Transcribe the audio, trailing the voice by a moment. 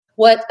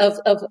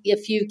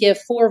if you give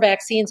 4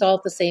 vaccines all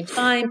at the same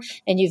time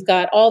and you've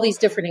got all these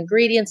different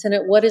ingredients in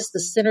it, what is the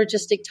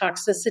synergistic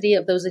toxicity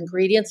of those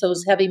ingredients,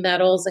 those heavy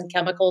metals and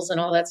chemicals and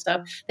all that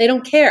stuff? They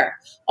don't care.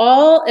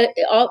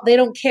 They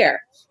don't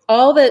care.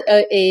 All that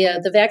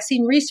the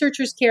vaccine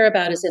researchers care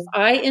about is if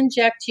I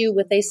inject you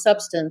with a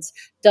substance,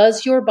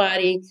 does your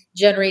body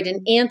generate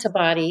an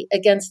antibody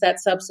against that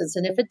substance?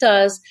 And if it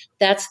does,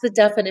 that's the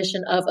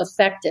definition of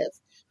effective.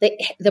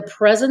 The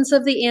presence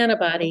of the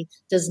antibody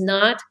does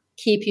not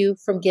keep you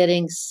from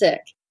getting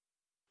sick.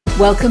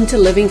 Welcome to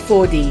Living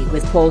 4D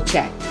with Paul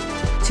Chek.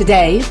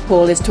 Today,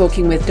 Paul is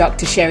talking with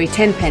Dr. Sherry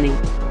Tenpenny,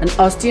 an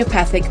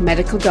osteopathic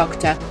medical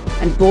doctor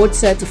and board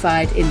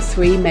certified in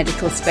 3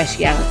 medical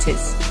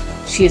specialities.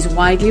 She is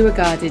widely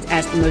regarded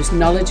as the most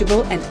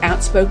knowledgeable and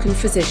outspoken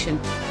physician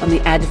on the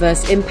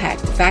adverse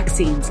impact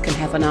vaccines can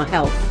have on our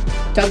health.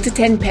 Dr.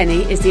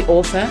 Tenpenny is the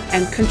author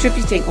and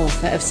contributing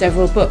author of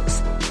several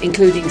books,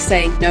 including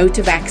Saying No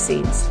to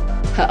Vaccines.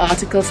 Her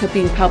articles have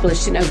been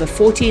published in over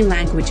 14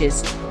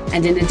 languages,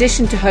 and in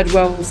addition to her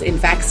roles in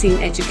vaccine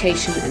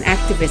education and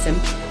activism,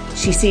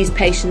 she sees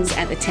patients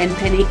at the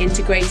Tenpenny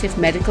Integrative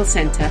Medical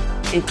Center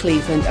in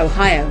Cleveland,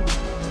 Ohio.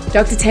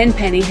 Dr.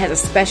 Tenpenny has a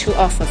special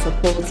offer for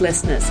Paul's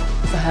listeners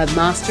for her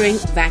Mastering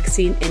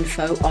Vaccine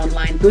Info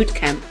online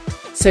bootcamp,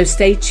 so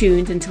stay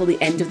tuned until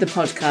the end of the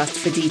podcast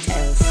for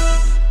details.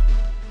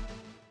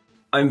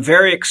 I'm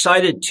very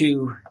excited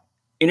to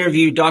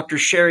interview Dr.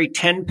 Sherry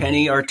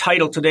Tenpenny. Our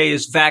title today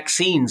is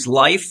Vaccines,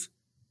 Life,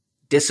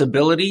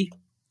 Disability,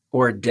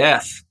 or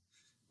Death,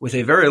 with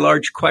a very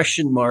large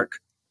question mark.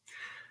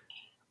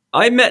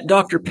 I met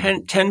Dr.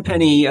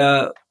 Tenpenny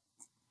a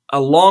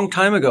long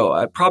time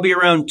ago, probably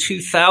around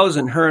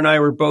 2000. Her and I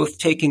were both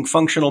taking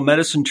functional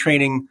medicine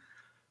training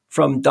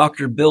from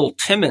Dr. Bill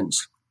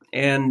Timmons.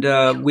 And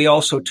we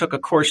also took a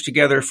course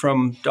together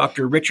from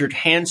Dr. Richard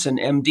Hansen,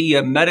 MD,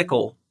 a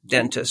medical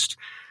dentist.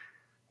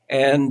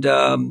 And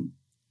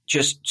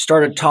just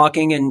started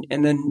talking.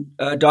 And then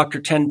Dr.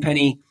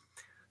 Tenpenny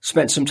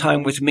spent some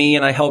time with me,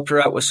 and I helped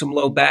her out with some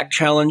low back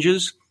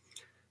challenges.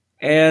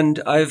 And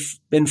I've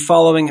been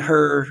following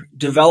her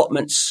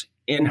developments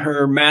in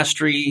her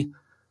mastery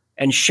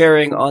and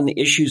sharing on the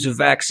issues of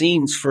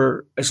vaccines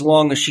for as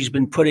long as she's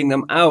been putting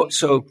them out.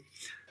 So,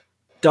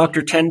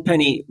 Dr.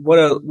 Tenpenny,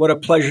 what a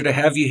pleasure to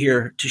have you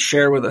here to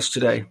share with us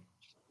today.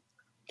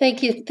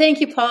 Thank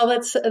you, Paul.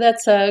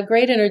 That's a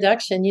great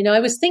introduction. You know, I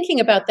was thinking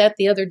about that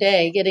the other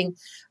day, getting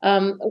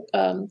kind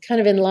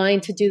of in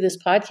line to do this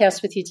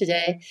podcast with you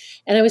today,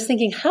 and I was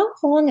thinking, how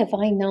long have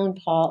I known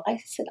Paul? I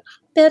said, I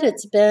bet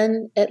it's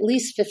been at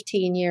least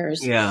 15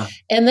 years. Yeah.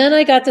 And then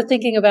I got to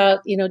thinking about,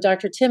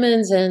 Dr.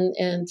 Timmons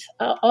and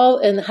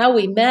how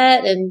we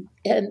met, and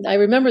I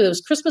remember there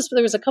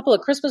was a couple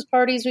of Christmas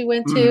parties we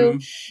went to. Mm-hmm.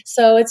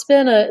 So it's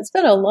been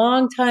a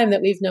long time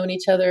that we've known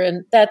each other,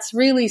 and that's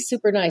really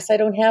super nice. I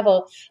don't have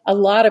a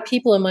lot of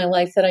people in my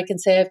life that I can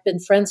say I've been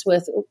friends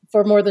with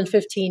for more than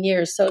 15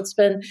 years. So it's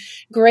been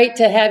great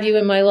to have you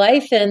in my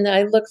life, and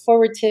I look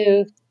forward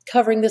to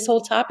covering this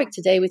whole topic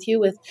today with you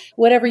with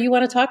whatever you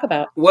want to talk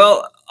about.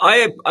 Well,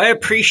 I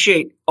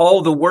appreciate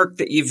all the work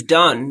that you've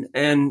done,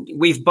 and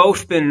we've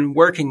both been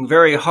working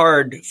very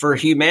hard for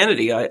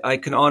humanity. I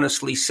can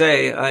honestly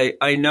say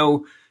I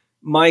know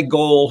my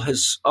goal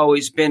has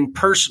always been,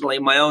 personally,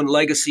 my own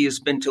legacy has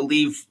been to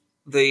leave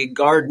the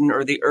garden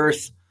or the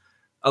earth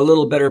a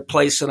little better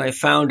place than I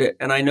found it.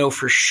 And I know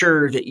for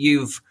sure that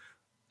you've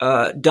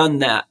done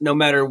that. No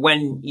matter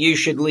when you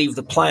should leave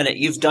the planet,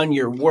 you've done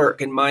your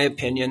work, in my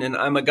opinion. And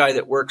I'm a guy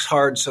that works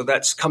hard, so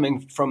that's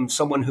coming from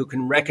someone who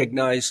can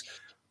recognize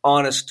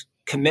honest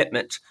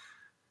commitment.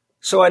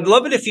 So I'd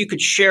love it if you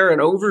could share an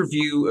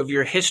overview of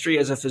your history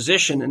as a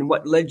physician and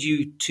what led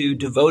you to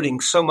devoting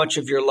so much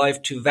of your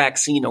life to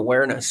vaccine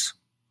awareness.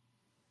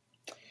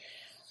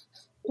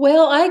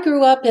 Well, I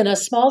grew up in a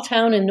small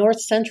town in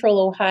north central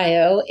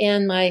Ohio,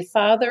 and my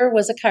father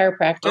was a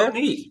chiropractor. Oh,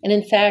 neat. And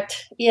in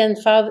fact,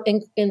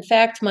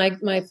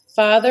 my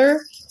father,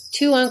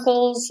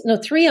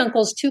 3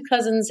 uncles, 2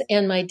 cousins,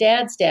 and my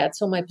dad's dad,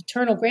 so my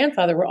paternal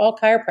grandfather, were all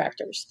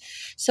chiropractors.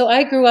 So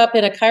I grew up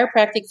in a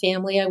chiropractic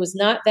family. I was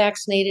not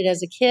vaccinated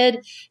as a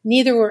kid.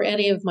 Neither were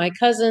any of my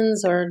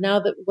cousins, or now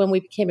that when we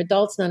became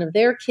adults, none of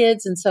their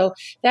kids. And so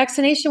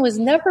vaccination was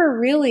never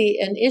really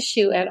an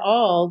issue at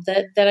all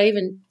that I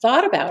even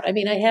thought about. I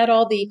mean, I had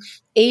all the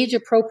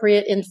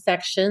age-appropriate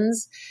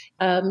infections,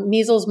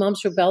 measles,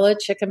 mumps, rubella,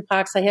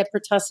 chickenpox. I had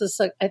pertussis,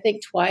 I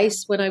think,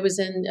 twice when I was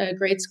in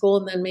grade school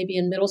and then maybe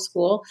in middle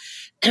school.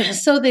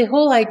 So the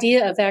whole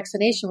idea of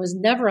vaccination was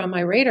never on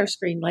my radar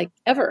screen, like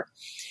ever.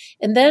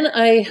 And then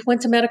I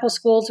went to medical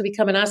school to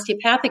become an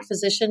osteopathic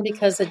physician,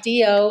 because a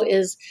DO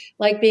is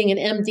like being an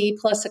MD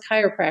plus a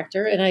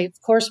chiropractor. And I,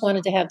 of course,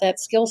 wanted to have that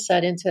skill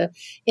set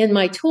in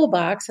my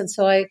toolbox. And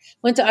so I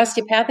went to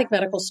osteopathic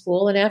medical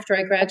school. And after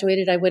I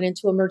graduated, I went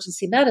into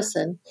emergency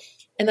medicine.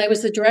 And I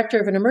was the director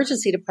of an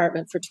emergency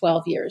department for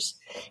 12 years.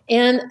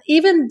 And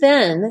even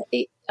then,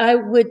 I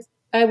would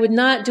I would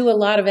not do a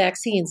lot of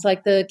vaccines.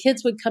 Like the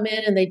kids would come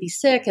in and they'd be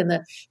sick and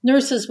the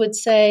nurses would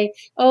say,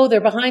 oh,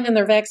 they're behind on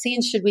their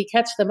vaccines. Should we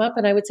catch them up?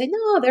 And I would say,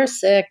 no, they're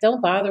sick.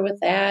 Don't bother with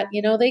that.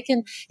 They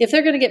can, if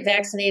they're going to get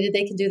vaccinated,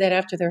 they can do that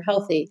after they're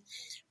healthy.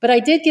 But I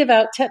did give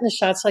out tetanus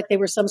shots like they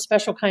were some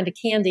special kind of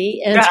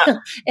candy.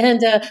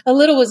 And a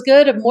little was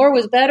good, more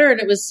was better. And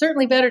it was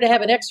certainly better to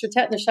have an extra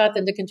tetanus shot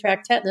than to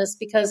contract tetanus,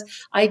 because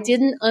I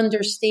didn't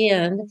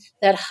understand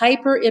that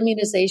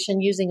hyperimmunization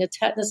using a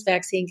tetanus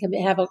vaccine can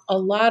have a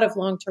lot of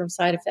long-term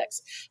side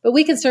effects. But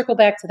we can circle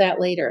back to that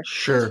later.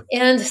 Sure.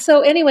 And so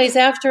anyways,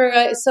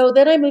 so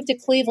then I moved to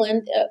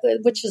Cleveland,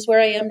 which is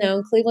where I am now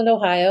in Cleveland,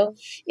 Ohio,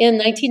 in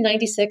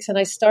 1996. And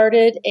I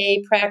started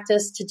a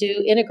practice to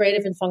do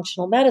integrative and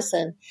functional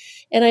medicine.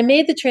 And I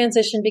made the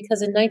transition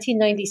because in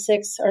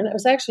 1996, or it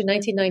was actually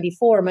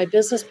 1994, my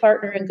business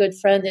partner and good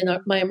friend in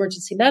my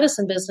emergency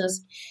medicine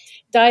business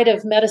died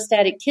of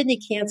metastatic kidney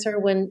cancer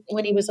when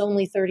he was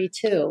only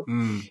 32.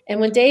 And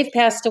when Dave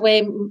passed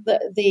away,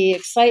 the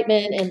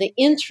excitement and the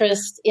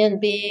interest in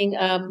being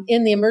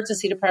in the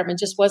emergency department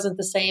just wasn't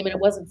the same, and it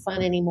wasn't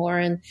fun anymore.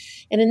 And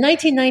in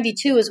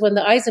 1992 is when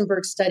the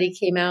Eisenberg study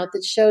came out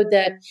that showed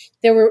that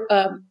there were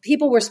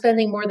people were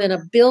spending more than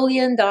 $1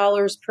 billion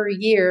per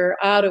year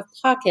out of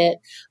pocket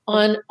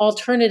on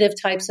alternative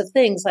types of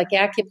things like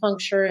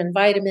acupuncture and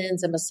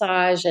vitamins and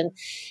massage. And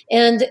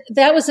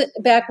that was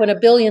back when $1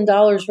 billion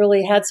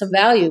really had some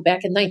value,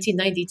 back in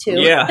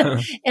 1992. Yeah.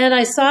 And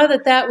I saw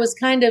that was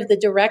kind of the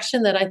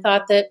direction that I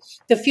thought that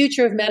the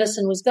future of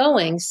medicine was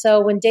going.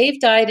 So when Dave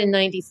died in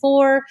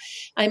 94,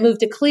 I moved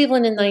to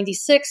Cleveland in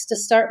 96 to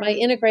start my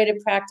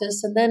integrated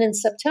practice. And then in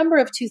September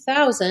of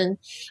 2000,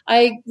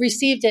 I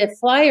received a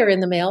flyer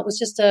in the mail. It was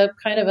just a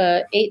kind of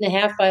a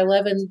 8.5 by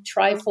 11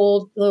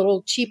 trifold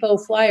little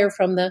cheapo flyer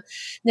from the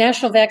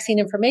National Vaccine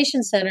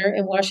Information Center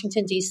in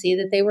Washington, D.C.,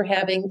 that they were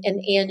having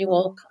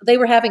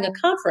a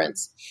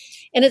conference.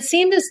 And it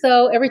seemed as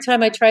though every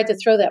time I tried to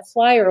throw that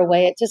flyer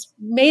away, it just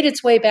made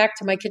its way back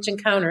to my kitchen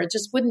counter. It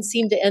just wouldn't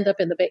seem to end up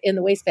in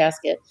the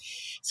wastebasket.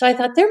 So I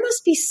thought, there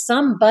must be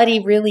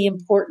somebody really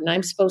important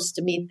I'm supposed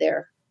to meet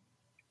there.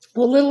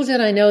 Well, little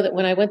did I know that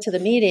when I went to the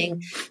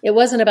meeting, it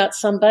wasn't about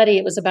somebody,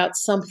 it was about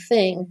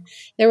something.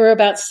 There were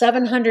about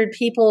 700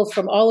 people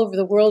from all over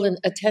the world in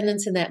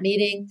attendance in that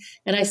meeting.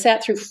 And I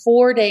sat through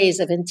 4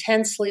 days of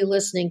intensely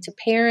listening to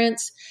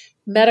parents,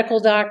 medical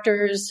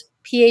doctors,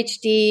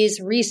 PhDs,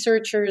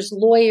 researchers,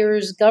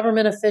 lawyers,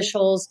 government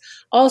officials,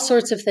 all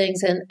sorts of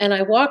things. And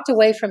I walked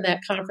away from that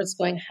conference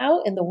going,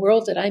 how in the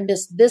world did I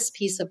miss this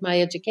piece of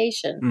my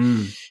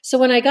education? So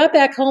when I got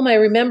back home, I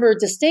remember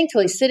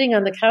distinctly sitting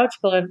on the couch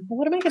going,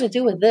 what am I going to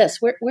do with this?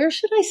 Where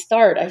should I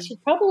start? I should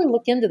probably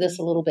look into this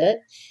a little bit.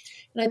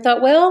 And I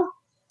thought, well,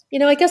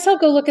 I guess I'll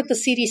go look at the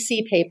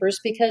CDC papers,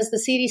 because the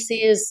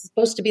CDC is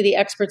supposed to be the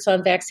experts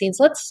on vaccines.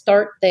 Let's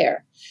start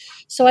there.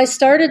 So I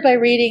started by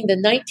reading the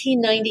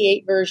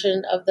 1998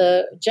 version of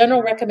the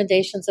General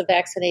Recommendations of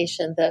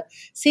Vaccination. The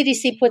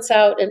CDC puts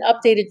out an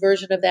updated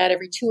version of that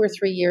every 2 or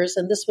 3 years,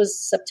 and this was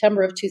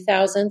September of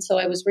 2000, so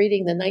I was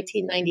reading the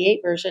 1998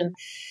 version.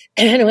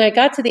 And when I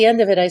got to the end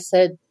of it, I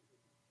said,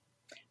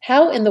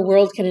 how in the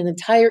world can an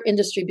entire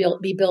industry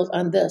be built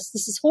on this?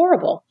 This is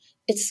horrible.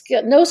 It's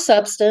got no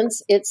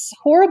substance. It's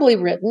horribly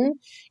written.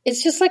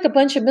 It's just like a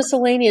bunch of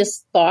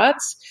miscellaneous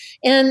thoughts.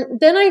 And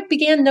then I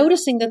began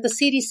noticing that the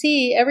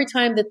CDC, every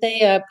time that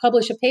they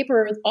publish a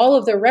paper, all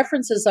of their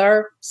references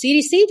are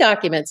CDC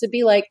documents. It'd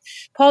be like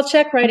Paul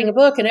Chek writing a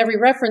book, and every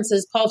reference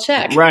is Paul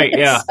Chek. Right,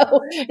 yeah.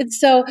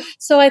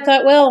 So I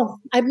thought, well,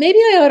 maybe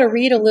I ought to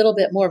read a little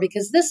bit more,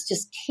 because this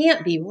just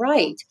can't be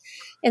right.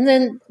 And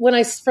then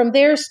from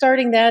there,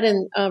 starting that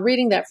and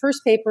reading that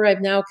first paper,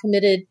 I've now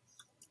committed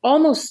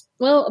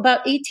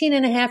about 18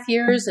 and a half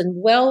years and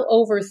well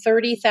over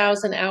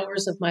 30,000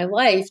 hours of my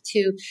life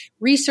to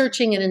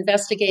researching and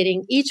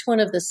investigating each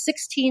one of the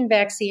 16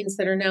 vaccines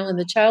that are now in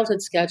the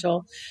childhood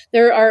schedule.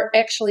 There are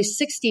actually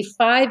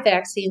 65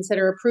 vaccines that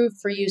are approved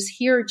for use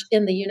here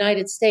in the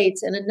United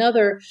States, and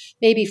another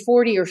maybe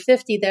 40 or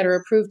 50 that are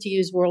approved to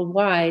use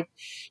worldwide.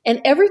 And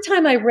every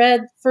time I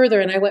read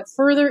further, and I went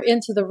further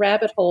into the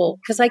rabbit hole,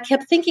 because I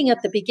kept thinking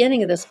at the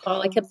beginning of this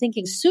call, I kept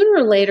thinking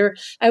sooner or later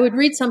I would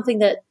read something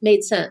that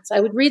made sense.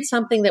 I would read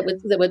something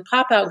that would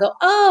pop out and go,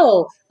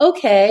 oh,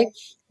 okay,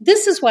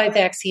 this is why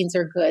vaccines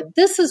are good.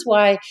 This is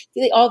why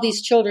all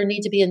these children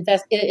need to be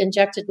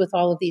injected with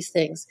all of these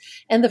things.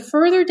 And the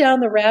further down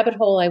the rabbit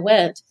hole I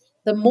went,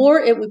 the more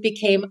it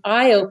became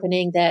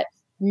eye-opening that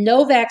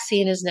no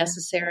vaccine is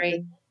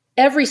necessary.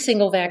 Every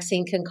single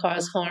vaccine can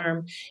cause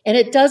harm. And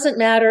it doesn't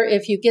matter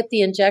if you get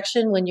the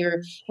injection when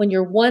you're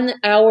 1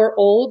 hour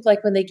old,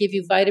 like when they give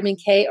you vitamin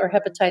K or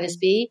hepatitis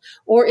B,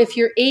 or if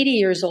you're 80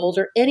 years old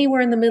or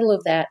anywhere in the middle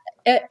of that.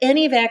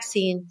 Any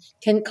vaccine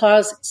can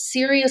cause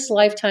serious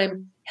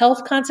lifetime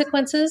health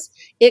consequences.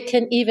 It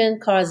can even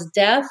cause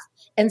death.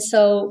 And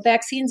so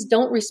vaccines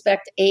don't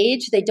respect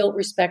age. They don't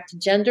respect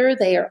gender.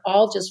 They are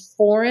all just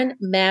foreign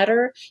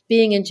matter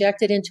being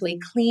injected into a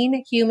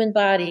clean human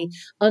body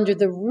under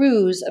the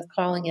ruse of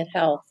calling it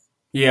health.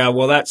 Yeah,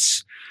 well,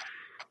 that's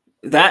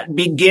that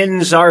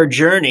begins our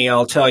journey,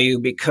 I'll tell you,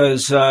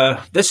 because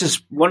this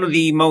is one of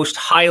the most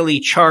highly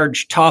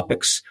charged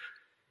topics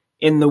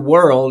in the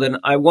world. And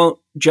I won't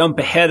jump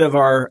ahead of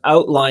our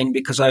outline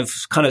because I've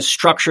kind of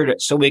structured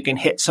it so we can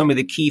hit some of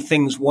the key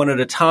things one at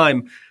a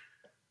time.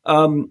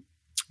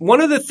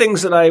 One of the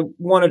things that I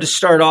wanted to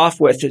start off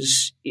with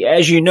is,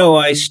 as you know,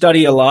 I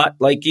study a lot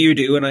like you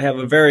do, and I have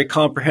a very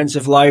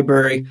comprehensive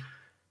library.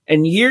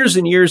 And years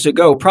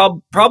ago,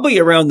 probably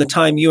around the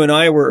time you and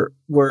I were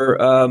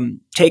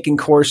taking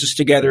courses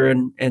together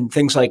and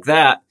things like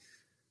that,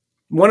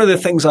 one of the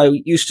things I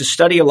used to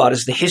study a lot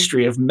is the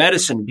history of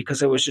medicine,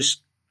 because I was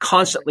just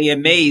constantly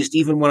amazed,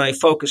 even when I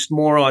focused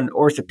more on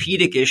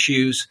orthopedic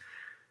issues,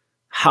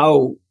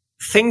 how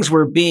things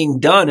were being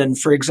done. And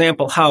for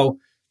example, how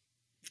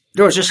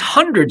there was just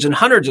hundreds and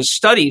hundreds of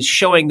studies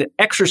showing that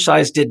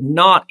exercise did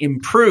not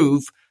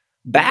improve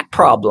back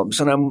problems.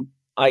 And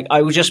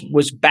I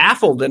was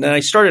baffled, and then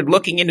I started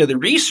looking into the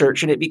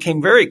research, and it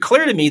became very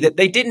clear to me that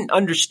they didn't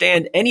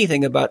understand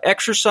anything about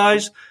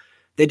exercise.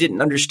 They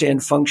didn't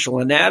understand functional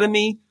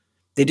anatomy.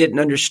 They didn't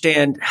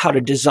understand how to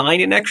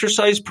design an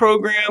exercise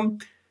program.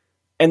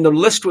 And the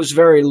list was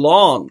very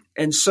long.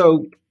 And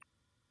so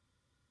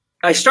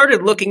I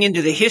started looking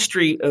into the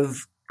history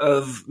of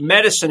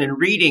medicine and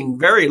reading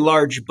very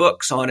large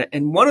books on it.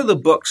 And one of the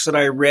books that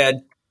I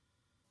read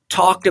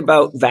talked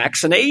about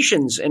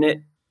vaccinations, and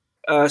it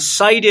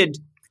cited,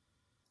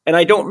 and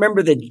I don't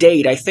remember the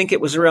date, I think it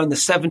was around the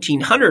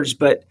 1700s,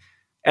 but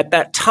at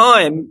that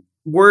time,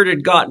 word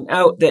had gotten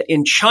out that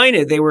in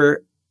China, they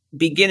were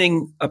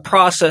beginning a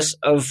process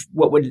of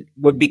what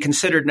would be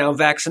considered now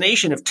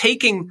vaccination, of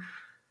taking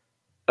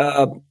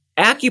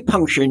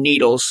acupuncture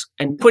needles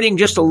and putting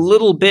just a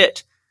little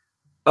bit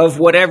of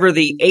whatever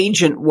the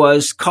agent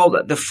was, called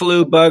it the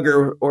flu bug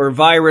or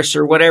virus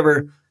or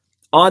whatever,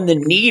 on the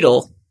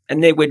needle,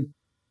 and they would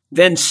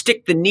then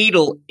stick the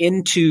needle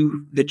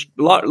into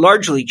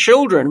largely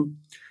children,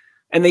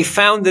 and they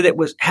found that it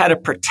had a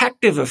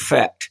protective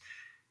effect.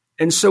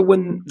 And so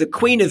when the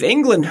Queen of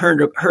England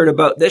heard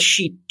about this,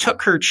 she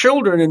took her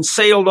children and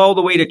sailed all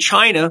the way to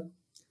China,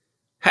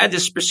 had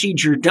this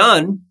procedure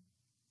done,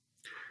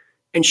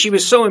 and she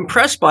was so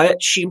impressed by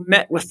it, she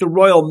met with the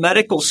Royal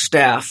Medical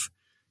Staff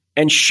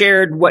and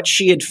shared what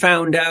she had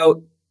found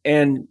out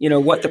and,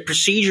 what the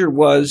procedure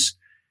was,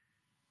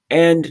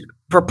 and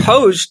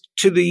proposed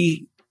to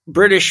the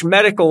British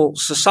Medical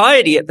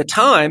Society at the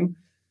time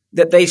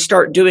that they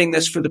start doing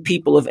this for the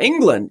people of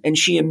England. And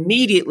she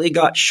immediately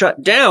got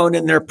shut down.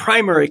 And their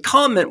primary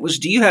comment was,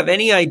 do you have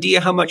any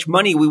idea how much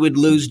money we would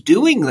lose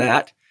doing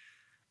that?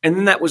 And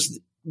then that was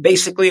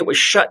basically, it was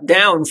shut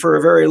down for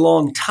a very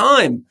long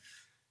time.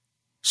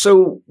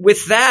 So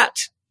with that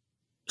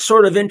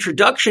sort of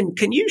introduction,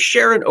 can you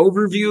share an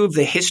overview of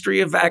the history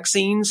of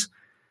vaccines?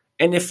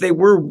 And if they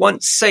were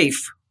once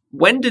safe,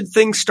 when did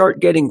things start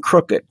getting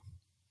crooked?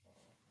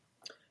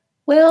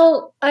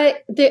 Well,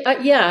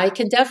 I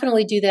can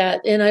definitely do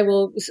that, and I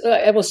will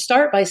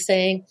start by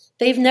saying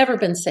they've never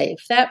been safe.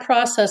 That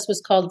process was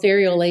called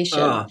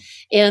variolation,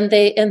 and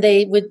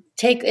they would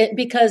take it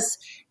because,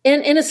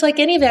 and it's like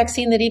any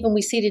vaccine that even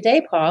we see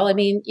today, Paul. I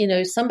mean,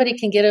 somebody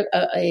can get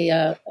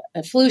a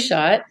flu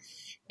shot,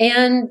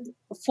 and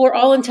for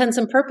all intents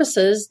and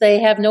purposes, they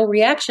have no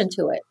reaction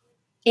to it,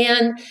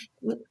 and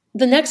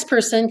the next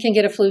person can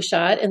get a flu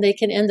shot and they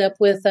can end up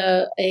with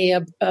a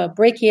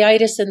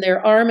brachiitis in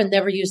their arm and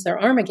never use their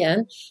arm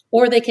again,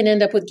 or they can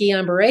end up with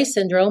Guillain-Barré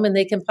syndrome and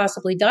they can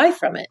possibly die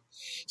from it.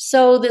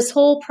 So this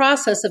whole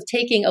process of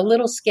taking a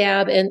little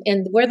scab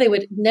and where they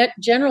would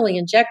generally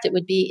inject it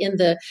would be in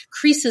the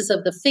creases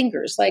of the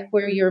fingers, like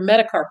where your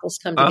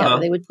metacarpals come together.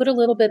 They would put a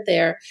little bit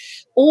there,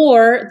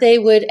 or they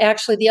would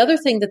actually, the other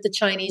thing that the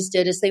Chinese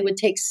did is they would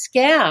take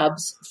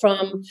scabs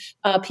from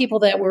people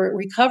that were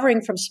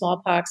recovering from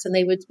smallpox, and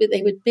they would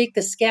take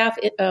the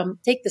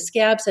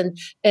scabs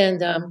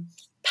and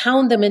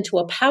pound them into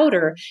a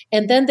powder,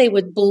 and then they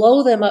would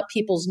blow them up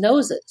people's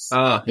noses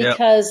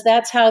because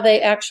that's how they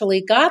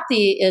actually got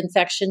the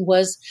infection,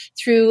 was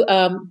through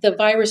the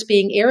virus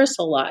being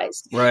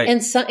aerosolized. Right.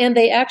 And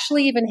they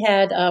actually even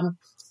had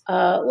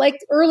like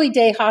early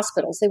day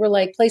hospitals. They were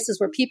like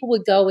places where people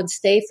would go and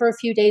stay for a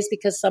few days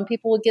because some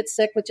people would get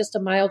sick with just a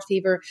mild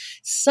fever.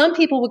 Some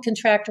people would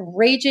contract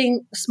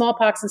raging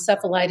smallpox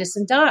encephalitis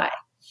and die.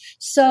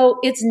 So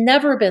it's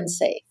never been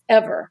safe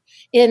ever.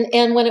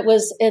 And when it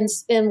was,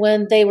 and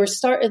when they were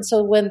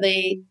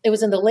it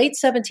was in the late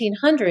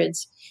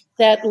 1700s,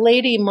 that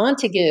Lady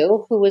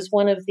Montagu, who was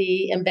one of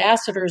the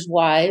ambassador's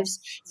wives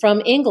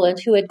from England,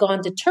 who had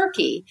gone to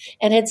Turkey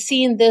and had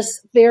seen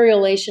this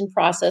variolation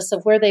process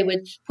of where they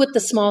would put the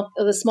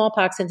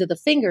smallpox into the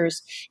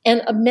fingers.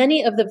 And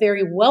many of the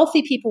very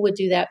wealthy people would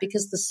do that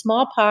because the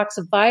smallpox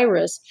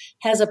virus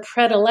has a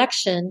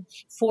predilection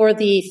for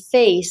the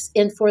face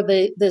and for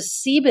the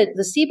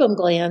sebum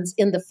glands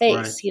in the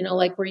face,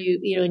 like where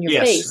in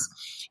your face.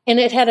 And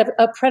it had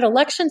a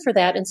predilection for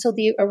that. And so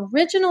the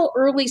original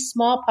early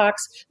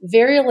smallpox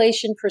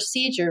variolation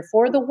procedure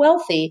for the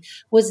wealthy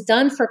was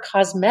done for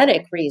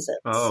cosmetic reasons.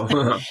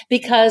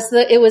 Because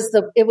it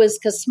was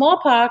because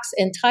smallpox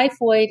and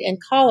typhoid and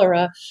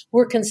cholera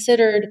were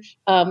considered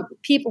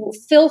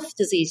filth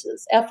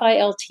diseases,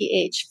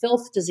 FILTH,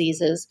 filth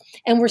diseases,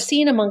 and were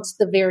seen amongst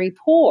the very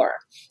poor.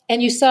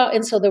 And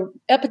so the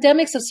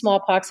epidemics of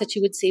smallpox that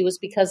you would see was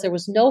because there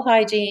was no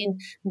hygiene,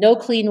 no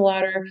clean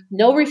water,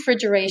 no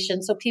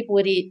refrigeration. So people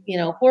would eat,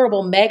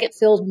 horrible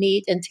maggot-filled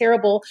meat and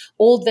terrible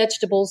old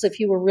vegetables if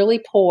you were really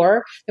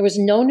poor. There was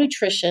no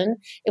nutrition.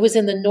 It was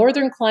in the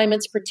northern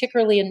climates,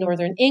 particularly in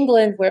northern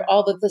England, where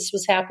all of this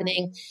was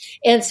happening.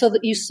 And so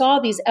that you saw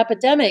these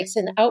epidemics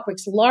and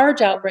outbreaks,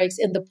 large outbreaks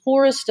in the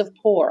poorest of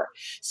poor.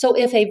 So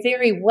if a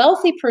very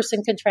wealthy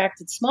person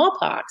contracted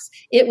smallpox,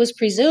 it was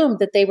presumed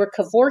that they were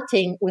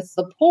cavorting with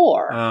the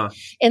poor.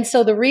 And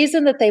so the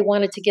reason that they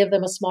wanted to give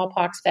them a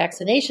smallpox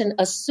vaccination,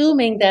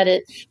 assuming that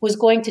it was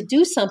going to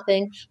do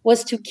something,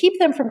 was to keep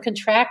them from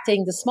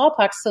contracting the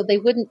smallpox so they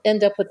wouldn't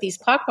end up with these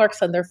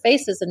pockmarks on their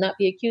faces and not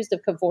be accused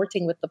of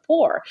cavorting with the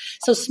poor.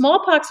 So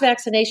smallpox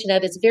vaccination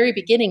at its very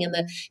beginning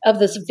of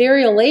this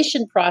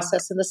variolation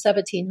process in the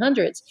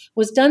 1700s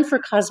was done for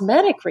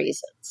cosmetic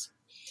reasons.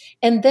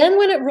 And then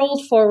when it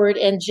rolled forward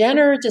and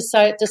Jenner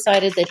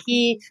decided that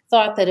he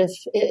thought that if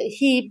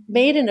he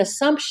made an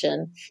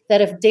assumption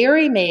that if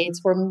dairy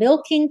maids were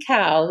milking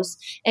cows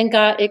and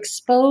got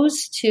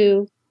exposed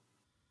to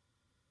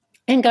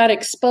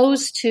the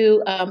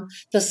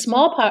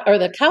smallpox or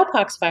the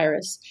cowpox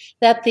virus,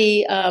 that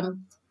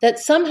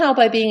somehow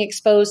by being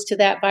exposed to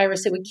that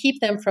virus, it would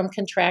keep them from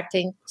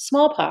contracting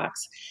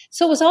smallpox.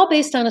 So it was all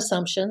based on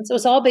assumptions. It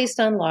was all based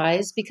on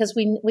lies, because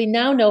we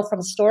now know from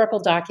historical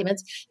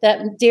documents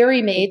that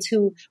dairy maids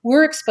who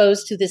were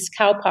exposed to this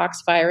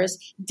cowpox virus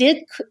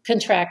did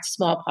contract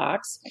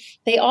smallpox.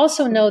 They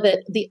also know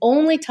that the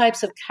only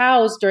types of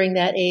cows during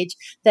that age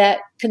that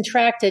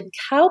contracted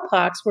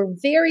cowpox were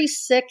very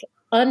sick,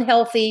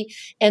 unhealthy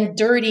and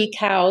dirty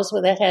cows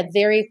that had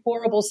very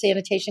horrible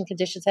sanitation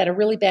conditions, had a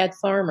really bad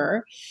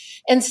farmer.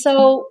 And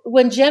so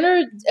when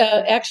Jenner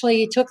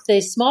actually took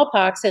the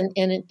smallpox and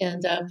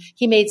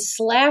he made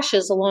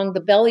slashes along the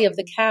belly of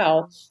the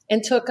cow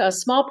and took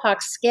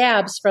smallpox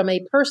scabs from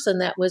a person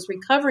that was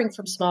recovering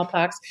from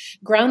smallpox,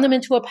 ground them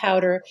into a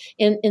powder,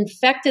 and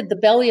infected the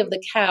belly of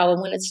the cow.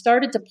 And when it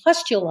started to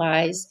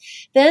pustulize,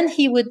 then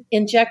he would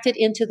inject it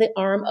into the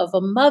arm of a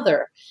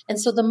mother. And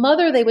so the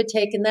mother they would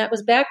take, and that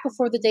was back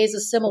before the days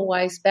of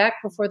Semmelweis, back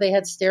before they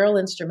had sterile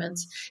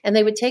instruments, and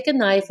they would take a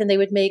knife and they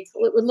would make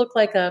what would look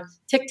like a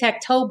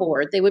tic-tac-toe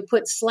board. They would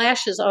put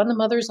slashes on the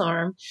mother's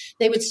arm.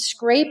 They would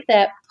scrape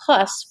that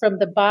pus from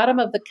the bottom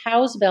of the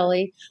cow's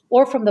belly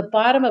or from the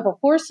bottom of a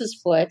horse's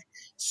foot,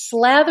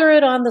 slather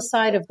it on the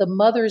side of the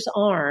mother's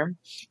arm,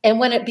 and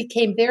when it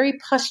became very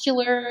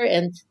pustular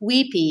and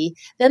weepy,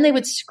 then they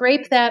would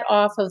scrape that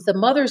off of the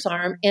mother's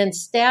arm and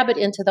stab it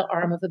into the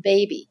arm of a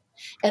baby.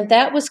 And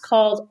that was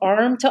called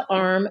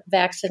arm-to-arm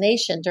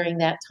vaccination during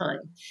that time.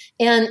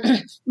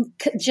 And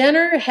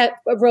Jenner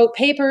wrote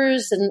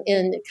papers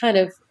and kind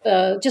of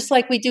just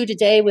like we do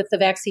today with the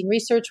vaccine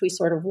research, we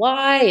sort of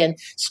lie and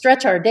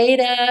stretch our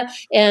data,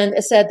 and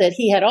said that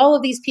he had all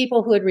of these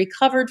people who had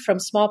recovered from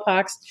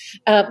smallpox,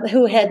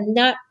 who had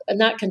not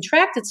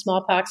contracted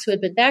smallpox, who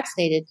had been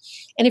vaccinated.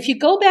 And if you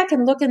go back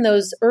and look in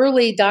those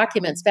early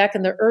documents, back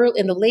in the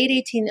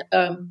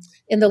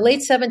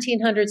late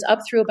 1700s up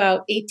through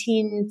about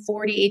 1840,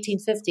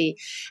 1850,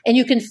 and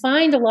you can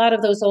find a lot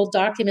of those old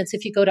documents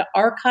if you go to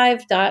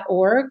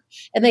archive.org,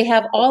 and they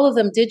have all of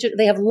them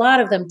they have a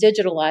lot of them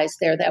digitalized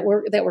there that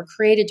were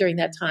created during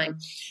that time.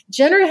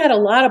 Jenner had a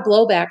lot of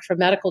blowback from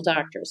medical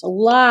doctors, a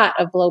lot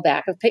of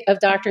blowback of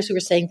doctors who were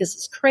saying, this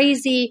is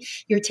crazy.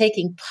 You're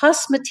taking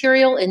pus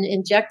material and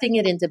injecting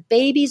it into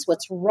babies.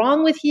 What's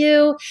wrong with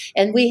you?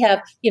 And we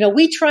have,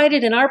 we tried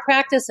it in our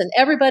practice, and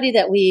everybody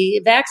that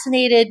we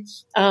vaccinated,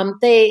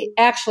 they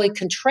actually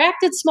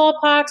contracted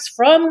smallpox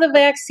from the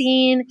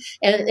vaccine,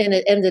 and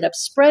it ended up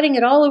spreading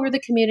it all over the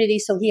community.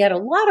 So he had a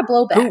lot of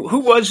blowback. Who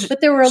was?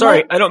 But there were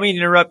sorry, I don't mean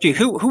to interrupt you.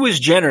 Who was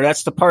Jenner?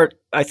 That's the part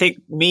I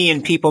think me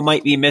and people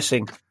might be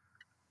missing.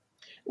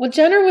 Well,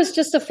 Jenner was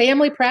just a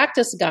family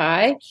practice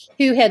guy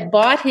who had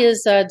bought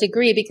his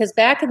degree, because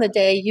back in the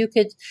day, you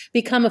could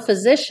become a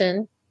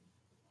physician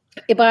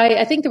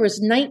I think there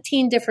was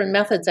 19 different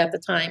methods at the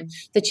time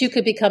that you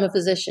could become a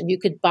physician. You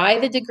could buy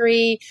the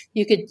degree,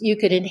 you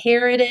could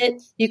inherit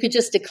it, you could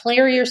just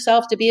declare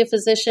yourself to be a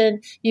physician,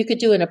 you could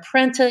do an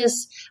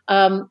apprentice,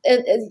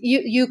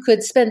 you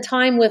could spend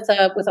time with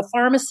a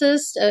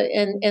pharmacist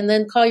and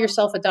then call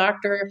yourself a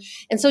doctor.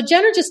 And so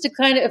Jenner just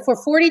for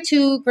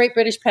 42 Great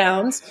British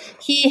pounds,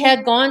 he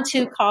had gone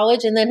to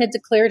college and then had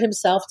declared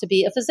himself to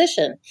be a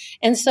physician.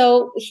 And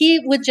so he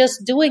was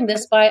just doing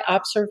this by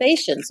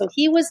observation. So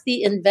he was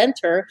the inventor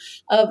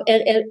of,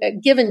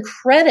 and given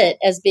credit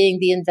as being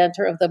the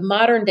inventor of the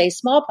modern day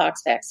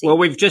smallpox vaccine. Well,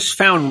 we've just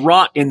found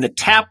rot in the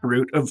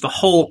taproot of the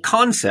whole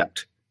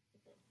concept.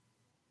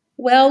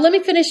 Well, let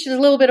me finish a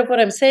little bit of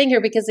what I'm saying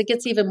here because it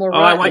gets even more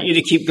rotten. I want you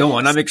to keep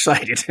going. I'm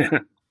excited.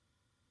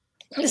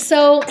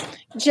 So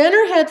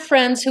Jenner had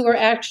friends who were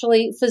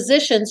actually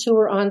physicians who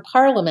were on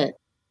Parliament.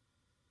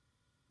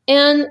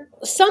 And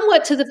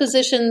somewhat to the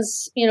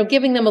physicians,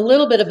 giving them a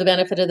little bit of the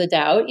benefit of the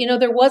doubt,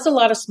 there was a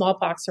lot of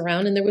smallpox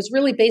around, and there was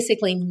really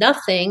basically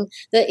nothing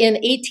that in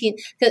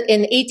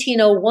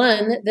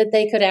 1801 that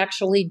they could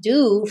actually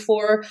do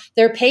for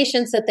their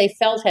patients that they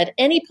felt had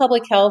any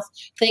public health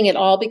thing at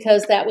all,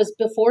 because that was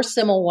before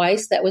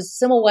Semmelweis.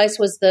 Semmelweis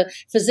was the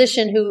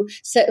physician who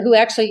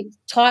actually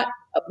taught,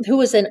 who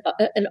was an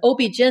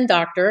OB-GYN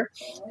doctor,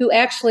 who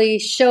actually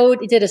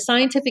did a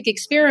scientific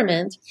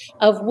experiment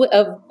of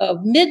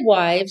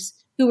midwives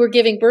who were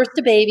giving birth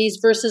to babies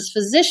versus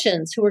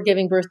physicians who were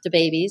giving birth to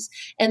babies.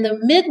 And the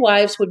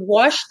midwives would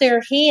wash their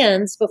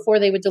hands before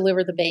they would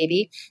deliver the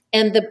baby,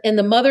 and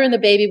the mother and the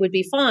baby would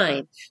be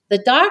fine.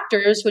 The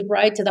doctors would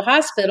ride to the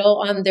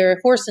hospital on their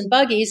horse and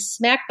buggies,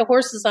 smack the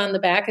horses on the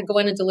back, and go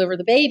in and deliver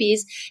the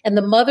babies. And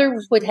the mother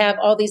would have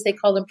all these, they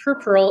call them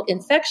puerperal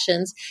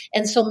infections.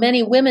 And so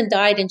many women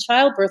died in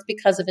childbirth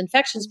because of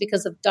infections,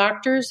 because of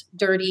doctors'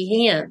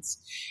 dirty hands.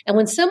 And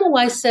when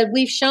Semmelweis said,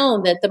 we've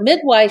shown that the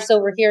midwives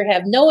over here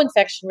have no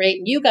infection rate,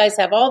 and you guys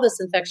have all this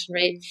infection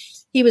rate,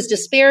 he was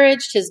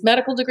disparaged. His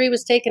medical degree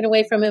was taken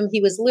away from him.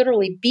 He was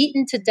literally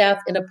beaten to death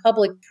in a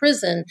public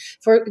prison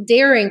for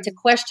daring to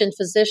question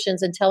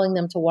physicians and telling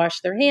them to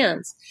wash their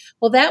hands.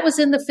 Well, that was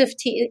in the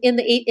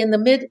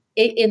mid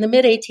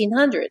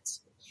 1800s.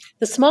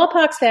 The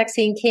smallpox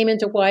vaccine came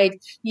into wide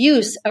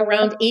use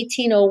around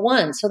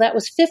 1801. So that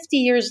was 50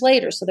 years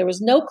later. So there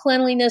was no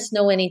cleanliness,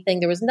 no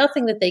anything. There was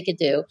nothing that they could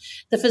do.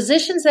 The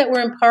physicians that were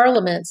in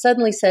Parliament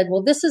suddenly said,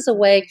 well, this is a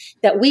way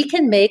that we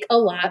can make a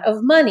lot of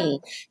money.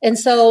 And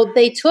so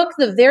they took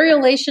the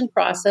variolation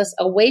process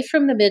away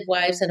from the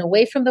midwives and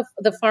away from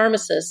the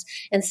pharmacists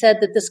and said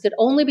that this could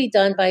only be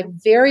done by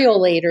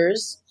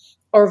variolators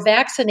or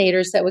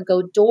vaccinators that would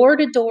go door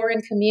to door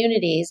in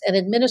communities and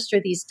administer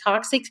these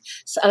toxic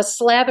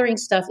slathering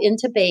stuff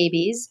into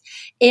babies.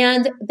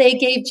 And they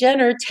gave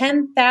Jenner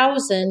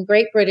 10,000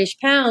 Great British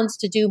pounds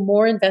to do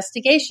more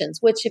investigations,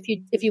 which if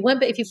you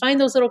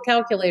find those little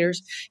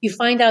calculators, you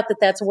find out that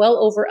that's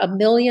well over $1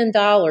 million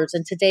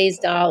in today's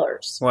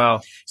dollars.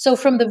 Wow. So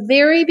from the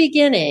very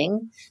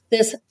beginning,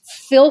 this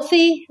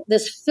filthy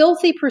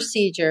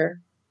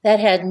procedure that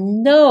had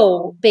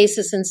no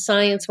basis in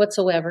science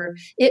whatsoever,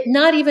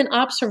 not even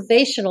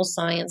observational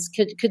science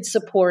could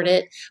support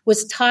it,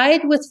 was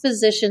tied with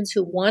physicians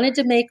who wanted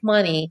to make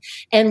money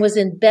and was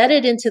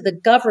embedded into the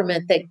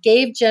government that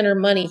gave Jenner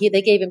money.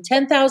 They gave him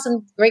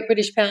 10,000 Great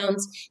British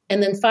pounds,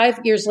 and then 5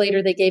 years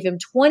later, they gave him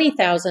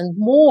 20,000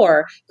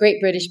 more Great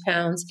British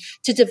pounds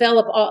to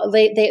develop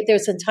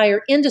this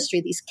entire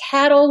industry. These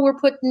cattle were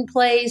put in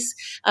place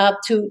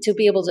to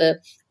be able to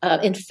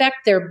infect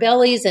their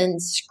bellies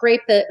and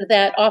scrape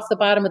that off the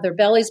bottom of their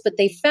bellies. But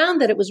they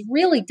found that it was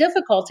really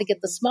difficult to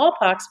get the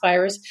smallpox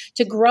virus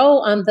to grow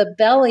on the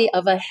belly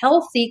of a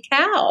healthy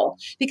cow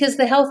because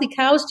the healthy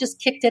cows just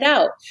kicked it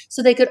out.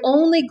 So they could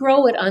only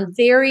grow it on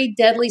very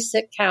deadly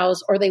sick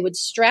cows, or they would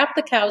strap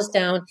the cows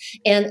down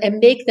and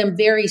make them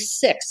very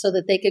sick so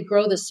that they could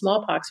grow the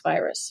smallpox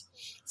virus.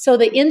 So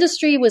the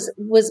industry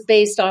was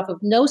based off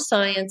of no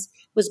science,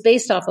 was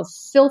based off of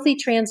filthy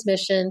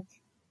transmission,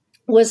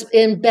 was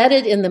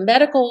embedded in the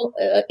medical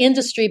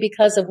industry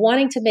because of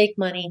wanting to make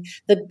money.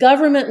 The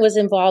government was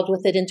involved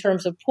with it in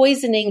terms of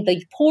poisoning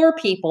the poor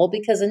people,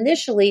 because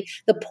initially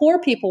the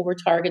poor people were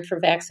targeted for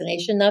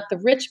vaccination, not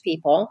the rich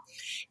people.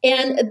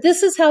 And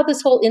this is how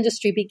this whole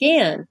industry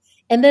began.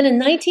 And then in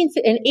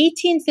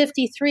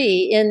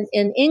 1853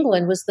 in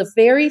England was the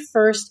very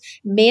first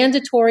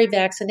mandatory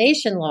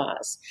vaccination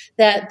laws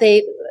that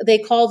they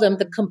called them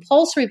the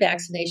compulsory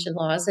vaccination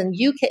laws. And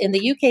in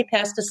the UK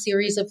passed a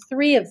series of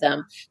 3 of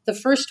them. The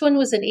first one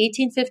was in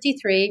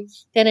 1853,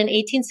 then in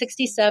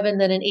 1867,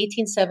 then in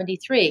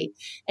 1873.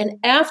 And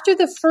after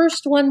the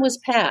first one was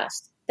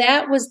passed,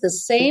 that was the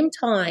same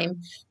time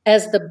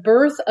as the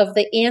birth of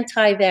the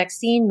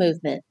anti-vaccine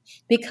movement,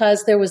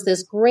 because there was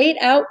this great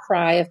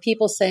outcry of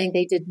people saying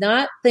they did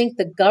not think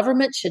the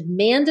government should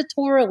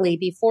mandatorily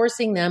be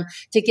forcing them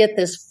to get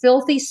this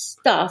filthy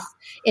stuff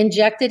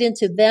injected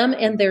into them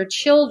and their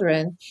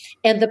children.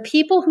 And the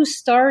people who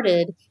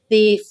started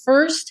the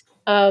first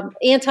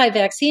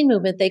anti-vaccine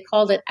movement, they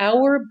called it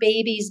Our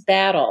Baby's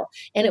Battle.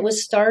 And it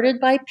was started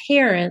by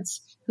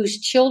parents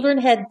whose children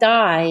had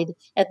died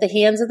at the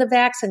hands of the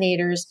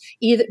vaccinators,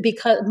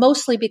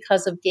 mostly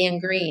because of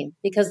gangrene,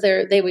 because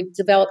they would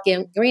develop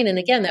gangrene. And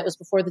again, that was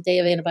before the day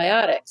of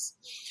antibiotics.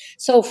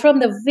 So from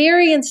the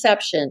very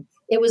inception,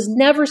 it was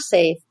never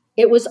safe.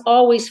 It was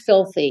always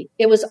filthy.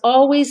 It was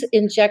always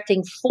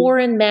injecting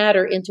foreign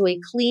matter into a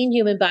clean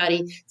human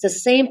body. It's the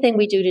same thing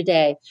we do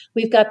today.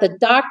 We've got the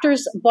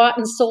doctors bought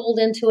and sold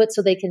into it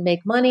so they can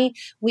make money.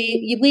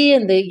 We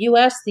in the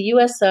U.S.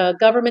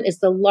 Government is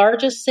the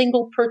largest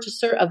single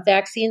purchaser of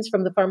vaccines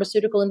from the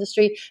pharmaceutical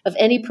industry of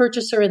any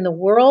purchaser in the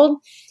world.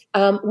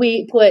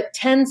 We put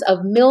tens of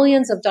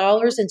millions of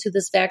dollars into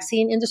this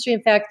vaccine industry.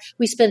 In fact,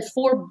 we spend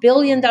 $4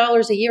 billion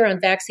a year on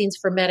vaccines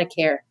for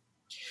Medicare.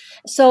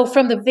 So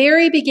from the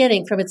very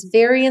beginning, from its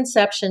very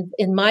inception,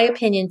 in my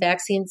opinion,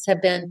 vaccines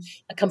have been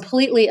a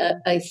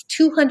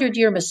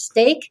 200-year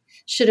mistake,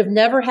 should have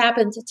never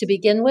happened to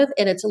begin with,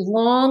 and it's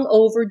long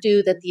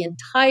overdue that the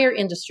entire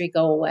industry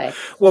go away.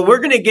 Well, we're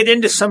going to get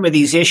into some of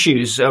these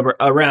issues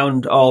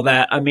around all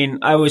that. I mean,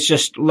 I was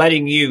just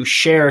letting you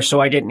share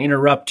so I didn't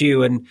interrupt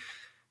you and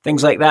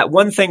things like that.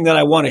 One thing that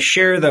I want to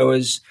share, though,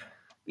 is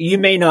you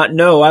may not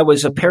know I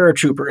was a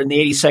paratrooper in the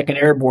 82nd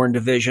Airborne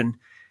Division,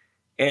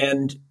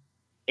 and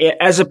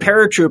as a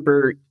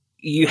paratrooper,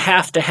 you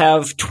have to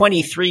have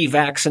 23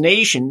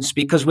 vaccinations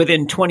because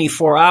within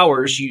 24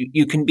 hours,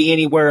 you can be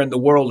anywhere in the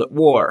world at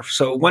war.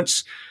 So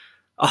once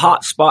a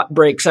hot spot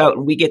breaks out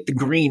and we get the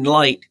green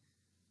light,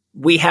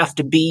 we have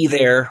to be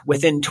there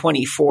within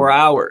 24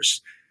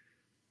 hours.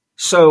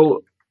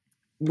 So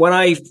when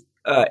I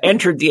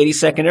entered the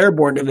 82nd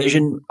Airborne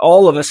Division,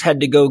 all of us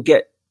had to go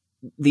get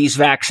these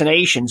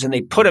vaccinations, and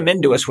they put them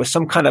into us with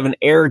some kind of an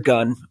air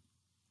gun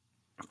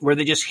where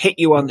they just hit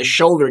you on the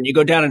shoulder and you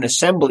go down an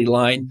assembly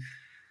line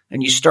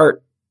and you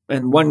start,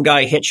 and one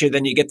guy hits you,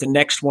 then you get the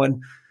next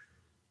one.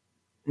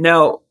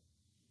 Now,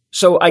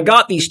 so I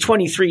got these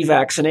 23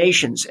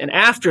 vaccinations, and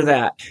after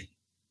that,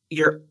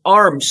 your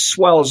arm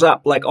swells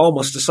up like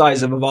almost the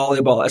size of a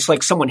volleyball. It's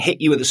like someone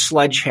hit you with a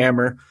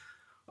sledgehammer.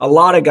 A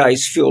lot of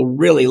guys feel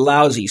really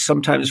lousy,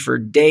 sometimes for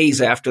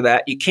days after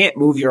that. You can't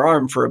move your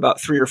arm for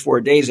about 3 or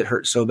 4 days. It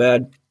hurts so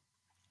bad.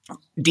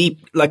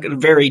 Deep, like a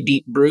very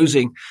deep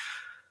bruising.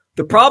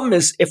 The problem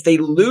is if they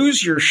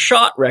lose your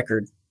shot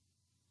record,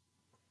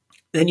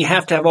 then you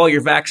have to have all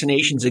your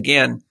vaccinations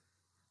again.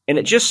 And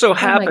it just so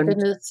happened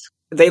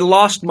they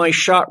lost my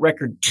shot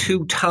record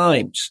 2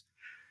 times.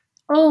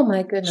 Oh,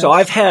 my goodness. So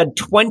I've had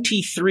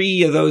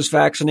 23 of those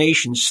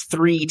vaccinations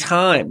 3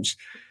 times.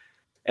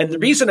 And the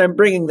reason I'm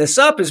bringing this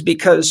up is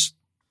because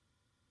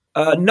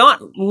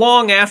not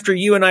long after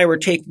you and I were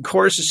taking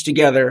courses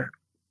together,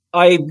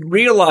 I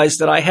realized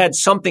that I had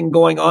something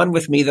going on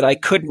with me that I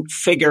couldn't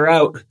figure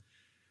out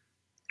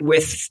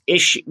with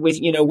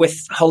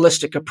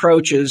holistic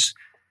approaches.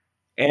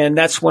 And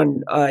that's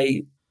when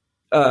I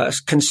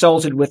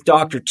consulted with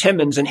Dr.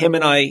 Timmons, and him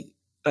and I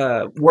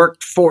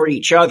worked for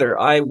each other.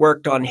 I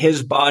worked on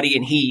his body,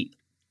 and he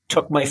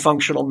took my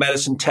functional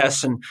medicine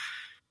tests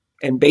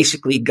and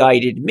basically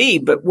guided me.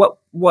 But what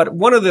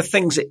one of the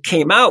things that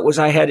came out was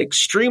I had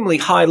extremely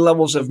high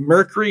levels of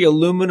mercury,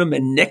 aluminum,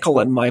 and nickel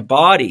in my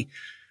body.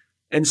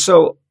 And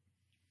so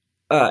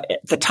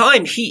at the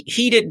time,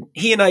 he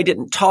and I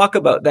didn't talk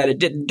about that. It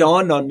didn't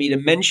dawn on me to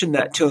mention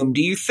that to him.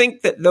 Do you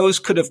think that those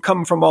could have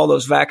come from all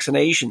those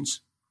vaccinations?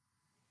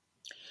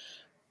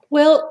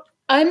 Well,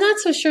 I'm not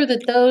so sure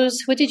that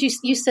those. What did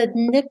you said?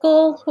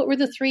 Nickel. What were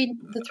the three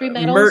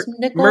metals?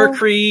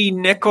 Mercury,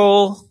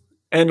 nickel,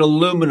 and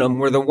aluminum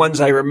were the ones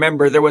I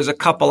remember. There was a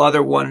couple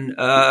other one.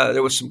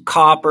 There was some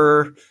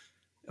copper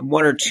and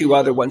 1 or 2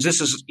 other ones. This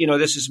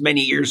is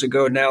many years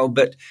ago now,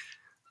 but.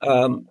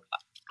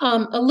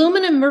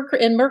 Aluminum,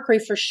 mercury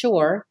for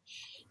sure.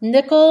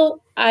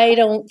 Nickel, I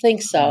don't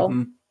think so.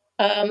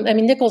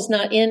 Mm-hmm. Nickel's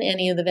not in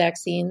any of the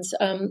vaccines.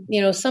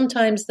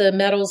 Sometimes the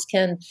metals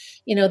can,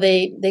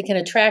 they can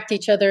attract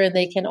each other, and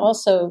they can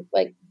also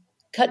like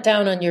cut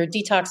down on your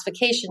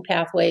detoxification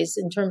pathways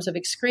in terms of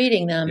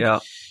excreting them. Yeah.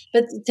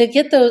 But to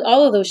get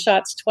all of those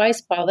shots twice,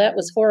 Paul, that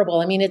was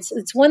horrible. I mean, it's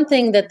one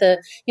thing that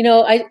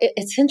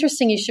it's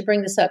interesting you should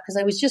bring this up, because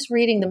I was just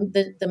reading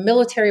the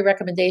military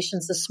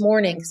recommendations this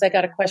morning, because I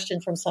got a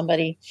question from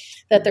somebody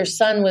that their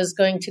son was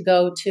going to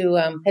go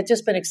to, had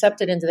just been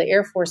accepted into the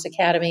Air Force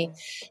Academy,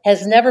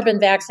 has never been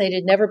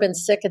vaccinated, never been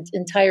sick an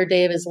entire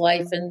day of his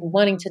life, and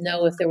wanting to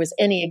know if there was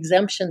any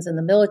exemptions in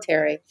the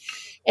military.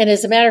 And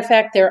as a matter of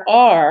fact, they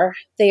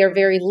are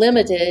very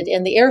limited,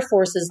 and the Air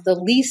Force is the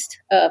least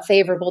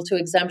favorable to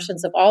exemptions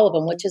of all of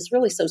them, which is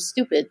really so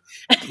stupid.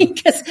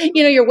 Because,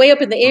 you're way up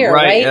in the air,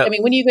 right? Yep. I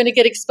mean, when are you going to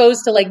get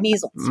exposed to like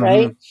measles, mm-hmm.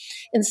 right?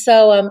 And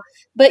so,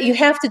 but you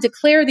have to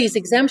declare these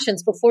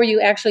exemptions before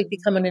you actually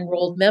become an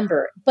enrolled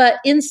member. But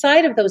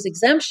inside of those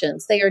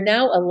exemptions, they are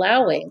now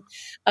allowing,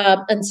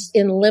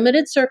 in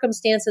limited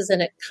circumstances,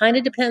 and it kind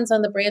of depends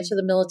on the branch of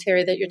the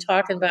military that you're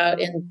talking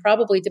about, and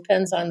probably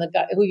depends on the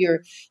guy who your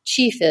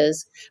chief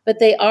is, but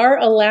they are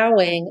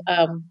allowing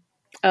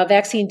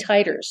vaccine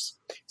titers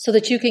so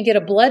that you can get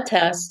a blood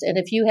test. And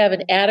if you have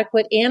an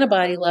adequate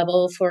antibody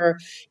level for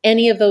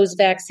any of those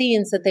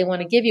vaccines that they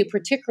want to give you,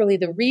 particularly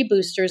the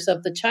reboosters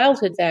of the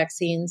childhood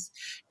vaccines,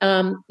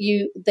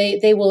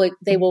 they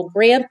will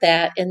grant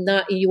that, and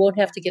you won't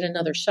have to get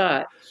another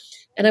shot.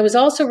 And I was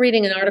also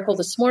reading an article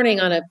this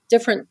morning on a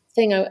different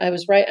thing. I'm in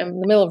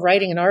the middle of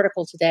writing an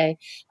article today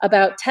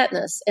about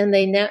tetanus, and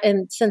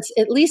since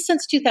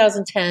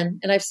 2010,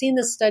 and I've seen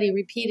this study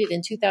repeated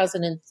in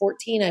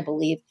 2014, I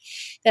believe,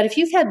 that if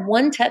you've had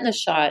one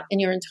tetanus shot in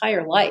your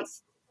entire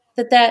life,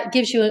 that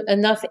gives you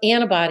enough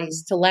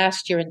antibodies to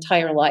last your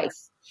entire life.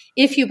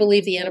 if you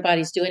believe the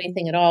antibodies do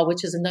anything at all,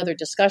 which is another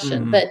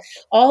discussion. Mm-hmm. But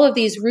all of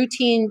these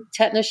routine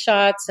tetanus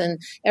shots and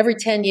every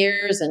 10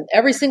 years and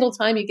every single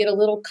time you get a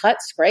little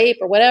cut, scrape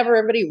or whatever,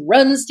 everybody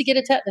runs to get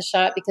a tetanus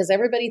shot because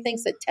everybody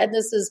thinks that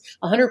tetanus is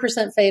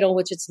 100% fatal,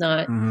 which it's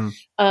not.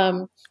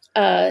 Mm-hmm.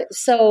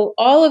 So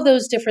all of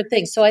those different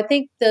things. So I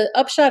think the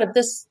upshot of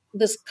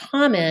this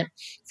comment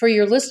for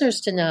your listeners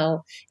to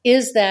know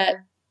is that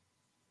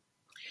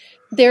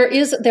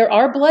there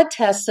are blood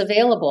tests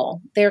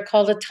available. They're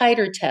called a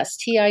titer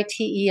test,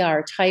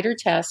 TITER, titer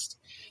test,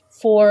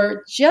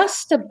 for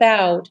just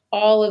about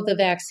all of the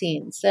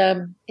vaccines.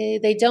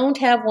 They don't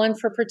have one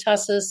for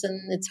pertussis,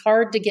 and it's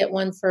hard to get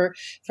one for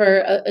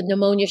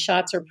pneumonia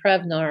shots or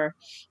Prevnar.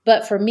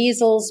 But for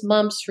measles,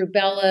 mumps,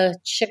 rubella,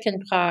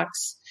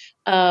 chickenpox,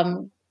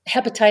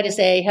 hepatitis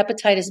A,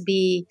 hepatitis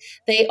B,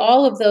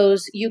 all of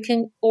those, you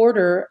can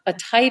order a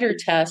titer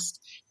test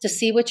to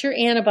see what your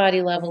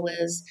antibody level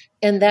is.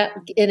 And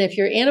if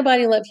your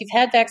antibody level, if you've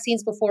had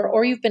vaccines before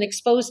or you've been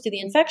exposed to the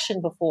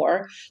infection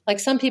before, like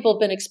some people have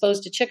been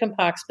exposed to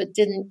chickenpox but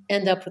didn't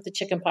end up with the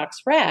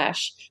chickenpox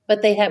rash,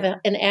 but they have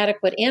an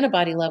adequate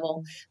antibody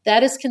level,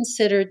 that is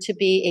considered to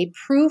be a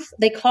proof,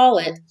 they call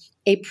it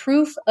a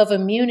proof of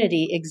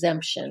immunity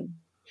exemption,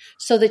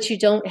 so that you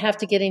don't have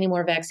to get any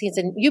more vaccines.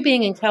 And you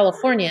being in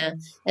California,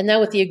 and now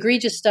with the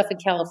egregious stuff in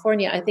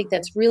California, I think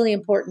that's really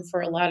important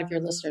for a lot of your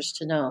listeners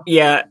to know.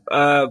 Yeah,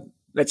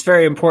 that's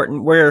very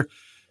important. Where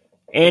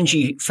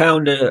Angie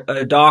found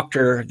a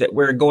doctor that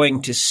we're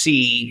going to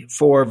see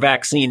for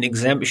vaccine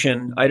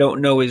exemption. I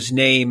don't know his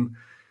name,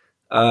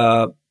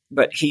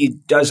 but he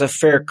does a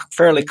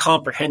fairly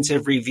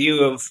comprehensive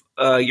review of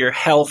your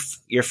health,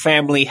 your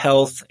family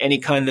health, any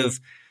kind of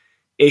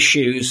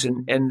issues,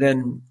 and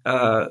then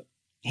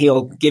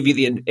he'll give you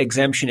the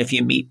exemption if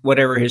you meet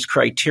whatever his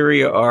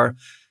criteria are.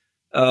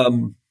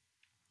 When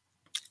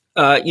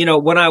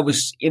I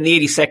was in the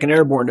 82nd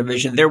Airborne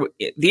Division, the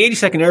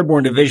 82nd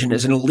Airborne Division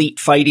is an elite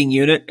fighting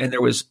unit, and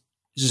there was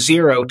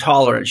zero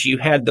tolerance. You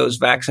had those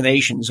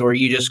vaccinations, or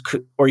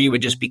you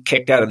would just be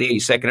kicked out of the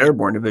 82nd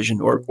Airborne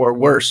Division, or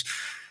worse.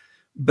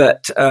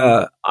 But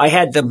I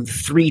had them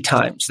 3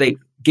 times. They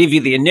give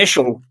you the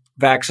initial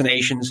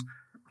vaccinations,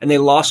 and they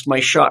lost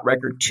my shot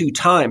record 2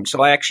 times.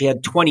 So I actually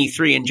had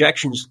 23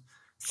 injections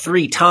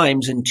 3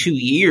 times in 2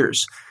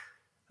 years.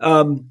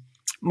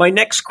 My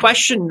next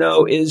question,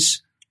 though,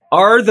 is,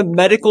 are the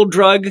medical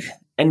drug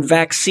and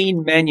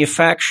vaccine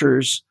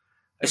manufacturers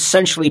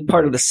essentially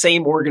part of the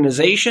same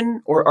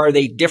organization, or are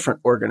they different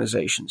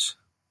organizations?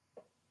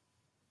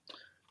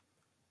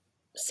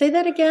 Say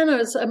that again. I'm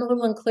a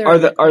little unclear.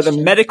 Are the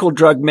medical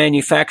drug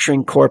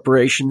manufacturing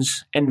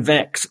corporations and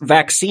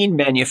vaccine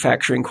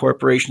manufacturing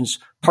corporations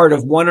part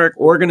of one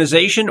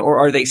organization, or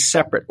are they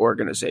separate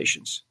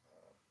organizations?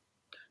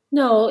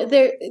 No,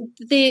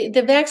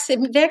 the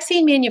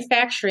vaccine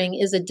manufacturing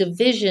is a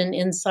division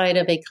inside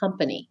of a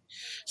company.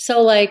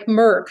 So like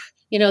Merck,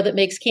 that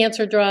makes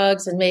cancer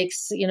drugs and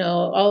makes,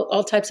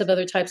 all types of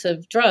other types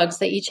of drugs.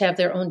 They each have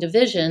their own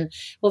division.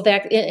 Well,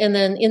 and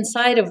then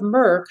inside of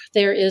Merck,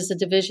 there is a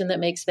division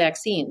that makes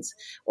vaccines,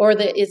 or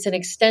it's an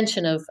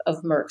extension of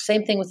Merck.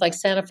 Same thing with like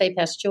Santa Fe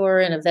Pasteur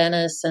and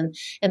Aventis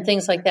and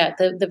things like that.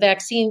 The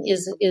vaccine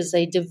is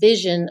a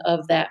division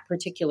of that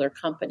particular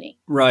company.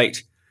 Right.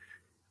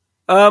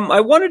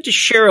 I wanted to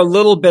share a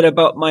little bit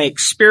about my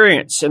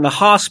experience in the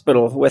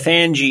hospital with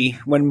Angie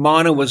when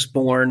Mana was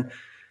born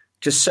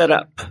to set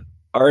up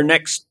our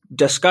next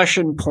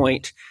discussion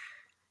point.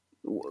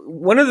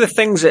 One of the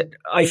things that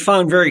I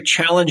found very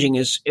challenging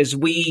is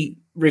we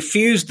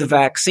refused the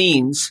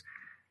vaccines,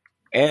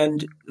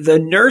 and the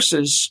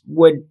nurses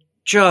would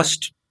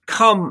just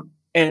come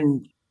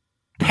and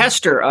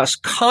pester us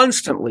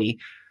constantly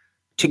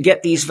to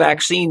get these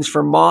vaccines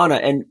for Mana,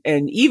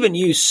 and even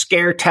use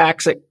scare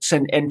tactics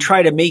and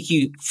try to make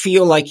you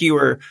feel like you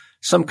were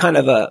some kind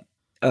of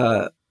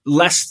a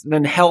less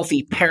than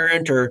healthy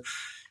parent, or,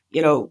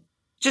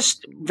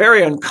 just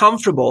very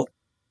uncomfortable.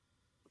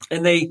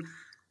 And they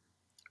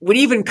would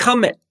even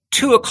come at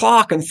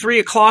 2:00 and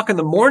 3:00 in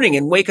the morning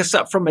and wake us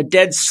up from a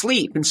dead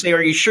sleep and say,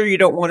 "Are you sure you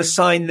don't want to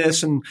sign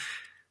this?" And ...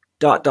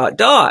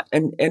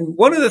 And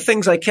one of the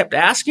things I kept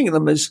asking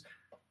them is,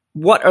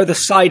 what are the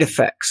side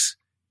effects?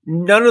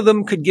 None of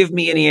them could give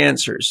me any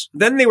answers.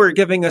 Then they were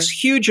giving us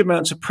huge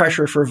amounts of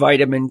pressure for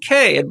vitamin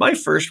K. And my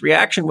first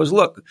reaction was,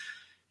 look,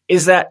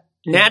 is that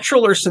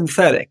natural or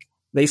synthetic?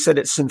 They said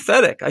it's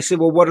synthetic. I said,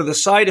 well, what are the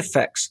side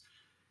effects?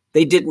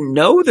 They didn't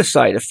know the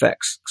side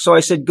effects. So I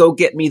said, go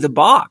get me the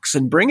box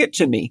and bring it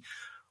to me.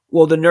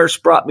 Well, the nurse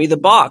brought me the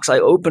box. I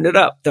opened it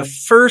up. The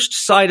first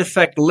side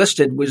effect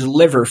listed was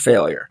liver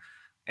failure.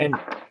 And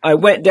I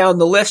went down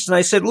the list and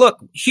I said, look,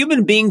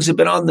 human beings have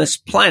been on this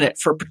planet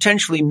for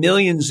potentially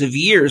millions of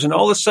years. And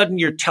all of a sudden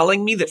you're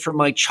telling me that for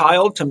my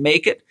child to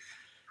make it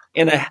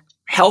in a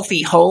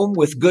healthy home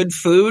with good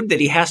food,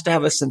 that he has to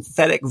have a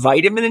synthetic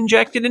vitamin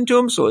injected into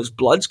him so his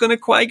blood's going to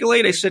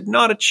coagulate? I said,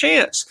 not a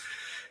chance.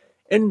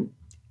 And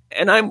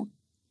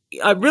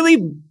I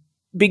really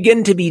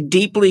begin to be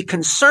deeply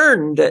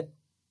concerned that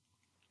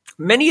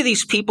many of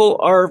these people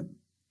are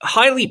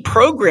highly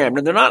programmed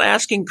and they're not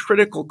asking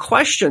critical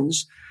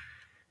questions.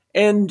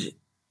 And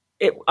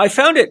I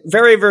found it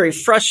very, very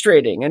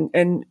frustrating.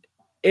 And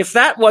if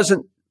that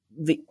wasn't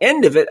the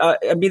end of it,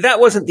 that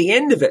wasn't the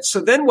end of it. So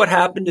then what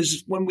happened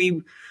is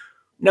when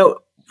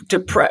to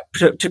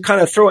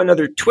kind of throw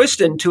another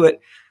twist into it,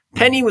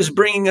 Penny was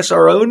bringing us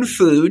our own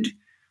food.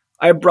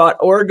 I brought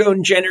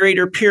orgone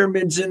generator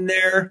pyramids in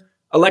there,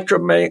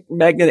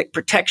 electromagnetic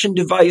protection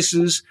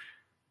devices.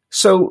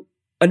 So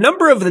a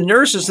number of the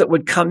nurses that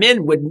would come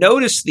in would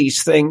notice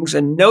these things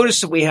and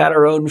notice that we had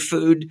our own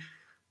food.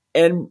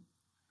 And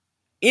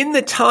in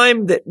the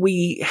time that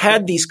we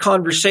had these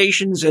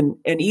conversations and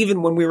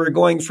even when we were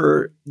going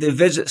for the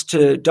visits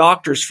to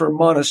doctors for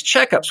Mona's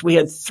checkups, we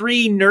had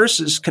 3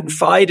 nurses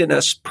confide in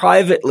us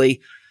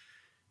privately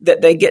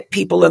that they get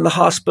people in the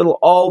hospital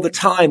all the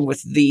time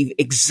with the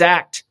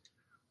exact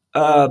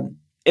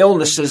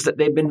illnesses that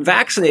they've been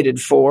vaccinated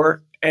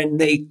for. And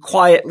they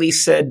quietly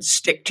said,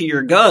 stick to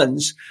your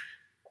guns.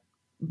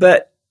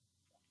 But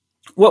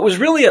what was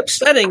really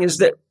upsetting is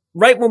that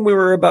right when we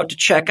were about to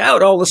check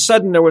out, all of a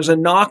sudden there was a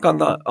knock on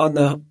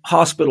the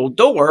hospital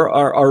door,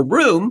 our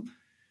room,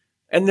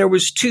 and there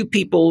was 2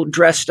 people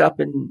dressed up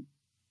in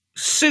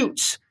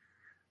suits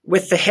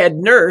with the head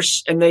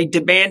nurse, and they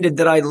demanded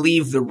that I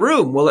leave the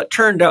room. Well, it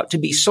turned out to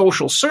be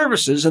social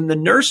services, and the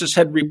nurses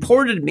had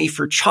reported me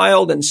for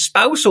child and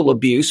spousal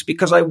abuse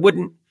because I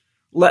wouldn't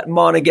let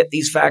Mona get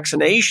these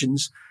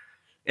vaccinations.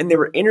 And they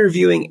were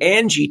interviewing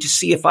Angie to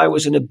see if I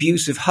was an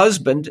abusive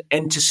husband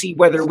and to see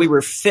whether we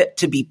were fit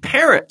to be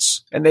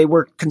parents. And they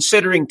were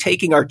considering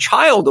taking our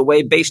child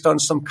away based on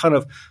some kind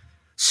of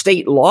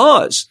state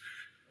laws.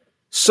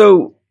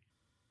 So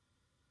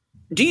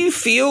do you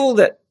feel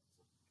that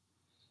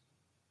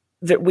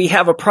we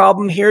have a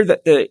problem here,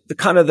 that the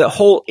kind of the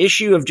whole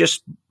issue of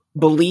just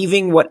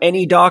believing what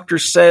any doctor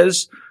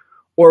says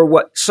or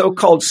what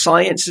so-called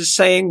science is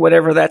saying,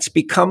 whatever that's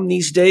become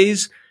these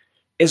days,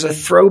 is a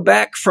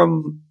throwback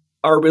from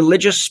our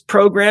religious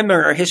program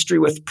or our history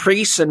with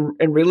priests and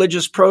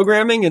religious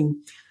programming? And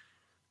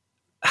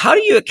how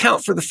do you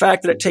account for the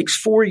fact that it takes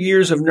 4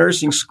 years of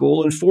nursing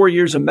school and 4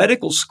 years of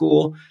medical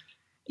school,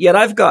 yet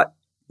I've got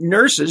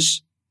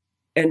nurses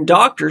and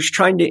doctors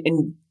trying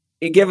to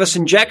give us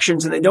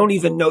injections and they don't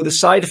even know the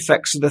side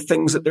effects of the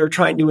things that they're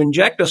trying to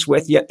inject us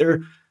with, yet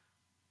they're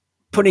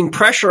putting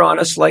pressure on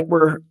us like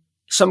we're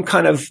some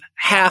kind of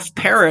half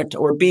parent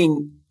or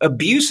being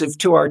abusive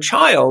to our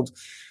child,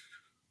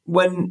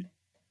 when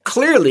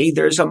clearly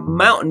there's a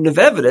mountain of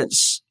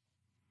evidence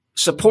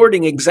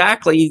supporting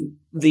exactly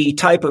the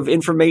type of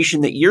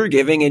information that you're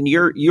giving, and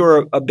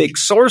you're a big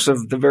source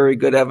of the very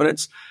good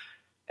evidence.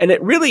 And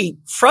it really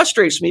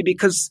frustrates me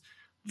because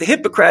the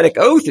Hippocratic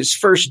Oath is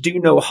first do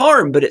no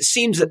harm, but it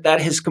seems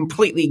that has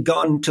completely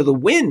gone to the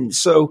wind.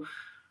 So,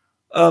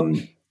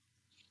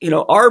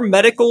 our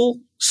medical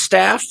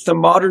staff, the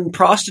modern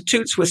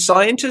prostitutes with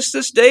scientists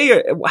this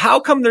day, how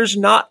come there's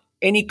not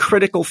any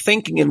critical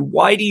thinking, and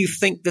why do you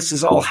think this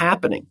is all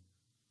happening?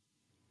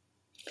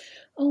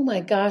 Oh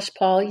my gosh,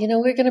 Paul,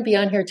 we're going to be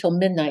on here till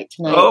midnight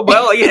tonight. Oh,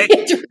 well, yeah.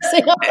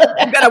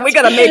 we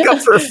got to make up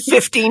for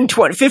 15,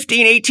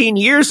 18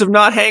 years of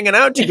not hanging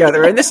out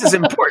together. And this is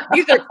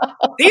important.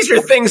 These are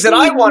things that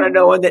I want to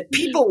know and that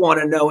people want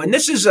to know. And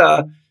this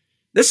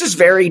is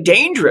very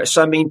dangerous.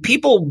 I mean,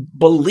 people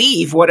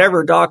believe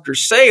whatever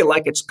doctors say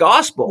like it's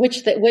gospel. Which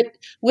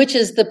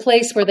is the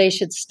place where they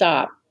should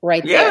stop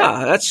right there.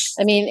 Yeah,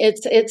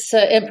 it's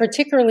and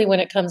particularly when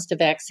it comes to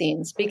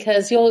vaccines,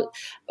 because you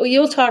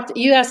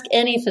ask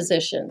any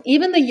physician,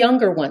 even the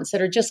younger ones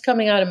that are just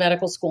coming out of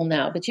medical school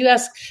now, but you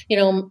ask,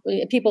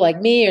 people like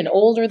me and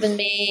older than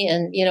me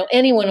and,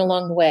 anyone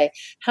along the way,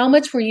 how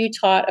much were you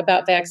taught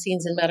about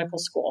vaccines in medical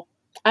school?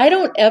 I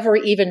don't ever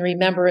even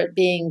remember it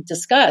being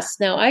discussed.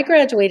 Now, I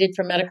graduated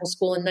from medical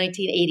school in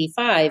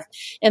 1985,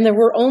 and there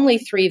were only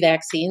 3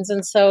 vaccines.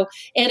 And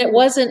it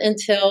wasn't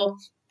until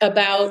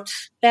about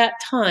that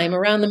time,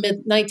 around the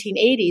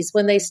mid-1980s,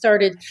 when they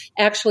started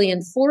actually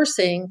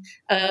enforcing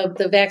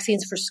the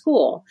vaccines for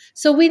school.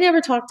 So we never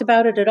talked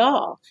about it at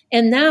all.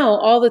 And now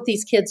all that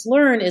these kids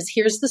learn is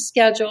here's the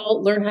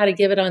schedule, learn how to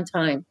give it on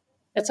time.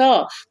 That's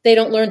all. They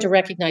don't learn to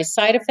recognize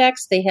side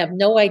effects. They have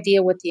no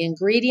idea what the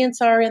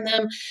ingredients are in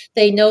them.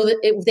 They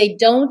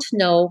don't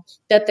know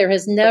that there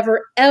has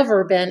never,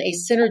 ever been a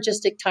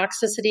synergistic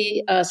toxicity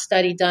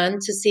study done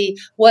to see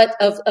what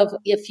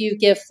if you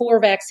give 4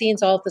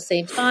 vaccines all at the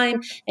same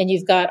time and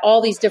you've got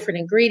all these different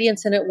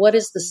ingredients in it, what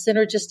is the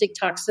synergistic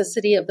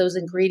toxicity of those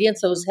ingredients,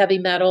 those heavy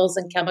metals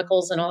and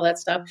chemicals and all that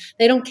stuff?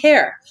 They don't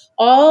care.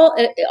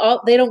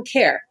 They don't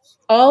care.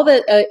 All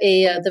that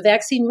the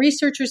vaccine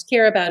researchers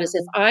care about is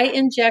if I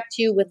inject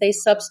you with a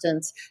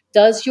substance,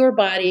 does your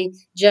body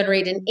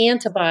generate an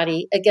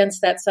antibody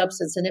against that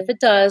substance? And if it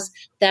does,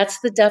 that's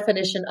the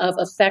definition of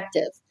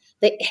effective.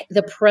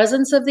 The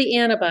presence of the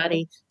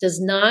antibody does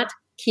not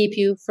keep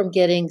you from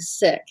getting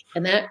sick.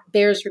 And that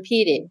bears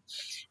repeating.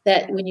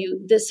 That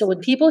so when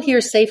people hear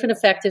safe and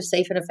effective,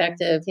 they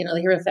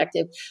hear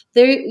effective.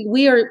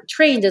 We are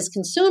trained as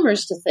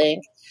consumers to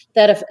think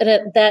that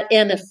that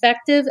an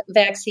effective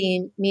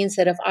vaccine means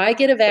that if I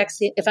get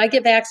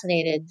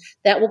vaccinated,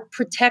 that will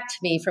protect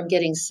me from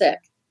getting sick.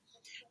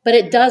 But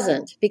it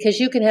doesn't, because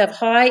you can have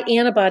high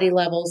antibody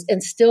levels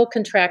and still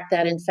contract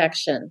that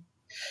infection.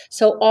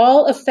 So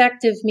all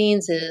effective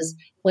means is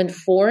when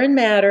foreign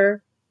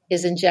matter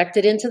is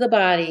injected into the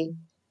body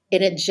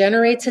and it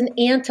generates an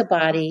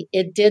antibody,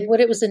 it did what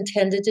it was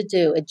intended to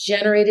do. It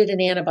generated an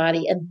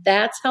antibody, and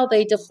that's how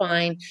they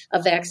define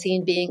a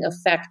vaccine being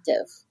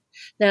effective.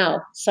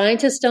 Now,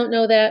 scientists don't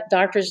know that.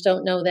 Doctors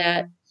don't know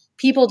that.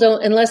 People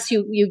don't, unless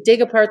you dig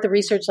apart the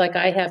research like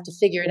I have to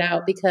figure it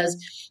out,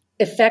 because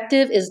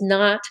effective is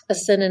not a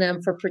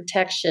synonym for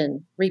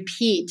protection.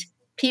 Repeat.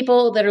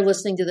 People that are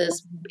listening to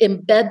this,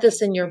 embed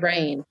this in your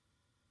brain.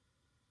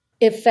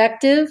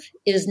 Effective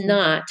is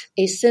not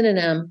a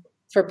synonym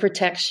for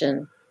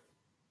protection,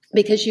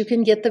 because you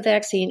can get the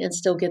vaccine and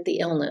still get the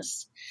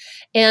illness.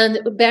 And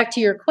back to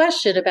your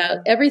question about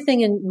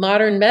everything in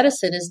modern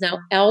medicine is now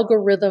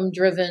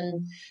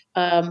algorithm-driven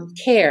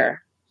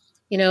care.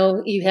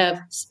 You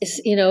have,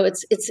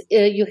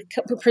 you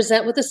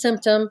present with a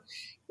symptom.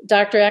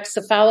 Doctor asks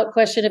a follow-up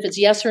question. If it's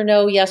yes or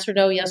no, yes or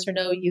no, yes or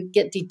no, you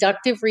get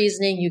deductive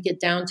reasoning. You get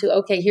down to,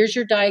 okay, here's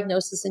your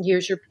diagnosis and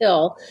here's your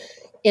pill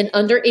in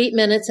under 8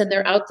 minutes, and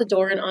they're out the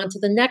door and on to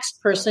the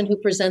next person who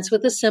presents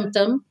with a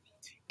symptom,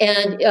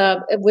 and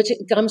which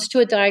comes to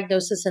a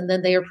diagnosis, and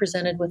then they are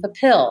presented with a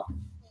pill.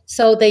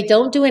 So they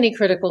don't do any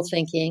critical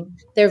thinking.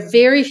 There are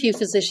very few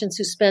physicians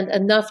who spend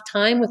enough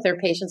time with their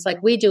patients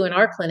like we do in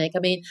our clinic. I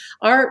mean,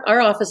 our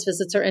office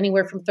visits are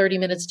anywhere from 30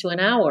 minutes to an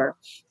hour,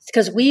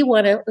 because we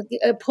want to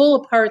pull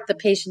apart the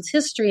patient's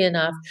history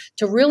enough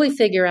to really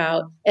figure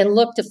out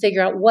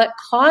what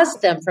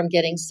caused them from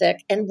getting sick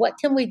and what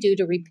can we do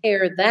to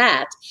repair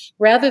that,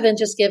 rather than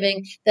just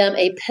giving them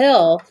a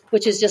pill,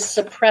 which is just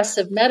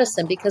suppressive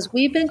medicine. Because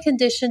we've been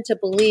conditioned to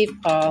believe,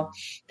 Paul,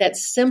 that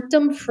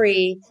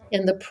symptom-free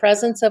in the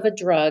presence of a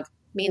drug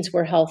means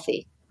we're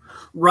healthy.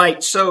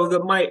 Right. So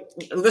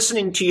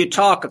listening to you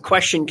talk, a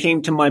question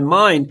came to my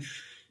mind.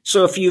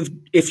 So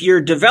if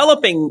you're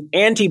developing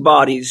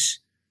antibodies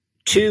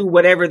to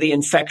whatever the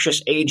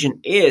infectious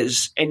agent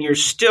is, and you're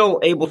still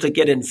able to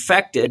get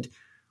infected,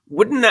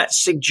 wouldn't that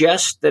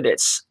suggest that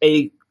it's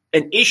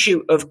an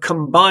issue of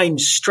combined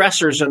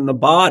stressors in the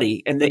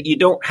body, and that you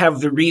don't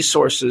have the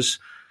resources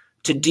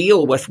to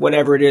deal with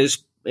whatever it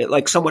is?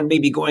 Like someone may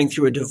be going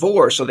through a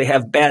divorce, or they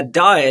have bad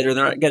diet, or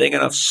they're not getting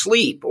enough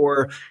sleep,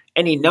 or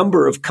any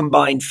number of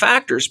combined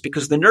factors,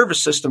 because the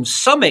nervous system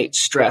summates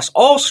stress,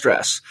 all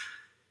stress.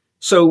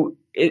 So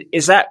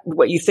is that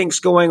what you think's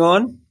going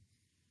on?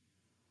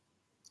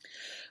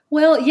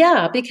 Well,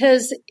 yeah,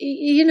 because,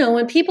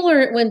 when people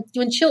are,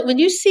 when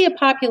you see a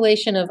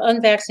population of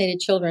unvaccinated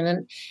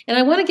children, and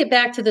I want to get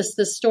back to this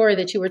story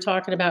that you were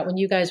talking about when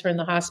you guys were in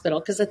the hospital,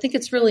 because I think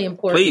it's really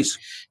important. Please.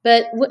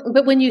 But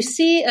when you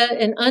see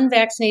an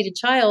unvaccinated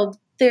child,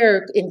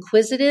 they're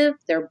inquisitive,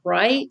 they're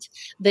bright,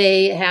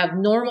 they have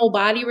normal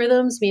body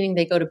rhythms, meaning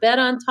they go to bed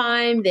on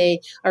time,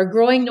 they are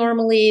growing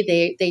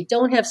normally, they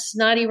don't have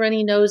snotty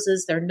runny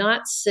noses, they're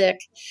not sick.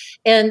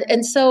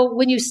 And so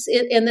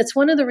and that's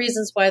one of the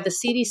reasons why the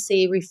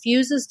CDC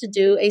refuses to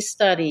do a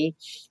study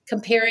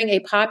comparing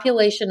a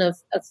population of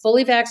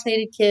fully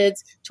vaccinated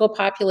kids to a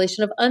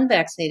population of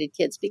unvaccinated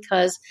kids,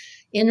 because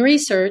in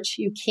research,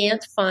 you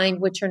can't find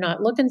what you're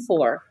not looking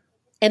for.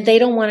 And they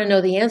don't want to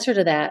know the answer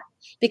to that,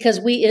 because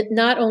we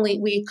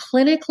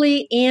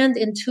clinically and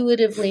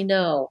intuitively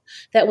know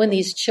that when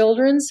these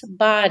children's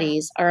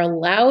bodies are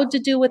allowed to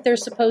do what they're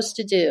supposed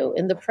to do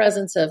in the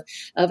presence of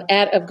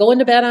going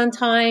to bed on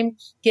time,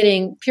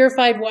 getting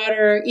purified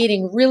water,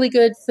 eating really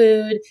good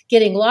food,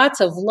 getting lots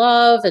of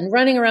love, and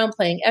running around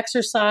playing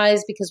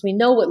exercise, because we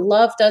know what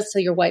love does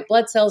to your white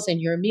blood cells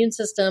and your immune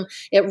system.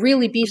 It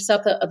really beefs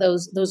up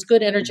those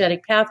good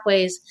energetic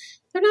pathways.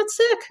 They're not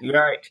sick.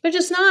 Right. They're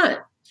just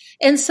not.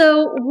 And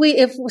so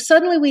if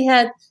suddenly we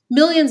had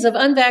millions of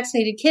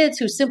unvaccinated kids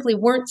who simply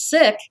weren't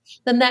sick,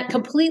 then that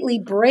completely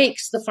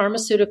breaks the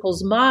pharmaceuticals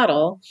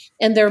model.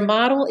 And their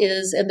model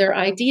is, and their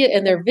idea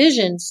and their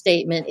vision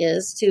statement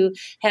is to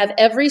have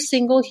every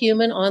single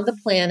human on the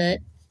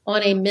planet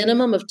on a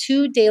minimum of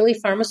 2 daily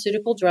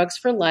pharmaceutical drugs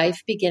for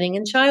life, beginning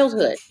in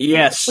childhood.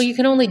 Yes. Well, you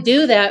can only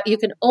do that. You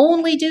can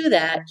only do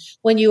that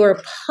when you are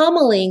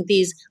pummeling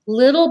these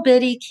little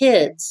bitty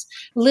kids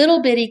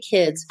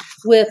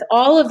with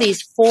all of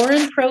these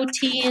foreign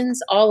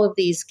proteins, all of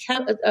these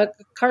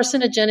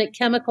carcinogenic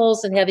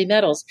chemicals and heavy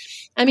metals.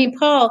 I mean,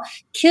 Paul,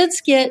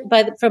 kids get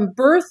from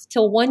birth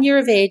till 1 year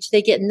of age,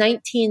 they get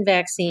 19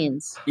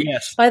 vaccines.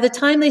 Yes. By the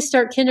time they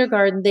start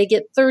kindergarten, they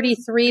get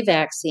 33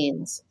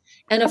 vaccines.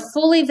 And a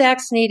fully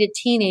vaccinated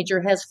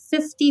teenager has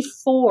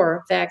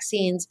 54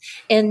 vaccines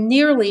and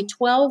nearly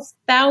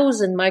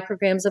 12,000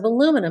 micrograms of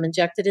aluminum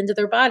injected into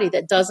their body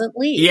that doesn't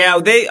leave.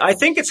 Yeah, I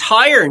think it's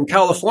higher in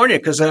California,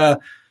 because I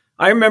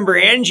I remember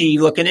Angie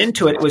looking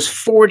into it. It was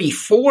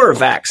 44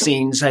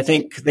 vaccines. I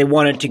think they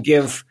wanted to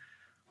give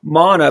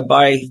Mana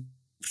by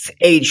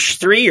age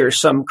 3 or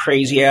some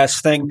crazy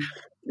ass thing.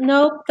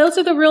 No, those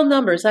are the real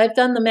numbers. I've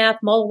done the math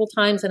multiple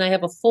times, and I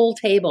have a full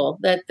table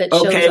that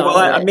shows okay, all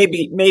of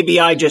it. maybe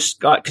I just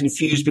got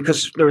confused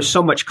because there was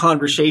so much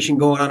conversation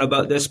going on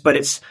about this. But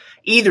it's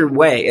either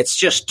way, it's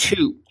just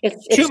too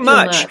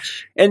much.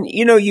 And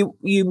you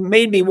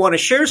made me want to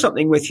share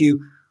something with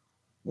you.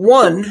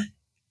 One,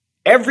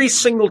 every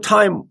single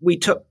time we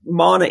took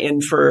Mana in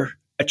for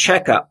a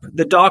checkup,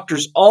 the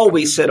doctors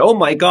always said, "Oh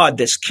my God,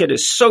 this kid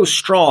is so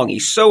strong.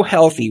 He's so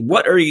healthy.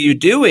 What are you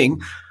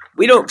doing?"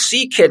 We don't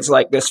see kids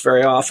like this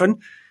very often.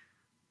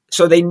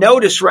 So they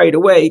notice right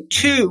away.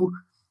 2,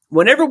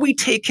 whenever we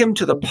take him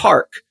to the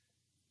park,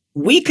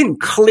 we can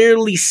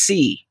clearly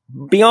see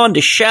beyond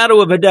a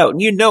shadow of a doubt.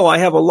 And I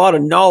have a lot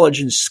of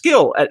knowledge and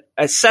skill at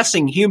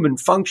assessing human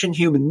function,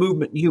 human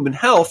movement, and human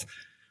health.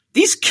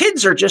 These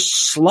kids are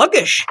just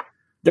sluggish.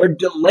 They're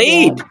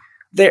delayed.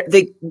 Yeah.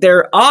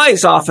 Their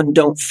eyes often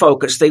don't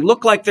focus. They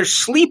look like they're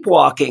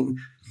sleepwalking.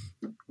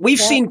 We've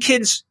seen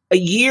kids a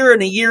year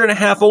and a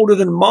half older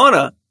than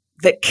Mana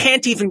that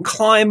can't even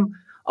climb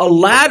a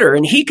ladder,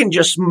 and he can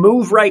just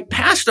move right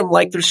past them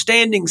like they're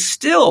standing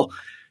still.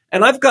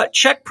 And I've got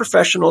Czech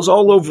professionals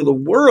all over the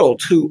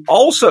world who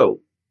also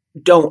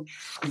don't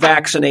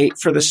vaccinate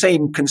for the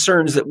same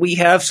concerns that we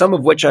have, some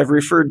of which I've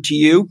referred to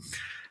you.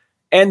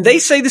 And they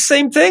say the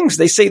same things.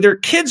 They say their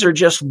kids are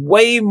just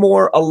way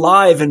more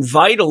alive and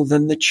vital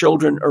than the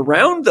children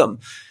around them.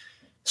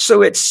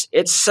 So it's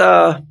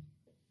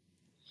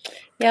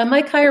Yeah,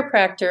 my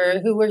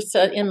chiropractor, who works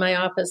in my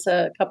office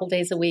a couple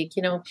days a week,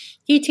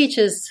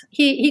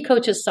 he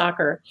coaches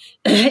soccer,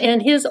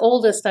 and his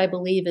oldest, I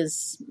believe,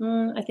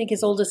 I think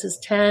his oldest is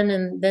 10,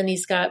 and then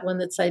he's got one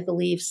that's, I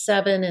believe,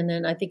 7, and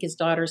then I think his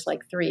daughter's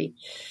like 3,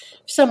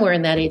 somewhere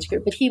in that age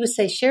group. But he would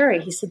say, Sherry,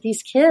 he said,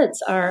 these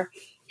kids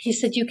he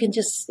said, you can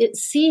just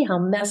see how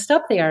messed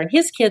up they are. And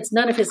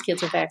none of his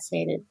kids are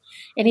vaccinated.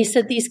 And he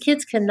said, these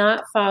kids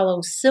cannot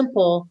follow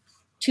simple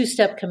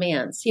 2-step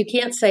commands. You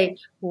can't say,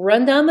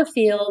 run down the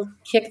field,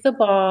 kick the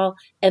ball,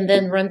 and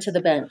then run to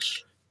the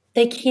bench.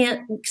 They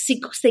can't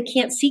sequence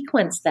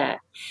that.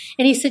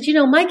 And he said,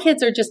 my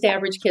kids are just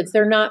average kids.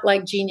 They're not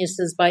like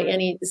geniuses by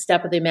any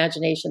step of the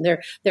imagination.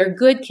 They're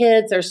good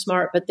kids, they're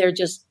smart, but they're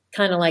just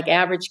kind of like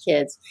average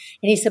kids.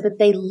 And he said, but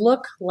they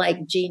look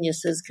like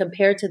geniuses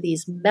compared to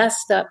these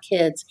messed up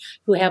kids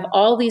who have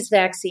all these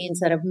vaccines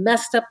that have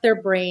messed up their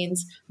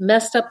brains,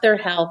 messed up their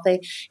health.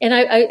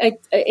 I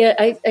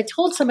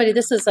told somebody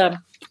this is,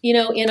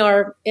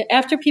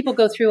 after people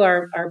go through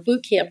our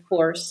boot camp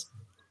course,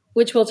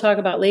 which we'll talk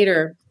about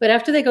later, but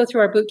after they go through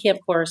our boot camp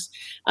course,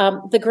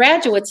 the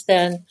graduates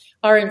then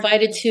are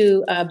invited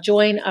to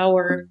join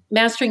our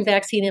Mastering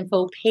Vaccine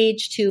Info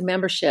Page 2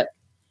 membership.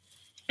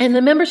 And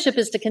the membership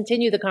is to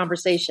continue the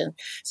conversation.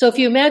 So if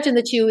you imagine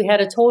that you had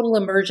a total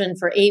immersion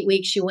for 8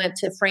 weeks, you went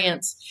to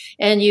France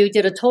and you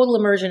did a total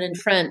immersion in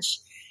French.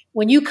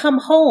 When you come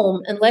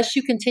home, unless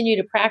you continue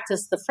to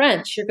practice the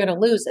French, you're going to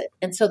lose it.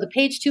 And so the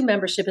Page 2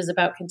 membership is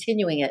about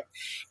continuing it.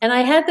 And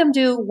I had them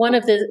do one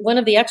of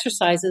the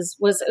exercises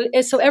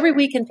so every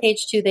week in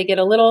Page 2, they get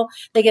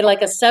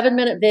like a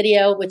 7-minute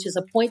video, which is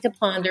a point to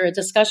ponder, a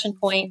discussion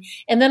point,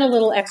 and then a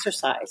little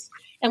exercise.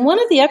 And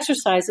one of the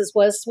exercises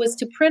was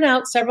to print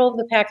out several of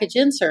the package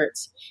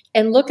inserts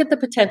and look at the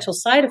potential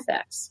side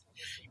effects.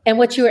 And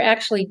what you are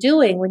actually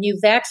doing when you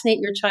vaccinate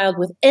your child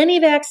with any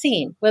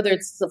vaccine, whether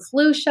it's the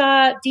flu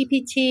shot,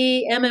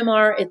 DPT,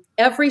 MMR,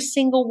 every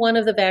single one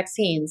of the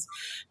vaccines,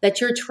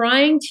 that you're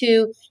trying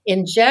to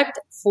inject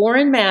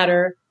foreign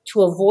matter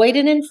to avoid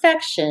an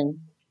infection,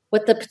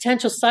 what the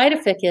potential side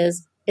effect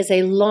is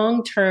a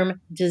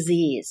long-term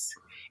disease.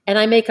 And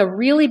I make a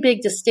really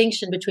big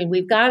distinction between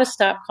we've got to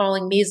stop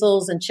calling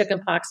measles and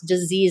chickenpox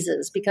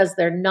diseases because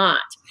they're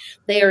not.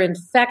 They are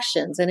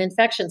infections, and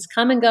infections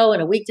come and go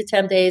in a week to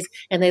 10 days,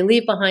 and they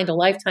leave behind a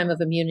lifetime of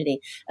immunity.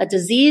 A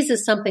disease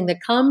is something that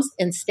comes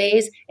and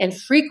stays and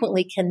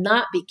frequently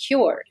cannot be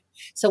cured.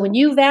 So when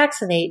you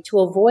vaccinate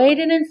to avoid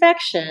an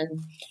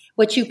infection,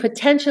 what you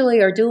potentially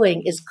are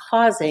doing is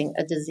causing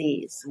a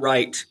disease.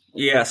 Right.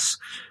 Yes.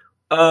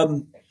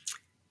 A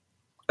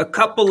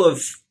couple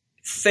of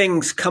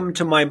things come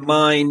to my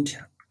mind.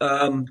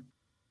 I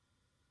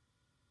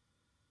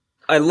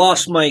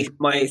lost my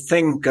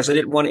thing because I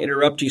didn't want to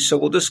interrupt you, so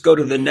we'll just go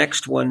to the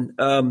next one.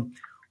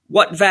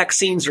 What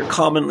vaccines are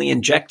commonly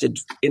injected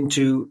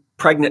into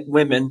pregnant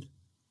women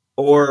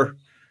into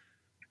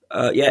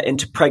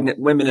pregnant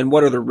women, and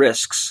what are the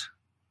risks?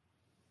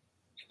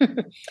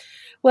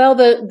 Well,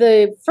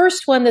 the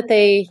first one that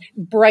they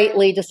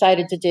brightly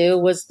decided to do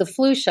was the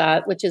flu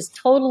shot, which is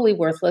totally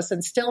worthless,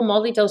 and still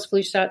multi-dose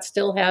flu shots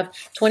still have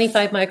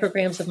 25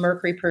 micrograms of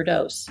mercury per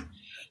dose.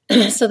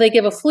 So they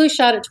give a flu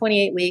shot at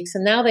 28 weeks,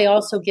 and now they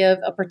also give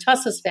a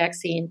pertussis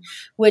vaccine,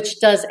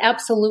 which does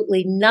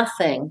absolutely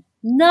nothing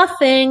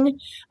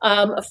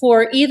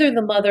for either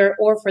the mother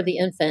or for the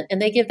infant.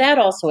 And they give that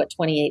also at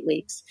 28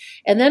 weeks.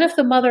 And then if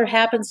the mother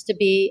happens to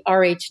be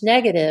Rh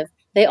negative,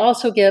 they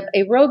also give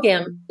a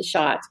RhoGAM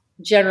shot,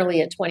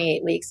 generally at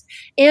 28 weeks.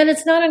 And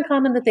it's not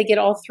uncommon that they get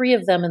all three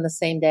of them in the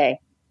same day.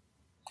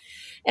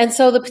 And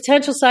so the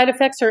potential side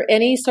effects are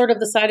any sort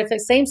of the side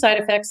effects, same side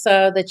effects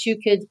that you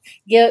could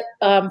get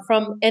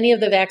from any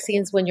of the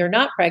vaccines when you're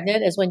not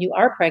pregnant as when you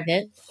are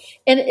pregnant.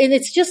 And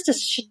it's just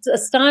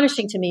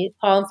astonishing to me,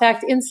 Paul. In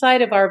fact,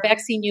 inside of our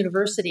Vaccine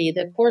University,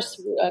 the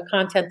course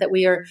content that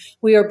we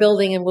are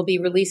building and will be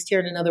released here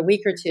in another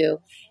week or two,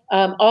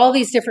 all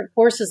these different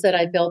courses that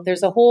I built,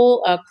 there's a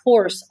whole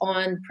course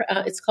on,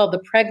 it's called the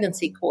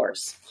pregnancy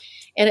course.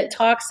 And it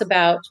talks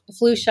about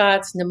flu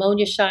shots,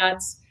 pneumonia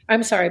shots,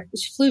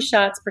 flu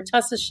shots,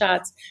 pertussis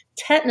shots,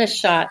 tetanus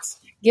shots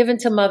given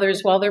to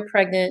mothers while they're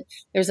pregnant.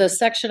 There's a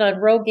section on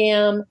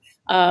RhoGAM,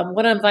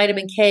 one on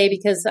vitamin K,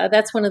 because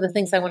that's one of the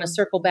things I want to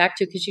circle back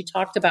to, because you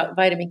talked about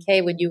vitamin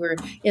K when you were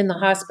in the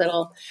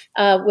hospital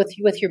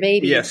with your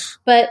baby. Yes.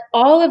 But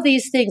all of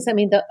these things, I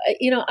mean,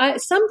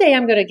 someday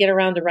I'm going to get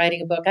around to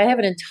writing a book. I have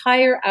an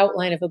entire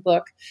outline of a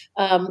book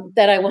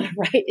that I want to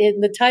write.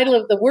 And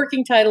the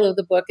working title of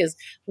the book is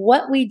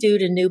What We Do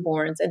to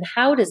Newborns, and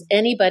How Does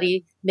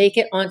Anybody Make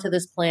It Onto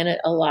This Planet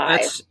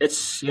Alive?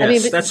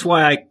 That's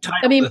why I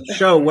titled the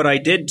show What I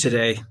Did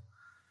Today.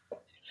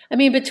 I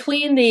mean,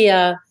 between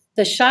the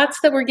shots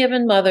that were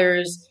given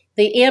mothers,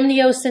 the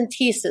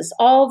amniocentesis,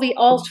 all the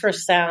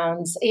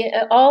ultrasounds,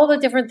 all the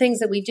different things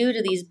that we do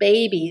to these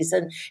babies.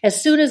 And as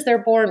soon as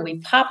they're born, we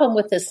pop them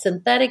with this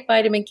synthetic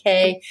vitamin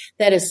K.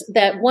 There's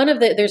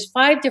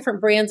 5 different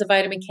brands of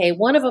vitamin K.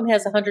 One of them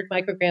has 100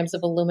 micrograms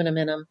of aluminum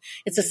in them.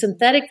 It's a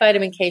synthetic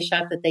vitamin K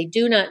shot that they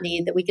do not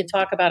need, that we can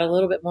talk about a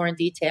little bit more in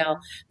detail.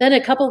 Then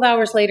a couple of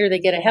hours later, they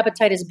get a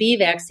hepatitis B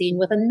vaccine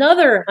with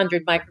another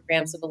 100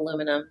 micrograms of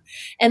aluminum.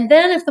 And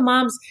then if the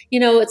mom's,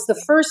 it's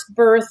the first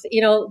birth,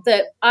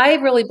 that I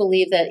really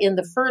believe that in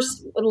the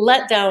first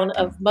letdown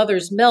of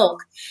mother's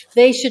milk,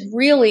 they should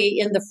really,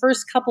 in the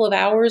first couple of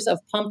hours of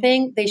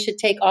pumping, they should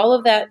take all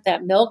of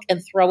that milk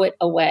and throw it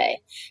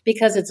away,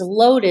 because it's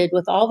loaded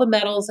with all the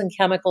metals and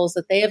chemicals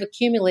that they have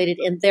accumulated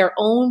in their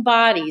own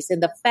bodies, in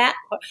the fat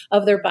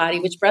of their body,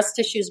 which breast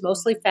tissue is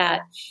mostly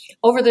fat,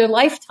 over their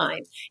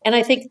lifetime. And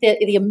I think that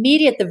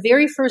the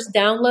very first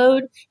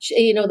download,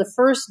 the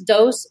first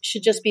dose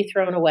should just be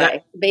thrown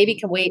away. The baby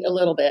can wait a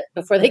little bit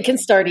before they can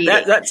start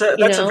eating. That's a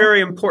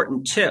very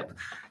important tip.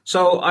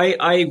 So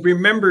I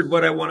remembered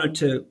what I wanted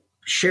to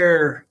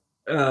share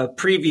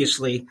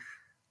previously.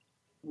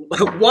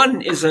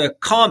 One is a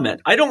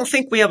comment. I don't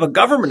think we have a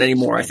government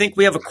anymore. I think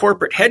we have a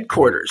corporate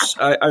headquarters.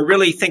 I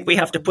really think we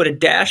have to put a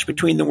dash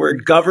between the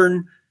word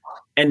govern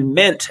and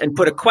meant and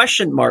put a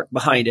question mark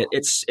behind it.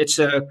 It's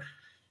a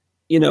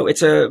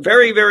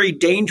very, very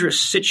dangerous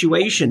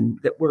situation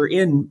that we're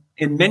in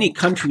many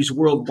countries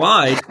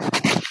worldwide.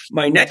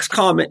 My next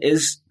comment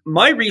is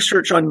my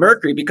research on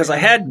mercury, because I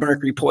had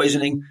mercury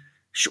poisoning,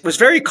 was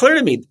very clear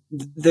to me.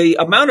 The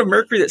amount of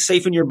mercury that's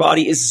safe in your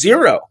body is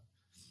 0.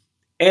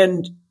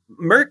 And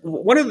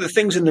one of the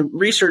things in the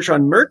research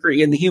on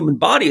mercury in the human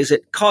body is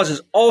it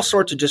causes all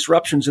sorts of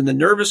disruptions in the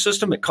nervous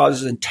system. It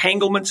causes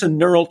entanglements in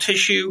neural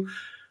tissue.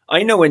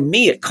 I know in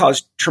me, it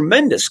caused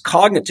tremendous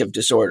cognitive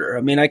disorder.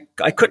 I mean,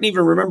 I couldn't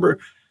even remember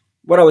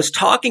what I was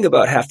talking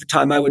about half the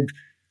time. I would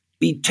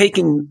be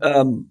taking,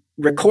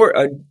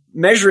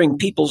 measuring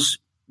people's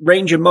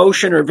range of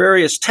motion or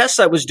various tests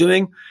I was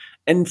doing.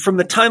 And from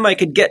the time I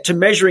could get to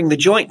measuring the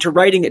joint to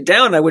writing it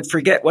down, I would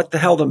forget what the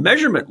hell the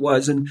measurement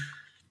was. And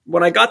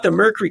when I got the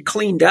mercury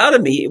cleaned out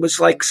of me, it was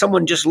like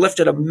someone just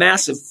lifted a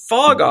massive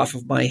fog off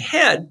of my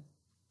head.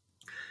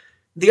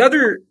 The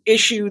other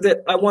issue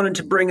that I wanted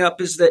to bring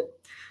up is that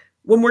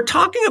when we're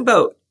talking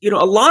about, a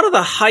lot of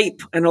the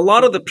hype and a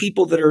lot of the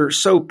people that are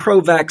so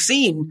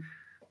pro-vaccine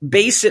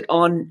base it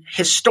on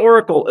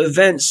historical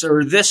events,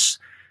 or this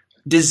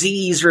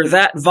disease or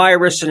that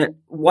virus, and it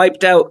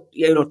wiped out,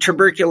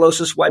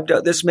 tuberculosis wiped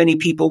out this many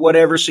people,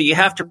 whatever. So you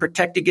have to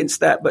protect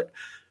against that. But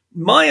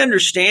my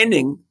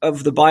understanding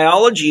of the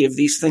biology of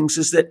these things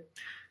is that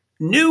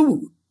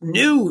new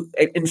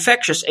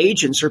infectious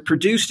agents are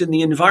produced in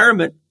the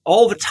environment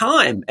all the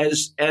time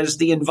as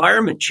the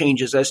environment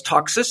changes, as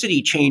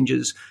toxicity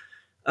changes.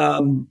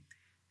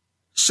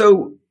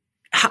 So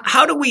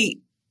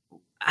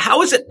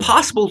how is it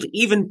possible to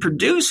even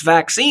produce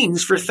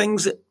vaccines for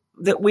things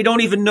that we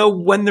don't even know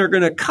when they're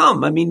going to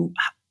come? I mean,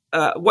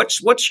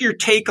 what's your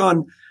take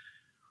on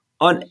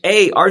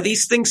are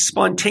these things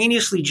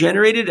spontaneously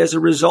generated as a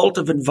result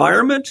of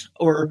environment,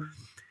 or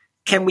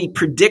can we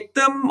predict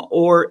them,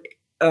 or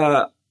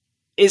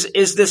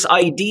is this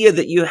idea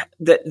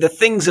that the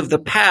things of the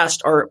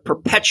past are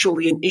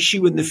perpetually an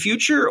issue in the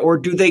future, or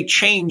do they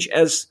change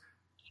as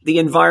the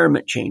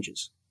environment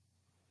changes?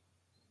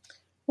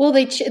 Well,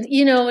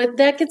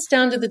 that gets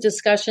down to the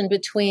discussion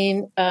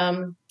between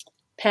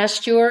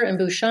Pasteur and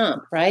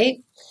Beauchamp,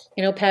 right?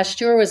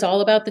 Pasteur was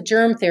all about the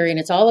germ theory, and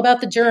it's all about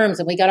the germs,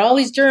 and we got all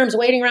these germs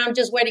waiting around,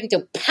 just waiting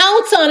to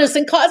pounce on us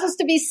and cause us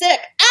to be sick.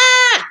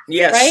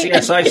 Yes, right?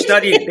 Yes, I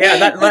studied. Yeah,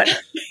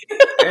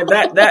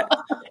 that.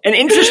 And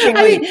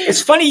interestingly,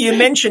 it's funny you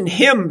mentioned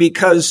him,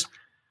 because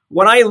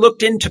when I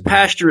looked into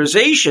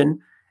pasteurization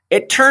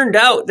it turned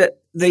out that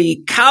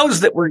the cows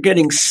that were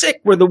getting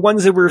sick were the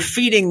ones that were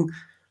feeding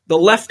the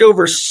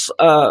leftover,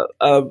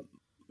 the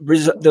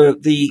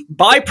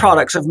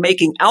byproducts of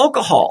making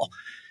alcohol.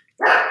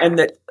 And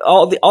that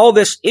all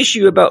this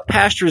issue about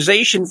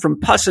pasteurization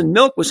from pus and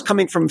milk was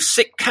coming from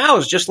sick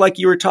cows, just like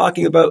you were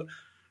talking about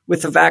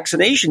with the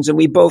vaccinations. And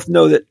we both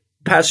know that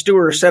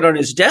Pasteur said on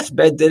his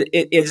deathbed that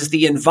it is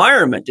the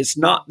environment. It's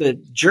not the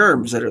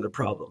germs that are the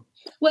problem.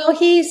 Well,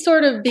 he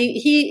sort of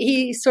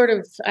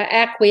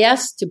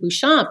acquiesced to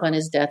Beauchamp on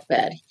his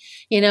deathbed,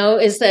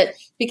 is that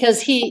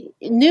because he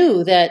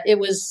knew that it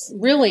was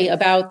really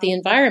about the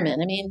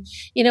environment. I mean,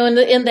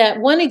 in that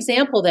one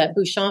example that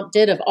Beauchamp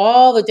did of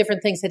all the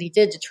different things that he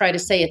did to try to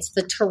say it's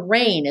the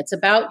terrain, it's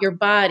about your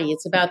body,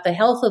 it's about the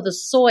health of the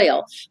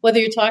soil, whether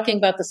you're talking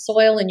about the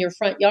soil in your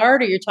front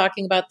yard or you're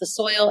talking about the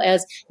soil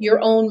as your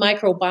own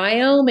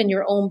microbiome in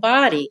your own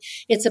body.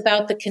 It's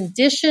about the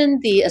condition,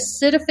 the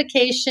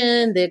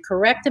acidification, the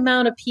correct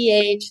amount of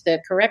pH,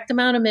 the correct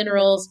amount of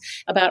minerals,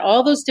 about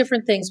all those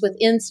different things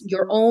within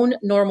your own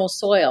normal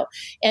soil.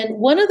 And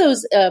one of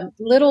those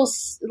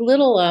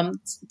little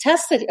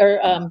tests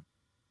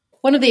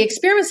one of the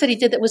experiments that he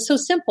did that was so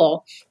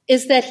simple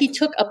is that he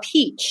took a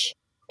peach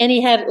and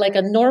he had like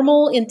a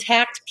normal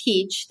intact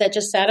peach that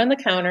just sat on the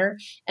counter,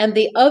 and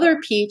the other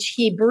peach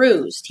he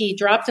bruised. He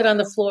dropped it on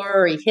the floor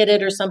or he hit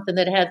it or something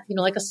that had,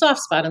 like a soft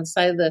spot on the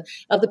side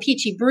of the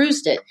peach. He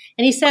bruised it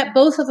and he sat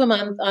both of them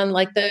on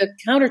like the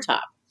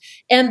countertop.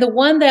 And the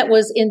one that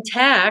was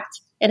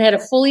intact and had a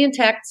fully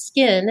intact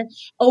skin,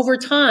 over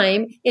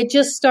time, it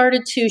just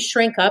started to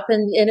shrink up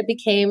and it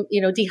became,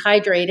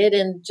 dehydrated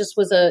and just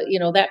was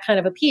that kind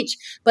of a peach.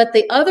 But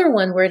the other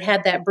one where it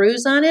had that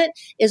bruise on it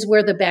is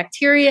where the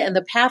bacteria and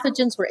the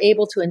pathogens were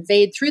able to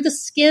invade through the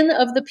skin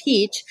of the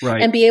peach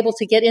and be able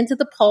to get into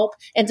the pulp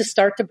and to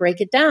start to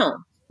break it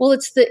down. Well,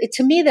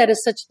 to me, that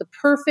is such the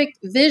perfect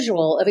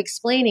visual of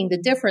explaining the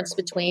difference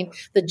between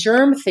the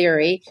germ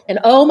theory and,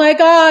 oh my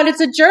God,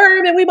 it's a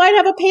germ and we might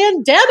have a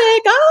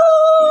pandemic.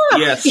 Ah!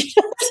 Yes. It's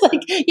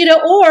like,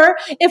 or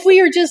if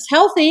we are just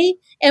healthy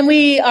and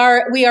we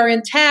are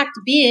intact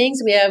beings,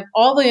 we have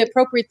all the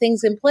appropriate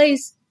things in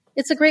place.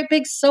 It's a great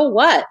big so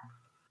what?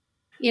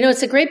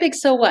 It's a great big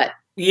so what?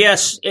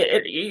 Yes.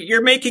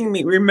 You're making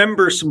me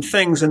remember some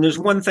things. And there's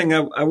one thing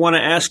I want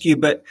to ask you,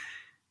 but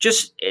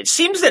it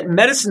seems that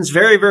medicine's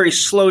very, very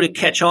slow to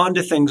catch on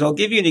to things. I'll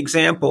give you an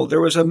example.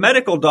 There was a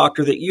medical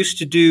doctor that used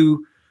to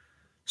do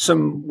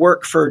some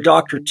work for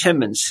Dr.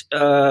 Timmons.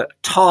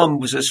 Tom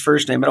was his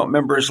first name. I don't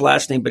remember his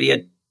last name, but he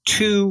had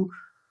 2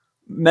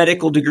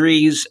 medical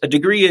degrees, a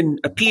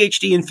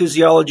PhD in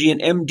physiology, an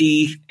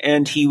MD,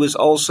 and he was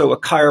also a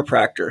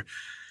chiropractor.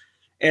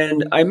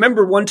 And I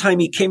remember one time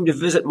he came to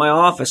visit my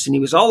office and he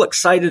was all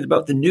excited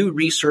about the new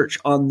research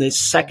on the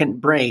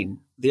second brain,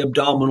 the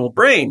abdominal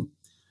brain.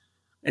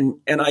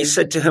 And I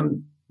said to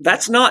him,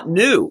 that's not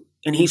new.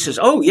 And he says,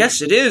 oh,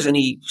 yes, it is. And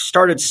he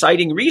started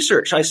citing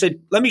research. I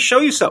said, let me show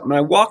you something. I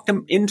walked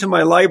him into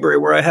my library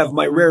where I have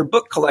my rare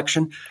book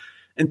collection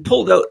and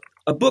pulled out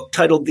a book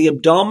titled The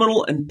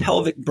Abdominal and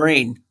Pelvic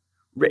Brain,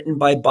 written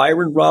by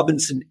Byron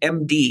Robinson,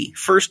 MD,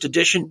 first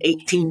edition,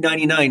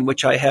 1899,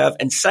 which I have,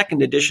 and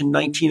second edition,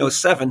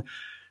 1907,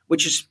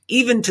 which is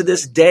even to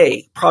this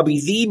day,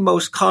 probably the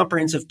most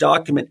comprehensive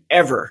document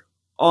ever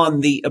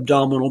on the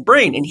abdominal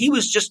brain. And he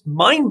was just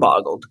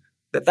mind-boggled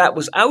that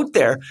was out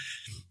there.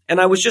 And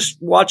I was just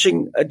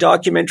watching a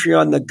documentary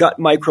on the gut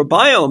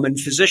microbiome, and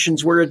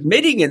physicians were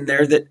admitting in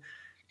there that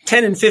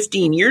 10 and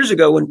 15 years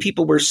ago, when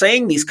people were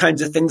saying these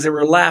kinds of things, they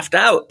were laughed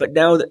out. But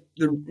now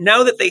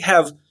that they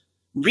have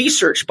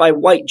research by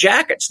white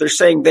jackets, they're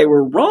saying they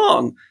were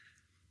wrong.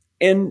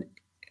 And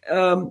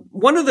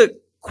one of the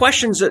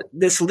questions that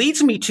this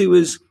leads me to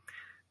is,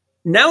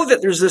 now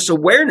that there's this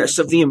awareness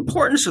of the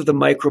importance of the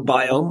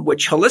microbiome,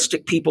 which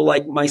holistic people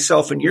like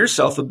myself and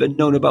yourself have been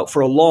known about for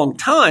a long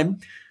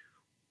time,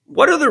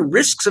 what are the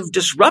risks of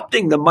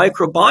disrupting the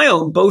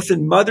microbiome, both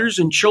in mothers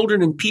and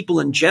children and people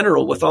in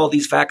general, with all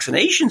these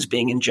vaccinations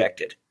being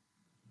injected?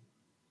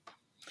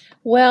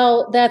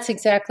 Well, that's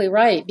exactly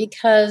right,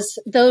 because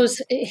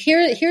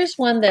here's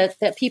one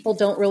that people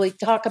don't really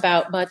talk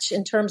about much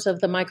in terms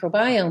of the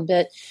microbiome,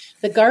 but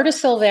the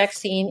Gardasil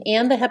vaccine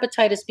and the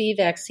hepatitis B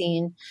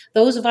vaccine,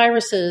 those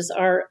viruses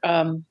are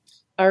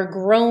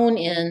grown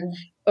in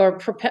or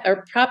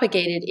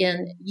propagated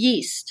in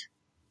yeast.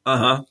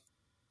 Uh-huh.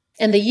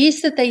 And the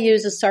yeast that they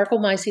use is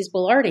Saccharomyces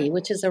boulardii,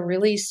 which is a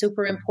really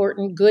super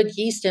important good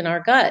yeast in our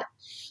gut.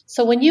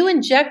 So when you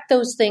inject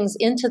those things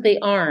into the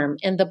arm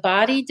and the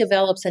body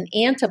develops an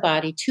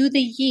antibody to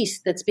the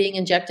yeast that's being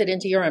injected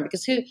into your arm,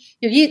 because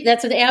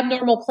that's an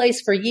abnormal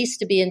place for yeast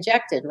to be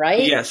injected,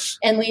 right? Yes.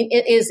 And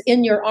it is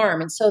in your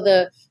arm. And so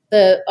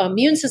the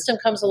immune system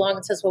comes along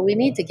and says, well, we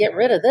need to get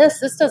rid of this.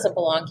 This doesn't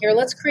belong here.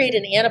 Let's create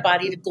an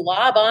antibody to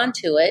glob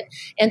onto it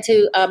and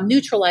to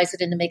neutralize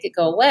it and to make it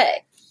go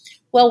away.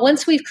 Well,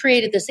 once we've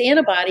created this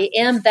antibody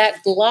and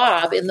that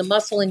glob in the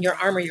muscle in your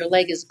arm or your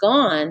leg is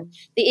gone,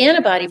 the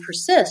antibody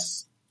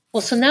persists.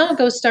 Well, so now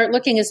go start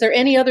looking. Is there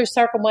any other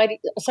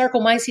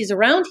Saccharomyces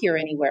around here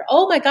anywhere?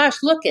 Oh my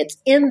gosh, look, it's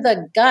in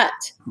the gut.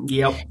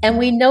 Yep. And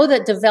we know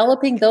that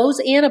developing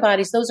those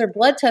antibodies, those are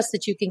blood tests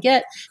that you can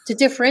get to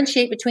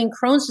differentiate between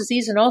Crohn's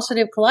disease and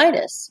ulcerative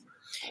colitis.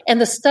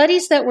 And the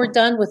studies that were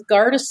done with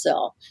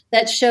Gardasil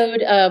that showed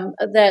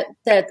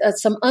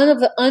some of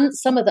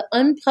the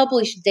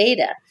unpublished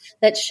data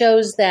that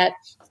shows that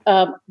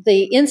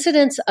the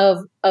incidence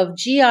of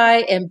GI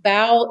and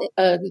bowel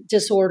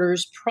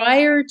disorders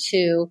prior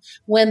to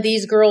when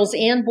these girls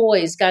and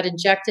boys got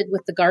injected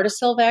with the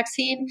Gardasil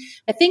vaccine,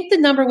 I think the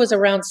number was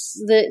around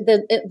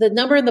the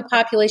number in the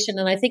population,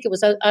 and I think it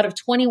was out of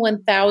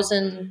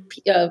 21,000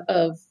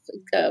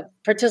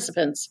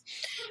 participants.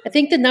 I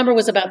think the number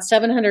was about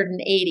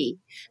 780.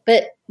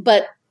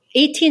 But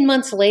 18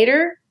 months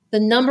later, the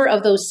number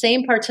of those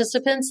same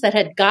participants that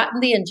had gotten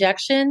the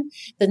injection,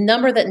 the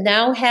number that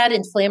now had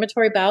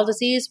inflammatory bowel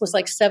disease was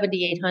like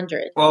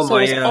 7,800. So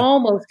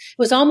it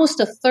was almost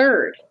a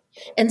third.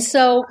 And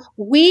so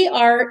we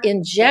are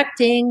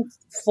injecting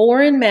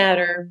foreign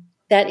matter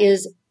that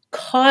is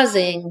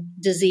causing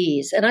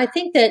disease. And I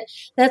think that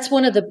that's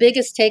one of the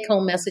biggest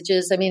take-home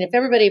messages. I mean,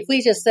 if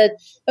we just said,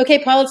 okay,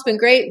 Paul, it's been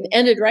great, and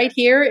ended right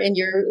here, and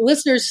your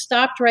listeners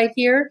stopped right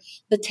here,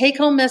 the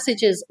take-home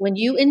message is when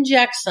you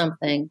inject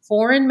something,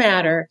 foreign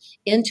matter,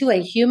 into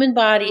a human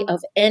body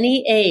of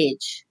any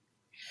age,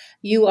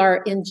 you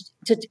are in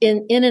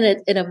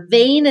a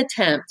vain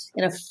attempt,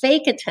 in a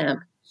fake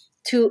attempt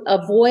to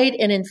avoid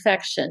an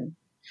infection.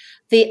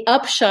 The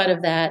upshot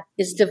of that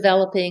is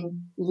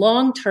developing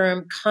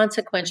long-term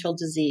consequential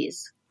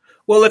disease.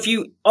 Well, if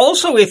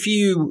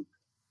you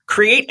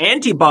create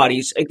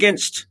antibodies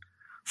against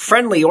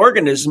friendly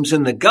organisms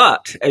in the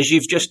gut, as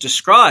you've just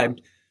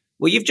described,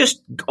 well, you've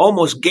just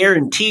almost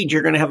guaranteed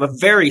you're going to have a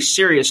very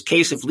serious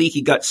case of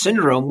leaky gut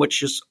syndrome,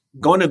 which is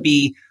going to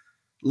be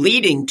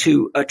leading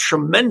to a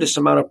tremendous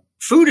amount of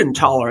food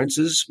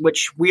intolerances,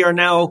 which we are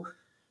now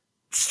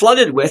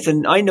flooded with.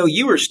 And I know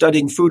you were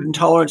studying food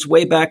intolerance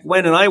way back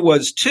when, and I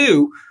was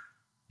too,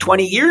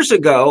 20 years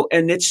ago,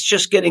 and it's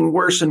just getting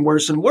worse and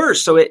worse and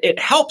worse. So it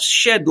helps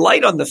shed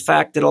light on the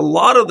fact that a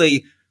lot of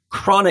the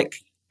chronic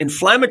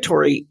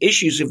inflammatory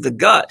issues of the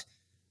gut,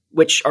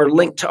 which are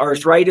linked to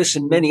arthritis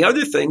and many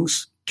other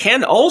things,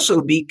 can also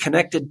be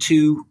connected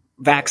to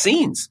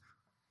vaccines.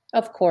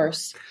 Of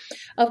course.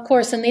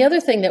 And the other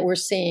thing that we're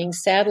seeing,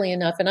 sadly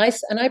enough, and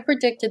I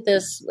predicted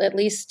this at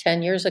least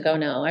 10 years ago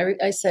now,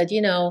 I said,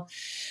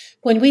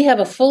 when we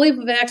have a fully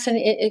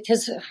vaccinated,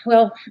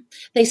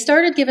 they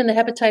started giving the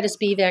hepatitis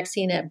B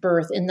vaccine at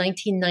birth in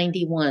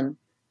 1991.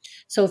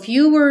 So if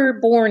you were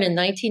born in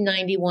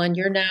 1991,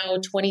 you're now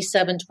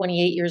 27,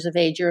 28 years of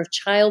age. You're of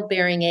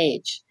childbearing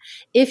age.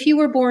 If you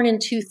were born in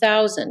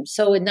 2000,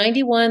 so in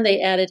 91,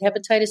 they added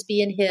hepatitis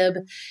B and Hib,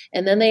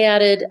 and then they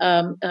added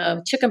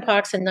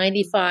chickenpox in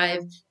 95.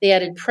 They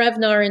added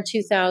Prevnar in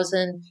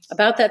 2000.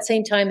 About that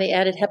same time, they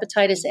added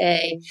hepatitis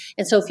A.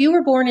 And so if you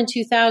were born in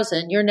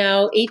 2000, you're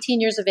now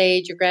 18 years of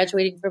age. You're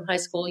graduating from high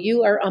school.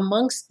 You are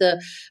amongst the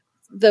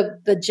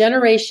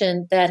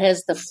generation that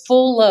has the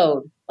full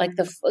load,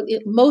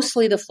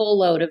 mostly the full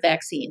load of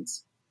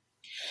vaccines.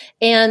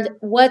 And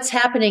what's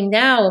happening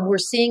now, and we're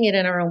seeing it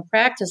in our own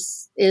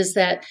practice, is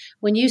that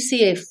when you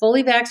see a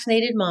fully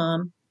vaccinated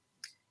mom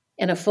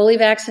and a fully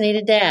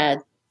vaccinated dad,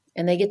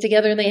 and they get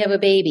together and they have a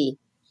baby,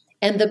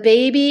 and the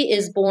baby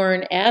is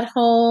born at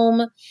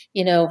home,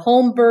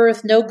 home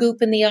birth, no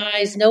goop in the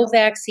eyes, no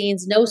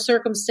vaccines, no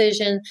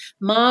circumcision.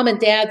 Mom and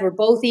dad were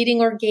both eating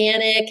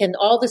organic and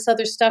all this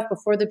other stuff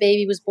before the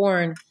baby was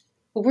born.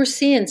 But we're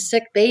seeing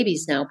sick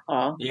babies now,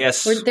 Paul.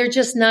 Yes. They're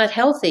just not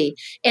healthy.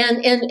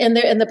 And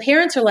the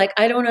parents are like,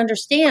 I don't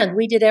understand.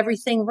 We did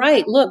everything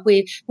right. Look,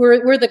 we're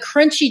the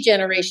crunchy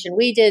generation.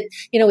 We did,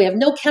 we have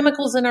no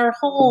chemicals in our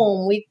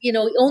home. We,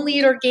 only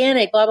eat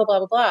organic, blah, blah, blah,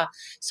 blah, blah.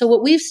 So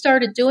what we've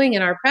started doing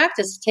in our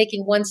practice is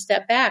taking one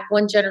step back,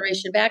 one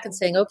generation back, and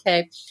saying,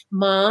 okay,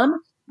 Mom,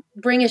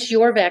 bring us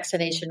your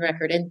vaccination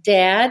record, and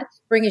Dad,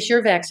 bring us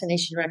your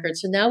vaccination record.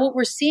 So now what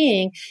we're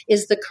seeing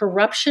is the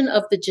corruption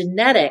of the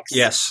genetics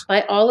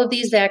by all of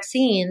these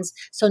vaccines.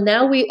 So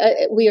now we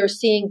are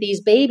seeing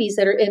these babies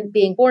that are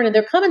being born, and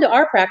they're coming to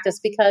our practice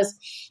because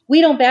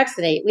we don't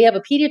vaccinate. We have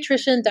a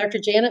pediatrician, Dr.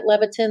 Janet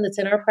Levitin, that's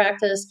in our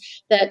practice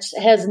that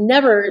has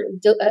never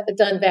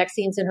done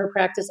vaccines in her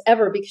practice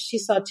ever, because she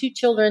saw 2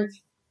 children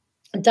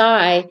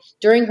die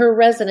during her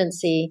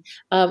residency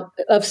of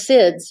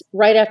SIDS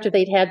right after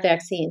they'd had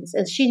vaccines.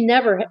 And she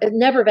never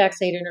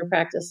vaccinated in her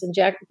practice. And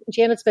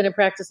Janet's been in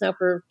practice now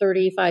for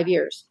 35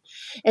 years.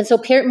 And so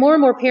more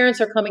and more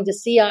parents are coming to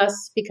see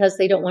us because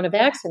they don't want to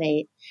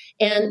vaccinate.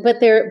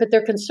 But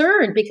they're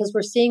concerned because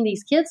we're seeing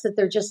these kids that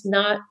they're just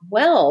not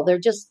well.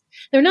 They're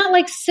not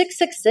like sick,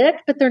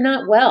 but they're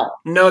not well.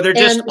 No, they're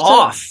just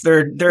off.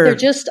 They're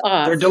just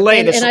off. They're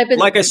delayed.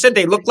 Like I said,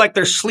 they look like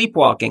they're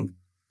sleepwalking.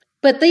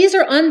 But these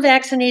are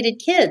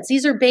unvaccinated kids.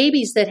 These are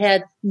babies that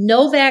had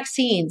no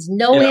vaccines,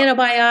 no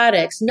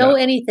antibiotics, no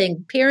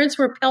anything. Parents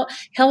were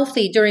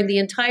healthy during the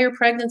entire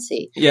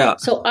pregnancy. Yeah.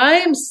 So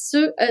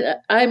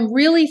I'm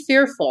really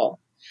fearful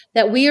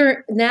that we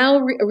are now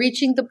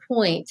reaching the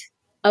point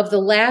of the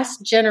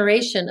last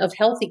generation of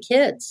healthy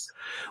kids.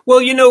 Well,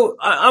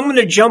 I'm going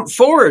to jump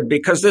forward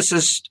because this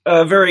is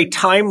very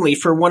timely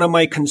for one of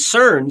my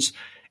concerns.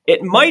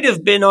 It might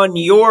have been on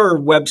your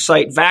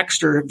website,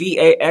 Vaxxter,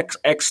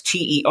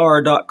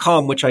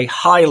 VAXXTER.com, which I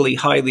highly,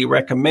 highly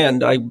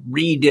recommend. I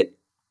read it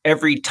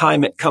every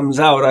time it comes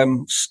out.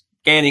 I'm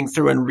scanning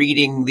through and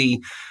reading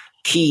the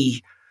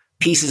key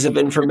pieces of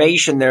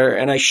information there,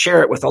 and I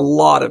share it with a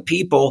lot of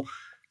people.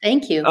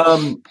 Thank you.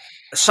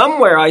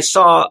 Somewhere I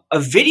saw a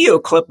video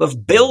clip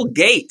of Bill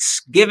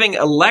Gates giving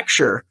a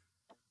lecture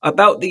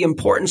about the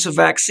importance of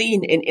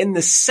vaccine. And in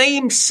the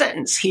same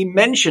sentence, he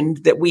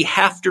mentioned that we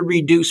have to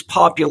reduce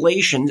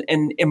population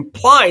and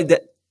implied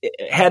that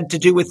it had to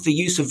do with the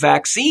use of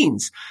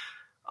vaccines.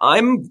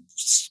 I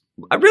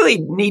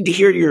really need to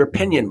hear your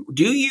opinion.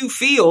 Do you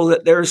feel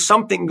that there's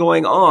something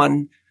going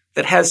on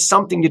that has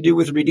something to do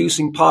with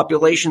reducing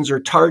populations or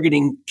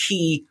targeting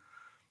key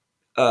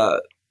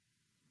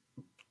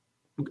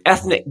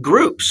ethnic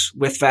groups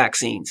with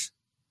vaccines?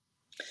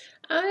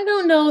 I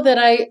don't know that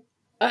I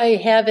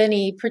have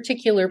any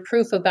particular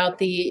proof about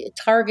the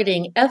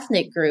targeting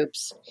ethnic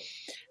groups,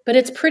 but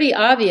it's pretty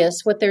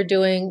obvious what they're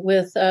doing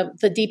with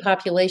the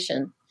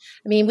depopulation.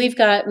 I mean, we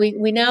now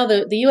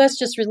the U.S.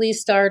 just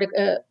released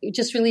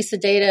the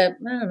data,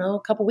 I don't know,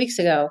 a couple weeks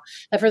ago,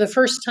 that for the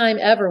first time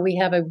ever we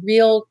have a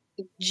real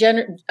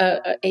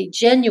a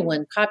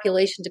genuine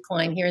population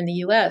decline here in the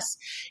U.S.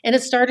 And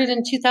it started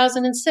in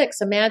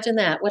 2006. Imagine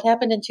that. What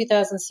happened in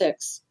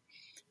 2006?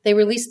 They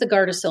released the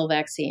Gardasil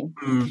vaccine.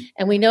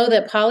 And we know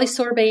that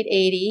polysorbate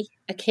 80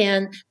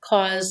 can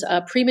cause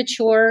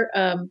premature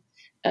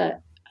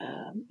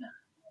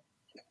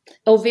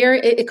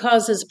it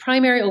causes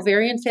primary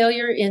ovarian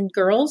failure in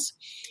girls.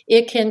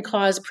 It can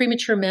cause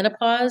premature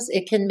menopause.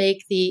 It can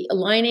make the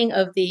lining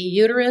of the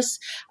uterus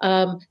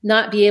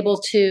not be able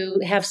to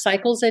have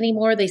cycles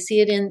anymore. They see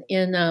it in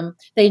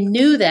they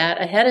knew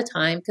that ahead of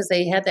time because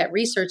they had that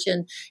research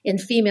in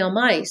female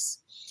mice.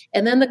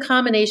 And then the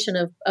combination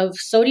of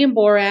sodium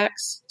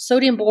borax,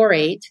 sodium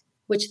borate,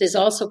 which is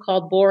also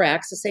called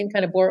borax, the same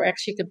kind of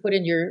borax you could put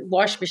in your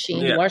wash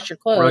machine to wash your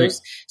clothes, right.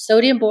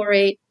 Sodium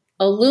borate,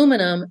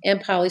 aluminum,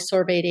 and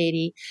polysorbate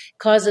 80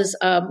 causes,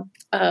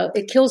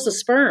 it kills the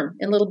sperm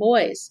in little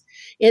boys.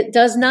 It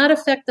does not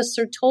affect the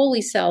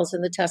Sertoli cells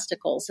in the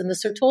testicles. And the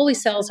Sertoli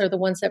cells are the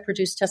ones that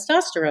produce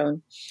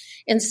testosterone.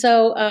 And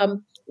so,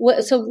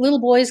 so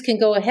little boys can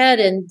go ahead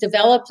and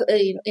develop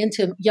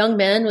into young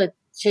men with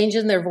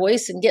changing their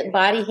voice and getting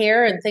body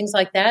hair and things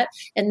like that,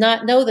 and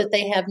not know that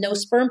they have no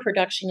sperm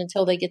production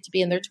until they get to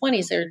be in their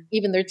 20s or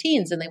even their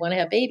teens and they want to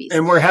have babies.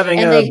 And we're having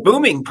a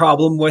booming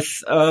problem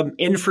with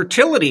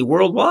infertility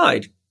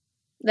worldwide.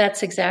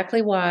 That's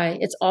exactly why.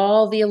 It's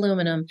all the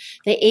aluminum.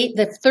 They ate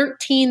the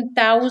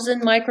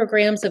 13,000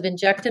 micrograms of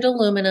injected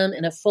aluminum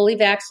in a fully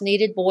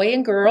vaccinated boy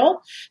and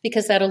girl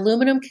because that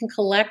aluminum can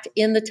collect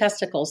in the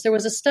testicles. There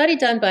was a study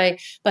done by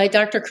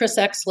Dr. Chris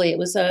Exley. It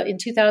was in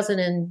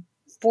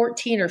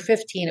 2014 or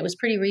 15, it was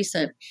pretty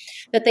recent,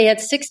 that they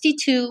had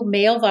 62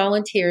 male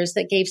volunteers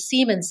that gave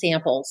semen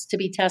samples to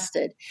be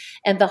tested.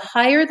 And the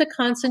higher the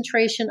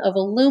concentration of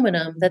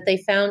aluminum that they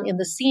found in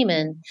the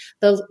semen,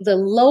 the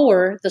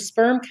lower the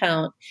sperm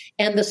count.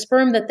 And the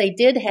sperm that they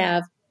did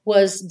have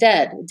was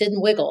dead,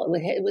 didn't wiggle,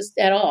 it was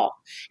at all.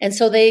 And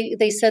so they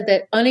said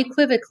that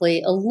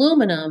unequivocally,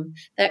 aluminum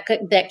that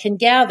can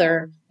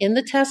gather in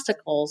the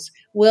testicles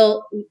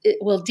will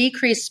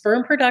decrease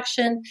sperm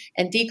production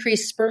and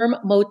decrease sperm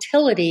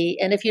motility.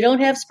 And if you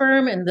don't have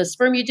sperm and the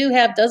sperm you do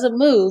have doesn't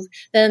move,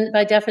 then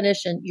by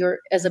definition, you're,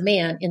 as a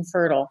man,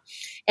 infertile.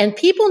 And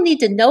people need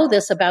to know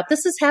this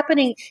is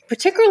happening,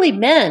 particularly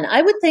men.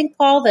 I would think,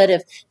 Paul, that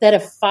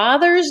if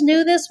fathers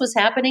knew this was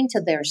happening to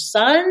their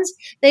sons,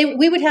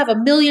 we would have a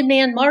 1 million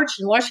man march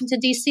in Washington,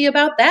 D.C.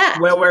 about that.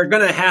 Well, we're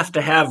going to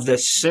have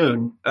this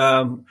soon.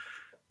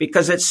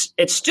 Because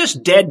it's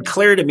just dead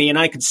clear to me, and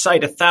I could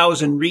cite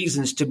 1,000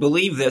 reasons to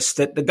believe this,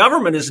 that the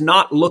government is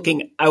not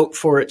looking out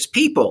for its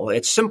people.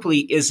 It simply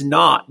is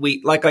not.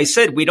 Like I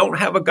said, we don't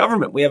have a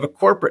government. We have a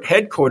corporate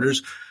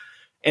headquarters,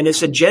 and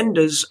its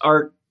agendas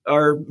are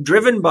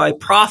driven by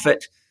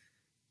profit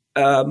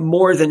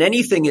more than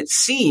anything, it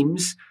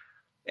seems.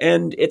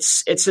 And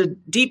it's a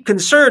deep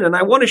concern. And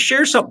I want to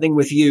share something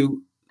with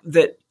you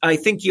that I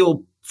think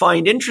you'll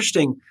find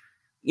interesting.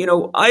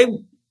 I,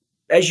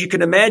 as you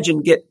can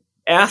imagine, get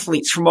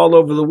athletes from all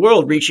over the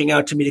world reaching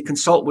out to me to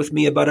consult with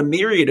me about a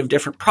myriad of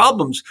different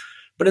problems.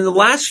 But in the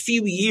last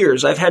few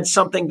years, I've had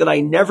something that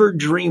I never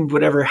dreamed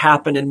would ever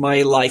happen in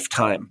my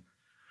lifetime.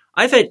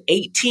 I've had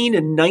 18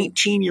 and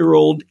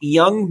 19-year-old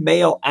young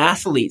male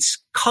athletes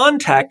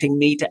contacting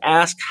me to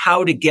ask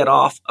how to get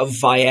off of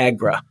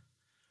Viagra.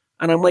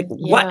 And I'm like,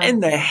 What in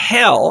the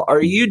hell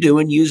are you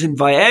doing using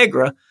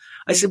Viagra?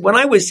 I said, when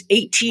I was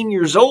 18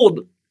 years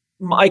old,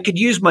 I could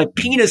use my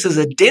penis as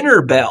a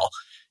dinner bell.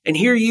 And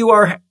here you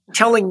are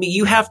telling me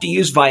you have to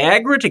use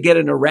Viagra to get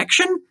an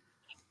erection?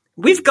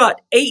 We've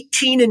got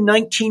 18 and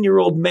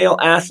 19-year-old male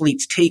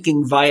athletes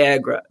taking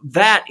Viagra.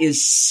 That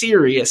is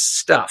serious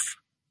stuff.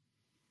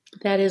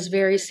 That is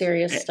very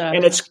serious stuff.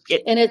 And it's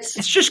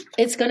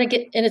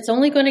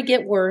only going to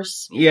get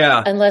worse.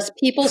 Yeah. Unless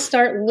people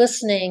start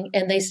listening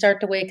and they start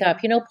to wake up.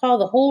 You know, Paul,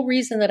 the whole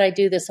reason that I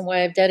do this and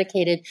why I've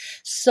dedicated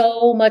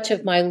so much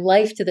of my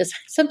life to this,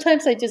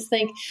 sometimes I just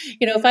think,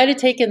 you know, if I'd have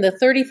taken the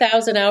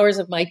 30,000 hours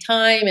of my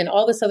time and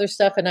all this other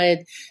stuff and I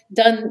had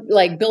done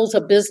like built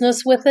a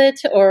business with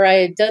it, or I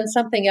had done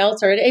something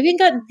else, or I'd even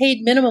gotten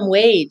paid minimum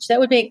wage, that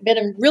would have been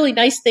a really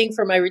nice thing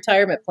for my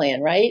retirement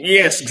plan, right?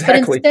 Yes,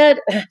 exactly.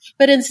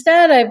 But instead,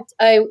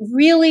 I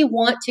really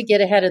want to get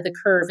ahead of the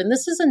curve. And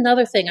this is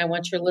another thing I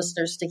want your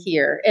listeners to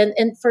hear. And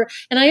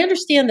I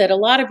understand that a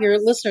lot of your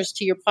listeners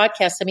to your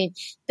podcast, I mean,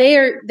 they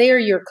are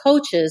your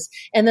coaches,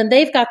 and then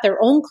they've got their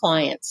own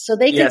clients. So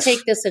they can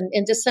take this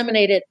and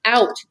disseminate it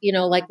out, you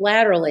know, like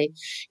laterally.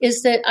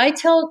 Is that I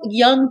tell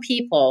young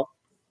people,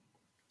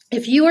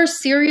 if you are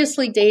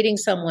seriously dating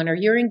someone or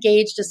you're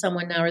engaged to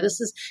someone now, or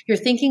you're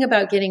thinking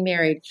about getting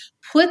married,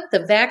 put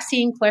the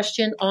vaccine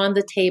question on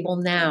the table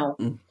now.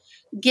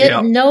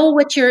 Know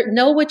what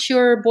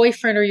your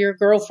boyfriend or your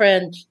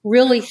girlfriend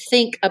really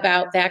think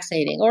about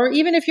vaccinating, or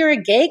even if you're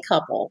a gay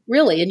couple,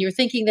 really, and you're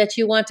thinking that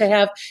you want to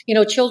have, you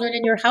know, children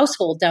in your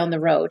household down the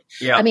road.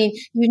 Yeah. I mean,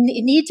 you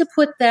need to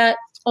put that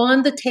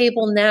on the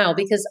table now,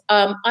 because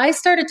I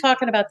started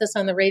talking about this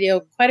on the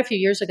radio quite a few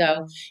years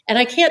ago, and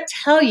I can't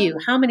tell you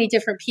how many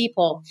different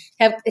people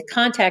have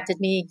contacted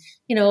me,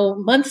 you know,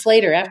 months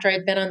later after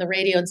I'd been on the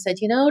radio and said,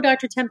 you know,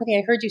 Dr. Tenpenny,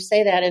 I heard you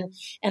say that,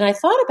 and I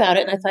thought about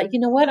it, and I thought, you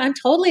know what, I'm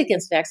totally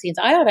against vaccines.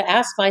 I ought to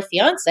ask my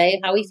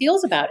fiance how he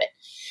feels about it.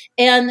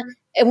 And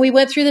we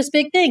went through this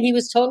big thing. He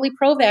was totally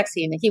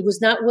pro-vaccine. He was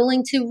not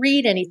willing to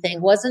read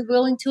anything, wasn't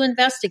willing to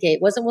investigate,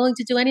 wasn't willing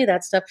to do any of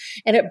that stuff.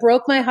 And it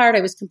broke my heart.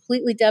 I was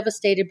completely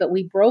devastated, but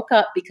we broke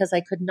up because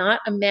I could not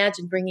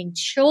imagine bringing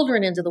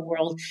children into the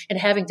world and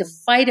having to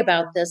fight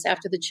about this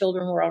after the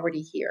children were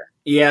already here.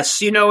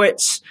 Yes. You know,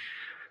 it's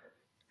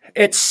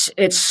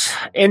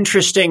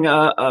interesting.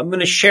 I'm going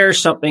to share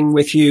something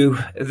with you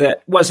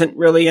that wasn't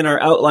really in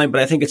our outline,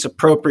 but I think it's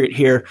appropriate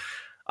here.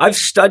 I've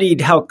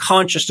studied how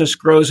consciousness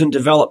grows and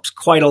develops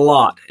quite a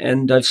lot,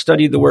 and I've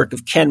studied the work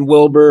of Ken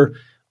Wilber,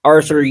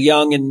 Arthur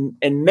Young,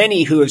 and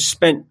many who have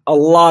spent a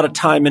lot of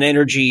time and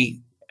energy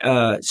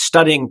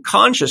studying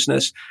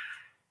consciousness.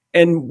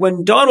 And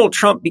when Donald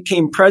Trump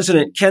became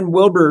president, Ken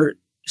Wilber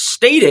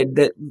stated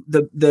that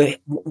the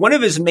one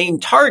of his main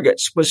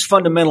targets was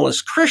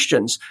fundamentalist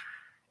Christians,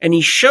 and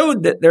he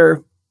showed that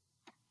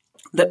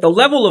the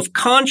level of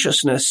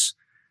consciousness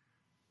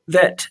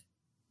that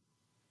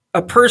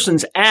a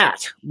person's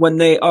at when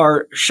they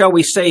are, shall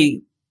we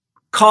say,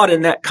 caught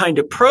in that kind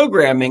of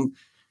programming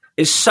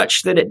is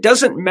such that it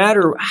doesn't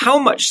matter how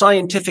much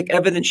scientific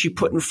evidence you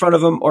put in front of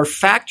them or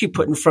fact you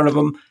put in front of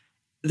them,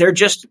 they're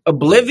just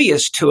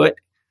oblivious to it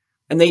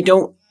and they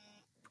don't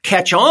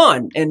catch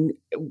on. And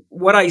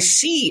what I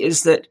see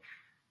is that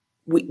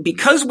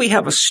because we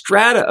have a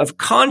strata of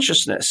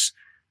consciousness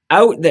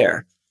out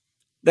there,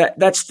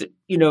 that's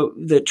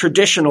the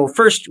traditional,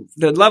 first,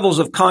 the levels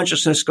of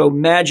consciousness go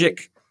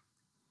magic,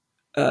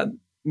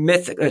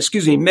 magic,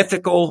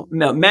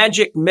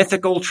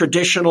 mythical,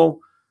 traditional,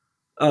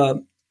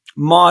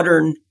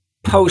 modern,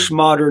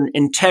 postmodern,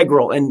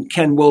 integral in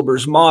Ken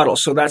Wilber's model.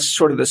 So that's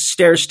sort of the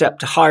stair step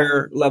to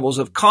higher levels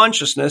of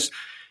consciousness.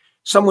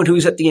 Someone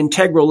who's at the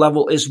integral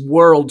level is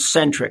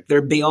world-centric.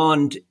 They're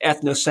beyond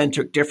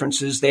ethnocentric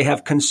differences. They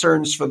have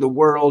concerns for the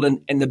world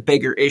and the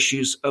bigger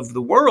issues of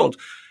the world.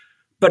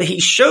 But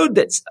he showed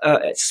that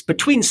it's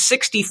between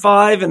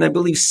 65 and I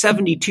believe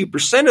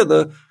 72% of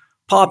the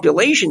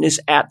population is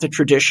at the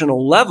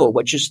traditional level,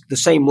 which is the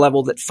same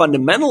level that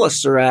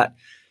fundamentalists are at.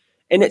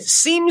 And it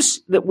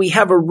seems that we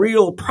have a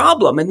real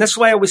problem. And that's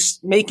why I was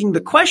making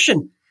the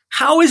question,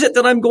 how is it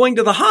that I'm going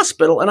to the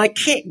hospital and I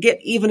can't get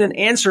even an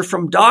answer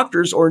from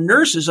doctors or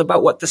nurses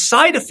about what the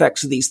side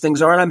effects of these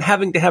things are? And I'm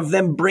having to have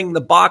them bring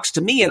the box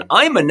to me and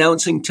I'm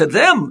announcing to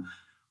them,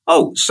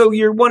 oh, so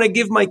you want to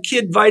give my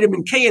kid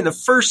vitamin K and the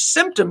first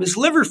symptom is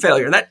liver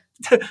failure.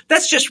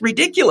 That's just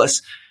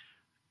ridiculous.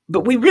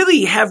 But we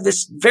really have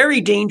this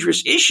very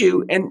dangerous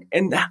issue. And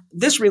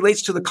this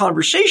relates to the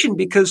conversation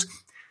because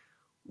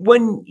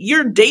when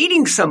you're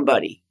dating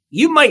somebody,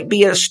 you might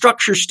be at a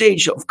structure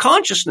stage of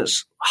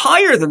consciousness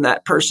higher than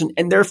that person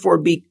and therefore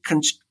be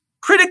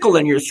critical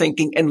in your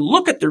thinking and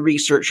look at the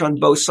research on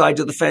both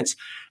sides of the fence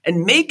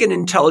and make an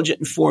intelligent,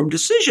 informed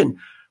decision.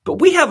 But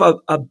we have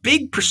a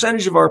big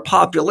percentage of our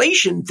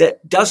population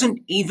that doesn't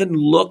even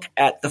look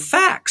at the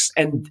facts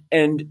and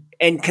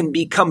can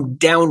become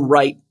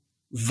downright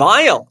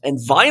vile and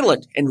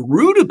violent and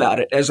rude about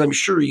it, as I'm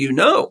sure you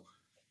know.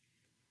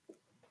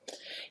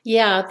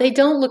 Yeah, they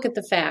don't look at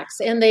the facts,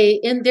 and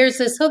there's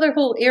this other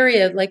whole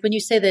area, like when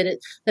you say that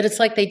it's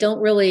like they don't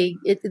really,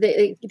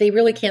 they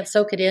really can't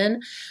soak it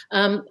in.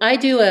 I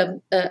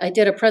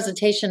did a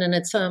presentation, and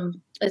it's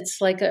it's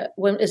like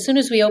as soon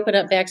as we open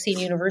up Vaccine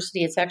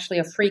University, it's actually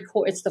a free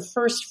course. It's the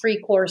first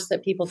free course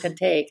that people can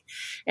take,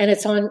 and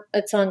it's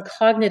on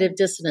cognitive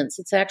dissonance.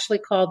 It's actually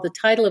called, the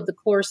title of the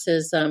course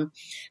is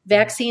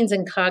Vaccines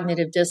and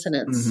Cognitive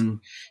Dissonance. Mm-hmm.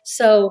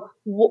 So,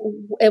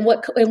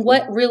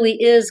 what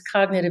really is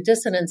cognitive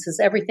dissonance is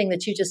everything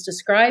that you just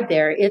described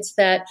there. It's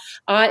that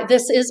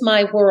this is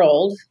my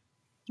world.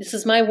 This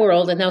is my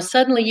world. And now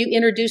suddenly you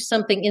introduce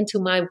something into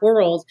my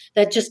world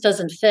that just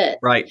doesn't fit.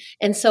 Right.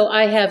 And so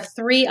I have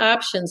three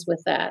options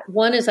with that.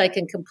 One is I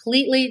can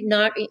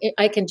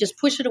I can just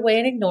push it away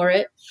and ignore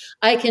it.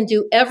 I can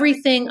do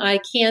everything I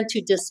can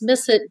to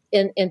dismiss it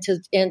and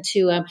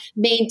to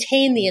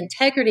maintain the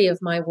integrity of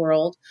my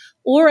world.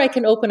 Or I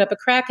can open up a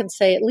crack and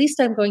say, at least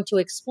I'm going to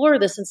explore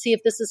this and see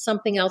if this is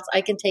something else I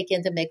can take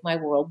in to make my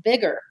world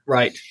bigger.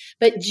 Right.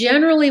 But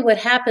generally what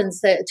happens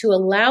that to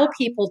allow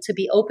people to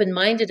be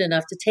open-minded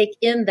enough to take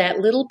in that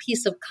little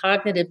piece of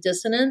cognitive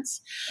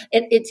dissonance,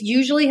 it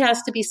usually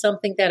has to be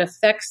something that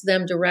affects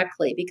them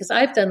directly, because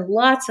I've done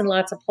lots and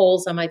lots of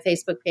polls on my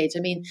Facebook page. I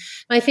mean,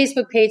 my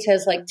Facebook page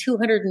has like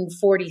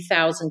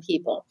 240,000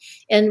 people,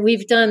 and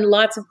we've done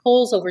lots of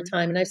polls over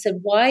time. And I've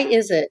said, why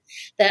is it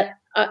that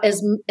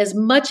as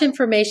much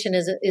information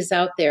as is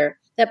out there,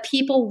 that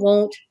people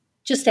won't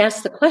just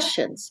ask the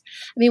questions?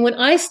 I mean, when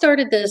I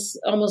started this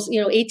almost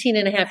 18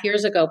 and a half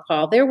years ago,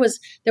 Paul, there was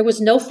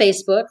no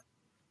Facebook.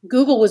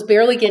 Google was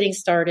barely getting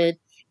started.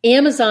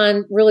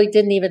 Amazon really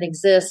didn't even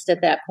exist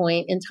at that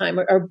point in time,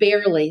 or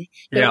barely.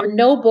 There were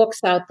no books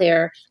out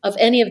there of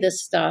any of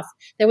this stuff.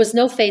 There was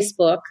no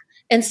Facebook.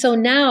 And so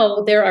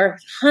now there are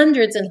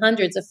hundreds and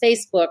hundreds of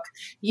Facebook,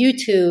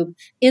 YouTube,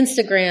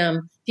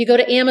 Instagram. If you go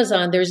to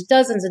Amazon, there's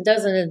dozens and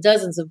dozens and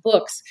dozens of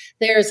books.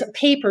 There's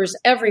papers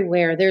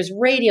everywhere. There's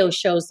radio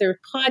shows. There's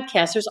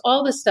podcasts. There's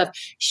all this stuff,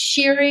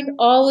 sharing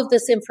all of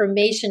this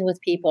information with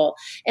people.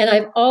 And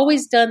I've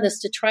always done this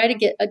to try to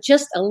get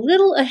just a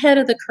little ahead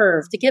of the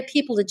curve, to get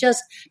people to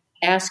just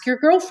ask your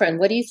girlfriend,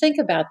 what do you think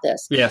about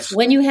this? Yes.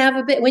 When you have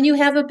a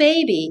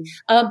baby,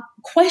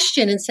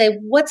 question and say,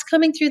 what's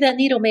coming through that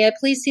needle? May I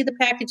please see the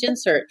package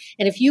insert?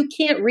 And if you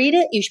can't read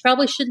it, you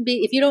probably shouldn't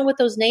be. If you don't know what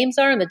those names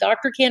are and the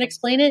doctor can't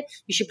explain it,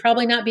 you should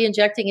probably not be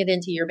injecting it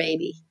into your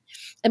baby.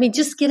 I mean,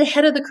 just get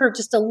ahead of the curve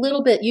just a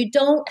little bit. You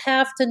don't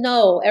have to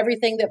know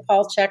everything that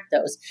Paul Chek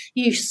knows.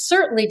 You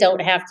certainly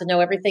don't have to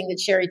know everything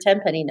that Sherry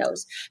Tenpenny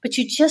knows, but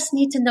you just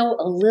need to know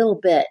a little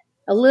bit.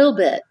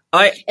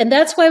 And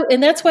that's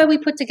why we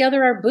put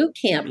together our boot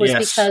camp, was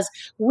because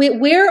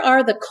where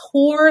are the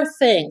core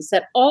things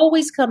that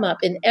always come up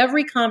in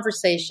every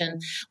conversation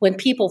when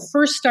people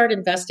first start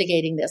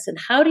investigating this, and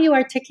how do you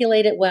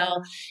articulate it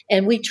well?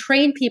 And we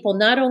train people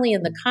not only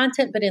in the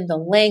content, but in the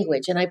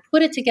language. And I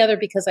put it together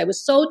because I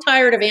was so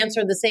tired of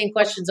answering the same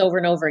questions over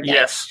and over again.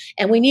 Yes.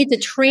 And we need to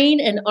train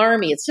an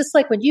army. It's just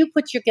like when you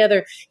put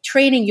together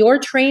training your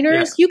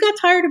trainers, you got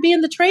tired of being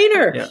the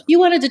trainer. Yeah. You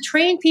wanted to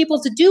train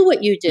people to do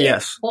what you do.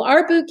 Yes. Well,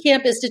 our boot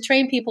camp is to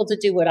train people to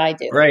do what I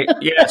do. Right.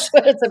 Yes. That's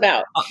what it's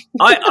about.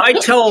 I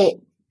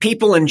tell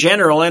people in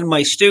general and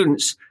my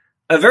students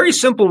a very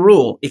simple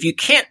rule. If you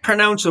can't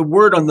pronounce a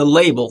word on the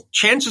label,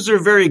 chances are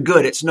very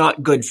good it's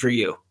not good for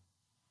you.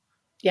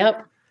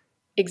 Yep.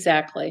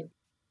 Exactly.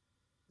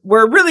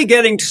 We're really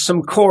getting to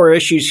some core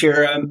issues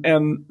here.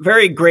 I'm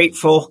very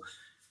grateful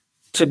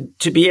to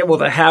be able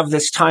to have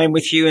this time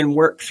with you and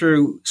work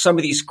through some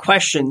of these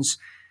questions.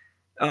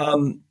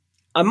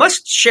 I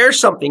must share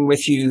something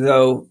with you,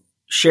 though,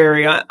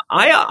 Sherry.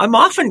 I'm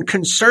often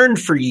concerned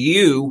for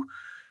you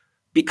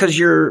because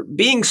you're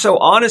being so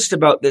honest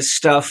about this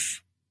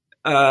stuff.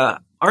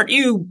 Aren't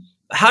you?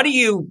 How do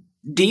you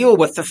deal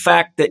with the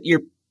fact that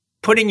you're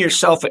putting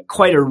yourself at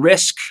quite a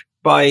risk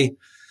by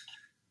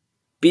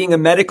being a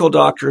medical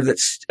doctor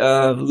that's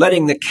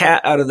letting the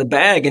cat out of the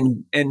bag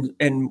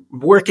and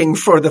working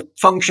for the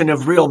function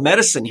of real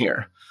medicine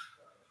here?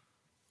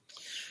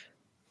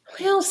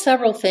 Well,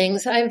 several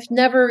things. I've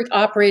never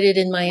operated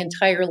in my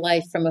entire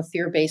life from a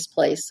fear-based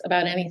place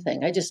about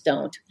anything. I just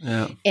don't.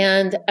 Yeah.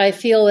 And I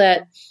feel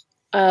that,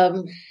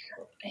 I'm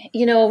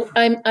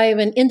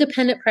an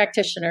independent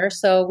practitioner.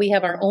 So we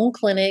have our own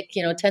clinic,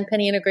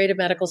 Tenpenny Integrated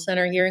Medical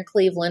Center here in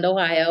Cleveland,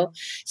 Ohio.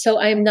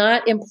 So I'm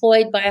not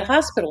employed by a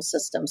hospital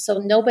system. So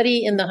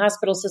nobody in the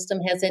hospital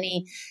system has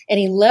any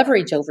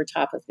leverage over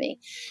top of me.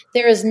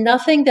 There is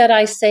nothing that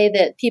I say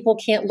that people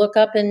can't look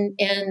up and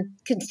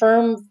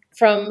confirm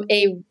from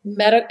a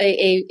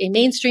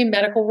mainstream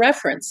medical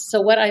reference.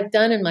 So what I've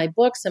done in my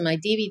books and my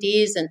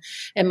DVDs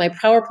and my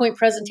PowerPoint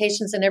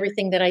presentations and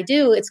everything that I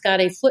do, it's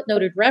got a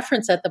footnoted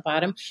reference at the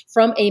bottom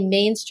from a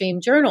mainstream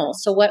journal.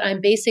 So what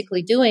I'm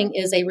basically doing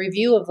is a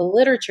review of the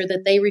literature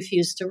that they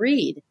refuse to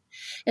read.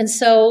 And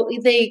so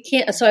they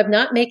can't, so I'm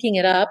not making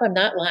it up. I'm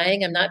not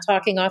lying. I'm not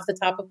talking off the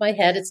top of my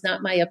head. It's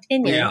not my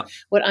opinion. Yeah.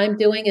 What I'm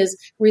doing is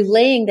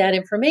relaying that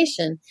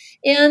information.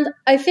 And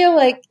I feel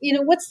like,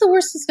 what's the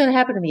worst that's going to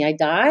happen to me? I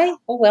die?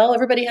 Oh, well,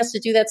 everybody has to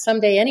do that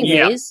someday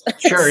anyways. Yeah.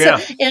 Sure. Yeah.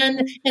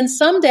 And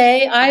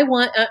someday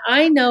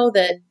I know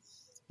that,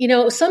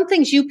 some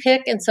things you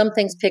pick and some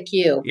things pick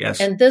you. Yes.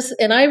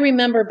 And I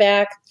remember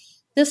back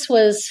this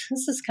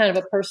is kind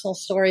of a personal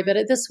story, but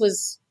this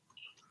was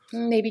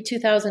maybe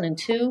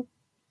 2002.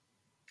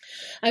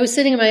 I was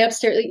sitting in my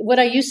upstairs. What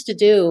I used to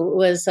do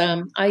was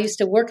I used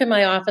to work in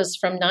my office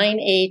from 9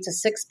 to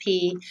 6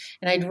 p.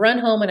 And I'd run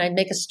home and I'd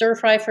make a stir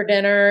fry for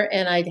dinner,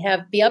 and I'd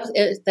be up.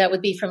 That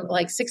would be from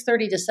like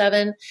 6:30 to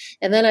 7,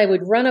 and then I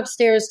would run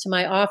upstairs to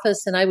my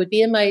office, and I would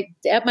be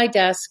at my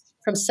desk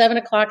from 7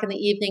 o'clock in the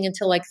evening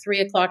until like 3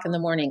 o'clock in the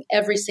morning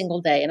every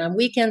single day. And on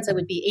weekends, I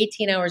would be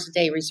 18 hours a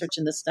day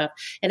researching this stuff.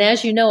 And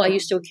as you know, I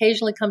used to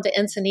occasionally come to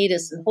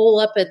Encinitas and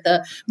hole up at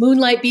the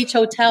Moonlight Beach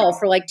Hotel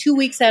for like 2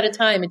 weeks at a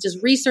time and just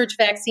research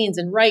vaccines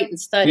and write and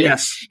study.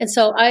 Yes. And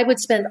so I would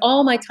spend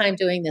all my time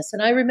doing this.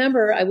 And I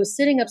remember I was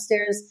sitting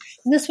upstairs,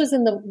 and this was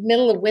in the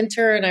middle of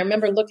winter. And I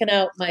remember looking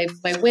out my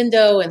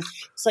window, and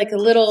it's like a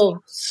little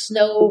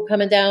snow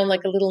coming down,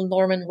 like a little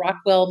Norman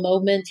Rockwell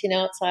moment,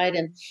 outside.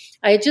 And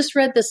I had just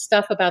read this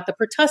stuff about the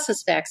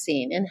pertussis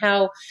vaccine and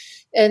how,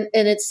 and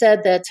it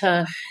said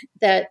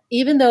that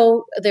even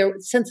though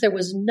since there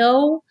was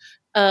no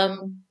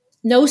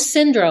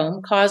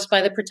syndrome caused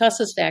by the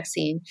pertussis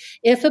vaccine,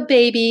 if a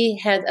baby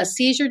had a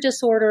seizure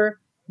disorder,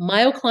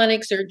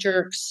 myoclonic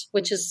jerks,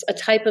 which is a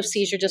type of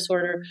seizure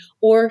disorder,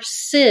 or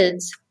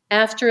SIDS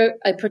after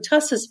a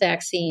pertussis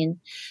vaccine,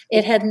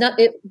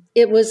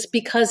 it was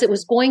because it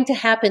was going to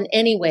happen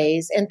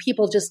anyways, and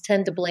people just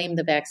tend to blame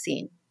the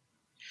vaccine.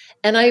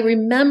 And I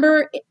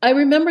remember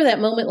that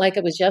moment like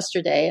it was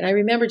yesterday. And I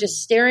remember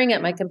just staring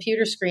at my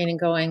computer screen and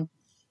going,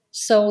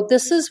 so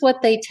this is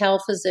what they tell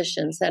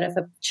physicians, that if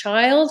a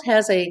child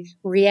has a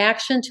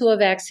reaction to a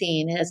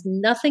vaccine, it has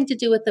nothing to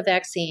do with the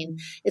vaccine.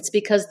 It's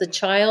because the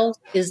child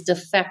is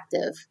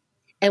defective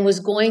and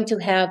was going to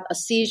have a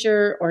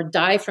seizure or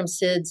die from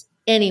SIDS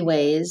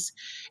anyways.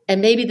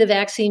 And maybe the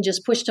vaccine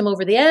just pushed them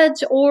over the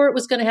edge, or it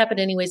was going to happen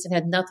anyways and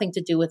had nothing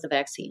to do with the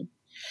vaccine.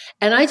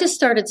 And I just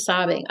started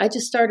sobbing. I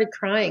just started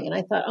crying. And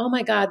I thought, oh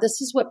my God,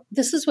 this is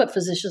what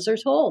physicians are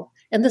told.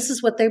 And this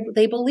is what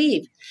they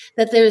believe,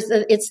 that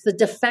it's the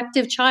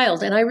defective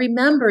child. And I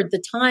remembered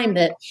the time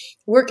that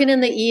working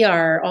in the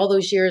ER all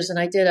those years, and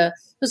it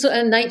was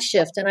a night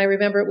shift. And I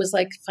remember it was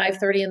like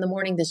 5:30 in the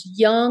morning. This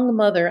young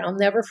mother, I'll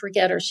never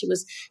forget her. She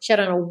had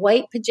on a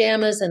white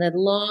pajamas and had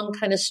long,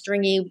 kind of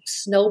stringy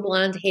snow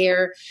blonde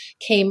hair,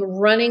 came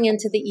running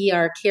into the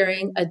ER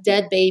carrying a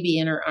dead baby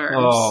in her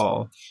arms.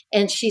 Oh.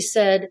 And she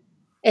said,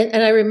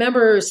 and I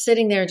remember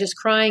sitting there just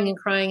crying and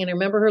crying. And I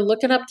remember her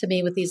looking up to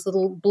me with these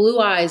little blue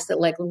eyes that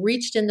like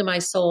reached into my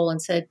soul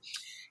and said,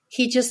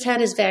 he just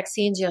had his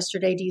vaccines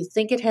yesterday. Do you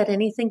think it had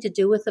anything to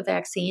do with the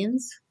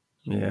vaccines?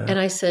 Yeah. And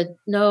I said,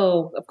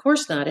 no, of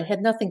course not. It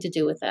had nothing to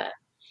do with that.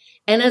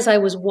 And as I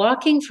was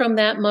walking from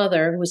that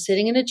mother who was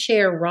sitting in a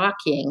chair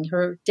rocking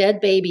her dead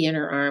baby in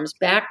her arms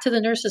back to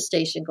the nurse's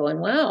station going,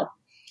 wow,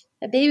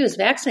 that baby was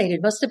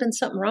vaccinated. Must have been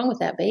something wrong with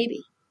that baby.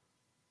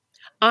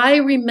 I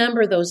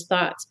remember those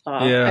thoughts,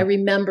 Paul. Yeah. I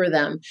remember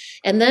them.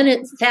 And then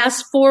it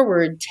fast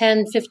forward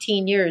 10,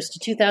 15 years to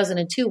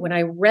 2002 when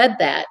I read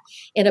that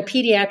in a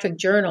pediatric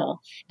journal,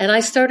 and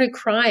I started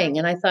crying,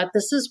 and I thought,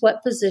 this is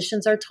what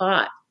physicians are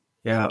taught.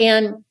 Yeah.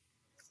 And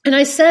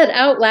I said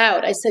out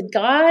loud, I said,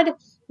 God,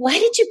 why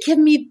did you give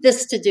me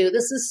this to do?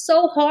 This is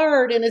so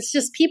hard. And it's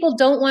just people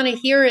don't want to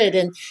hear it.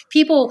 And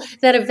people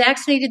that have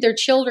vaccinated their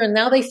children,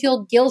 now they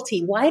feel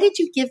guilty. Why did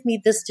you give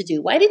me this to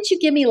do? Why didn't you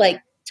give me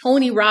like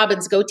Tony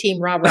Robbins, Go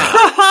Team Rah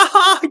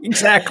Rah?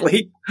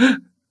 Exactly.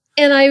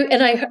 And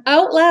I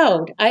out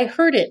loud, I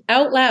heard it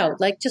out loud,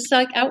 like just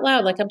like out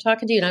loud, like I'm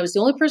talking to you. And I was the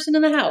only person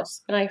in the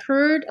house. And I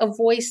heard a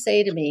voice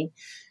say to me,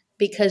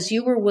 because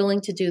you were willing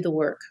to do the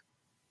work.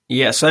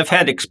 Yes, I've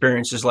had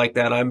experiences like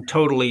that. I'm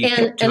totally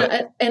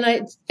and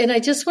I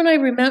just when I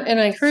remember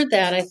and I heard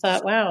that, I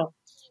thought, wow.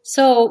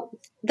 So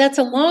that's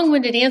a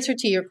long-winded answer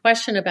to your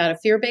question about a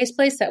fear-based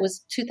place. That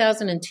was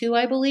 2002,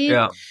 I believe.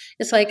 Yeah.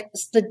 It's like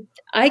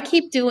I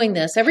keep doing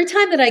this. Every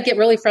time that I get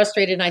really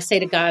frustrated and I say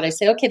to God, I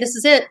say, okay, this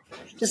is it.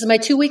 This is my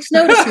 2 weeks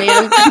notice,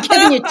 man. I'm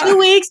giving you 2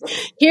 weeks.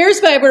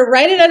 I'm going to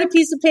write it on a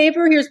piece of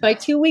paper. Here's my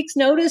 2 weeks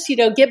notice.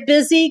 Get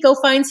busy. Go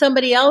find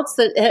somebody else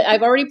that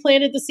I've already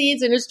planted the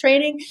seeds and is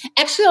training.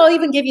 Actually, I'll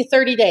even give you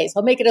 30 days.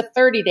 I'll make it a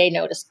 30-day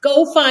notice.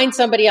 Go find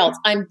somebody else.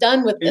 I'm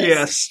done with this.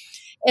 Yes.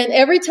 And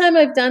every time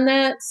I've done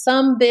that,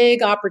 some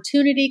big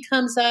opportunity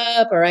comes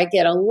up, or I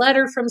get a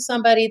letter from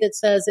somebody that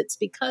says it's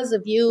because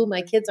of you,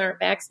 my kids aren't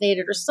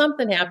vaccinated, or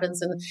something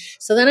happens. And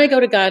so then I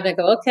go to God and I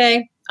go,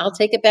 okay, I'll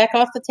take it back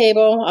off the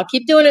table. I'll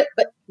keep doing it,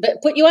 but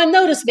put you on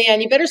notice, man.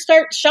 You better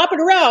start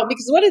shopping around,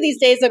 because one of these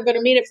days I'm going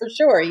to meet it for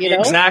sure,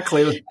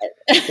 Exactly.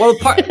 Well,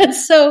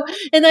 because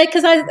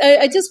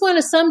I just want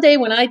to someday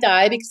when I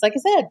die, because like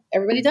I said,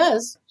 everybody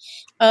does,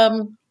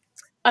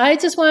 I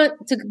just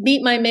want to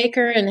meet my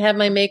maker and have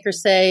my maker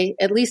say,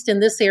 at least in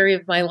this area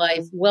of my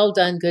life, well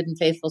done, good and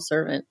faithful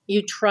servant.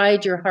 You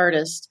tried your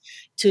hardest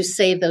to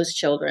save those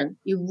children.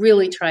 You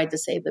really tried to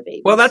save the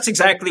baby. Well, that's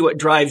exactly what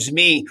drives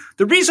me.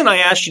 The reason I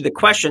asked you the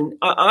question,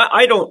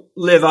 I don't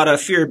live out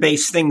of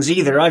fear-based things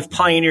either. I've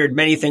pioneered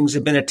many things that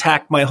have been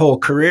attacked my whole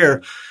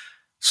career.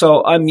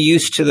 So I'm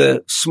used to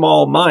the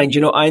small mind.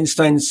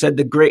 Einstein said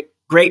the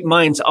great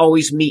minds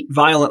always meet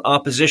violent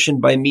opposition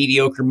by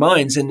mediocre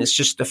minds, and it's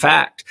just a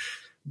fact.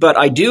 But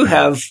I do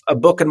have a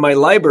book in my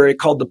library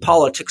called The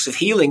Politics of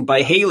Healing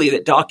by Haley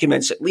that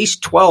documents at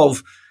least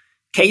 12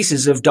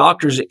 cases of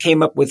doctors that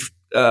came up with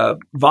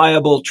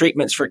viable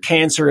treatments for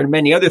cancer and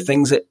many other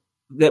things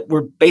that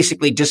were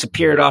basically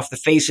disappeared off the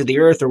face of the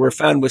earth or were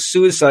found with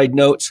suicide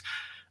notes.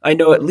 I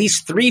know at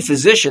least 3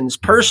 physicians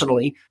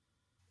personally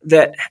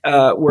that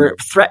were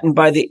threatened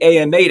by the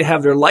AMA to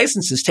have their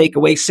licenses taken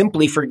away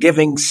simply for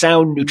giving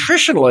sound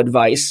nutritional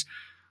advice.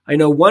 I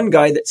know one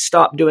guy that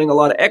stopped doing a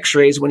lot of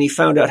x-rays when he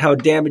found out how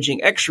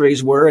damaging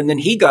x-rays were, and then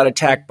he got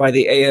attacked by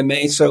the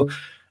AMA. So,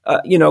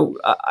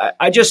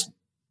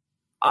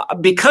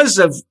 because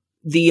of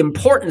the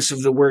importance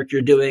of the work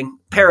you're doing,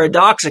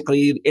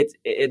 paradoxically,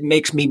 it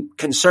makes me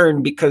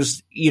concerned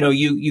because,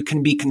 you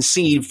can be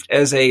conceived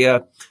as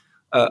a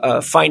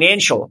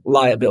financial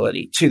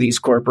liability to these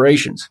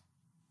corporations.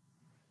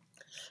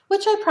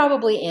 Which I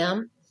probably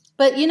am.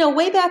 But,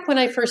 way back when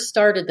I first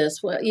started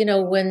this,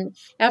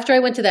 after I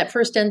went to that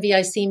first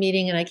NVIC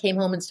meeting and I came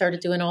home and started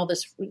doing all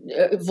this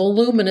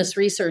voluminous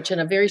research in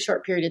a very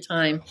short period of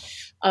time,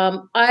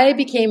 I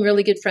became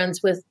really good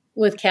friends with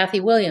Kathy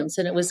Williams.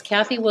 And it was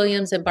Kathy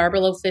Williams and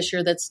Barbara Lowe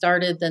Fisher that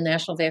started the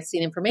National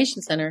Vaccine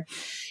Information Center.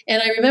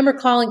 And I remember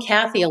calling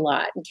Kathy a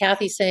lot, and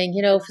Kathy saying,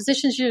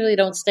 physicians usually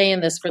don't stay in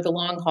this for the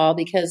long haul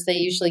because they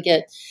usually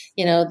get,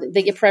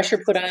 they get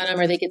pressure put on them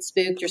or they get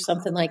spooked or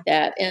something like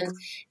that.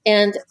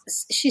 And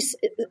she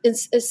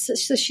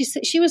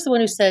was the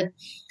one who said,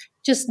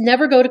 just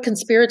never go to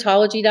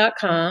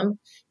conspiratology.com.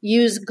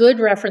 Use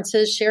good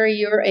references. Sherry,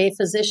 you're a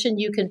physician.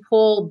 You can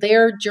pull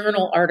their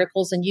journal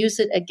articles and use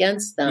it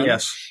against them.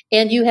 Yes.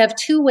 And you have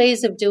 2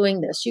 ways of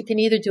doing this. You can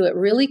either do it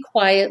really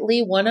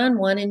quietly,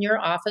 one-on-one in your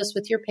office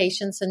with your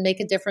patients and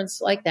make a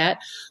difference like that,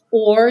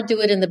 or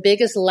do it in the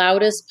biggest,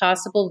 loudest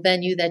possible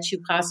venue that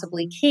you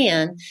possibly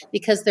can,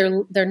 because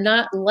they're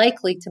not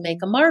likely to make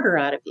a martyr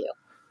out of you.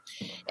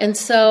 And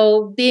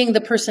so being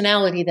the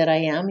personality that I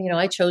am,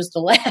 I chose the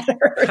latter,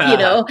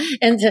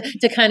 and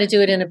to kind of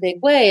do it in a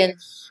big way. And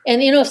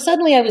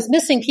suddenly I was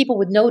missing, people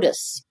would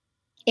notice.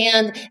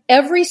 And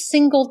every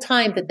single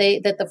time that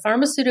the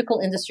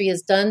pharmaceutical industry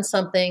has done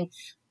something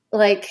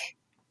like,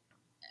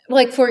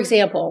 for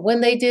example,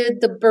 when they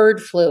did the bird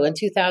flu in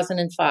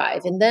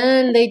 2005, and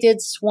then they did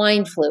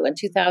swine flu in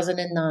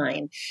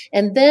 2009,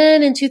 and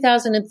then in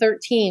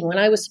 2013, when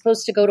I was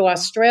supposed to go to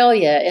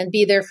Australia and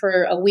be there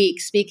for a week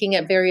speaking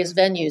at various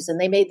venues, and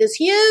they made this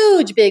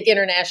huge, big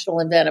international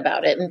event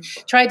about it and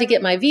tried to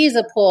get my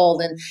visa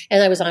pulled, and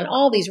I was on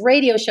all these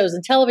radio shows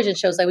and television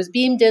shows. I was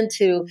beamed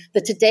into the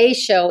Today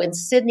Show in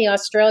Sydney,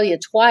 Australia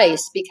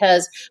twice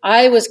because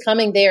I was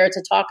coming there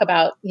to talk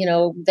about,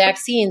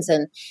 vaccines.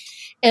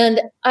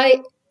 And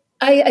I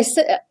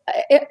said,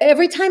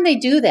 every time they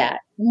do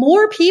that,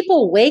 more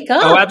people wake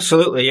up. Oh,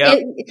 absolutely. Yeah.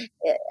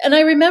 And I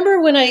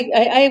remember when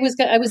I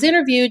was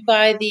interviewed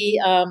by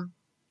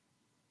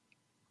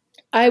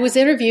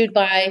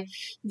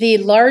the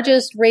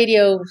largest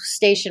radio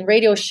station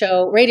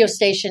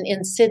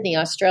in Sydney,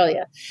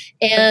 Australia.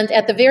 And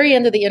at the very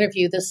end of the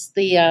interview,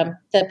 the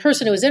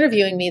person who was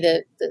interviewing me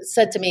that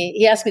said to me,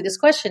 he asked me this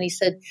question. He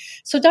said,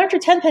 "So Dr.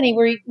 Tenpenny,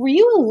 were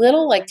you a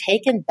little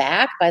taken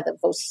back by the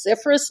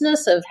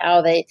vociferousness of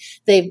how they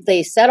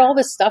said all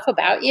this stuff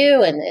about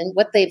you and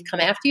what they've come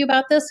after you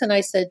about this?" And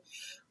I said,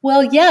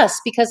 "Well, yes,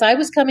 because I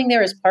was coming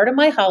there as part of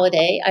my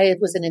holiday. I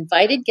was an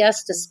invited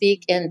guest to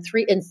speak in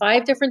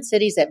 5 different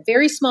cities at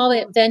very small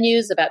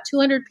venues, about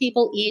 200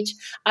 people each.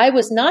 I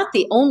was not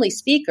the only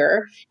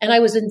speaker, and I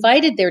was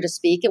invited there to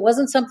speak. It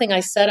wasn't something I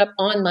set up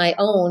on my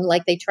own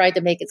like they tried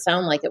to make it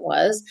sound like it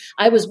was.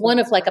 I was one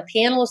of a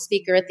panel of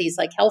speaker at these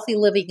healthy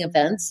living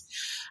events.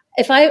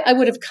 If I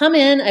would have come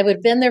in, I would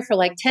have been there for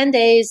 10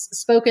 days,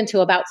 spoken to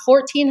about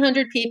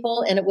 1,400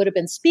 people, and it would have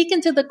been speaking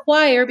to the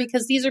choir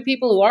because these are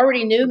people who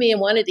already knew me and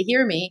wanted to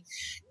hear me.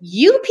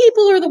 You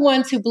people are the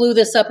ones who blew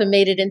this up and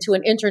made it into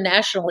an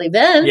international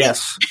event.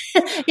 Yes.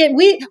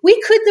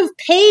 we couldn't have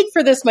paid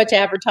for this much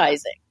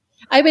advertising.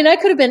 I mean, I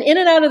could have been in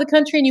and out of the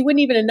country and you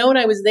wouldn't even have known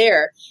I was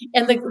there."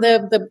 And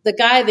the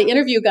guy, the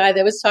interview guy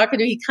that was talking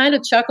to me, he kind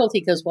of chuckled.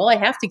 He goes, "Well, I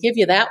have to give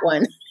you that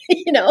one."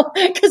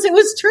 Because it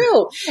was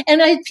true.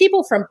 And I had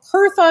people from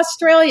Perth,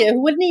 Australia,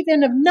 who wouldn't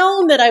even have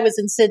known that I was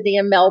in Sydney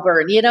and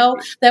Melbourne,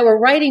 that were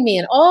writing me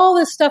and all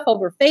this stuff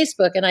over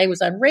Facebook. And I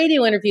was on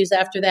radio interviews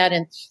after that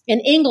in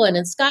England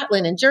and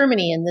Scotland and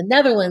Germany and the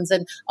Netherlands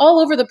and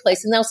all over the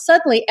place. And now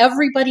suddenly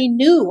everybody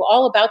knew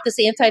all about this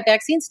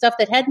anti-vaccine stuff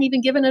that hadn't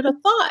even given it a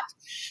thought.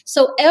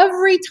 So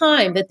every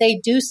time that they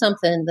do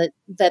something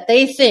that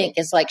they think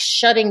is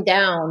shutting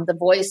down the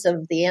voice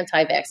of the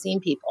anti-vaccine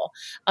people,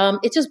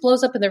 it just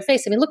blows up in their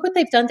face. I mean, look what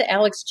they've done to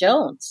Alex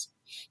Jones.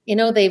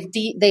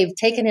 They've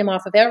taken him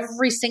off of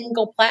every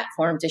single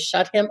platform to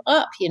shut him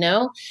up,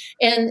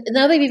 and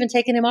now they've even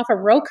taken him off of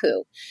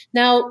Roku.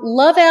 Now,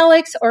 love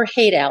Alex or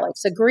hate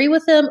Alex, agree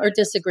with him or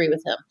disagree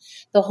with him.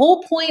 The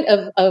whole point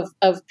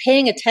of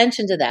paying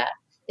attention to that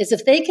is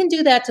if they can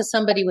do that to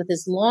somebody with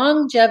his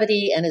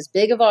longevity and his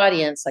big of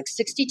audience,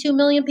 62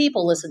 million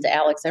people listen to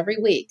Alex every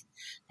week.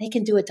 they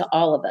can do it to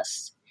all of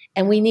us.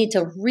 And we need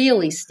to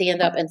really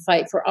stand up and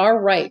fight for our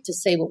right to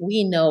say what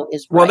we know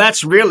is right. Well,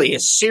 that's really a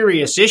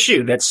serious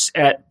issue that's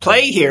at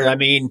play here. I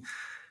mean,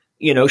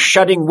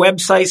 shutting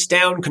websites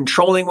down,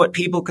 controlling what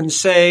people can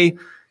say.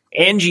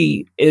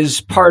 Angie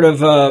is part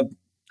of a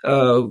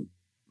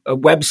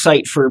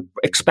website for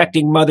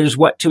expecting mothers,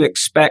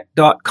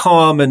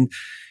 whattoexpect.com. And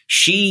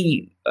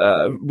she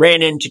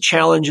ran into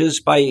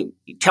challenges by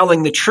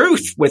telling the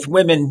truth with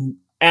women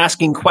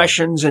asking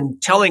questions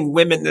and telling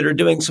women that are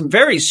doing some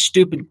very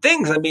stupid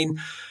things. I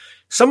mean,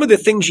 some of the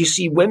things you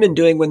see women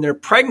doing when they're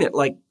pregnant,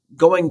 like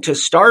going to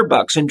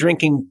Starbucks and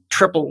drinking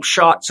triple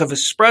shots of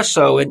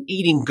espresso and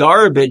eating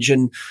garbage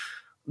and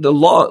the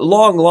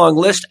long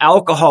list,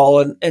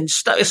 alcohol and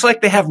stuff. It's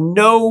like they have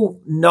no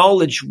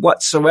knowledge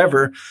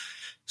whatsoever.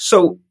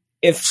 So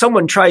if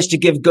someone tries to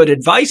give good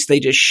advice, they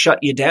just shut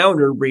you down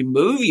or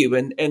remove you.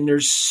 And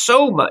there's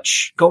so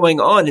much going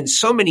on in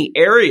so many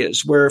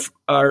areas where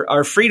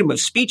our freedom of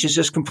speech is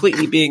just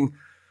completely being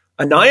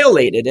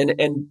annihilated.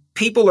 And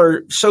people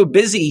are so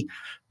busy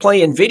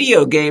playing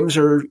video games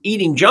or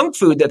eating junk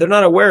food that they're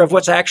not aware of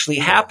what's actually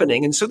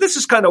happening. And so this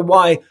is kind of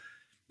why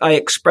I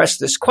expressed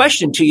this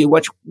question to you,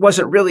 which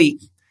wasn't really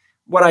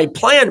what I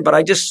planned, but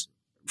I just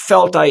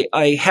felt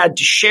I had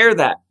to share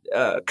that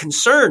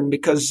concern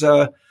because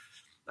I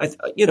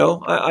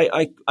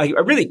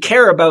really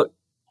care about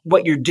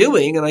what you're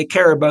doing, and I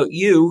care about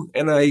you.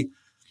 And I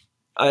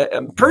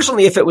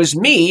personally, if it was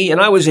me and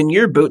I was in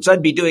your boots,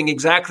 I'd be doing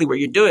exactly what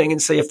you're doing and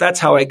say, if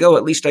that's how I go,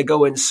 at least I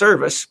go in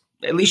service.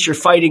 At least you're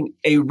fighting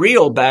a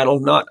real battle,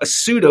 not a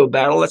pseudo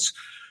battle. That's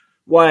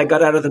why I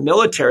got out of the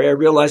military. I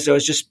realized I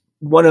was just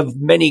one of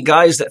many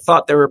guys that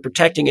thought they were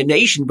protecting a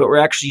nation, but were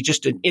actually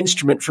just an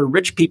instrument for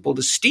rich people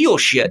to steal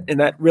shit. And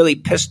that really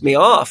pissed me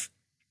off.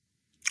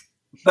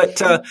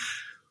 But,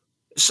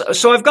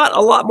 so I've got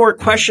a lot more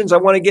questions. I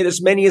want to get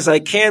as many as I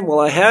can while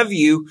I have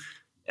you.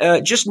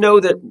 Just know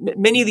that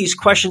many of these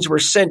questions were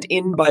sent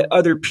in by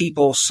other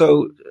people.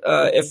 So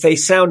if they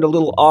sound a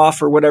little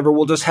off or whatever,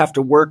 we'll just have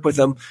to work with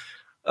them.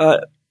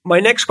 My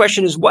next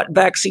question is, what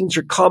vaccines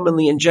are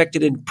commonly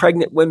injected in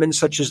pregnant women,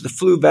 such as the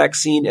flu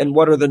vaccine, and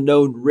what are the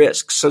known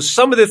risks? So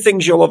some of the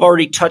things you'll have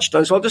already touched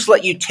on. So I'll just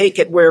let you take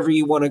it wherever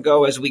you want to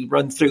go as we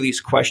run through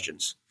these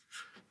questions.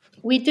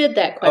 We did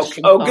that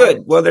question. Oh,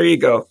 good. Well, there you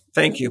go.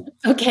 Thank you.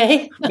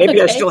 Okay.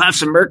 Maybe I still have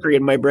some mercury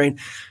in my brain.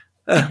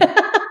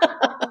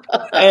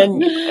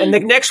 And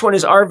the next one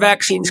is, are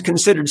vaccines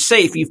considered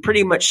safe? You've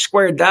pretty much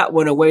squared that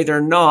one away.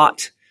 They're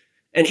not.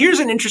 And here's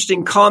an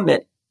interesting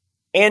comment.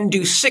 And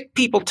do sick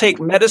people take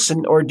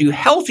medicine, or do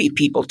healthy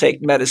people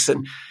take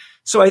medicine?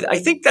 So I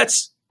think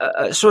that's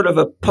a sort of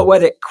a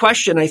poetic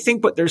question. I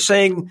think what they're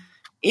saying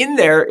in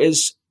there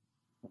is,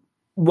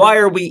 why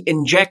are we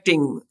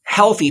injecting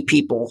healthy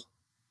people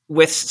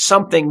with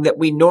something that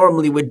we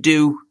normally would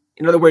do?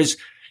 In other words,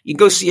 you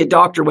go see a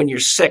doctor when you're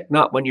sick,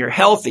 not when you're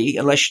healthy,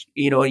 unless,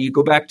 you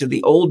go back to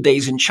the old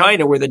days in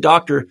China where the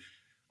doctor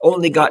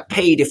only got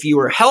paid if you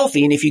were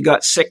healthy. And if you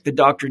got sick, the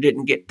doctor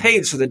didn't get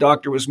paid. So the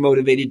doctor was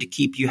motivated to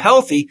keep you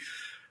healthy.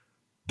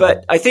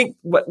 But I think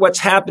what's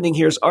happening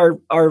here is, are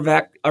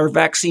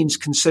vaccines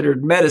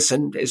considered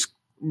medicine is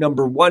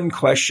number one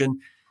question.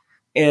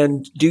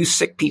 And do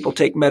sick people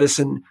take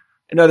medicine?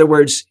 In other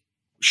words,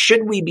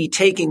 should we be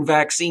taking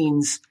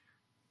vaccines?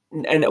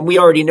 And we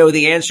already know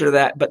the answer to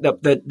that. But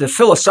the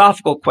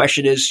philosophical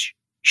question is,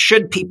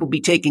 should people be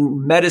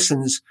taking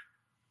medicines,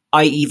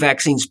 i.e.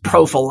 vaccines,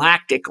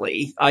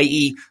 prophylactically,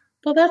 i.e.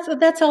 Well,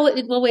 that's all.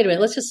 Well, wait a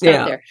minute. Let's just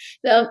stop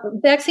there.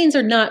 Vaccines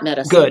are not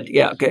medicine. Good.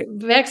 Yeah. Okay.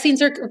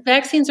 Vaccines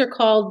are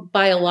called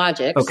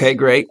biologics. Okay.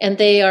 Great. And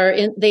they are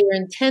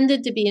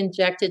intended to be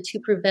injected to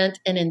prevent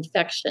an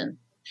infection.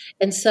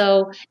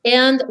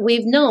 And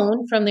we've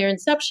known from their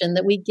inception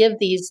that we give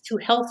these to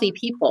healthy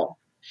people.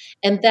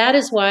 And that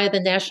is why the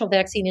National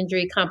Vaccine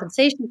Injury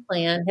Compensation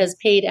Plan has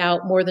paid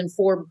out more than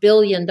 $4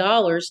 billion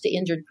to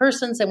injured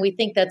persons. And we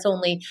think that's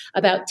only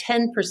about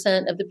 10%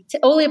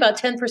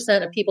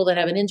 of people that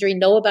have an injury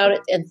know about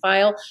it and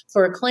file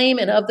for a claim.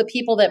 And of the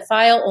people that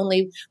file,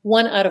 only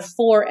 1 out of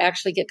 4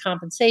 actually get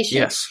compensation.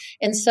 Yes.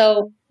 And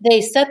so they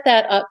set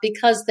that up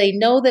because they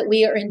know that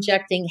we are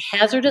injecting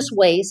hazardous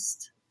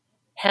waste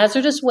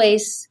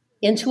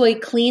into a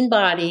clean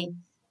body,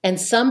 and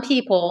some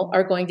people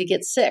are going to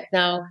get sick.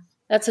 Now,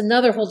 that's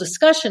another whole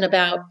discussion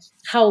about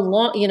how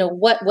long,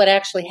 what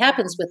actually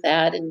happens with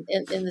that. And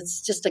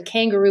it's just a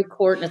kangaroo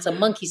court and it's a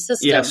monkey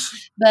system.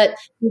 Yes. But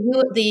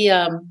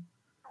the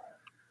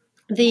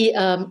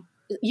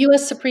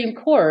U.S. Supreme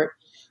Court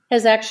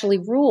has actually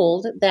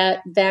ruled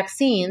that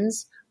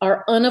vaccines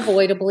are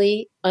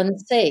unavoidably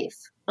unsafe.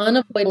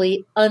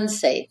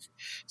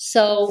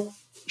 So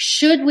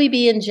should we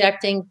be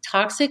injecting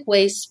toxic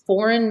waste,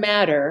 foreign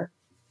matter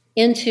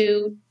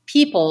into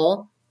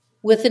people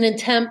with an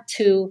attempt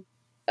to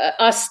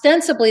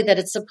ostensibly that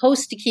it's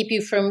supposed to keep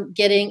you from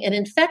getting an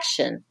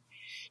infection?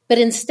 But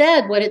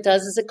instead, what it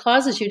does is it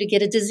causes you to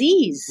get a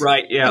disease.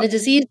 Right. Yeah. And a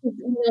disease,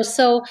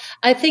 so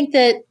I think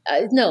that,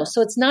 no,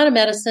 so it's not a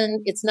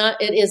medicine.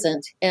 It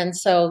isn't. And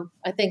so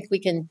I think we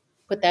can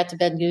put that to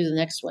bed and do the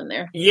next one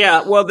there.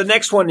 Yeah, well, the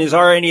next one is,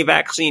 are any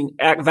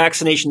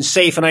vaccinations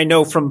safe? And I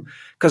know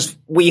because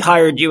we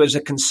hired you as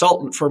a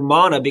consultant for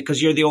MANA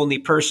because you're the only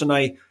person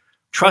I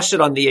trusted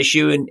on the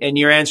issue, and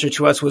your answer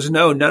to us was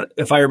no.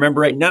 If I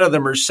remember right, none of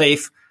them are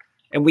safe.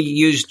 And we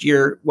used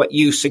what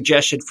you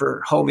suggested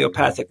for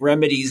homeopathic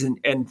remedies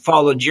and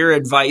followed your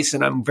advice,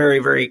 and I'm very,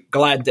 very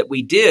glad that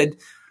we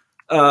did.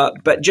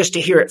 But just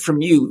to hear it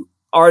from you,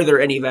 are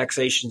there any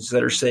vaccinations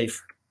that are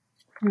safe?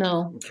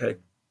 No. Okay.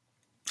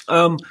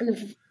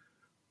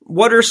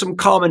 What are some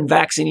common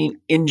vaccine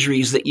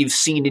injuries that you've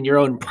seen in your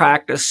own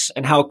practice,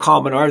 and how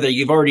common are they?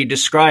 You've already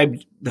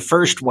described the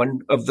first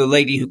one of the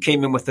lady who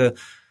came in with a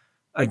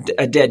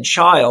dead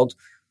child,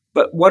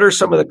 but what are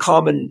some of the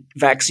common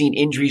vaccine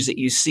injuries that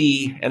you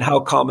see, and how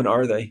common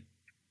are they?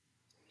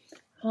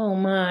 Oh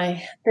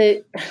my.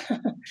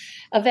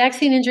 A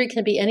vaccine injury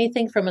can be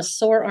anything from a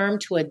sore arm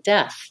to a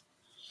death.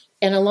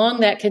 And along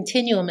that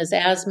continuum is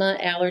asthma,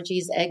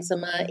 allergies,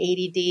 eczema,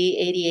 ADD,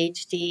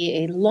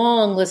 ADHD, a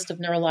long list of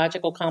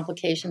neurological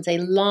complications, a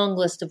long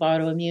list of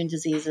autoimmune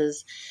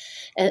diseases.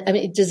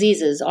 Autoimmune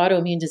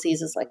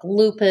diseases like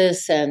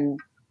lupus, and,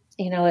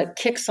 it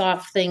kicks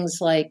off things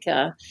like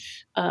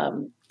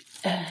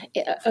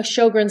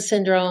Sjogren's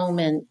syndrome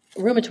and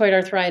rheumatoid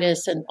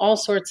arthritis and all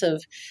sorts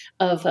of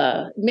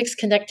mixed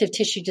connective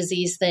tissue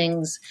disease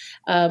things.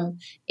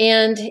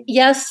 And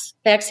yes,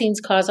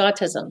 vaccines cause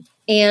autism.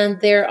 And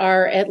there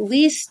are at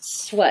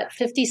least,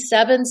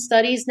 57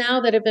 studies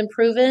now that have been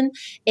proven.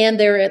 And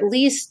there are at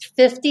least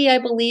 50, I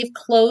believe,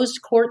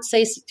 closed court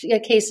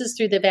cases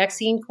through the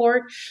vaccine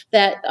court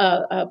that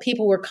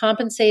people were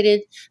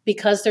compensated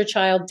because their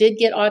child did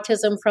get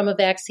autism from a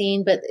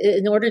vaccine. But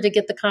in order to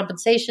get the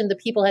compensation, the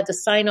people had to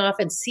sign off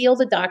and seal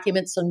the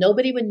document so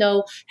nobody would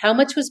know how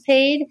much was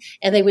paid,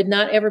 and they would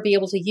not ever be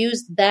able to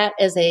use that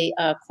as a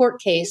court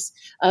case,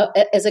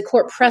 as a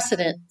court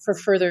precedent for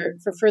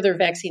further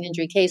vaccine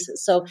injury cases.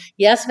 So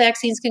yes,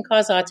 vaccines can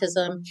cause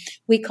autism.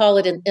 We call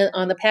it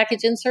on the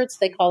package inserts,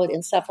 they call it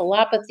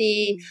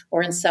encephalopathy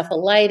or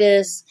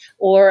encephalitis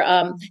or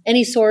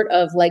any sort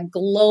of like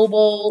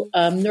global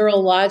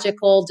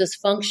neurological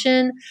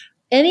dysfunction.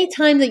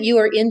 Anytime that you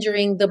are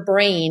injuring the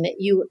brain,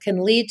 you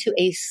can lead to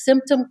a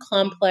symptom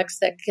complex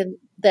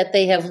that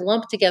they have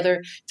lumped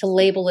together to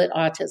label it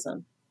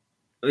autism.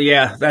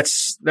 Yeah,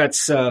 that's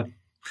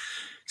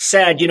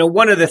sad.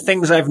 One of the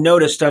things I've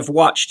noticed, I've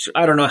watched,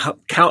 I don't know,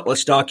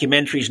 countless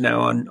documentaries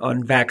now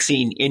on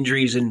vaccine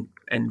injuries and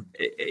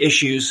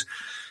issues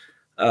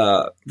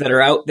that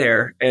are out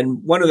there.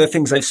 And one of the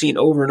things I've seen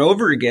over and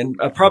over again,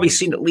 I've probably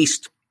seen at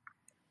least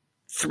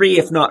 3,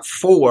 if not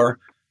 4,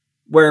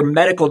 where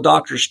medical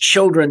doctors'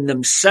 children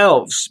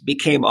themselves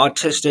became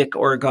autistic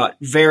or got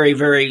very,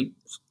 very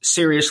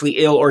seriously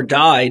ill or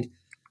died.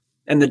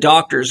 And the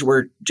doctors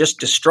were just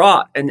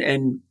distraught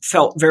and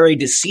felt very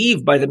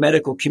deceived by the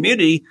medical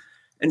community,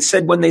 and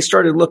said when they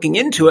started looking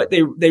into it,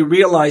 they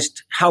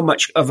realized how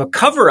much of a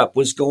cover-up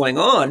was going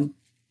on.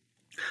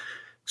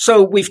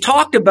 So we've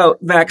talked about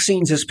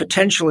vaccines as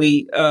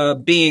potentially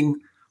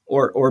being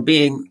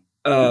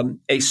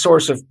a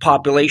source of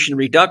population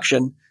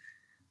reduction.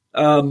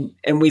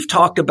 And we've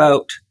talked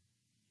about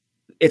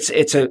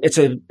it's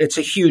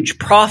a huge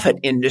profit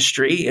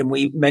industry, and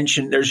we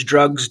mentioned there's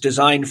drugs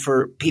designed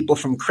for people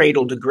from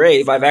cradle to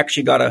grave. I've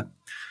actually got a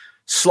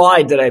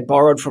slide that I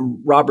borrowed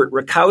from Robert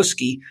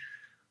Rakowski,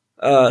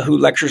 who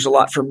lectures a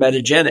lot for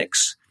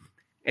Metagenics,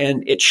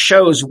 and it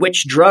shows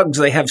which drugs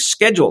they have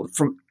scheduled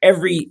from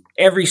every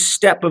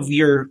step of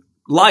your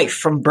life,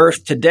 from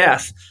birth to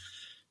death.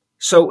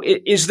 So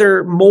is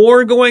there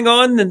more going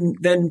on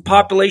than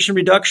population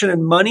reduction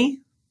and money?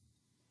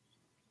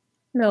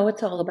 No,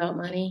 it's all about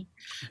money.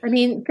 I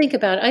mean, think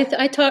about it.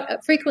 I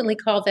frequently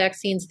call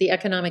vaccines the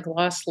economic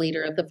loss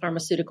leader of the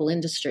pharmaceutical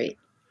industry.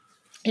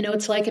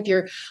 It's like if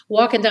you're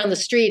walking down the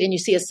street and you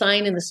see a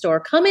sign in the store,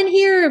 come in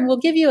here and we'll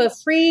give you a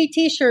free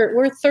T-shirt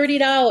worth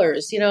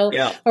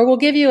 $30, or we'll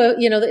give you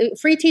a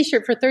free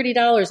T-shirt for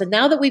 $30. And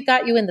now that we've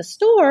got you in the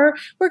store,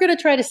 we're going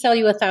to try to sell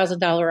you a $1,000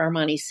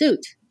 Armani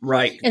suit.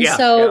 Right. And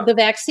the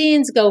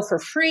vaccines go for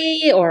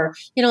free, or,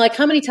 like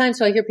how many times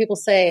do I hear people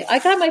say, I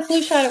got my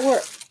flu shot at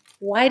work.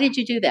 Why did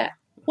you do that?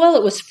 Well,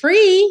 it was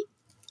free.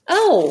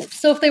 Oh,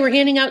 so if they were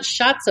handing out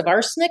shots of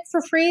arsenic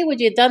for free, would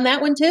you have done that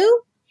one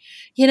too?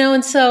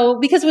 And so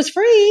because it was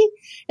free,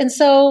 and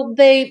so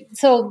the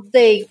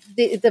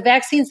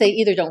vaccines, they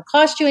either don't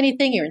cost you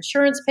anything, your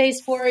insurance pays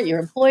for it, your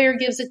employer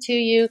gives it to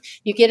you,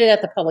 you get it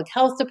at the public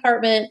health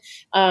department,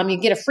 you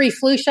get a free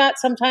flu shot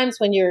sometimes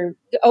when you're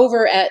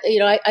over at,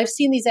 I've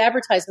seen these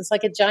advertisements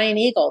like at Giant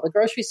Eagle, the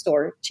grocery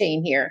store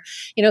chain here.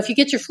 If you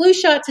get your flu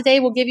shot today,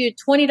 we'll give you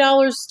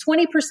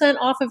 $20%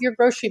 off of your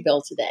grocery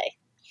bill today.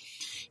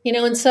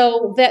 And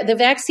so the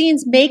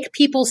vaccines make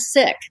people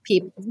sick.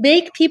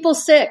 Make people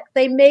sick.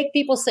 They make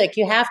people sick.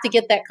 You have to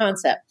get that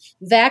concept.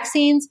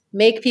 Vaccines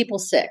make people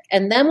sick.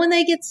 And then when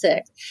they get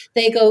sick,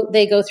 they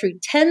go through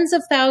tens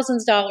of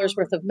thousands of dollars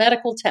worth of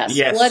medical tests,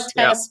 blood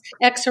tests,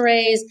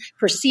 x-rays,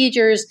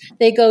 procedures.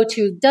 They go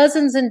to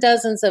dozens and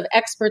dozens of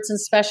experts and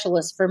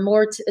specialists for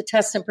more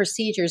tests and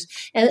procedures.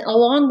 And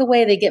along the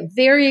way, they get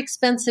very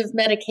expensive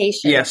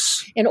medication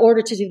in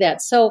order to do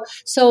that. So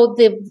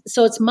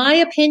it's my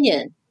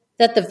opinion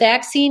that the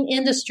vaccine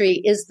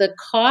industry is the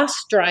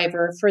cost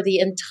driver for the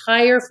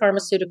entire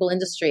pharmaceutical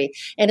industry.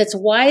 And it's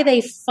why they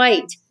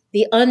fight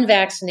the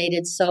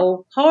unvaccinated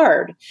so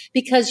hard,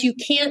 because you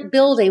can't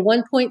build a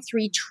 $1.3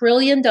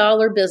 trillion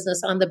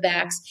business on the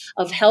backs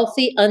of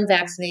healthy,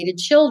 unvaccinated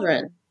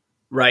children.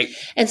 Right.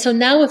 And so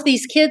now if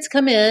these kids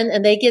come in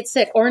and they get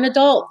sick, or an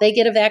adult, they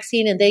get a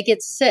vaccine and they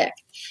get sick,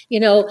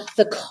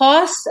 the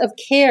cost of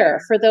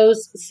care for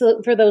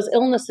those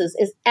illnesses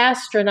is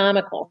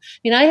astronomical.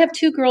 I have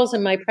two girls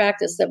in my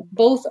practice that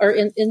both are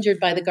injured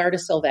by the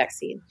Gardasil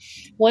vaccine.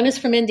 One is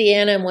from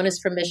Indiana and one is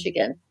from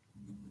Michigan.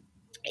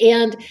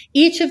 And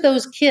each of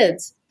those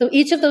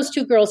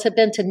two girls had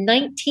been to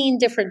 19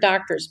 different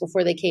doctors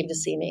before they came to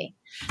see me.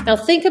 Now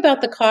think about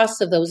the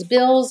cost of those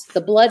bills,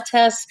 the blood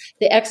tests,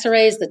 the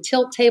x-rays, the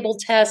tilt table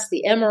tests,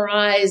 the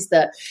MRIs,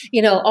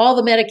 all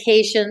the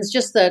medications,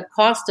 just the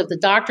cost of the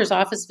doctor's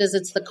office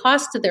visits, the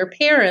cost to their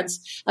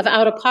parents of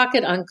out of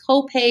pocket on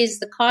co-pays,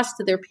 the cost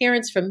to their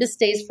parents from missed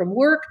days from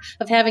work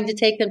of having to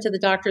take them to the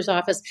doctor's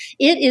office.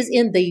 It is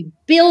in the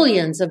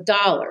billions of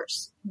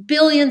dollars.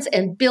 Billions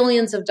and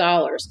billions of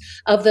dollars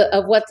of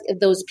what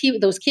those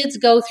kids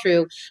go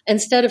through,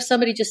 instead of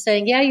somebody just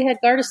saying, yeah, you had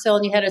Gardasil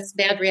and you had a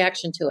bad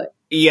reaction to it.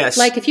 Yes.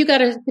 Like if you got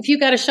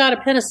a shot of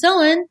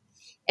penicillin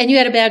and you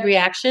had a bad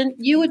reaction,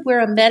 you would wear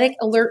a medic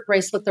alert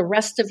bracelet the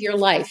rest of your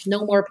life.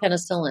 No more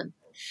penicillin.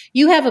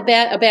 You have a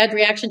bad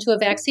reaction to a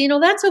vaccine. Oh,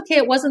 that's okay.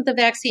 It wasn't the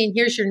vaccine.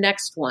 Here's your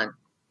next one.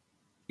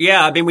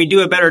 Yeah, we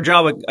do a better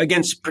job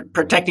against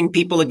protecting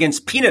people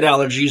against peanut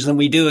allergies than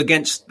we do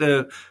against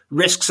the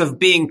risks of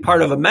being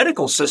part of a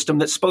medical system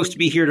that's supposed to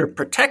be here to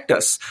protect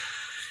us.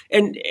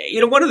 And,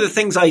 one of the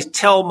things I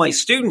tell my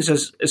students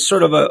as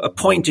sort of a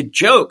pointed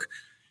joke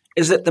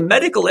is that the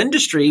medical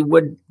industry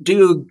would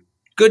do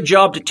a good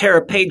job to tear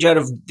a page out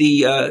of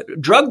the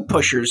drug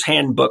pushers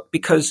handbook,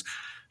 because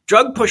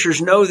drug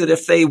pushers know that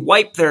if they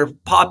wipe their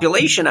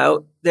population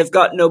out, they've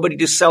got nobody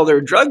to sell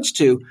their drugs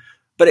to.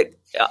 But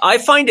I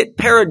find it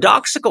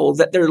paradoxical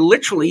that they're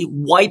literally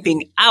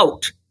wiping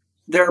out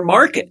their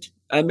market.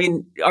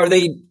 Are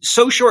they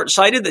so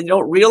short-sighted that they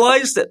don't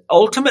realize that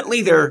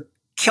ultimately they're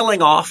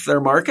killing off their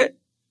market?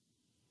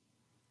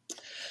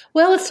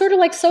 Well, it's sort of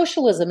like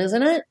socialism,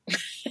 isn't it?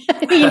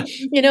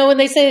 When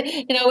they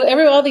say,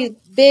 all these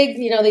big,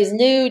 these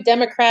new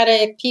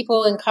Democratic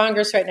people in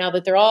Congress right now,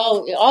 that they're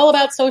all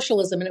about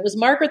socialism. And it was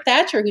Margaret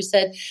Thatcher who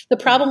said the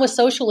problem with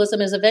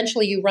socialism is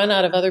eventually you run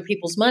out of other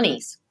people's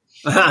monies.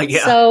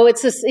 Yeah. So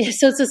it's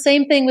the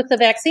same thing with the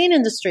vaccine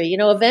industry.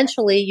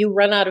 Eventually you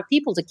run out of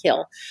people to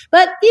kill.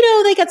 But,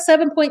 they got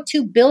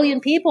 7.2 billion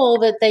people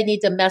that they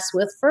need to mess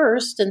with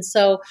first. And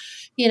so,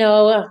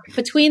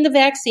 between the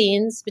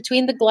vaccines,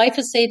 between the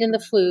glyphosate in the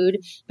food,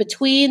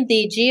 between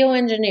the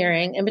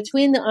geoengineering, and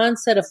between the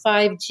onset of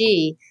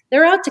 5G,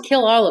 they're out to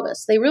kill all of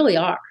us. They really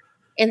are.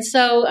 And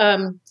so,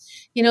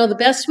 the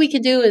best we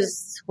can do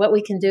is what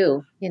we can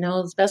do.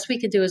 The best we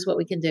can do is what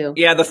we can do.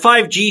 Yeah, the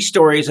 5G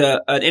story is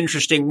an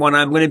interesting one.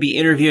 I'm going to be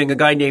interviewing a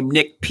guy named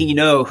Nick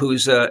Pino,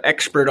 who's an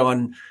expert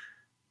on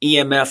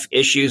EMF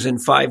issues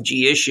and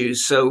 5G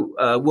issues.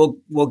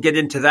 So we'll get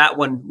into that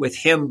one with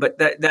him. But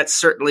that's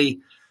certainly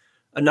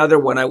another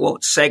one. I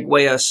won't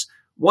segue us.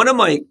 One of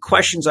my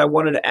questions I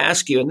wanted to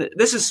ask you, and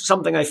this is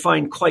something I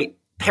find quite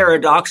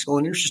paradoxical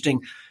and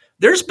interesting.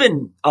 There's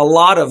been a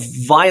lot of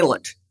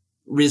violent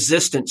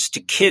resistance to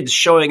kids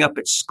showing up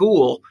at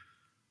school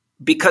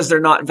because they're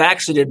not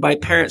vaccinated by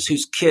parents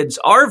whose kids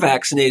are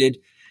vaccinated.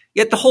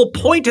 Yet the whole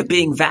point of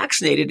being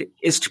vaccinated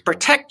is to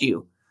protect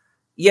you.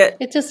 Yet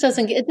it just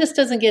doesn't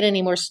get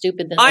any more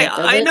stupid than that.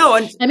 I know.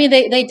 And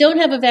they don't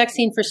have a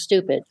vaccine for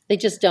stupid. They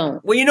just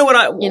don't. Well, what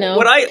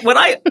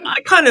I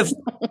kind of,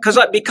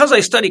 because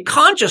I study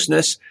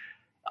consciousness,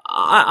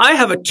 I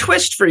have a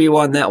twist for you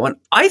on that one.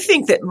 I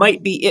think that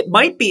it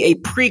might be a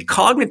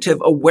precognitive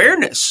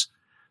awareness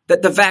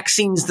that the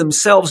vaccines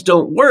themselves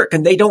don't work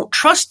and they don't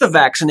trust the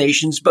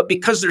vaccinations, but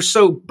because they're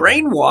so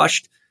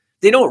brainwashed,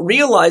 they don't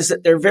realize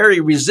that their very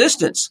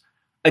resistance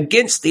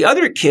against the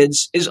other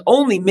kids is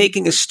only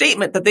making a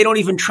statement that they don't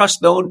even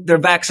trust their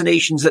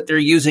vaccinations that they're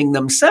using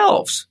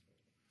themselves.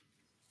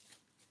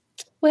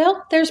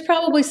 Well, there's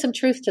probably some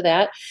truth to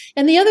that.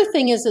 And the other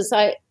thing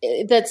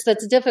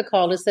that's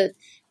difficult is that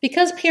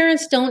because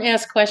parents don't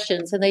ask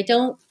questions and they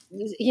don't,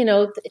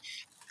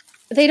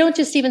 They don't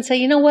just even say,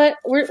 you know what,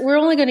 we're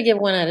only going to give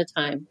one at a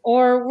time,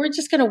 or we're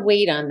just going to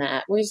wait on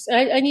that.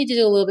 I need to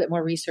do a little bit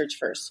more research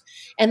first.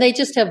 And they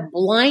just have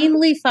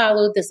blindly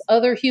followed this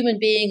other human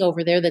being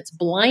over there that's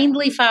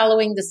blindly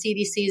following the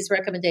CDC's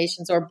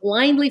recommendations or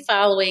blindly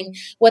following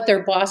what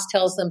their boss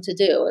tells them to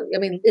do. I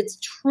mean, it's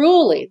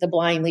truly the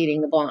blind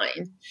leading the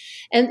blind.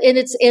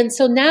 And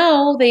so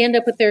now they end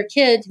up with their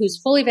kid who's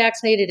fully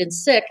vaccinated and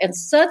sick, and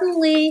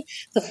suddenly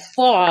the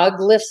fog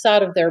lifts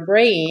out of their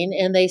brain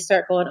and they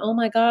start going, oh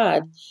my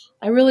God,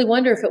 I really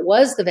wonder if it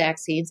was the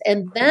vaccines.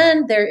 And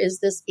then there is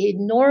this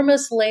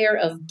enormous layer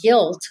of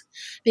guilt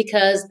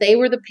because they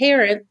were the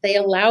parent. They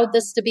allowed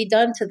this to be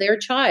done to their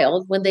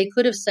child when they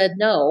could have said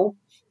no.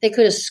 They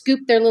could have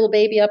scooped their little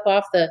baby up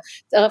off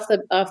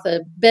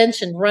the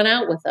bench and run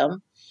out with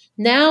them.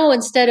 Now,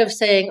 instead of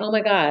saying, oh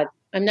my God,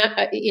 I'm not,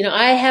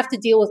 I have to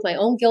deal with my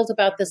own guilt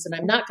about this, and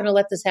I'm not going to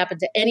let this happen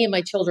to any of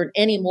my children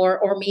anymore,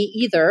 or me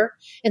either.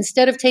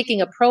 Instead of taking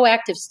a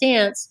proactive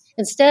stance,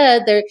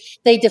 instead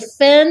they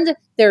defend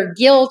their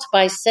guilt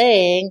by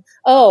saying,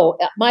 oh,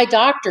 my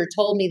doctor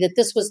told me that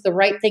this was the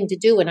right thing to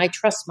do, and I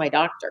trust my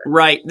doctor.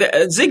 Right.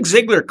 Zig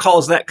Ziglar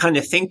calls that kind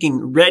of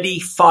thinking ready,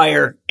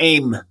 fire,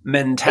 aim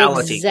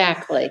mentality.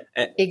 Exactly.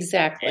 And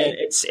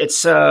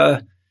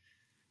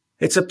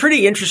it's a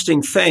pretty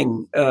interesting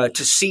thing to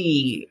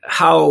see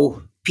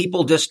how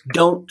people just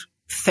don't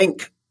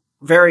think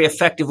very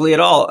effectively at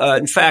all.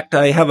 In fact,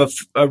 I have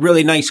a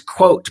really nice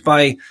quote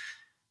by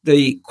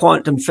the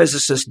quantum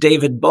physicist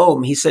David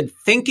Bohm. He said,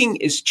 thinking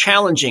is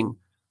challenging.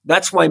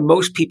 That's why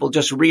most people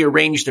just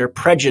rearrange their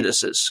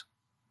prejudices.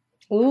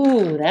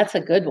 Ooh, that's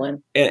a good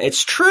one.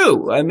 It's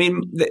true. I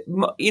mean,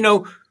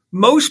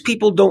 most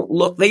people don't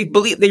look, they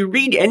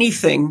read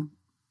anything.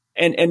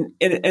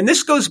 And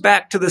this goes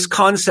back to this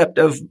concept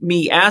of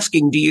me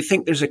asking, do you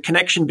think there's a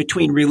connection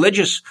between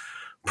religious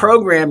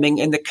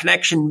programming and the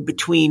connection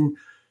between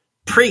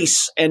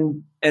priests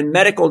and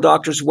medical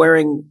doctors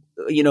wearing,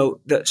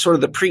 the sort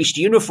of the priest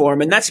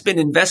uniform? And that's been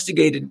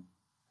investigated.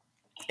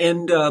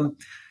 And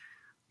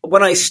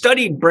when I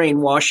studied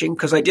brainwashing,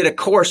 because I did a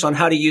course on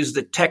how to use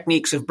the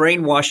techniques of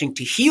brainwashing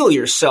to heal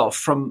yourself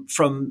from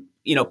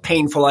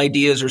painful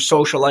ideas or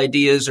social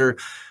ideas or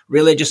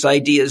religious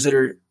ideas that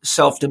are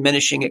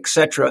self-diminishing,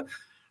 etc.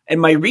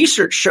 And my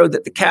research showed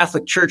that the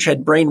Catholic Church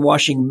had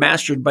brainwashing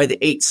mastered by the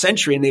 8th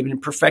century, and they've been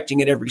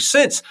perfecting it ever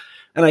since.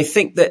 And I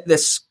think that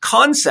this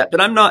concept,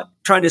 and I'm not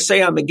trying to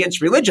say I'm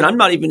against religion. I'm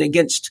not even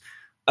against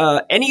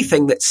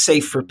anything that's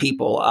safe for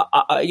people.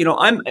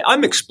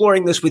 I'm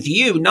exploring this with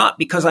you, not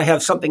because I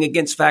have something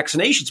against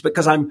vaccinations,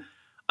 because I'm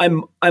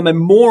a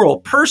moral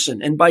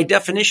person. And by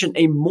definition,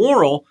 a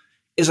moral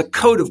is a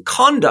code of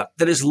conduct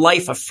that is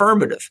life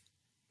affirmative.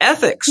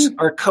 Ethics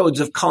are codes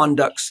of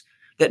conducts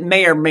that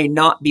may or may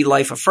not be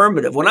life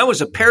affirmative. When I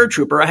was a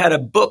paratrooper, I had a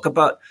book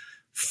about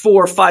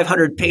 400 or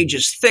 500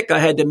 pages thick I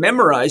had to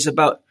memorize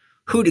about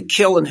who to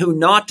kill and who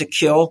not to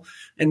kill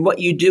and what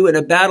you do in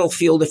a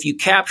battlefield if you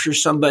capture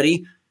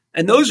somebody.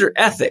 And those are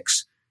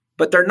ethics,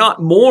 but they're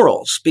not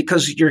morals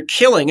because you're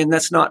killing, and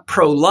that's not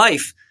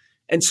pro-life.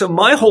 And so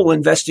my whole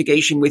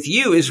investigation with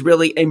you is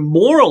really a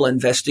moral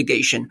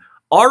investigation.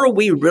 Are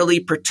we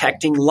really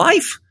protecting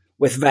life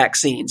with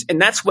vaccines? And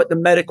that's what the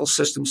medical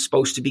system's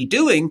supposed to be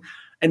doing.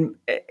 And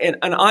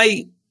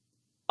I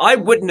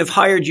wouldn't have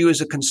hired you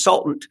as a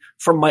consultant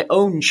for my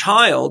own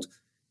child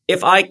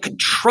if I could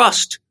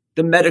trust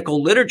the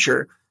medical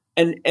literature.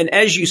 And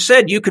as you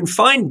said, you can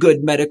find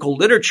good medical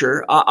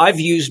literature. I've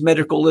used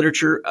medical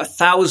literature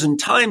 1,000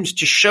 times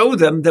to show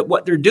them that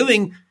what they're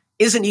doing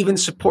isn't even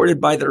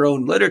supported by their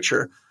own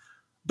literature.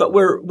 But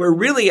we're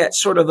really at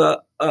sort of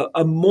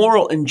a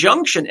moral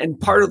injunction. And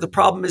part of the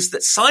problem is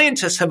that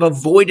scientists have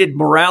avoided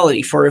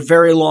morality for a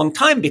very long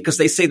time because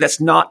they say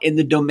that's not in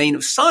the domain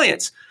of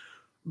science.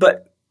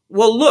 But,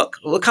 well,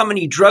 look how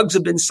many drugs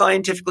have been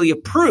scientifically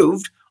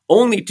approved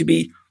only to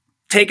be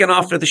taken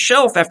off of the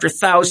shelf after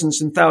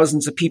thousands and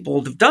thousands of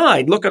people have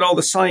died. Look at all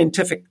the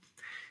scientific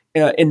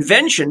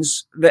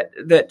inventions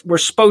that were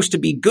supposed to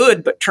be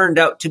good but turned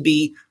out to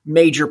be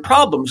major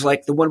problems,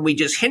 like the one we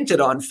just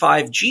hinted on,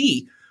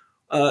 5G.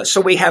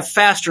 So we have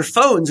faster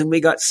phones and we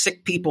got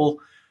sick people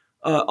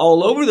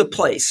all over the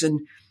place.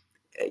 And,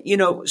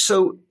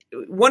 so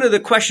one of the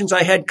questions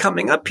I had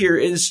coming up here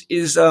is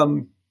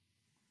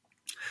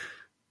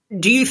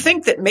do you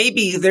think that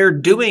maybe they're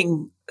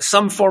doing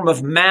some form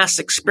of mass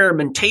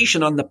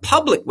experimentation on the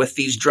public with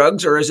these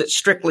drugs, or is it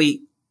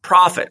strictly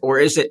profit, or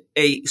is it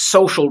a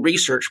social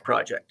research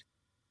project?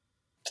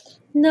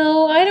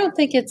 No, I don't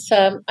think it's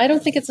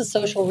a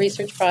social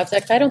research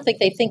project. I don't think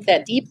they think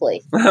that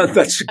deeply.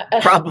 That's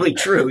probably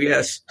true.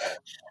 Yes.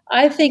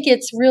 I think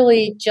it's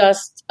really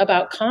just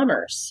about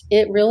commerce.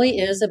 It really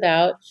is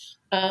about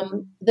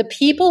the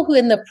people who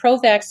in the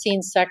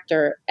pro-vaccine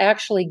sector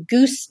actually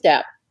goose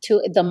step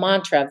to the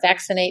mantra,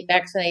 vaccinate,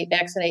 vaccinate,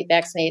 vaccinate,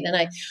 vaccinate. And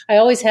I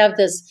always have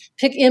this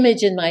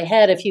image in my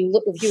head. If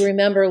you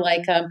remember,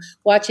 like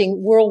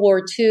watching World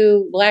War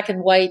II black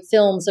and white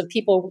films of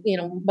people,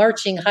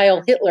 marching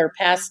Heil Hitler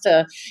past,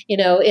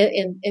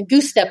 in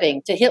goose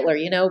stepping to Hitler,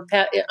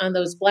 on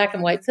those black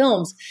and white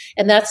films.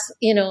 And that's,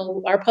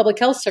 our public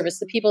health service,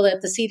 the people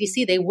at the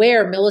CDC, they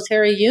wear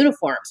military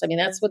uniforms. I mean,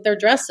 that's what their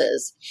dress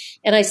is.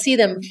 And I see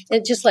them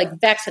just like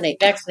vaccinate,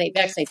 vaccinate,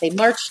 vaccinate. They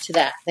march to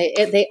that.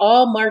 They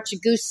all march a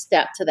goose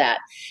step to that.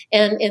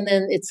 And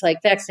then it's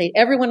like vaccinate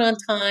everyone on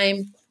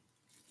time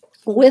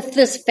with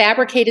this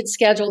fabricated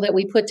schedule that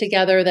we put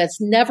together that's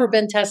never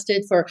been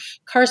tested for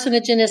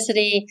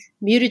carcinogenicity,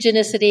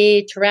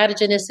 mutagenicity,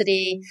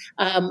 teratogenicity,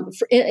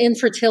 for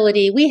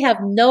infertility.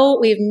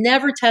 We've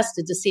never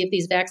tested to see if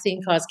these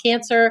vaccines cause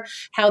cancer,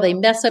 how they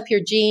mess up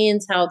your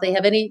genes, how they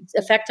have any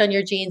effect on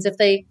your genes, if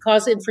they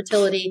cause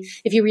infertility.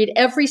 If you read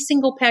every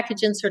single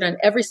package insert on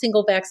every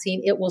single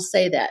vaccine, it will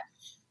say that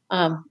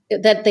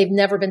they've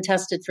never been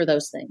tested for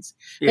those things.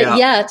 Yeah. But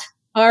yet,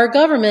 our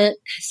government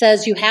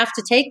says you have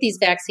to take these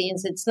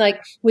vaccines. It's like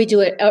we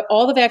do it,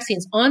 all the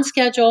vaccines on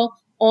schedule,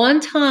 on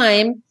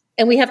time,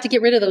 and we have to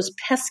get rid of those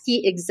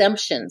pesky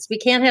exemptions. We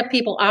can't have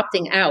people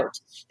opting out,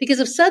 because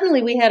if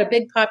suddenly we had a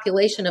big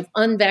population of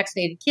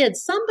unvaccinated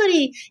kids,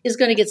 somebody is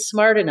going to get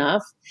smart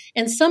enough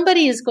and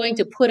somebody is going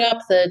to put up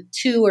the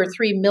 $2 or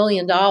 $3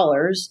 million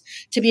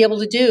to be able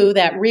to do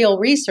that real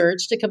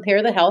research to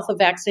compare the health of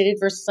vaccinated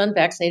versus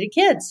unvaccinated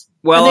kids.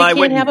 Well, and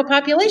they can't have a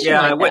population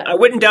like that. I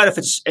wouldn't doubt if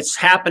it's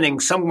happening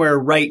somewhere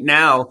right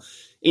now.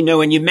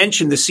 And you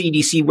mentioned the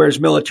CDC wears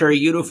military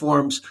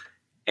uniforms,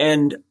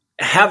 and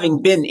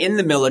having been in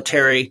the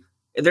military,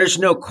 there's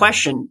no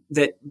question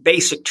that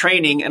basic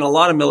training and a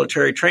lot of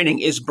military training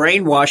is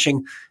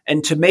brainwashing.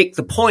 And to make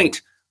the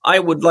point, I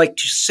would like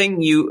to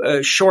sing you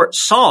a short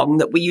song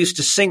that we used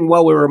to sing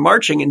while we were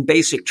marching in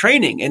basic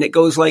training. And it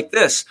goes like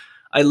this: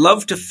 I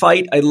love to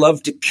fight. I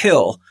love to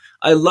kill.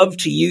 I love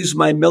to use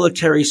my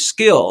military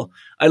skill.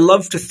 I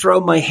love to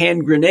throw my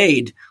hand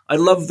grenade. I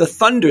love the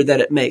thunder that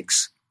it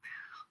makes.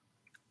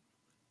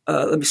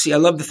 Let me see. I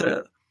love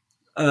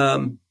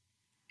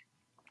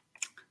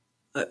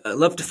I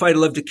love to fight. I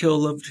love to kill.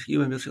 I love to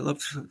you. I love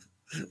to.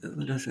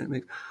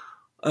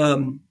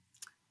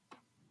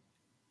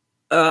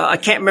 I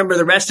can't remember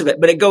the rest of it,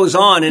 but it goes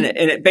on, and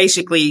it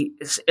basically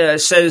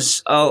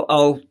says,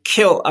 "I'll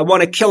kill. I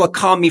want to kill a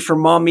commie for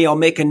mommy. I'll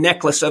make a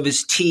necklace of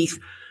his teeth."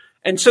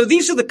 And so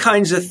these are the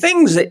kinds of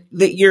things that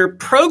you're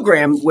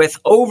programmed with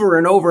over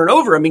and over and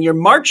over. I mean,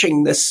 you're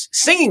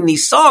singing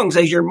these songs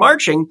as you're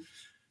marching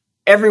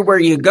everywhere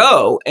you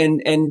go,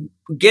 and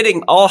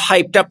getting all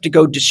hyped up to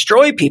go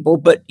destroy people,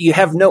 but you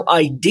have no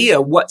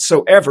idea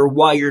whatsoever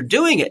why you're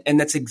doing it. And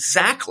that's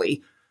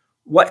exactly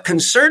what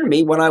concerned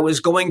me when I was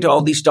going to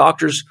all these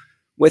doctors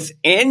with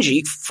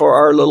Angie for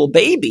our little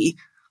baby,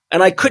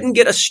 and I couldn't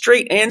get a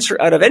straight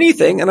answer out of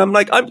anything. And I'm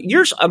like,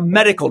 you're a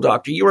medical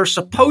doctor. You are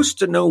supposed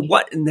to know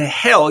what in the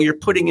hell you're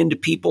putting into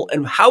people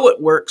and how it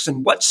works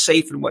and what's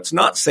safe and what's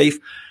not safe.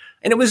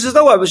 And it was as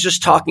though I was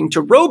just talking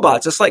to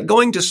robots. It's like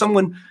going to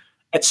someone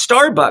at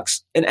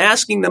Starbucks and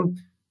asking them,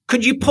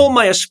 could you pull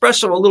my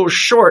espresso a little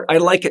short? I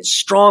like it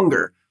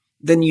stronger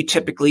than you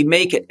typically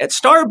make it at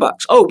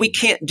Starbucks. Oh, we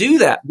can't do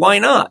that. Why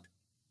not?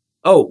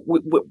 Oh,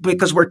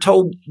 because we're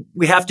told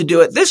we have to do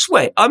it this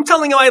way. I'm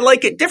telling you, I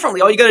like it differently.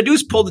 All you got to do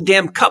is pull the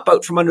damn cup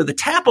out from under the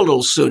tap a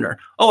little sooner.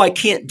 Oh, I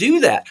can't do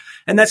that.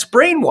 And that's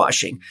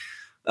brainwashing.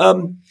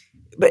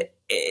 But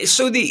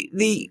so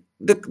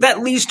that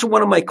leads to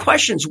one of my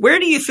questions. Where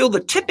do you feel the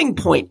tipping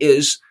point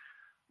is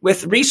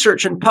with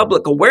research and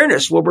public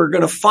awareness, where we're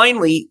going to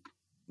finally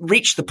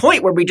reach the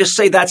point where we just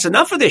say that's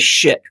enough of this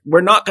shit?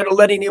 We're not going to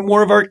let any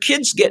more of our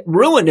kids get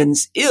ruined and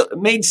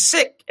made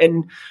sick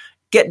and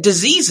get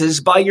diseases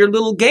by your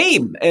little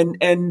game.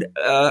 And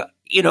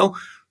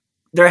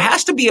there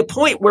has to be a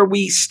point where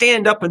we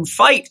stand up and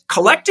fight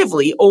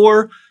collectively,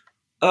 or,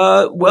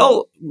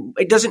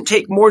 it doesn't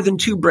take more than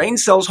two brain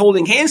cells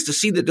holding hands to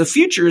see that the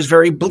future is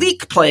very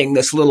bleak playing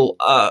this little,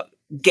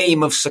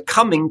 game of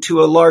succumbing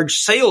to a large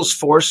sales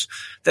force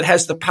that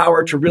has the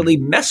power to really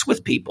mess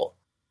with people.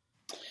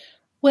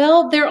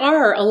 Well, there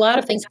are a lot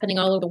of things happening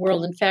all over the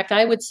world. In fact,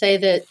 I would say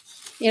that,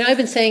 I've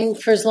been saying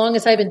for as long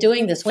as I've been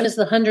doing this, when is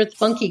the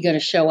 100th monkey going to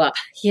show up?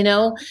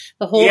 The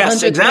whole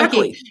 100th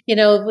monkey,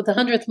 with the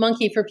 100th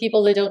monkey, for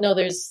people that don't know,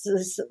 there's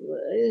this,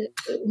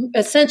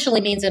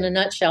 essentially means in a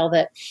nutshell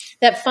that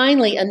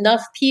finally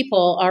enough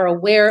people are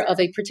aware of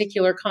a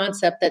particular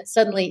concept that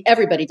suddenly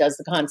everybody does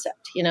the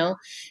concept,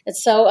 And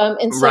so,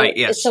 right,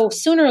 yes. So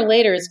sooner or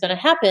later it's going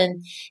to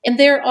happen. And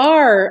there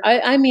are,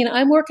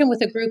 I'm working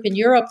with a group in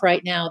Europe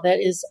right now that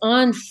is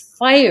on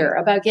fire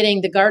about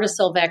getting the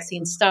Gardasil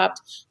vaccine stopped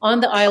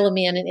on the Isle of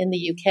Man and in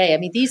the UK.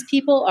 These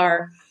people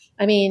are,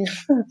 I mean,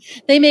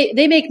 they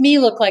make me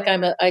look like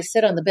I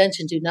sit on the bench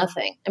and do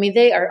nothing. I mean,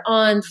 they are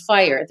on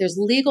fire. There's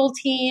legal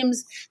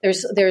teams.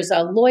 There's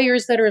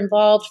lawyers that are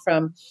involved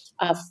from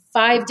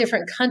 5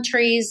 different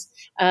countries.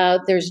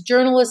 There's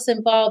journalists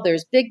involved.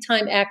 There's big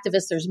time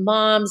activists. There's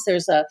moms.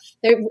 So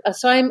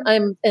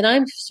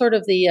I'm sort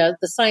of the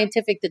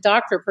scientific, the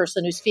doctor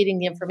person who's feeding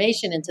the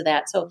information into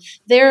that. So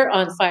they're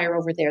on fire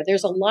over there.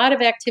 There's a lot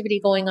of activity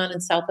going on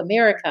in South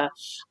America.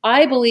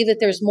 I believe that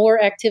there's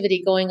more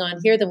activity going on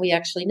here than we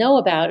actually know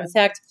about. In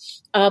fact,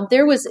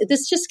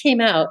 this just came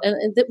out,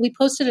 and we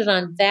posted it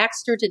on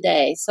Vaxxter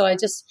today. So on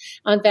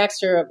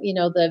Vaxxter,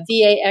 the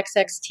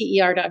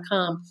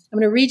VAXXTER.com. I'm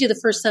going to read you the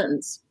first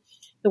sentence.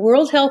 The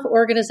World Health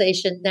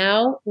Organization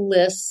now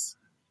lists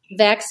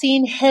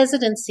vaccine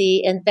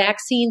hesitancy and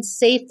vaccine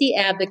safety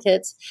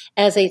advocates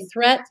as a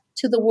threat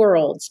to the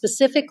world.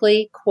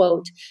 Specifically,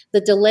 quote,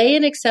 the delay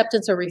in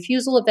acceptance or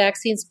refusal of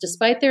vaccines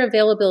despite their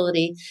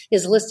availability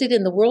is listed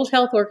in the World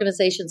Health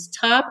Organization's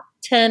top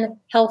 10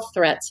 health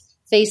threats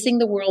facing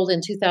the world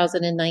in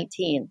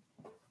 2019.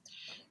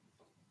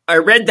 I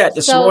read that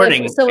this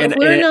morning.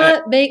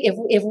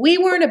 If we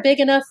weren't a big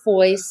enough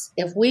voice,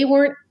 if we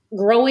weren't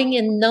growing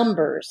in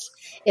numbers,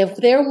 if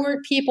there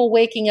weren't people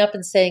waking up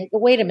and saying,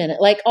 wait a minute,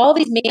 like all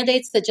these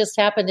mandates that just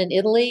happened in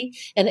Italy,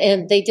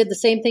 and they did the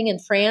same thing in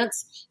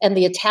France, and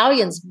the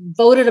Italians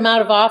voted them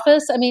out of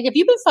office. I mean, have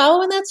you been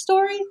following that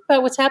story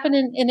about what's happened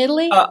in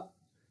Italy?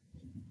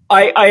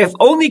 I have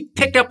only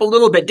picked up a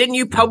little bit. Didn't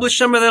you publish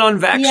some of that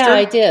on Vaxxter? Yeah,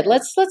 I did.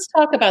 Let's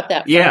talk about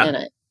that for a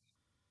minute.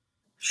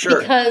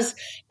 Sure. Because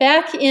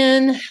back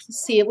in,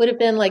 it would have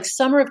been like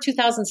summer of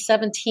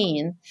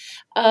 2017,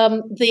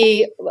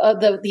 the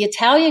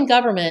Italian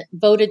government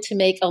voted to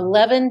make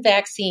 11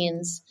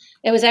 vaccines.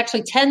 It was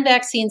actually 10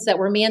 vaccines that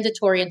were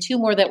mandatory and 2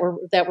 more that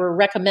were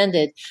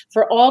recommended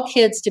for all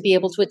kids to be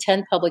able to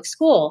attend public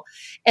school.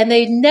 And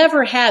they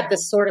never had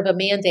this sort of a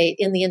mandate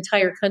in the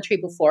entire country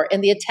before.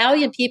 And the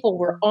Italian people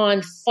were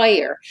on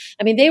fire.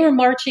 I mean, they were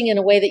marching in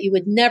a way that you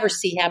would never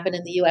see happen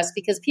in the U.S.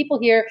 because people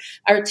here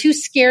are too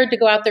scared to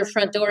go out their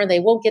front door and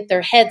they won't get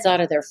their heads out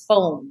of their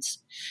phones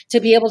to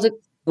be able to.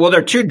 Well,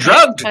 they're too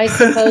drugged. I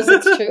suppose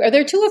it's true. Or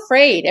they're too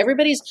afraid.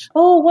 Everybody's,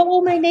 what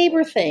will my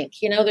neighbor think?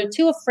 They're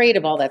too afraid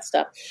of all that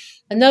stuff.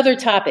 Another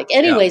topic.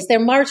 Anyways, There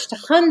marched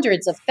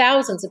hundreds of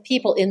thousands of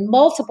people in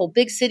multiple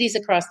big cities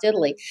across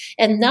Italy.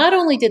 And not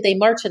only did they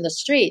march in the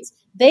streets,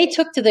 they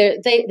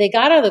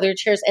got out of their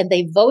chairs and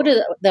they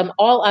voted them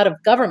all out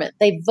of government.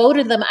 They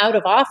voted them out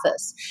of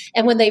office.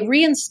 And when they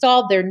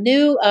reinstalled their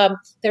new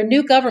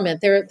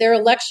government, their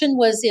election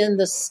was in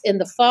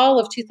the fall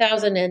of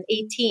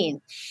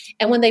 2018.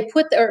 And when they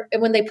put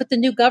the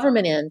new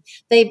government in,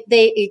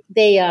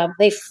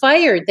 they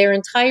fired their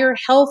entire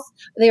health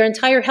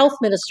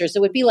ministers.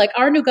 It would be like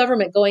our new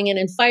government going in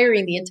and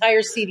firing the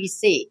entire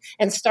CDC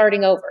and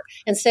starting over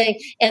and saying,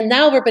 and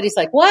now everybody's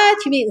like, what?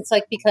 You mean? It's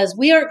like, because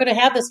we aren't going to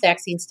have this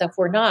vaccine stuff.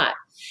 We're not.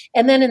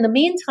 And then in the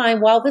meantime,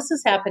 while this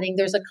is happening,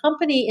 there's a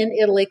company in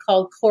Italy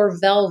called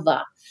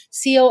Corvelva,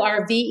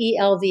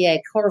 Corvelva,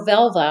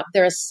 Corvelva.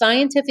 They're a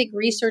scientific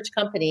research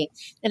company.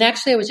 And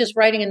actually, I was just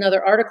writing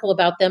another article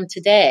about them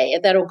today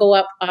that'll go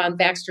up on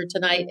Vaxxter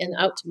tonight and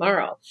out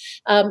tomorrow.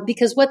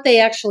 Because what they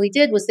actually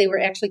did was they were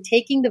actually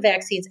taking the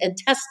vaccines and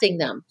testing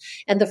them.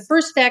 And the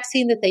first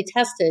vaccine that they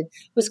tested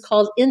was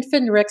called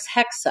Infanrix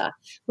Hexa,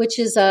 which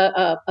is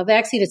a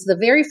vaccine. It's the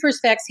very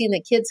first vaccine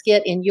that kids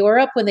get in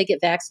Europe when they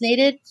get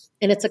vaccinated.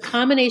 And it's a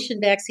combination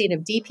vaccine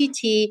of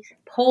DPT,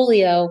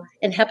 polio,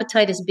 and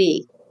hepatitis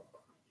B.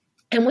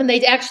 And when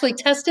they actually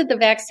tested the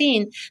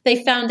vaccine,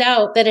 they found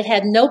out that it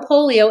had no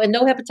polio and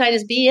no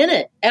hepatitis B in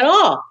it at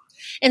all.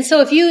 And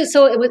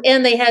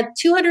and they had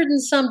 200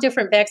 and some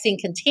different vaccine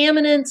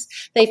contaminants.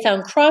 They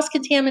found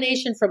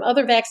cross-contamination from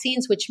other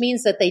vaccines, which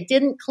means that they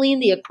didn't clean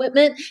the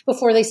equipment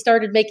before they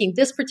started making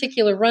this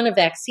particular run of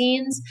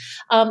vaccines.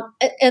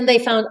 And they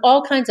found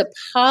all kinds of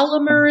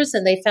polymers,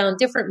 and they found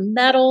different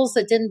metals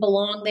that didn't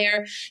belong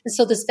there. And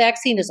so this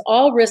vaccine is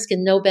all risk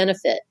and no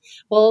benefit.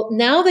 Well,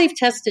 now they've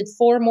tested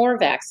 4 more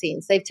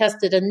vaccines. They've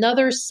tested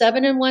another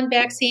 7-in-1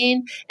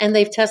 vaccine, and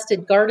they've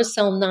tested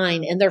Gardasil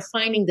 9, and they're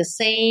finding the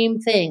same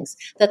things.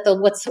 That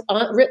what's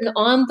written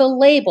on the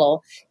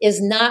label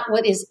is not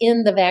what is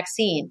in the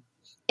vaccine.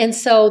 And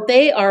so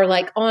they are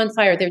like on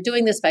fire. They're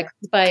doing this by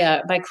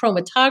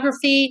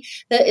chromatography.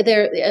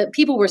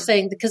 People were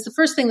saying, because the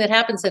first thing that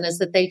happens then is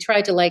that they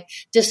try to like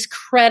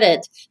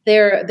discredit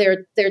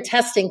their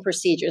testing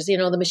procedures.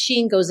 The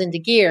machine goes into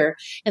gear,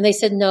 and they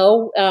said,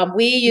 no,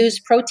 we use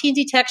protein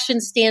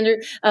detections,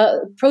 meaning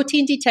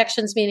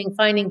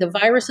finding the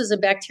viruses and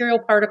bacterial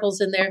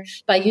particles in there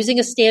by using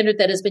a standard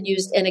that has been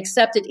used and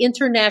accepted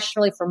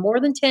internationally for more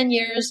than 10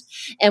 years.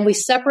 And we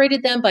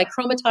separated them by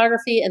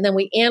chromatography, and then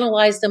we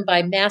analyzed them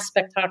by mass mass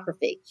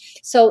spectroscopy.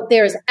 So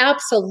there's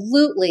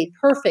absolutely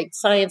perfect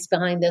science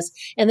behind this.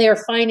 And they are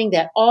finding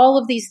that all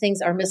of these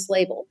things are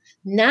mislabeled.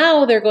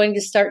 Now they're going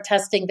to start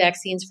testing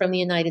vaccines from the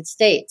United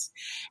States.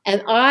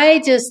 And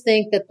I just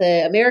think that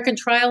the American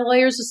Trial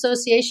Lawyers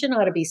Association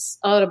ought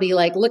to be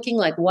like looking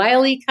like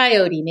Wile E.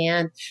 Coyote,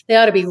 man. They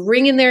ought to be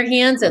wringing their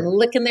hands and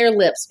licking their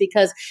lips,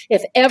 because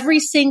if every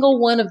single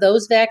one of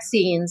those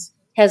vaccines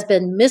has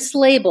been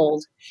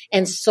mislabeled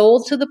and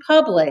sold to the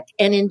public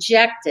and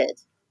injected,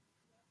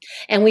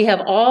 and we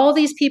have all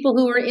these people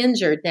who are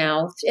injured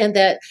now, and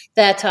that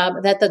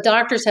the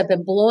doctors have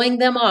been blowing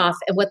them off,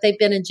 and what they've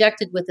been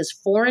injected with is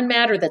foreign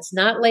matter that's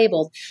not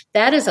labeled.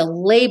 That is a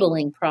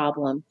labeling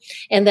problem,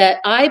 and that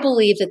I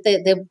believe that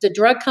the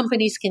drug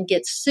companies can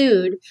get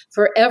sued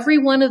for every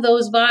one of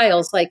those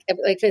vials. Like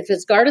if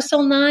it's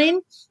Gardasil 9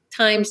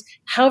 times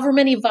however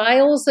many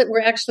vials that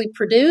were actually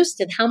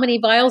produced and how many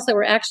vials that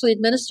were actually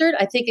administered,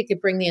 I think it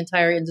could bring the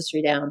entire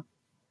industry down.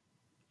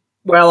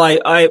 Well,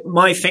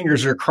 my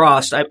fingers are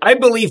crossed. I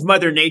believe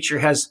Mother Nature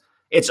has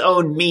its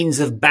own means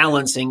of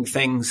balancing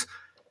things.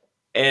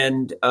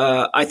 And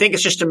I think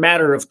it's just a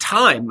matter of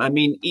time. I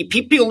mean,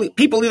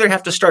 people either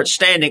have to start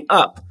standing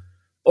up,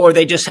 or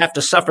they just have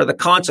to suffer the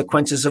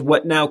consequences of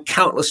what now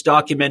countless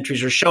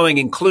documentaries are showing,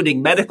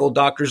 including medical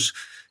doctors,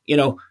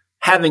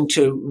 having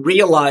to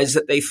realize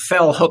that they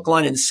fell hook,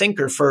 line, and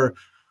sinker for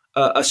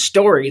a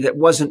story that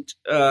wasn't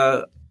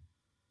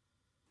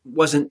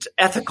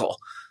ethical.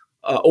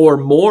 Or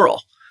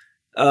moral.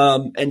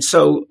 And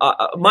so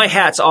my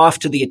hat's off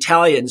to the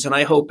Italians, and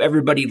I hope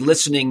everybody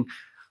listening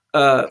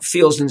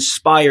feels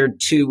inspired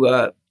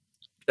to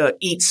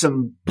eat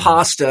some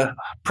pasta,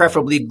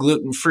 preferably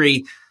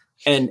gluten-free,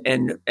 and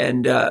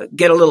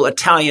get a little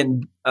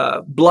Italian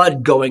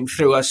blood going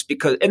through us,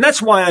 and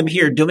that's why I'm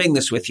here doing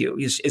this with you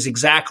is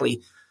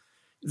exactly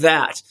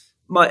that.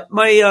 My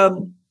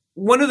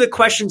one of the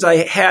questions I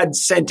had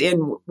sent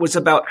in was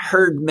about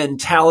herd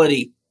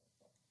mentality.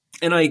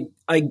 And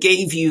I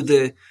gave you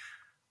the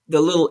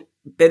little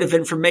bit of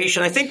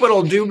information. I think what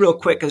I'll do real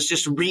quick is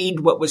just read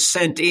what was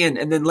sent in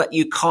and then let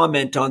you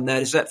comment on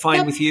that. Is that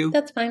fine with you?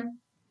 That's fine.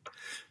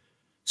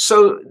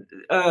 So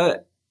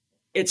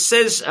it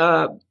says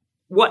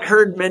what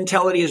herd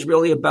mentality is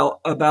really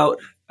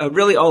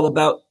really all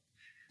about.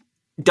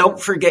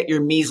 Don't forget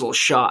your measles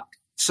shot.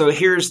 So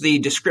here's the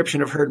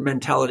description of herd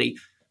mentality.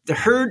 The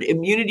herd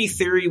immunity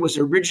theory was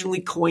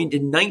originally coined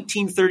in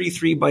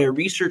 1933 by a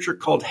researcher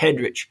called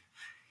Hedrich.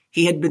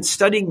 He had been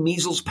studying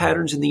measles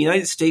patterns in the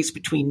United States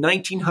between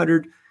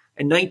 1900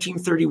 and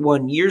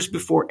 1931, years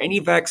before any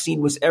vaccine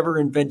was ever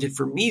invented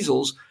for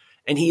measles,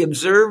 and he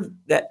observed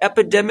that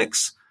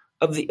epidemics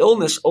of the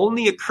illness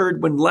only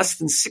occurred when less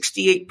than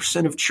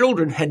 68% of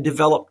children had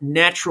developed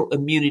natural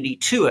immunity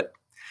to it.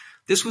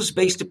 This was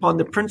based upon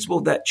the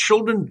principle that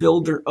children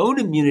build their own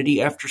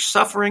immunity after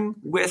suffering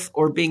with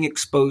or being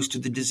exposed to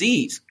the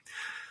disease.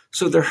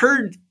 So the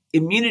herd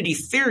immunity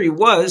theory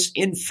was,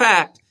 in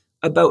fact,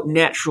 about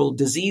natural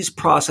disease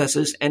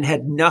processes and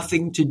had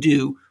nothing to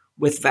do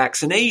with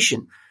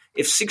vaccination.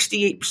 If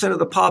 68% of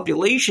the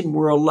population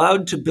were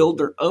allowed to build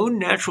their own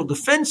natural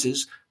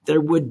defenses, there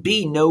would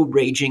be no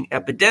raging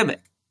epidemic.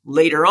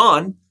 Later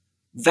on,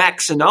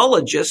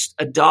 vaccinologists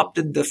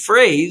adopted the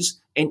phrase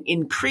and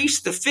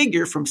increased the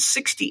figure from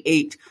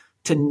 68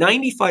 to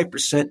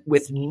 95%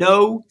 with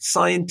no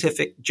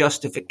scientific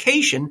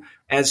justification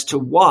as to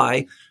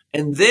why,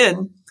 and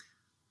then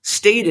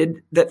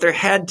stated that there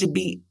had to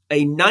be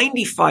a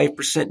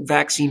 95%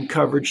 vaccine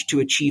coverage to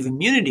achieve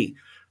immunity.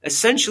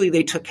 Essentially,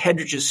 they took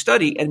Hedrich's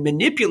study and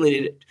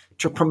manipulated it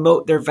to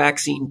promote their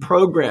vaccine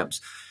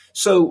programs.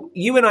 So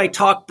you and I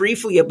talked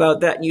briefly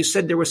about that, and you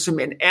said there were some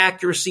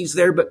inaccuracies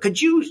there, but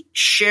could you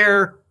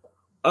share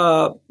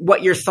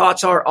what your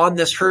thoughts are on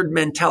this herd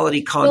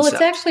mentality concept? Well,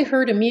 it's actually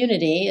herd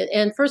immunity.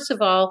 And first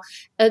of all,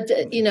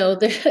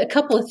 a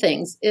couple of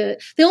things. The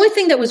only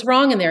thing that was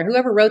wrong in there,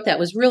 whoever wrote that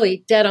was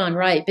really dead on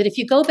right. But if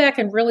you go back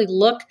and really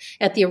look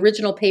at the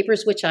original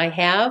papers, which I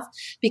have,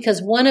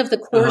 because one of the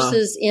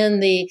courses in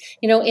the,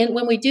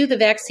 when we do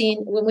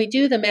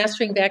the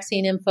Mastering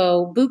Vaccine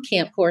Info boot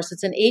camp course,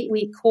 it's an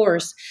 8-week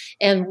course.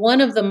 And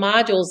one of the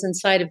modules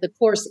inside of the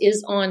course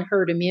is on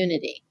herd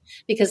immunity,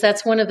 because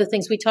that's one of the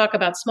things we talk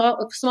about: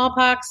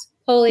 smallpox,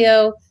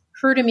 polio,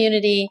 herd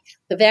immunity,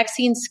 the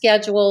vaccine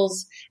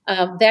schedules,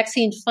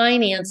 vaccine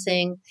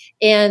financing,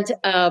 and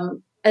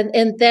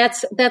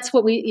that's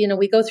what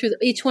we go through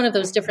each one of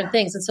those different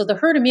things. And so the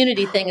herd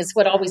immunity thing is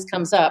what always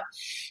comes up.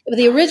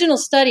 The original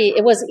study,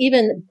 it was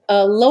even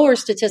lower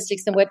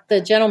statistics than what the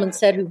gentleman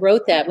said who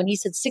wrote that. When he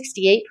said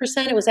 68%,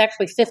 it was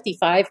actually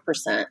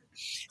 55%.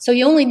 So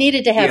you only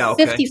needed to have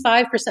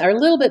 55%, or a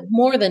little bit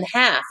more than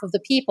half of the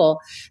people,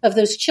 of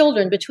those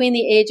children between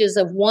the ages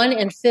of 1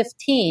 and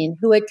 15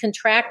 who had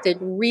contracted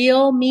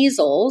real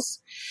measles,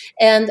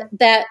 and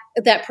that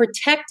that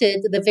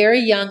protected the very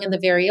young and the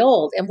very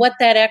old. And what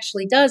that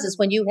actually does is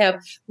when you have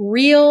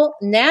real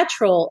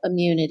natural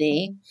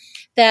immunity,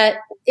 that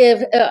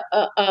if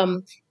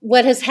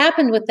what has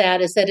happened with that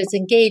is that it's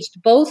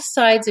engaged both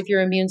sides of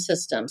your immune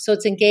system. So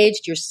it's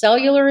engaged your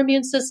cellular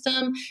immune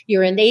system,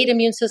 your innate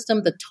immune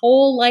system, the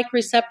toll-like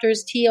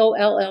receptors,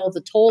 TOLL,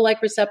 the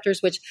toll-like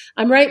receptors, which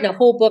I'm writing a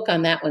whole book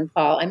on that one,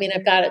 Paul. I mean,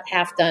 I've got it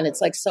half done.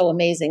 It's like so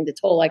amazing, the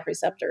toll-like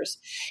receptors,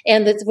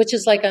 and which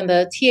is like on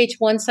the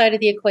TH1 side of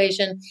the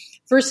equation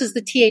versus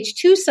the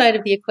TH2 side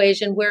of the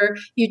equation, where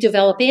you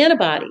develop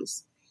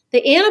antibodies.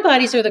 The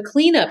antibodies are the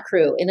cleanup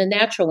crew in a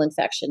natural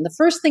infection. The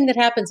first thing that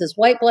happens is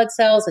white blood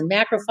cells and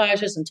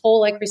macrophages and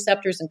toll-like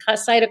receptors and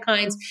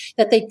cytokines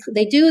that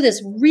they do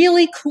this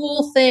really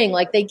cool thing.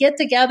 Like they get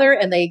together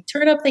and they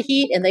turn up the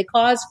heat and they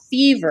cause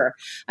fever.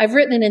 I've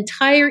written an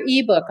entire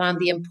ebook on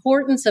the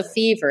importance of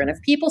fever. And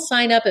if people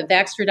sign up at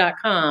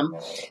Vaxxter.com,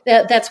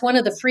 that's one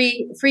of the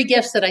free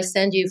gifts that I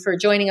send you for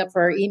joining up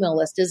for our email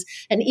list is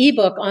an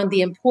ebook on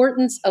the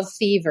importance of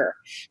fever.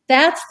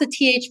 That's the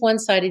TH1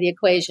 side of the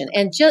equation.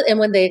 And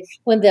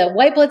when the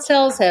white blood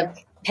cells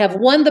have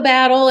won the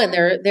battle and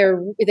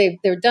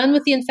they're done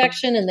with the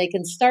infection and they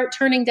can start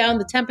turning down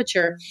the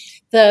temperature,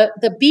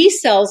 the B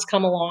cells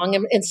come along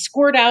and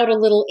squirt out a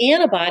little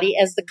antibody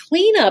as the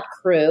cleanup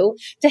crew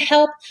to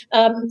help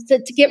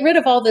to get rid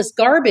of all this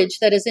garbage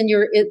that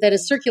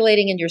is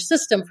circulating in your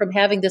system from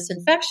having this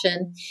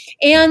infection.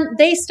 And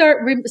they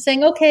start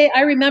saying, okay,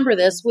 I remember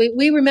this.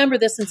 We remember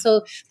this. And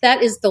so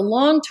that is the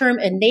long-term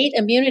innate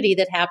immunity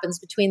that happens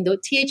between the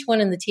TH1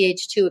 and the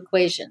TH2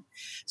 equation.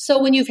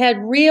 So when you've had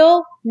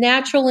real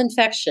natural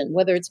infection,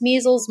 whether it's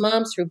measles,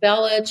 mumps,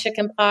 rubella,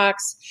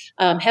 chickenpox,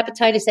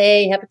 hepatitis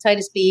A,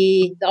 hepatitis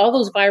B, all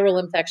those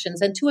viral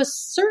infections, and to a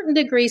certain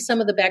degree,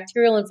 some of the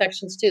bacterial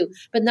infections too,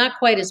 but not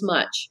quite as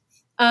much.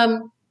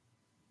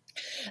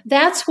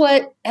 That's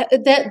what,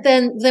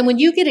 then when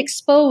you get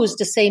exposed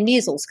to, say,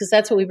 measles, because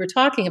that's what we were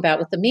talking about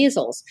with the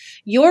measles,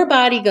 your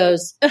body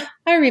goes,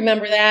 I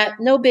remember that,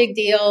 no big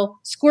deal,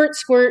 squirt,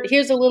 squirt,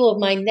 here's a little of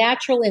my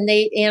natural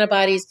innate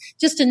antibodies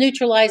just to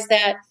neutralize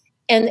that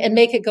and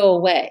make it go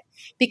away.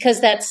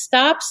 Because that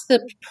stops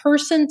the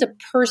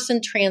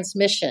person-to-person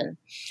transmission.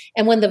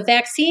 And when the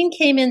vaccine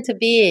came into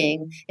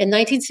being in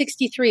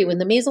 1963, when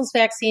the measles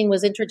vaccine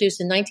was introduced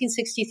in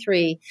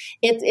 1963,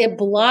 it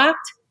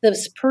blocked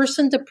this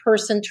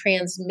person-to-person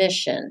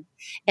transmission.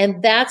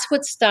 And that's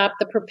what stopped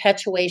the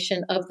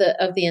perpetuation of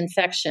the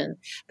infection.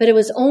 But it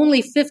was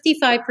only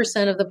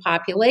 55% of the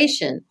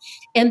population.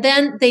 And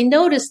then they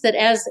noticed that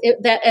as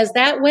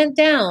that went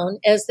down,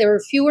 as there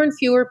were fewer and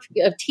fewer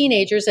of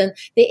teenagers, and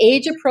the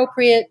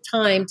age-appropriate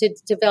time to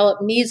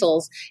develop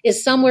measles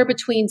is somewhere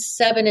between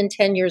 7 and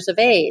 10 years of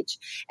age.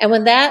 And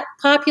when that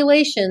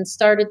population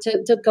started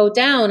to go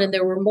down and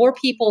there were more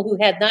people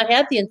who had not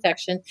had the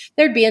infection,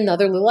 there'd be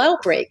another little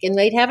outbreak. And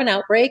they'd have an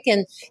outbreak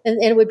and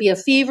it would be a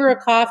fever, a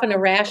cough, and a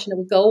rash, and it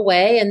would go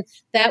away, and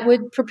that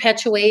would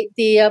perpetuate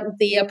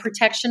the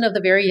protection of the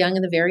very young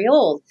and the very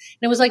old.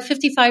 And it was like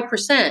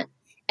 55%.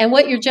 And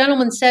what your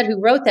gentleman said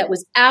who wrote that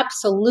was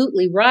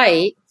absolutely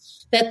right.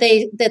 That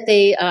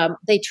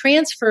they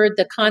transferred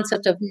the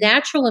concept of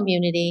natural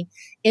immunity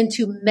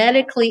into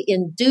medically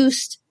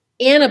induced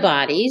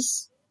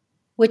antibodies,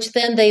 which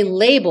then they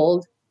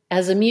labeled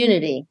as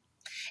immunity.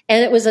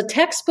 And it was a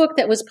textbook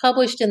that was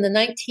published in the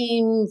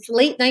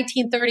late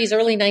 1930s,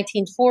 early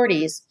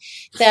 1940s,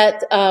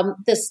 that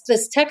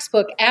this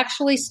textbook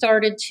actually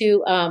started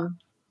to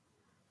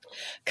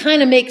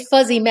kind of make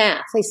fuzzy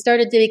math. They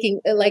started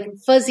making like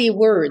fuzzy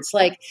words,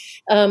 like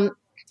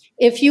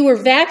if you were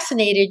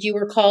vaccinated, you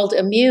were called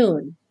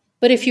immune.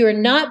 But if you were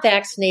not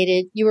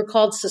vaccinated, you were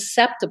called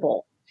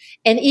susceptible.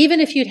 And even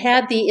if you'd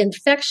had the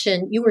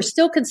infection, you were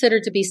still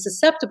considered to be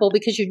susceptible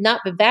because you'd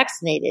not been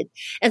vaccinated.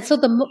 And so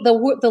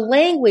the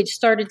language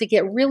started to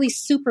get really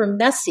super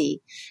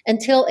messy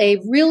until a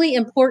really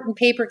important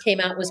paper came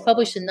out, was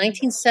published in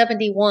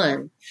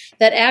 1971,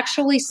 that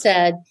actually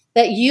said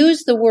that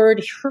used the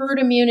word herd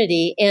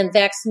immunity and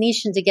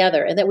vaccination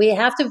together, and that we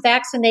have to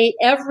vaccinate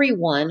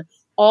everyone,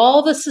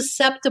 all the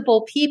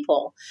susceptible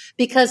people,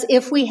 because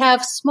if we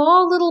have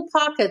small little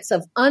pockets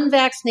of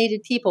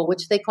unvaccinated people,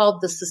 which they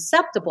called the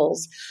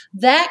susceptibles,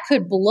 that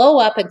could blow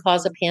up and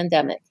cause a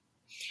pandemic.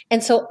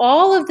 And so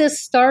all of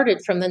this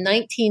started from the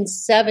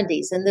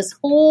 1970s, and this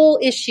whole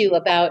issue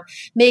about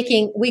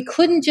we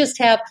couldn't just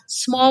have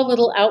small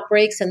little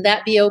outbreaks and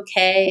that be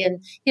okay.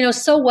 And,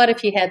 so what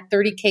if you had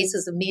 30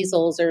 cases of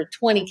measles or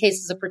 20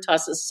 cases of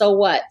pertussis? So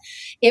what?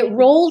 It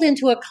rolled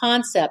into a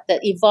concept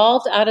that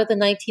evolved out of the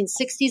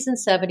 1960s and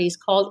 70s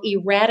called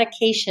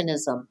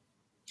eradicationism.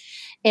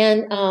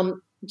 And,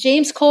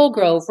 James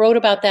Colgrove wrote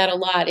about that a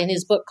lot in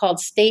his book called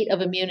State of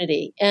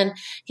Immunity. And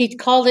he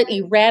called it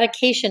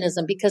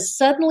eradicationism because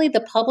suddenly the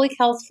public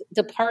health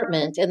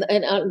department and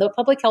the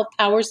public health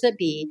powers that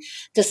be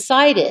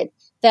decided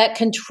that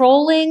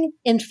controlling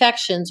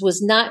infections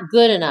was not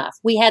good enough.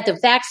 We had to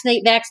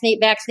vaccinate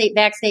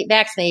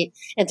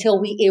until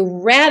we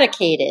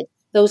eradicated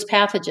those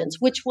pathogens,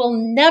 which will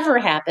never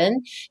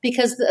happen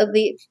because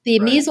the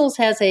measles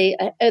has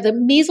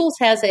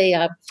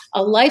a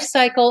life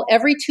cycle.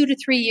 Every 2 to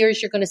 3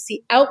 years, you're going to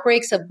see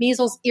outbreaks of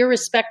measles,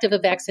 irrespective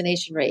of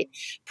vaccination rate.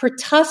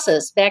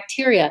 Pertussis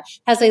bacteria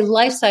has a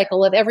life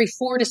cycle of every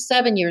 4 to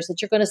 7 years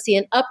that you're going to see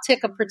an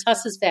uptick of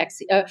pertussis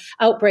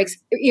outbreaks,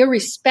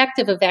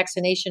 irrespective of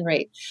vaccination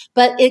rate.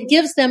 But it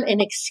gives them an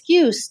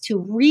excuse to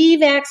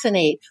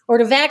revaccinate or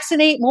to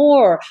vaccinate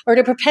more or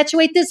to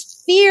perpetuate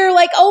this fear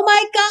like, oh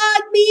my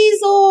God,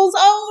 measles,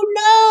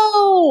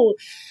 oh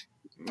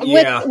no.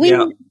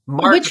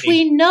 Which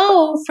we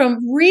know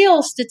from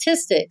real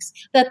statistics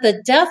that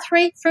the death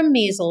rate from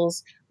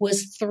measles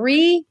was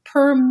 3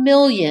 per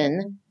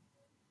million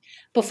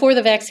before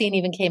the vaccine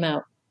even came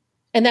out.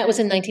 And that was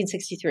in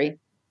 1963.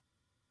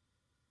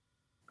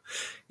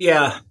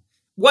 Yeah.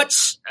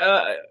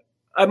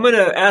 I'm going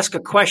to ask a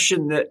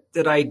question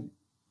that I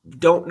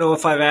don't know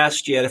if I've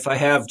asked yet. If I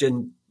have,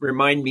 then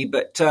remind me.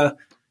 But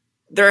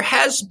there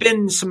has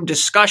been some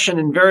discussion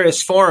in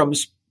various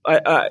forums.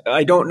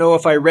 I don't know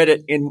if I read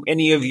it in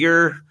any of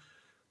your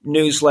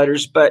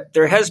newsletters, but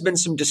there has been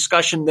some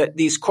discussion that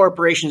these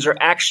corporations are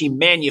actually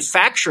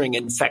manufacturing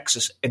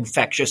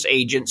infectious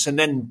agents and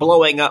then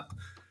blowing up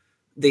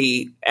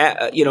the,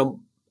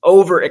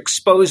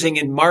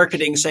 overexposing and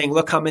marketing, saying,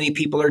 look how many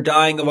people are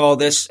dying of all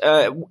this.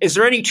 Is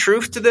there any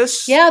truth to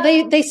this? Yeah,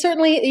 they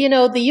certainly,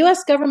 the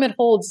U.S. government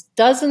holds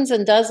dozens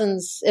and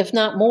dozens, if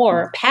not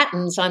more,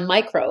 patents on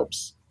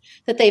microbes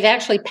that they've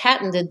actually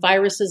patented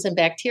viruses and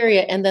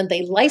bacteria, and then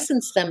they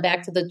license them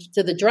back to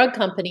the drug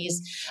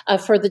companies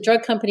for the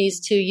drug companies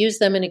to use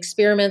them in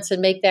experiments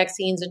and make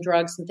vaccines and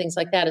drugs and things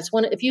like that. It's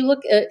one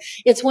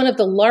of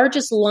the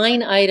largest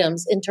line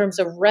items in terms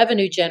of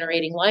revenue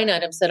generating line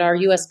items that our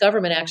U.S.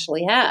 government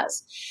actually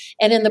has.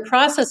 And in the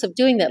process of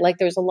doing that, like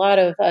there's a lot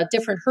of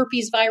different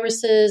herpes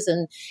viruses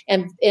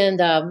and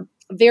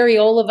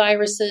variola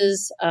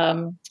viruses,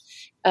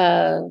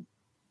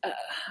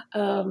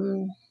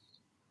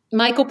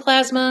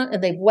 mycoplasma,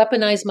 and they've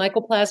weaponized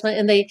mycoplasma,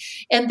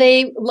 and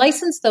they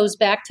license those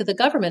back to the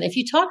government. If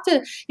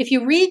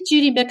you read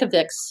Judy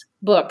Mikovic's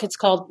book,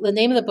 the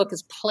name of the book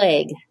is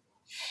Plague.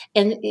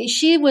 And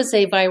she was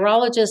a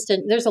virologist,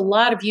 and there's a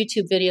lot of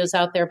YouTube videos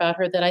out there about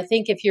her that I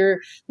think if your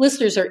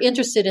listeners are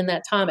interested in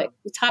that topic,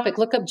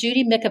 look up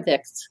Judy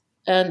Mikovic.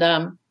 And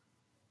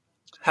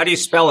how do you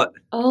spell it?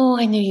 Oh,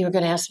 I knew you were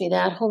going to ask me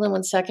that. Hold on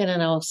one second,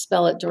 and I'll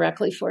spell it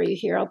directly for you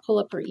here. I'll pull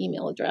up her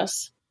email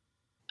address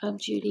of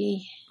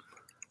Judy.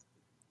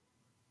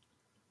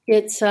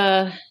 It's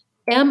Mikovits,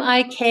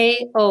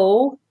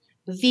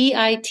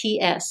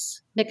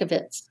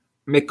 Mikovits.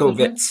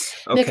 Mikovits.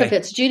 Okay.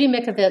 Mikovits, Judy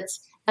Mikovits,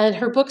 and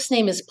her book's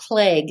name is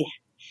Plague.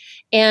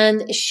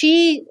 And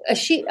Judy's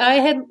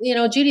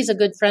a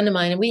good friend of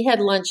mine, and we had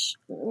lunch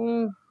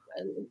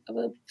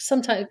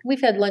sometime.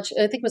 We've had lunch,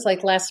 I think it was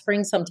like last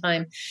spring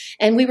sometime,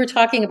 and we were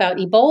talking about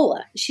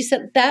Ebola. She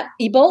said that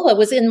Ebola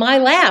was in my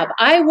lab.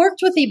 I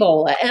worked with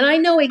Ebola, and I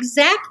know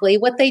exactly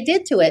what they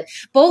did to it.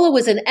 Ebola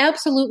was an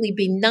absolutely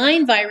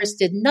benign virus,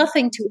 did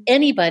nothing to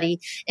anybody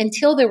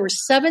until there were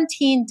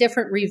 17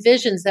 different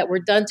revisions that were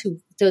done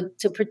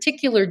to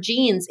particular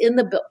genes in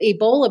the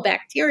Ebola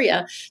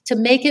bacteria to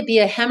make it be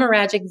a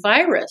hemorrhagic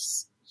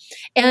virus.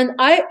 And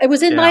it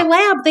was in my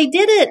lab. They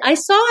did it. I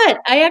saw it.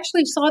 I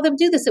actually saw them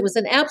do this. It was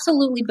an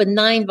absolutely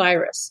benign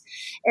virus.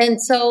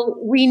 And so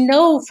we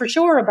know for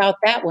sure about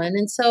that one.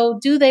 And so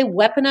do they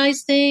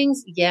weaponize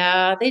things?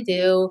 Yeah, they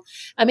do.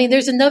 I mean,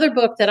 there's another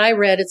book that I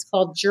read. It's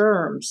called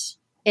Germs.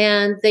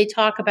 And they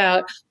talk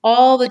about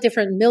all the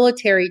different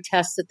military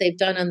tests that they've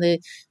done on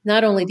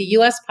not only the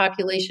U.S.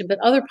 population, but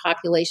other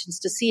populations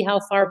to see how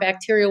far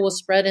bacteria will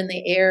spread in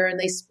the air, and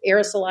they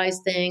aerosolize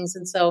things.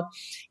 And so,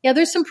 yeah,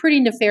 there's some pretty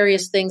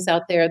nefarious things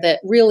out there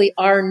that really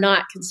are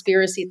not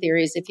conspiracy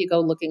theories if you go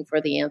looking for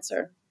the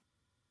answer.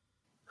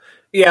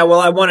 Yeah,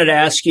 well, I wanted to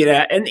ask you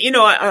that. And,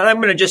 I'm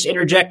going to just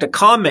interject a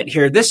comment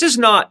here. This is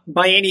not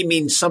by any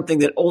means something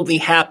that only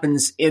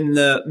happens in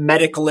the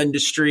medical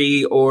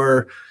industry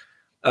or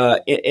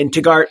in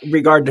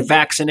regard to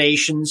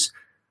vaccinations.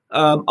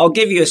 I'll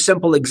give you a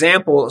simple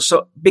example.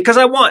 So, because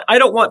I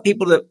don't want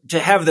people to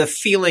have the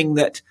feeling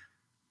that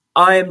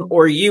I'm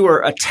or you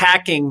are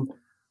attacking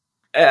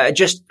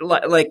just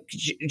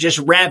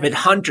rabid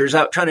hunters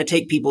out trying to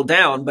take people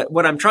down. But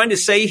what I'm trying to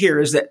say here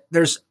is that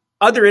there's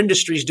other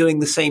industries doing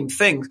the same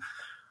thing.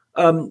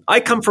 I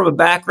come from a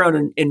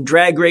background in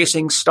drag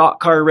racing, stock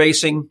car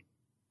racing,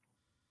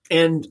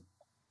 and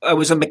I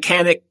was a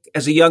mechanic.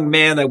 As a young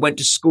man, I went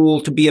to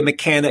school to be a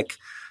mechanic.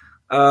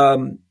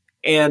 And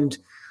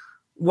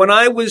when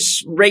I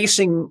was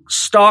racing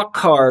stock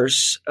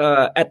cars,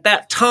 at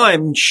that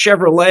time,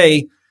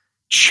 Chevrolet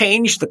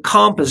changed the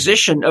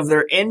composition of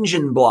their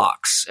engine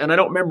blocks. And I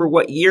don't remember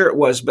what year it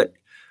was, but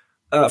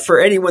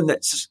for anyone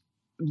that's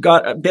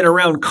been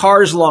around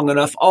cars long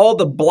enough, all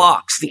the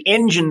blocks, the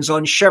engines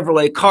on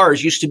Chevrolet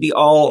cars used to be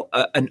all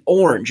an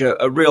orange,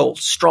 a real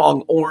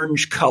strong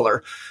orange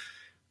color.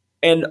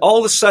 And all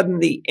of a sudden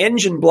the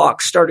engine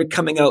blocks started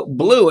coming out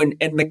blue,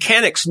 and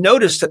mechanics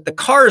noticed that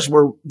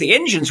the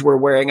engines were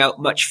wearing out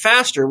much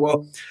faster.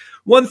 Well,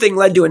 one thing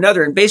led to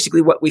another. And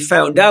basically what we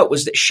found out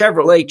was that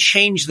Chevrolet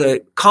changed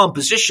the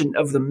composition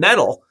of the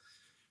metal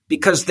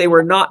because they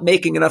were not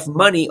making enough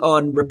money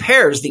on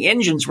repairs. The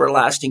engines were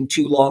lasting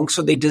too long.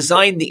 So they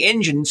designed the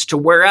engines to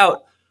wear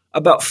out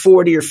about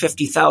 40 or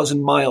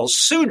 50,000 miles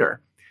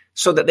sooner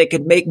so that they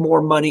could make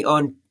more money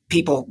on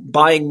people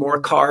buying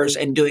more cars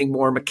and doing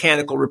more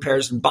mechanical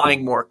repairs and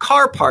buying more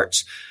car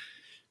parts.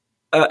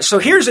 So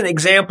here's an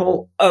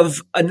example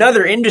of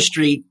another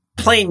industry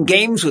playing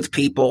games with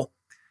people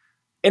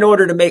in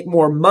order to make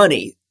more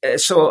money.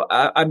 So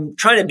I'm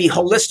trying to be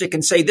holistic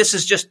and say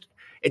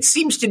it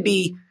seems to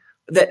be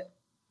that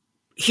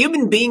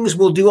human beings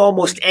will do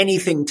almost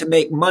anything to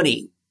make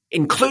money,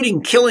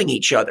 including killing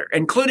each other,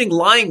 including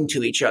lying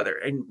to each other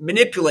and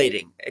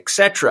manipulating,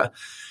 etc.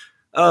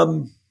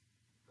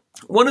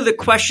 One of the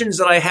questions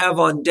that I have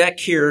on deck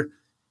here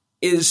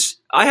is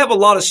I have a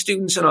lot of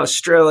students in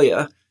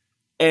Australia,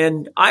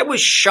 and I was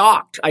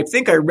shocked. I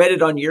think I read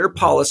it on your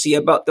policy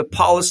about the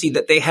policy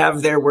that they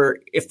have there where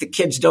if the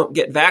kids don't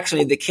get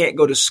vaccinated, they can't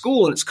go to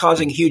school, and it's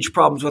causing huge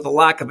problems with a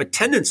lack of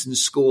attendance in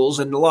schools.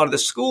 And a lot of the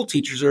school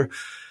teachers are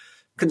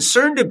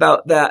concerned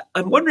about that.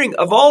 I'm wondering,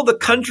 of all the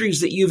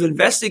countries that you've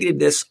investigated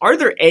this, are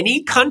there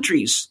any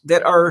countries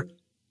that are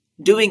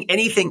doing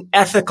anything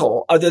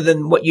ethical other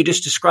than what you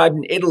just described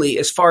in Italy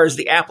as far as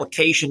the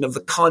application of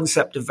the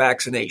concept of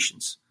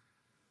vaccinations?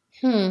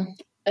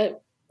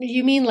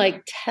 You mean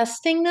like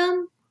testing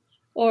them?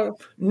 Or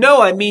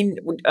no, I mean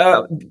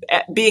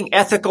being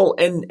ethical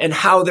and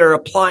how they're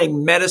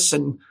applying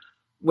medicine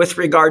with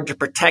regard to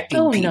protecting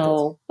people.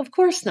 No, of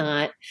course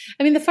not.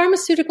 I mean, the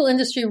pharmaceutical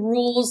industry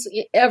rules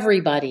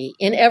everybody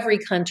in every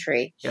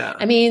country. Yeah.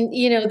 I mean,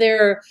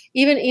 there are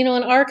even, in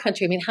our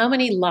country, I mean, how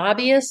many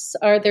lobbyists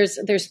are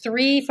there's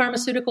 3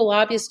 pharmaceutical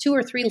lobbyists, 2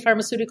 or 3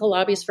 pharmaceutical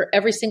lobbyists for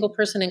every single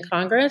person in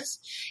Congress.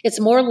 It's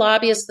more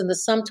lobbyists than the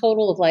sum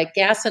total of like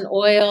gas and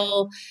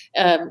oil,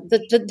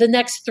 the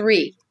next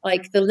 3.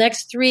 Like the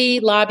next 3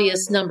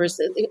 lobbyist numbers,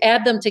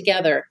 add them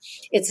together,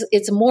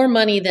 it's more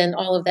money than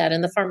all of that in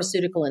the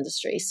pharmaceutical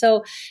industry.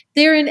 So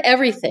they're in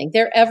everything.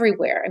 They're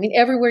everywhere. I mean,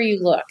 everywhere you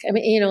look. I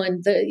mean,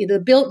 and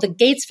the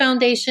Gates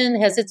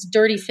Foundation has its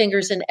dirty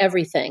fingers in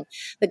everything.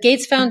 The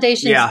Gates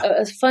Foundation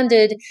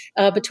funded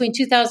between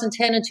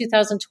 2010 and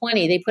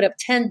 2020. They put up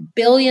 $10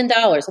 billion.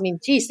 I mean,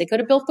 geez, they could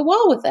have built the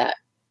wall with that.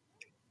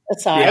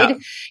 Aside,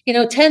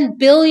 $10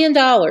 billion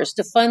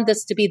to fund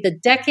this to be the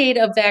decade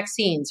of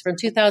vaccines from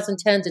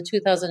 2010 to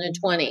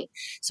 2020.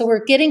 So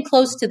we're getting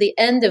close to the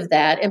end of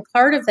that. And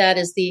part of that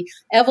is the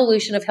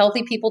evolution of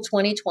Healthy People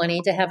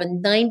 2020 to have a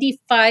 95%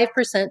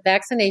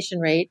 vaccination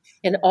rate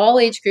in all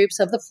age groups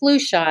of the flu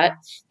shot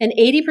and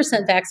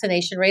 80%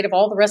 vaccination rate of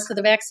all the rest of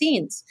the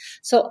vaccines.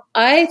 So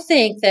I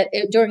think that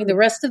during the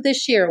rest of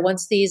this year,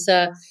 once these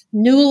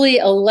newly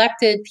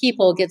elected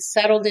people get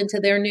settled into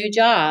their new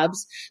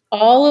jobs,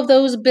 all of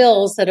those bills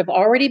that have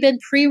already been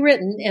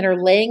pre-written and are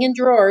laying in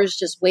drawers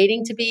just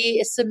waiting to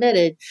be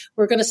submitted,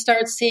 we're going to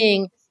start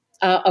seeing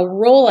a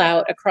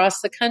rollout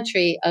across the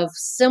country of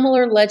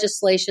similar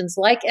legislations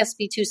like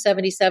SB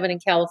 277 in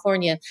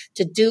California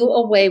to do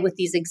away with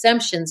these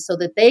exemptions so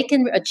that they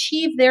can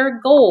achieve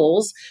their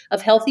goals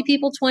of Healthy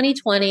People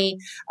 2020,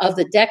 of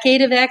the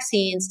decade of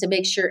vaccines, to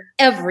make sure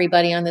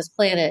everybody on this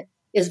planet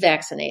is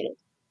vaccinated.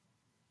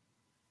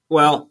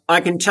 Well,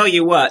 I can tell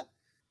you what.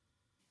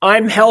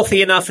 I'm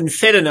healthy enough and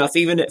fit enough,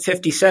 even at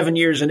 57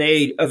 years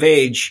of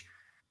age,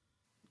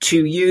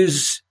 to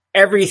use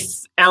every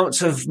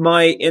ounce of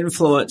my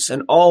influence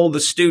and all the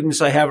students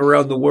I have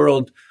around the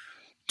world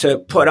to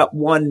put up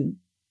one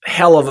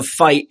hell of a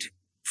fight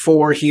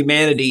for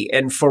humanity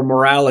and for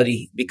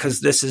morality,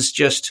 because this is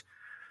just,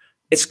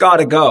 it's got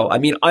to go. I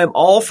mean, I'm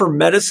all for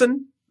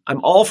medicine. I'm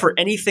all for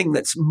anything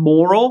that's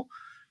moral.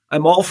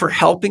 I'm all for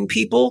helping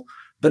people.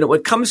 But when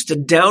it comes to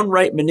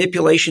downright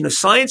manipulation of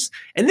science,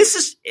 and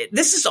this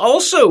is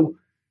also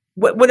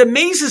what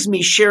amazes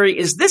me, Sherry,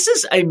 is this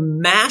is a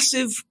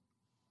massive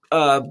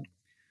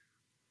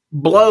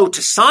blow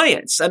to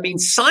science. I mean,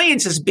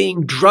 science is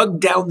being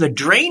drugged down the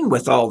drain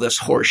with all this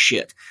horse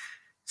shit.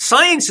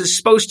 Science is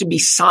supposed to be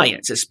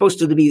science. It's supposed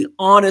to be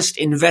honest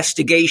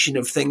investigation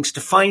of things to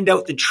find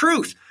out the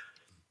truth.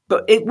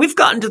 But we've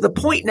gotten to the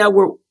point now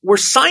where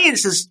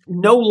science is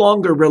no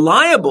longer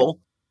reliable.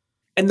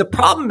 And the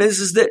problem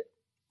is that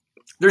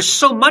there's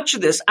so much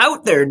of this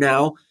out there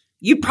now,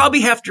 you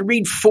probably have to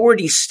read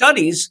 40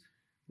 studies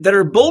that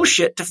are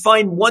bullshit to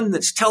find one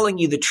that's telling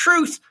you the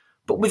truth.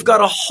 But we've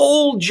got a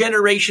whole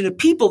generation of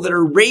people that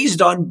are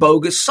raised on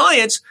bogus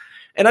science.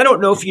 And I don't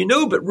know if you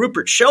know, but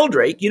Rupert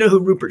Sheldrake, you know who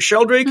Rupert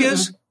Sheldrake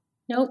is?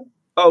 Nope.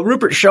 Oh,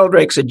 Rupert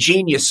Sheldrake's a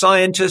genius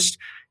scientist.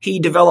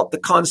 He developed the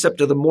concept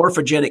of the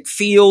morphogenic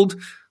field,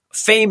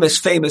 famous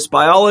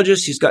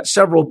biologist. He's got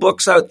several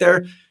books out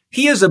there.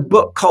 He has a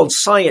book called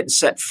Science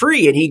Set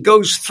Free, and he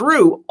goes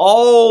through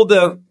all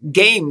the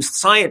games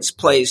science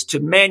plays to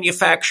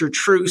manufacture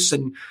truths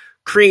and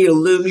create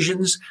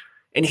illusions.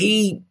 And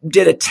he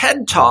did a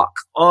TED Talk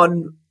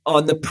on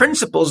on the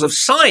principles of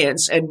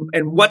science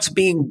and what's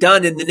being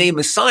done in the name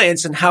of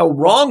science and how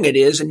wrong it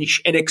is, and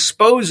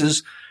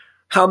exposes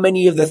how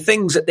many of the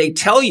things that they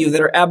tell you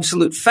that are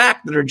absolute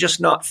fact that are just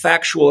not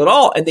factual at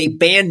all. And they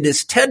banned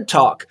this TED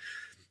Talk,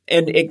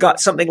 and it got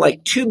something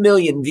like 2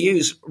 million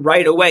views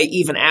right away,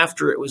 even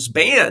after it was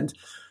banned.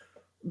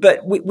 But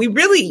we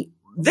really,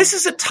 this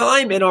is a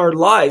time in our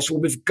lives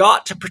where we've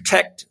got to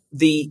protect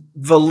the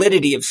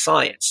validity of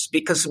science,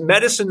 because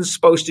medicine is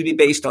supposed to be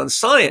based on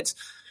science.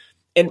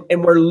 And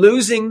we're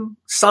losing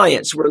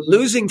science. We're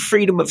losing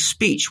freedom of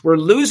speech. We're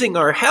losing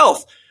our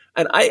health.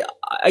 And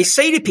I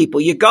say to people,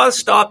 you got to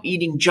stop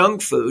eating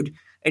junk food,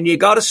 and you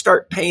got to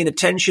start paying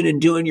attention and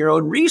doing your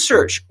own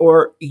research,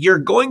 or you're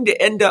going to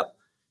end up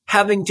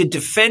having to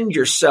defend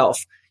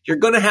yourself. You're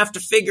going to have to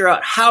figure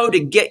out how to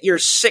get your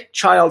sick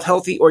child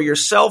healthy or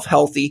yourself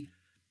healthy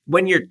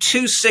when you're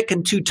too sick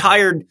and too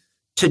tired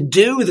to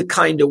do the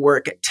kind of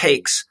work it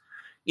takes.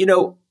 You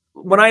know,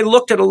 when I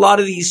looked at a lot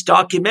of these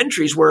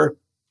documentaries where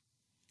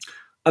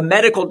a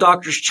medical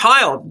doctor's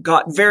child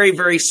got very,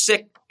 very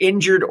sick,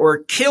 injured,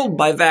 or killed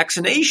by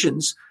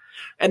vaccinations,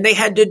 and they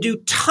had to do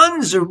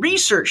tons of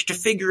research to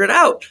figure it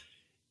out.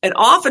 And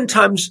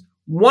oftentimes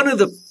one of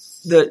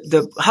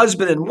the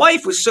husband and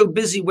wife was so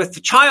busy with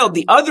the child,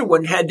 the other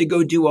one had to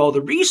go do all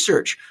the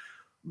research.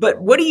 But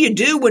what do you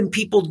do when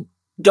people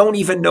don't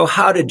even know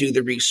how to do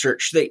the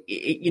research?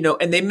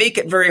 And they make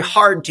it very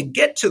hard to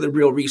get to the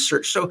real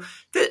research. So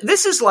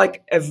this is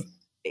like,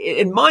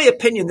 in my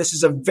opinion, this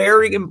is a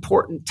very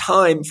important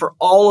time for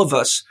all of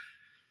us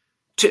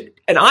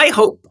and I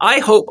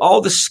hope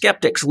all the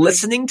skeptics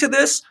listening to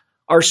this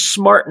are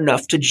smart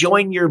enough to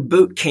join your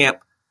boot camp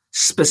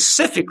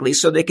specifically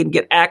so they can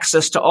get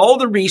access to all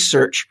the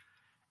research,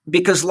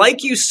 because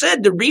like you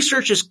said, the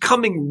research is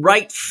coming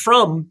right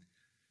from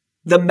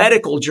the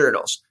medical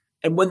journals.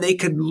 And when they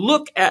can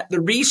look at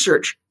the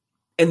research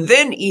and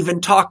then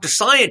even talk to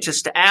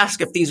scientists to ask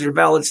if these are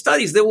valid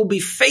studies, they will be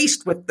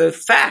faced with the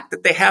fact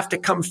that they have to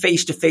come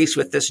face to face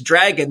with this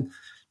dragon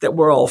that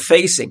we're all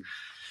facing.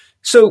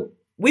 So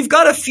we've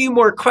got a few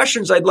more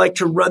questions I'd like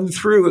to run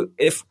through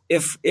if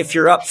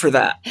you're up for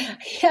that.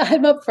 Yeah,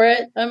 I'm up for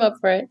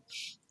it.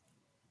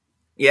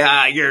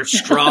 Yeah, you're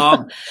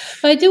strong.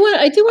 I do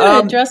want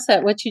to address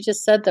what you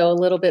just said though a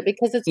little bit,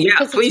 because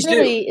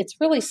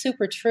it's really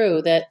super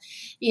true that,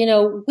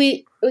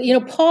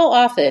 Paul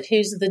Offit,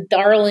 who's the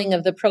darling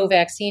of the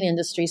pro-vaccine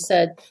industry,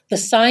 said the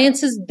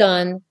science is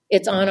done,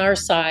 it's on our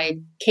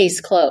side,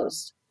 case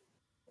closed.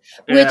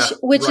 Which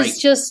right. Is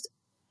just,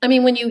 I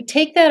mean, when you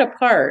take that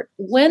apart,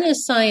 when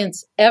is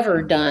science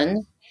ever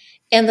done?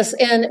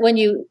 And when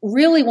you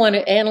really want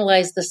to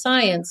analyze the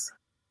science,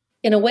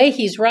 in a way,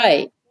 he's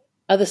right.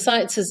 The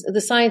science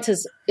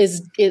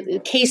is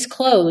case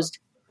closed.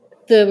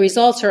 The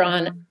results are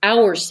on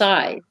our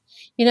side.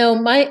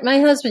 My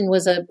husband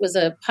was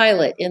a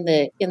pilot in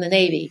the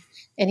Navy,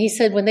 and he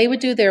said when they would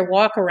do their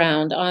walk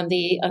around on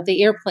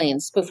the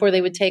airplanes before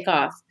they would take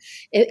off,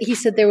 he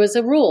said there was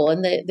a rule,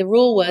 and the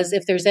rule was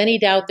if there's any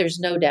doubt, there's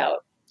no doubt.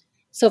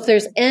 So if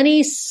there's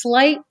any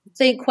slight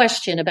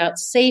question about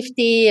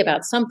safety,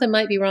 about something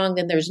might be wrong,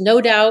 then there's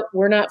no doubt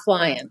we're not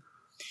flying.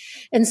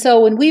 And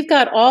so when we've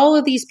got all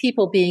of these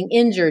people being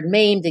injured,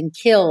 maimed, and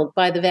killed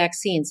by the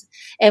vaccines,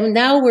 and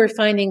now we're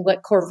finding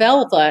what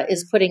Corvelva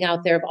is putting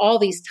out there of all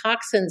these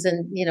toxins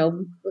and,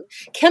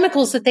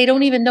 chemicals that they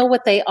don't even know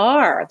what they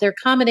are. They're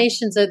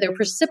combinations of their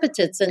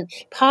precipitates and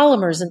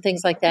polymers and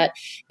things like that.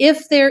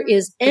 If there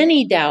is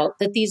any doubt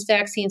that these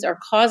vaccines are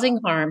causing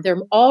harm,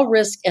 they're all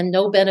risk and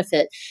no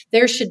benefit,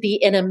 there should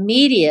be an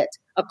immediate,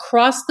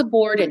 across the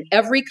board in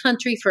every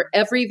country for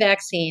every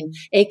vaccine,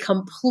 a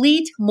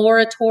complete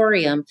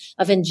moratorium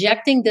of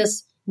injecting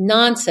this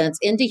nonsense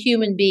into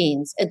human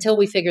beings until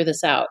we figure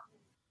this out.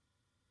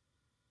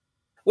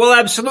 Well,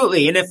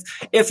 absolutely. And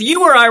if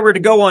you or I were to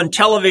go on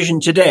television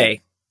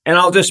today, and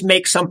I'll just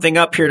make something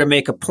up here to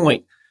make a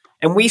point,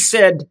 and we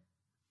said,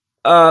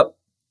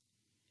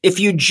 if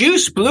you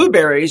juice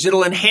blueberries,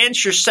 it'll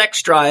enhance your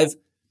sex drive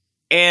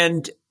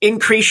and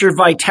increase your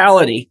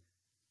vitality,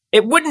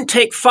 it wouldn't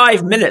take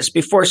 5 minutes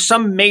before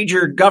some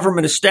major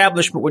government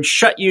establishment would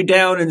shut you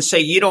down and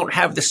say, you don't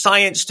have the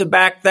science to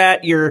back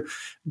that, you're ...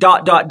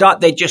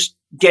 They just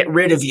get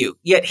rid of you.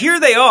 Yet here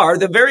they are,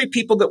 the very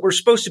people that we're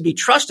supposed to be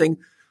trusting,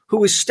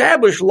 who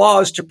establish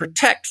laws to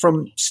protect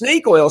from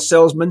snake oil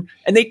salesmen,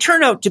 and they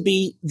turn out to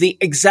be the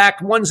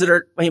exact ones that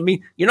are,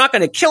 you're not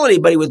going to kill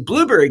anybody with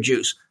blueberry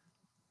juice,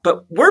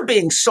 but we're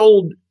being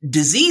sold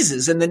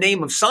diseases in the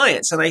name of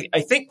science. And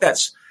I think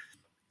that's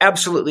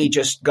absolutely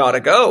just got to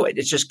go. It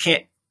just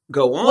can't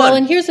go on. Well,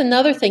 and here's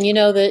another thing.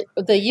 The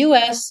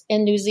U.S.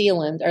 and New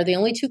Zealand are the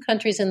only two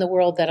countries in the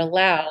world that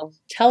allow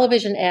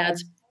television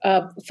ads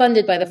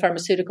funded by the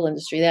pharmaceutical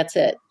industry. That's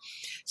it.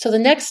 So the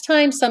next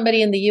time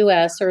somebody in the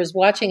U.S. or is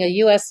watching a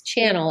U.S.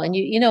 channel, and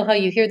you know how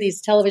you hear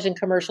these television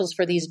commercials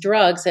for these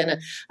drugs,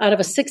 and out of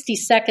a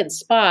 60-second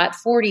spot,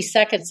 40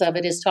 seconds of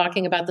it is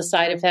talking about the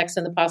side effects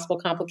and the possible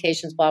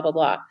complications, blah, blah,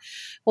 blah.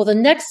 Well,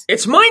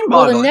 it's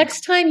mind-boggling. Well, the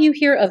next time you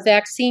hear a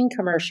vaccine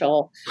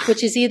commercial,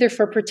 which is either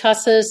for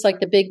pertussis, like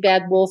the big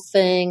bad wolf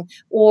thing,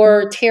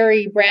 or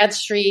Terry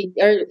Bradshaw,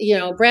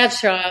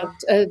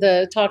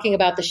 the talking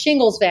about the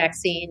shingles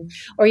vaccine,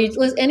 or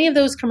any of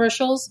those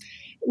commercials,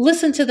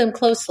 listen to them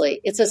closely.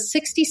 It's a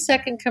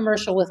 60-second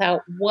commercial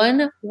without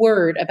one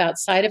word about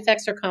side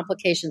effects or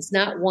complications,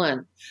 not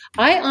one.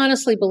 I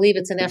honestly believe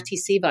it's an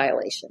FTC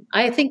violation.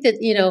 I think that,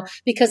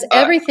 because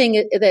everything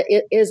that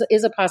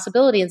is a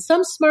possibility, and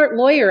some smart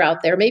lawyer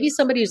out there, maybe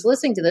somebody who's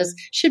listening to this,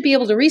 should be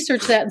able to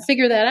research that and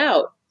figure that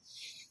out.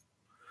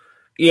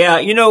 Yeah,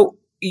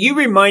 you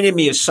reminded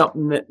me of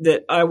something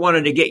that I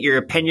wanted to get your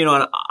opinion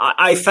on.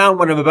 I found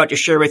what I'm about to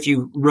share with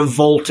you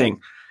revolting.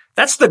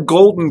 That's the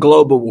Golden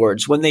Globe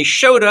Awards, when they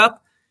showed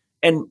up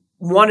and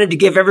wanted to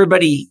give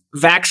everybody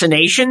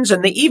vaccinations.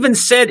 And they even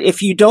said,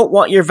 if you don't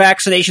want your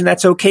vaccination,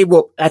 that's okay.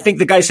 Well, I think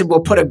the guy said, we'll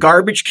put a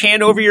garbage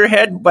can over your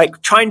head,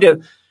 like trying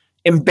to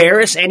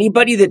embarrass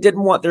anybody that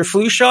didn't want their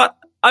flu shot.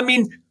 I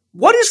mean,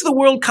 what is the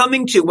world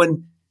coming to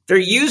when they're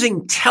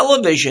using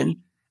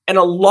television and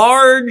a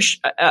large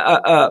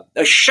a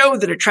show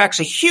that attracts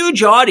a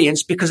huge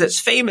audience because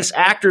it's famous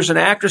actors and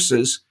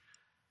actresses,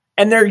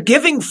 and they're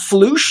giving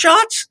flu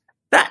shots?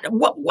 That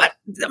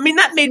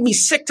made me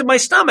sick to my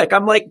stomach.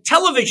 I'm like,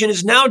 television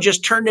is now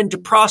just turned into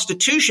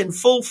prostitution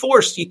full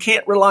force. You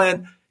can't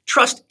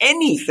trust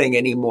anything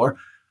anymore.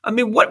 I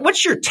mean,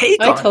 what's your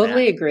take on that? I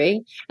totally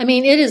agree. I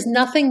mean, it is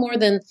nothing more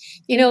than,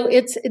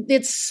 it's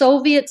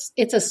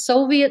a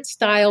Soviet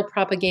style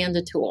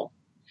propaganda tool.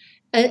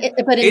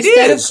 But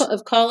instead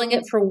of calling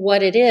it for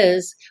what it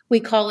is, we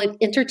call it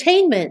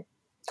entertainment.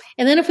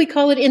 And then if we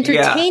call it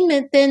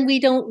entertainment, then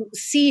we don't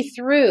see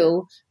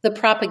through the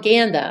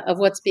propaganda of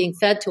what's being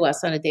fed to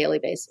us on a daily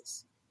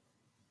basis.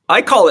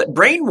 I call it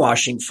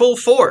brainwashing full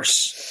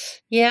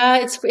force. Yeah,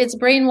 it's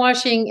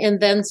brainwashing and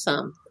then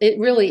some. It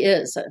really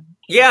is.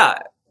 Yeah,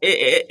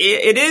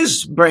 it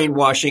is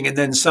brainwashing and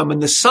then some.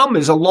 And the sum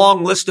is a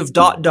long list of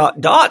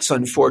dots,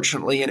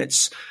 unfortunately, and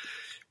it's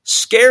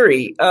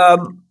scary.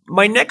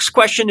 My next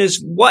question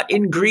is, what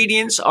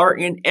ingredients are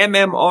in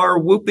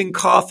MMR, whooping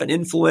cough, and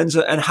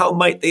influenza, and how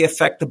might they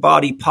affect the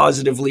body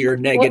positively or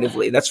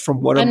negatively? That's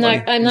from one of my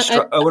students. I'm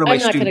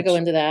not going to go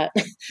into that.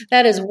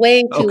 That is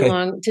way too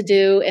long to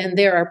do, and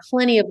there are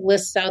plenty of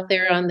lists out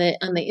there on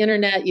the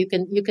internet. You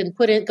can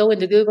go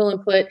into Google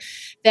and put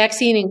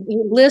vaccine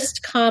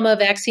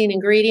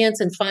ingredients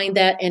and find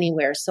that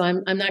anywhere. So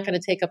I'm not going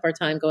to take up our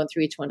time going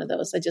through each one of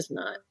those. I just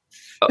not.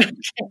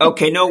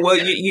 Okay, no, well,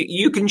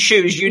 you can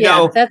choose,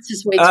 know. That's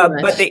just way too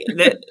much.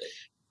 But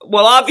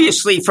well,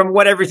 obviously, from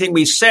everything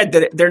we've said,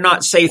 that they're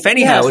not safe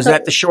anyhow. Is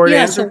that the short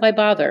answer? So why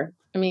bother?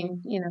 I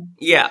mean,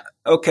 Yeah,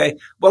 okay.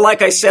 Well,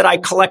 like I said, I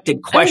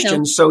collected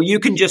questions, so you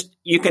can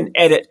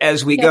edit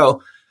as we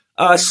go.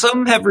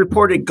 Some have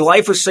reported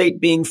glyphosate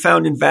being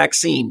found in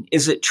vaccine.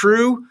 Is it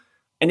true?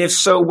 And if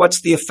so,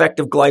 what's the effect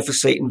of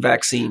glyphosate in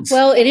vaccines?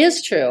 Well, it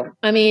is true.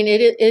 I mean,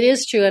 it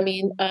is true. I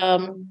mean,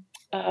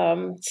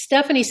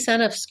 Stephanie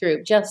Seneff's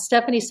group,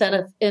 Stephanie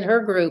Seneff and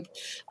her group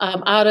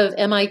out of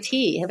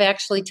MIT have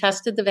actually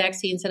tested the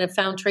vaccines and have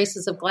found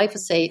traces of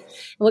glyphosate.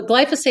 And what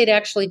glyphosate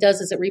actually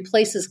does is it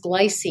replaces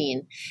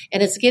glycine,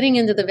 and it's getting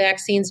into the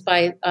vaccines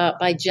by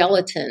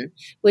gelatin,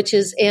 which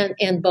is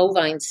and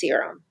bovine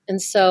serum.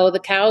 And so the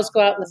cows go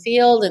out in the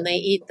field and they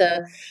eat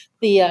the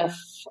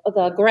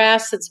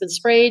grass that's been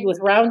sprayed with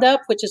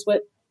Roundup, which is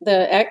what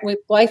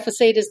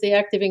glyphosate is the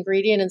active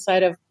ingredient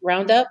inside of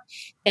Roundup,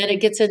 and it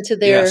gets into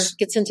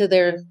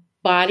their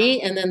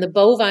body. And then the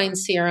bovine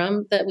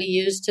serum that we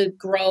use to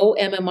grow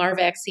MMR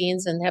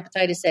vaccines and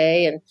hepatitis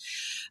A and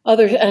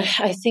other,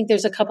 I think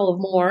there's a couple of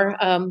more,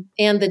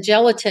 and the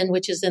gelatin,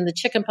 which is in the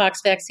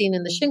chickenpox vaccine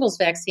and the shingles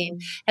vaccine,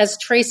 has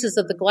traces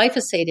of the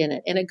glyphosate in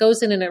it, and it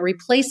goes in and it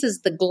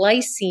replaces the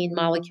glycine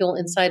molecule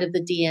inside of the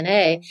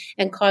DNA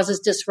and causes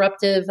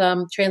disruptive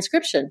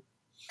transcription.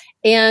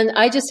 And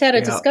I just had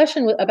a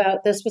discussion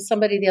about this with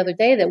somebody the other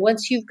day, that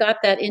once you've got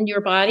that in your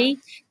body,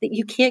 that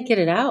you can't get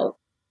it out.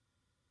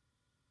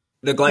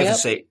 The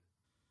glyphosate. Yep.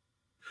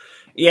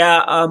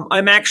 Yeah,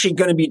 I'm actually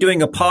going to be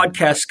doing a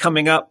podcast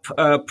coming up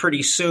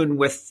pretty soon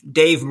with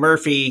Dave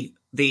Murphy,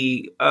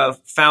 the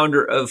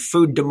founder of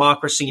Food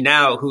Democracy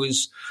Now!,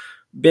 who's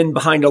been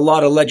behind a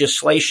lot of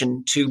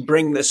legislation to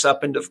bring this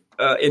up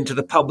into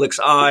the public's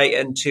eye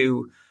and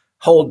to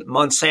hold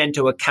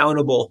Monsanto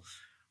accountable.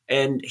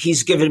 And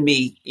he's given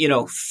me,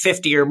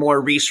 50 or more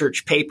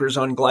research papers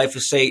on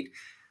glyphosate.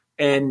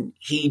 And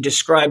he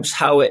describes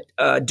how it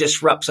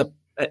disrupts an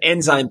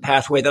enzyme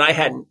pathway that I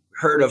hadn't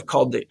heard of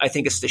called I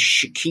think it's the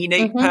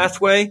chitinate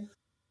pathway.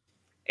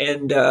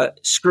 and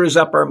screws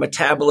up our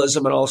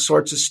metabolism and all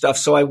sorts of stuff.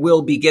 So I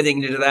will be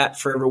getting into that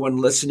for everyone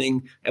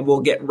listening, and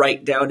we'll get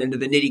right down into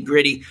the nitty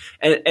gritty.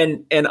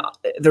 And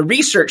the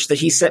research that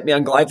he sent me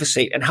on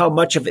glyphosate and how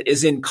much of it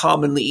is in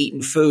commonly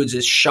eaten foods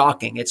is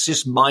shocking. It's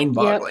just mind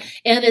boggling.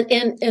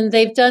 Yep. And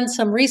they've done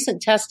some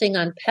recent testing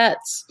on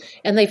pets,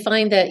 and they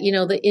find that,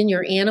 in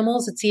your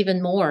animals, it's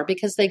even more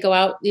because they go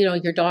out,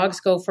 your dogs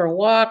go for a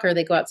walk or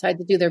they go outside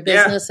to do their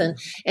business and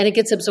it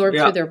gets absorbed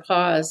through their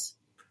paws.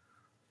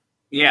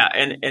 Yeah,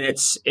 and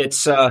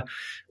it's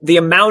the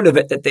amount of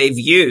it that they've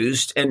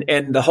used,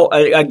 and the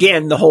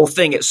whole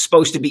thing. It's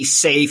supposed to be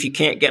safe. You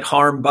can't get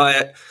harmed by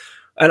it.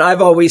 And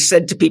I've always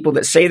said to people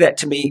that say that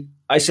to me,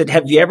 I said,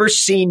 "Have you ever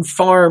seen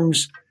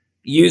farms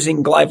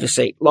using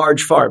glyphosate?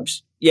 Large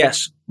farms?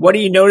 Yes. What do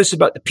you notice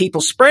about the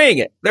people spraying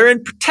it? They're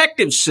in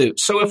protective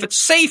suits. So if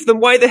it's safe, then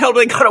why the hell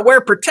do they got to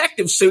wear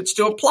protective suits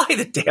to apply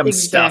the damn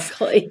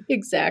stuff?"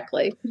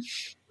 Exactly.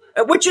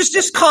 Which is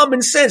just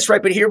common sense,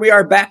 right? But here we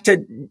are back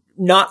to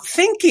not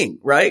thinking,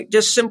 right?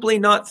 Just simply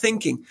not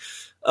thinking.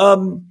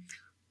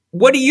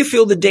 What do you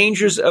feel the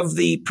dangers of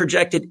the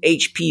projected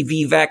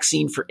HPV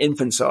vaccine for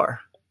infants are?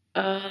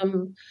 I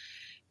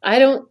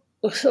don't.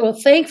 Well,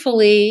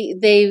 thankfully,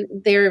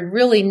 they're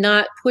really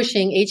not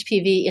pushing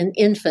HPV in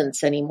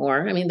infants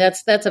anymore. I mean,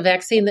 that's a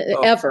vaccine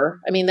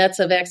that's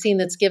a vaccine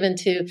that's given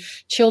to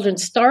children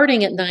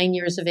starting at 9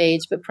 years of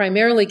age, but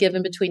primarily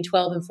given between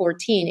 12 and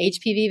 14.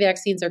 HPV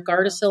vaccines are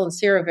Gardasil and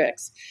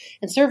Cervarix.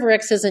 And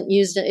Cervarix isn't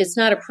used, it's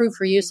not approved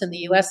for use in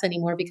the US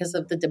anymore because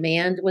of the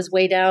demand was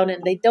way down,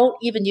 and they don't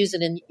even use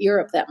it in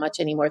Europe that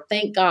much anymore.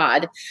 Thank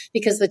God,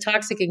 because the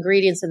toxic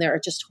ingredients in there are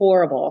just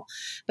horrible.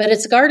 But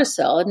it's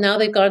Gardasil, and now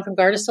they've gone from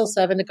Gardasil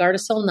 7 to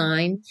Gardasil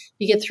 9.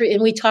 You get through,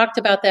 and we talked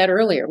about that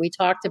earlier. We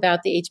talked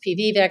about the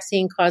HPV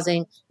vaccine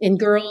causing in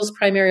girls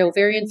primary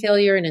ovarian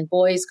failure, and in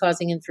boys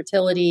causing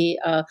infertility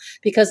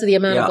because of the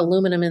amount of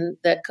aluminum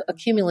that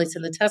accumulates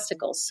in the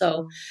testicles.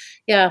 So,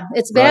 yeah,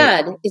 it's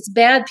bad. Right. It's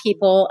bad,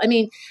 people. I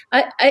mean,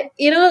 I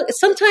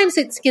sometimes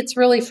it gets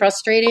really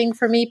frustrating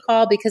for me,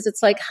 Paul, because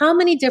it's like, how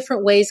many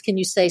different ways can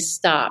you say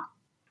stop?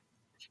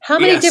 How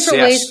many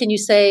different ways can you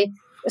say?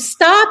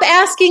 Stop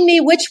asking me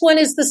which one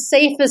is the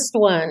safest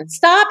one.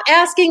 Stop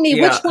asking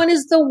me which one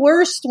is the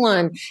worst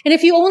one. And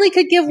if you only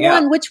could give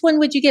one, which one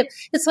would you give?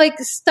 It's like,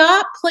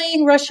 stop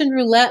playing Russian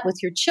roulette with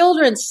your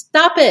children.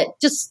 Stop it.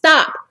 Just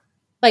stop.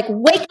 Like,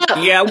 wake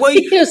up. Yeah, well,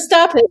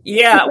 stop it.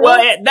 Yeah,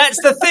 well,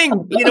 that's the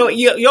thing.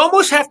 You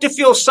almost have to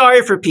feel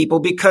sorry for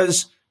people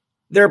because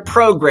they're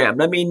programmed.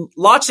 I mean,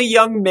 lots of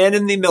young men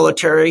in the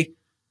military,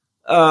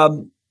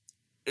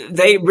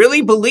 they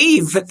really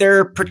believe that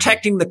they're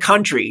protecting the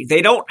country.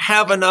 They don't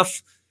have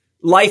enough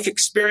life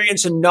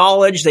experience and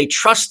knowledge. They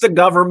trust the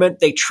government.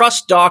 They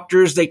trust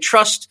doctors. They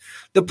trust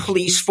the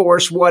police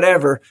force,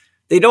 whatever.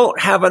 They don't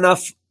have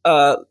enough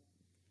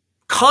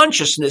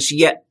consciousness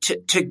yet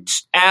to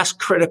ask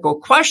critical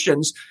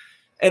questions.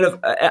 And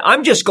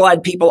I'm just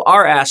glad people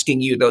are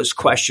asking you those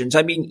questions.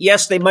 I mean,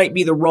 yes, they might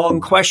be the wrong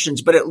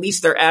questions, but at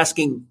least they're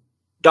asking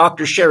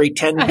Dr. Sherry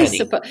Tenpenny.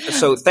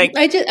 So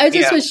I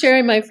just was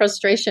sharing my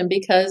frustration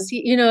because,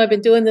 I've been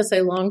doing this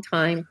a long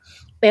time,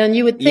 and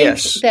you would think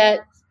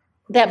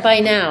that by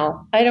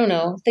now, I don't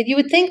know, that you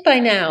would think by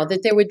now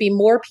that there would be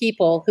more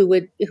people who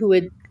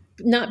would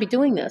not be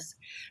doing this,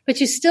 but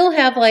you still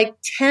have like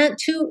 8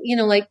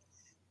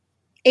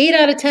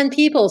 out of 10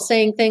 people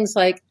saying things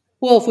like,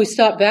 well, if we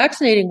stop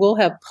vaccinating, we'll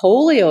have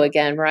polio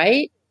again,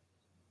 right?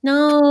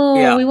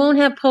 No, we won't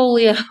have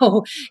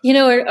polio,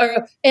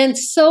 and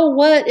so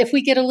what if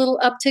we get a little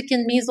uptick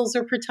in measles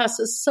or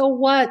pertussis? So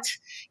what?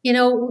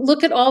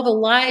 Look at all the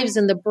lives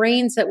and the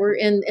brains that we're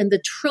in and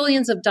the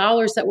trillions of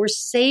dollars that we're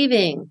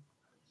saving.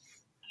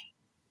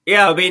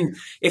 Yeah, I mean,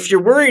 if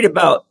you're worried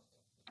about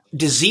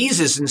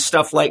diseases and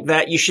stuff like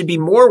that, you should be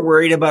more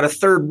worried about a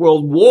third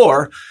world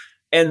war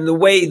and the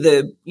way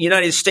the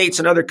United States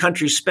and other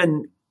countries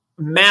spend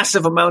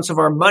massive amounts of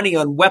our money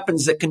on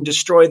weapons that can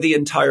destroy the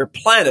entire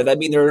planet. I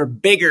mean, there are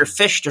bigger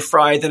fish to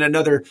fry than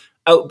another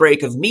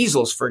outbreak of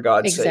measles, for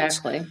God's sakes.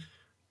 Exactly.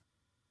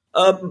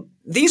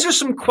 These are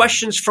some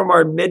questions from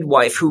our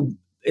midwife, who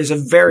is a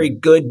very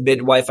good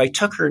midwife. I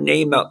took her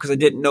name out because I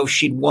didn't know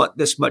she'd want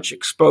this much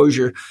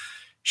exposure.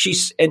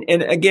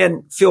 And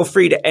again, feel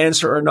free to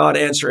answer or not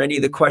answer any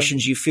of the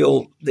questions you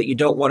feel that you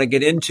don't want to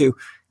get into.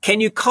 Can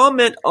you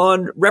comment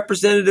on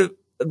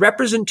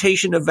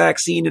representation of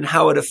vaccine and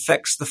how it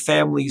affects the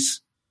families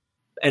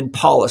and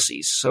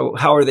policies? So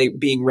how are they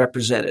being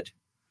represented?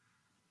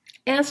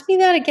 Ask me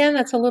that again.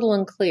 That's a little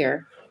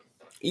unclear.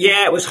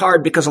 Yeah, it was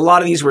hard because a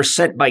lot of these were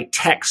sent by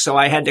text, so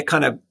I had to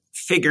kind of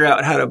figure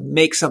out how to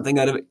make something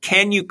out of it.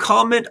 Can you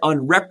comment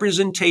on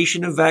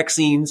representation of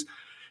vaccines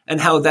and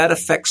how that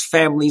affects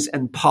families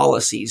and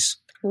policies?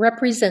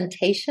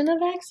 Representation of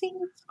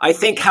vaccines? I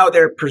think how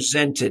they're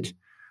presented.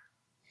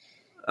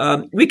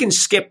 We can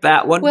skip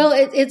that one. Well,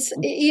 it's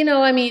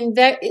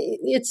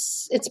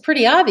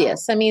pretty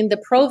obvious. I mean,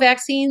 the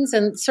pro-vaccines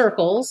and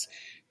circles,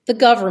 the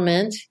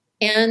government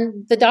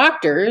and the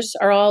doctors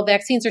are all,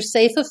 vaccines are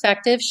safe,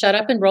 effective, shut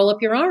up and roll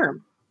up your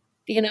arm.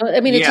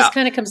 It just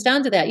kind of comes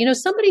down to that.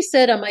 Somebody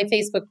said on my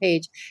Facebook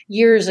page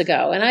years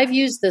ago, and I've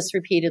used this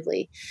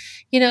repeatedly,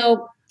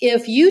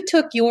 if you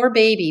took your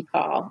baby,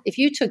 Paul, if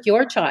you took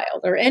your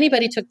child or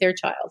anybody took their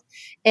child,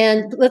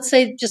 and let's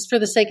say just for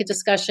the sake of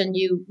discussion,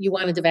 you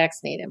wanted to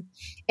vaccinate him,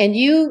 and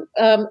you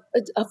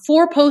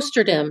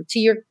four-postered him to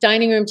your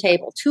dining room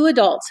table, two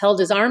adults held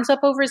his arms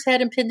up over his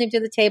head and pinned him to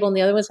the table, and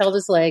the other ones held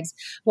his legs,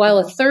 while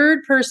a third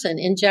person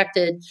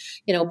injected,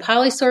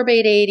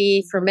 polysorbate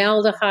 80,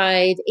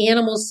 formaldehyde,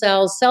 animal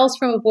cells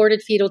from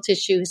aborted fetal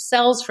tissue,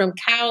 cells from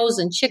cows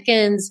and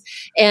chickens,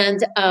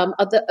 and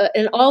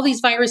all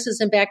these viruses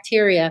and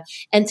bacteria,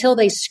 until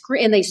they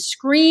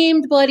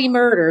screamed bloody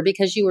murder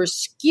because you were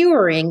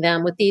skewering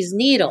them with these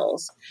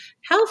needles.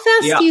 How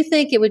fast do you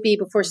think it would be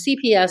before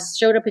CPS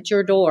showed up at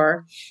your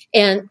door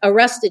and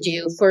arrested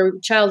you for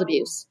child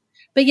abuse?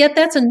 But yet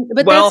that's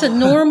a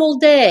normal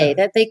day.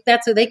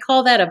 They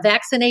call that a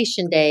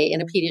vaccination day in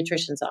a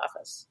pediatrician's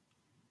office.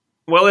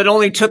 Well, it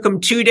only took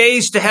them 2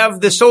 days to have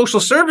the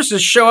social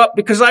services show up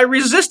because I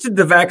resisted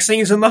the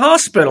vaccines in the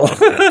hospital.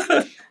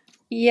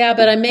 Yeah,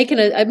 but I'm making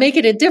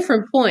a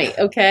different point,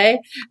 okay?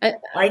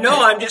 I know.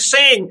 I'm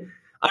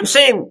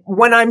saying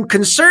when I'm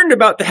concerned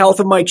about the health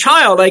of my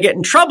child, I get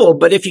in trouble.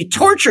 But if you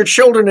torture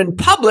children in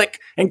public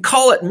and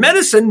call it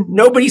medicine,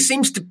 nobody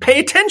seems to pay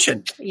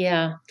attention.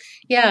 Yeah.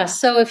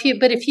 So if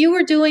you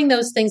were doing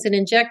those things and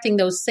injecting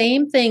those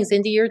same things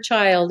into your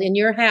child in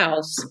your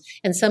house,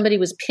 and somebody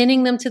was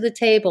pinning them to the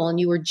table and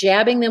you were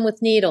jabbing them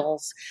with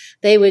needles,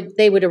 they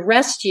would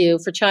arrest you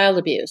for child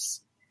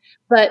abuse.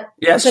 But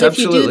if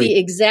you do the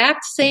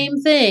exact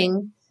same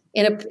thing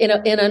in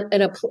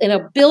a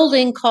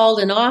building called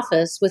an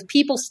office with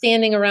people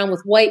standing around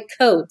with white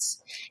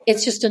coats,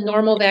 it's just a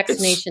normal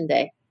vaccination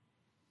day.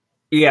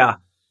 Yeah.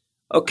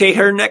 Okay.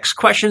 Her next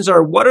questions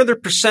are: what are the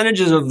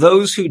percentages of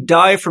those who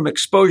die from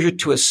exposure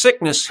to a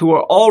sickness who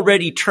are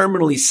already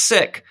terminally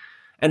sick,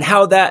 and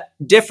how that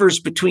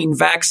differs between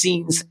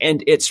vaccines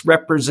and its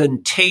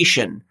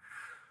representation?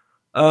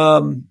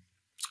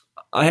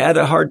 I had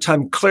a hard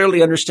time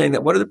clearly understanding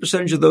that. What are the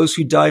percentage of those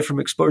who die from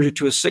exposure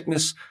to a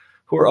sickness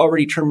who are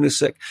already terminally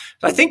sick?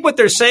 I think what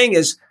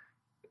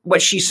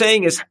she's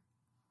saying is,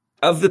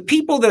 of the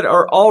people that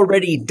are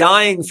already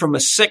dying from a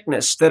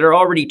sickness, that are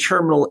already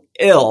terminal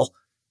ill,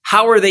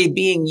 how are they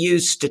being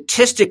used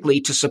statistically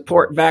to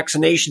support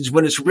vaccinations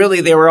when it's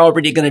really they were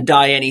already going to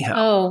die anyhow?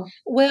 Oh,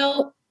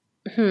 well,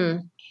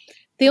 the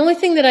only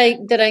thing that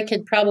I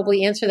could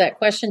probably answer that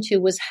question to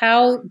was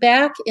how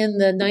back in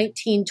the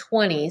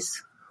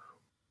 1920s,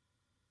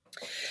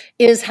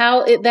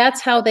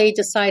 that's how they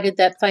decided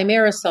that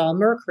thimerosal,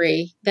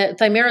 mercury, that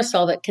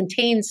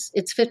contains,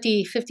 it's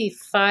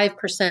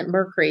 55%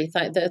 mercury,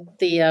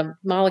 the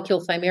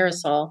molecule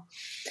thimerosal,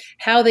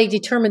 how they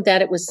determined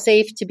that it was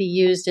safe to be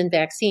used in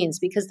vaccines,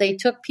 because they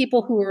took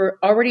people who were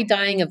already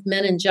dying of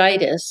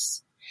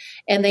meningitis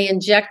and they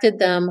injected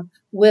them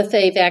with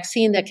a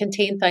vaccine that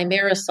contained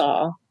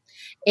thimerosal.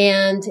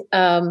 And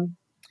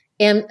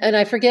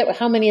I forget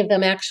how many of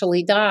them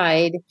actually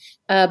died,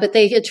 but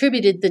they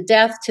attributed the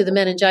death to the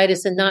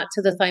meningitis and not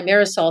to the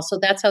thimerosal. So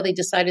that's how they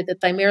decided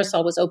that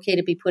thimerosal was okay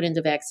to be put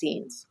into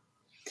vaccines.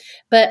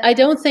 But I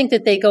don't think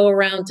that they go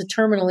around to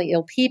terminally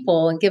ill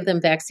people and give them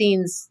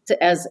vaccines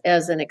as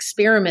an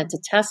experiment to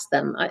test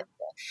them.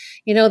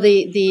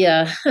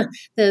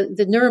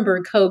 The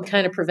Nuremberg Code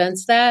kind of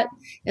prevents that.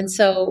 And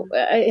so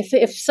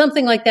if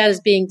something like that is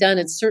being done,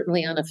 it's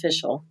certainly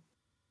unofficial.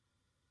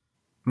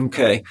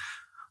 Okay.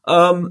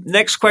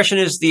 Next question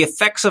is the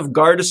effects of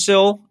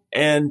Gardasil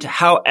and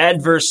how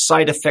adverse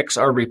side effects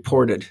are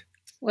reported.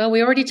 Well,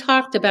 we already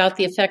talked about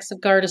the effects of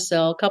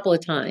Gardasil a couple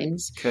of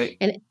times. Okay.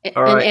 And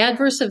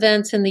adverse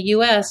events in the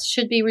U.S.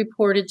 should be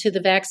reported to the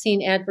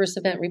Vaccine Adverse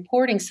Event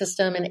Reporting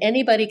System, and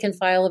anybody can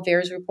file a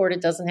VAERS report.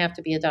 It doesn't have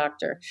to be a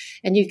doctor.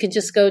 And you can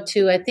just go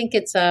to, I think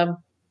it's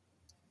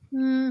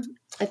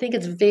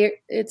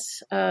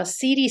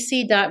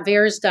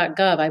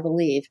cdc.vaers.gov, I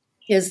believe,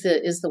 is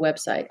the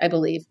website, I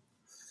believe.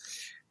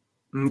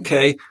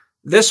 Okay.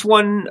 This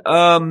one,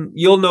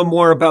 you'll know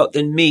more about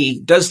than me.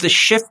 Does the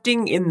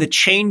shifting in the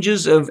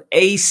changes of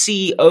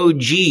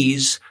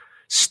ACOG's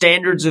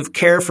standards of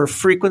care for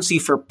frequency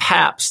for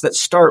PAPs that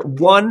start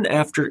 1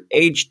 after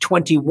age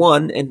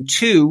 21 and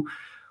 2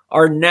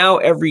 are now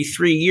every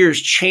 3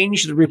 years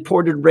change the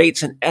reported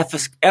rates and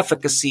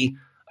efficacy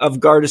of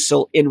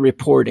Gardasil in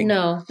reporting?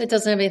 No, it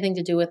doesn't have anything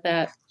to do with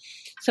that.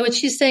 So what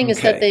she's saying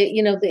is that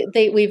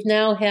we've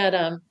now had,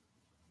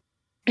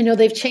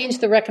 they've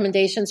changed the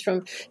recommendations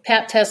from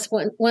PAP tests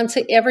once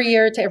every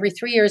year to every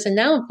 3 years. And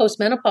now in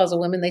postmenopausal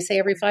women, they say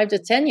every 5 to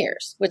 10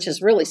 years, which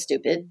is really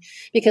stupid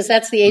because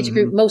that's the age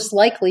group most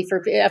likely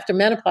for after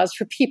menopause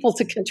for people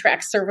to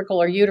contract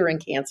cervical or uterine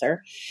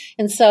cancer.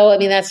 And so,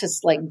 that's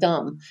just like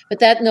dumb. But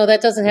that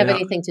doesn't have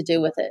anything to do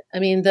with it.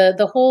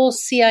 The whole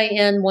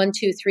CIN 1,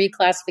 2, 3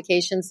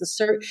 classifications,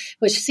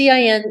 which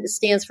CIN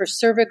stands for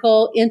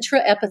cervical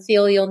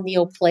intraepithelial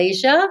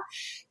neoplasia,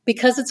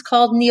 because it's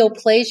called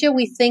neoplasia,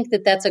 we think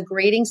that that's a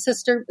grading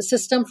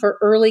system for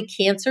early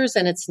cancers,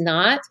 and it's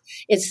not.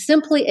 It's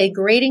simply a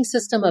grading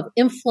system of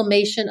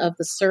inflammation of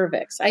the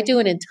cervix. I do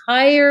an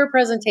entire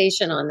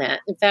presentation on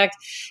that. In fact,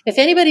 if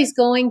anybody's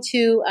going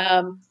to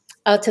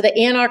the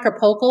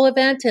Anarchapulco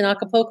event in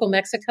Acapulco,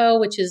 Mexico,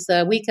 which is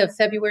the week of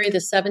February the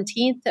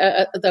 17th,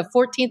 the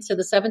 14th to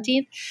the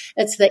 17th.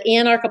 It's the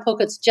Anarchapulco.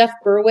 It's Jeff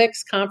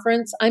Berwick's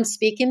conference. I'm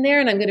speaking there,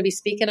 and I'm going to be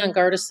speaking on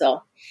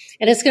Gardasil.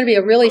 And it's going to be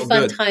a really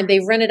fun time.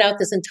 They've rented out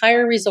this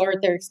entire resort.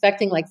 They're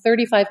expecting like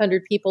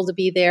 3,500 people to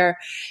be there.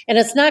 And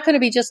it's not going to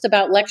be just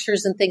about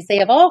lectures and things. They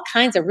have all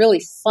kinds of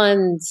really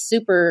fun,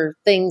 super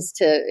things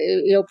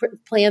to,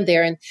 plan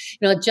there. And,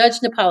 Judge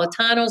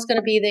Napolitano is going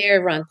to be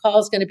there. Ron Paul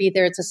is going to be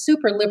there. It's a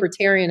super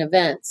libertarian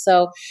event.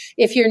 So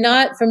if you're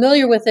not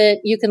familiar with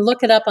it, you can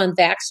look it up on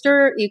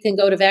Vaxter. You can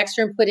go to Vaxter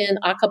and put in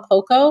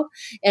Acapulco,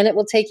 and it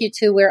will take you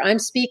to where I'm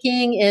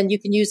speaking. And you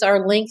can use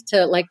our link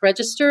to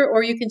register,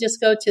 or you can just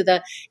go to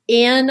the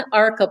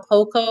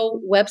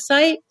Anarchapulco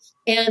website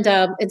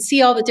and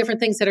see all the different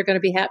things that are going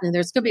to be happening.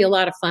 There's going to be a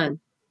lot of fun.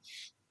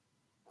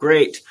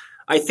 Great.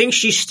 I think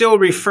she's still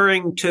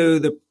referring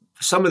to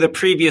some of the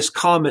previous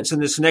comments in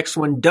this next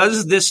one.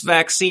 Does this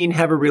vaccine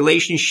have a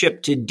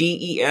relationship to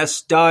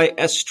DES,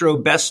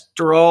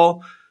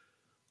 diestrobesterol?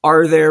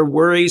 Are there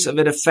worries of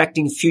it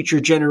affecting future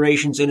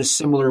generations in a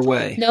similar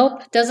way?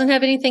 Nope. Doesn't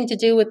have anything to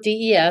do with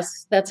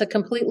DES. That's a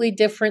completely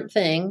different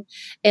thing.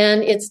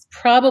 And it's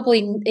probably,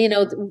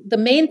 the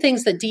main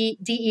things that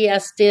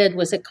DES did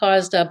was it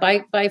caused a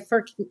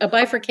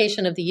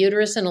bifurcation of the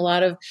uterus in a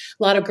lot of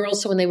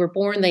girls. So when they were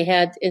born, they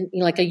had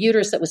a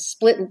uterus that was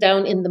split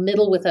down in the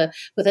middle with an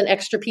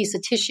extra piece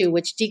of tissue,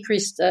 which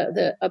decreased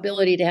the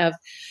ability to have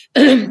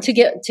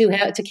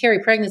to carry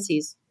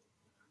pregnancies.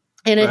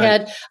 And it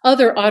had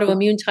other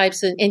autoimmune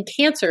types and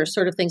cancer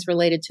sort of things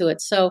related to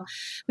it. So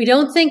we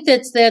don't think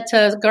that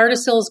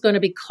Gardasil is going to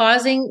be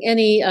causing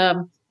any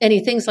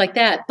things like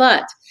that.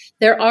 But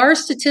there are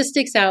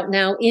statistics out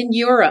now in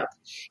Europe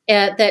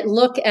that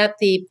look at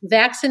the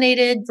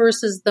vaccinated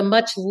versus the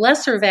much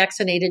lesser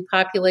vaccinated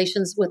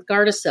populations with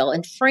Gardasil.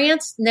 And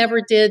France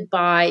never did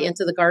buy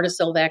into the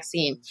Gardasil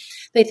vaccine.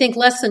 They think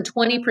less than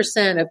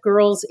 20% of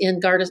girls in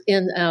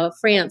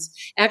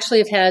France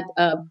actually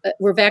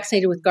were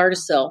vaccinated with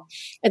Gardasil.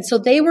 And so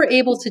they were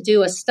able to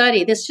do a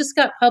study. This just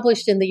got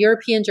published in the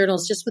European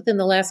journals just within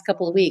the last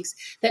couple of weeks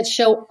that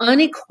show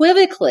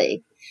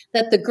unequivocally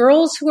that the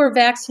girls who are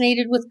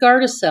vaccinated with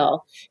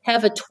Gardasil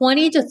have a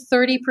 20 to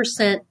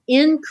 30%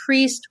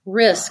 increased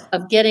risk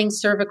of getting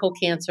cervical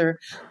cancer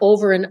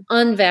over an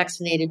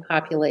unvaccinated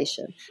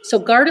population. So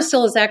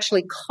Gardasil is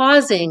actually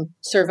causing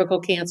cervical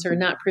cancer,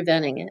 not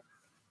preventing it.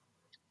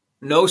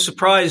 No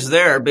surprise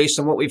there based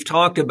on what we've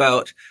talked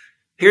about.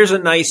 Here's a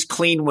nice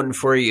clean one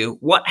for you.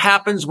 What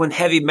happens when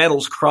heavy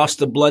metals cross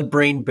the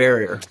blood-brain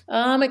barrier?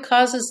 It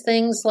causes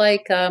things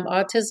like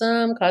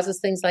autism,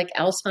 causes things like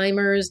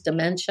Alzheimer's,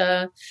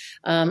 dementia,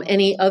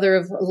 any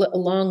other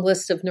long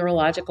list of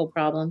neurological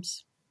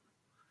problems.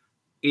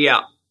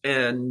 Yeah,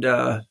 and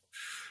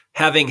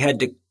having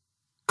had to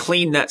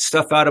clean that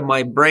stuff out of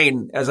my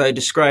brain, as I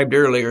described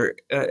earlier,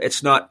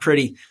 it's not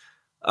pretty.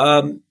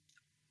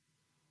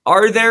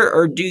 Are there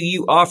or do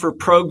you offer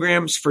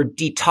programs for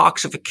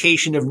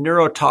detoxification of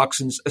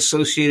neurotoxins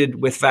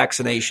associated with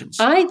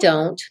vaccinations? I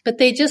don't, but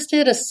they just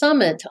did a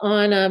summit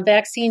on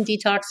vaccine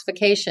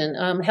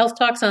detoxification. Health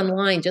Talks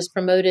Online just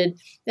promoted,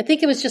 I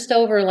think it was just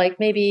over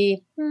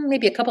maybe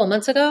a couple of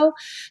months ago,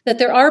 that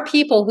there are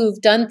people who've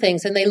done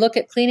things and they look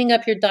at cleaning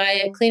up your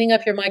diet, cleaning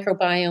up your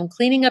microbiome,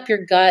 cleaning up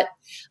your gut,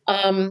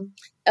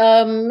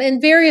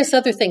 and various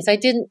other things. I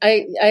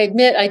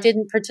admit I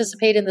didn't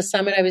participate in the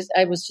summit.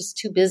 I was just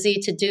too busy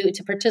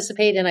to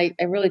participate, and I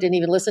really didn't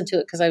even listen to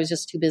it because I was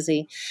just too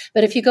busy.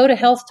 But if you go to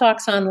Health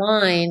Talks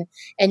Online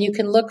and you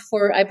can look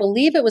for, I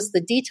believe it was the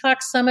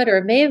Detox Summit, or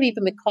it may have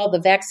even been called the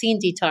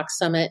Vaccine Detox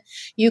Summit,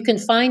 you can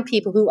find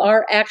people who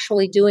are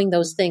actually doing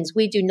those things.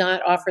 We do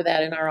not offer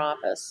that in our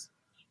office.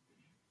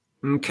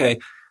 Okay.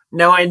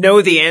 Now, I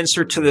know the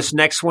answer to this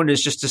next one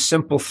is just a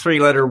simple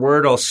 3-letter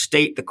word. I'll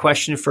state the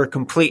question for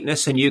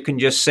completeness, and you can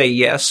just say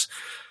yes.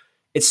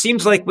 It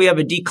seems like we have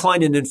a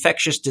decline in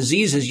infectious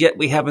diseases, yet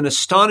we have an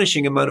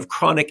astonishing amount of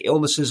chronic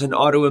illnesses and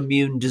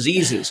autoimmune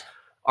diseases.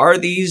 Are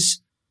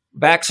these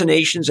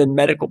vaccinations and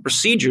medical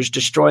procedures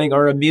destroying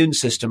our immune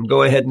system?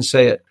 Go ahead and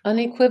say it.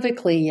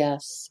 Unequivocally,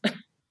 yes.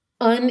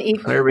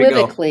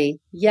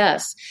 Unequivocally,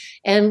 yes.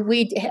 And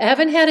we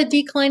haven't had a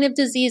decline of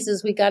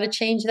diseases. We got to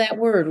change that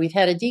word. We've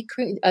had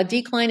a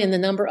decline in the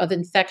number of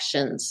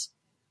infections.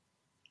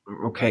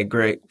 Okay,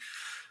 great.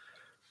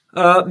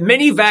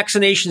 Many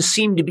vaccinations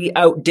seem to be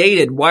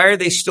outdated. Why are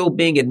they still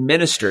being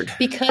administered?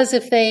 Because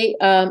if they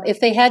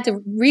had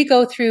to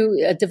go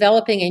through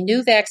developing a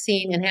new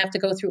vaccine and have to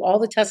go through all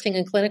the testing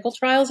and clinical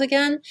trials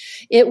again,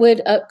 it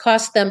would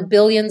cost them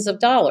billions of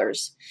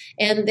dollars,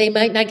 and they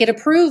might not get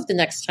approved the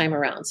next time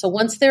around. So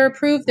once they're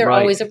approved, they're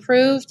always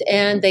approved,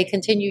 and they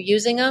continue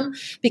using them.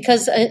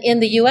 Because in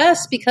the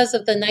U.S., because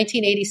of the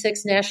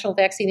 1986 National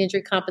Vaccine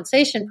Injury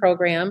Compensation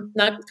Program,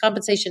 not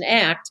Compensation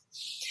Act,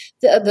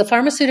 The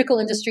pharmaceutical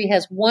industry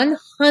has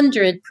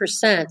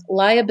 100%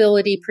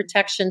 liability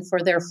protection for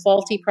their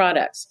faulty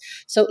products.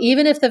 So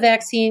even if the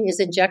vaccine is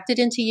injected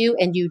into you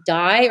and you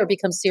die or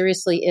become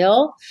seriously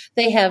ill,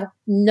 they have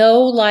no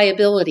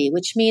liability,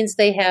 which means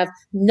they have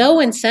no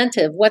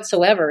incentive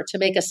whatsoever to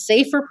make a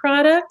safer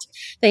product.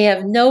 They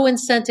have no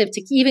incentive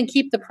to even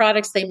keep the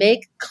products they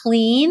make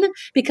clean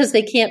because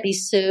they can't be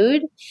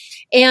sued.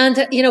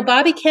 And,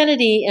 Bobby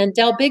Kennedy and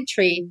Del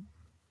Bigtree,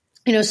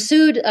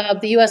 sued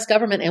the U.S.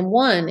 government and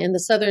won in the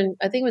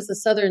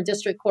Southern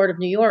District Court of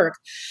New York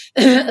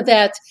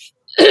that,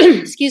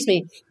 excuse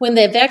me, when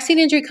the Vaccine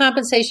Injury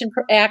Compensation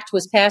Act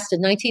was passed in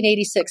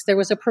 1986, there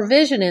was a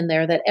provision in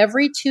there that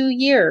every 2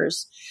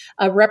 years,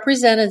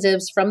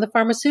 representatives from the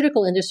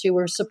pharmaceutical industry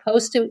were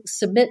supposed to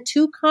submit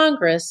to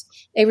Congress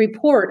a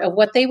report of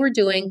what they were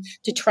doing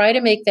to try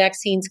to make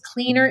vaccines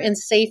cleaner and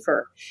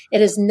safer. It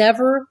has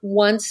never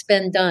once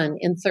been done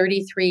in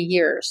 33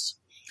 years.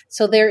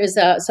 So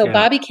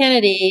Bobby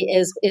Kennedy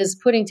is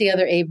putting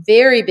together a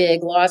very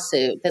big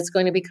lawsuit that's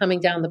going to be coming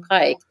down the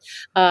pike.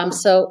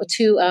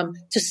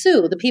 To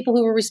sue the people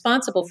who were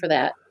responsible for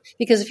that,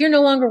 because if you're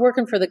no longer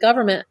working for the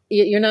government,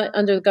 you're not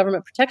under the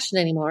government protection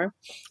anymore,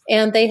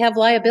 and they have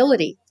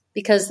liability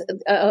because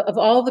of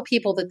all the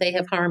people that they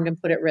have harmed and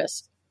put at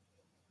risk.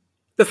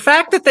 The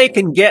fact that they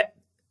can get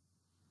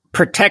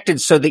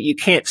protected so that you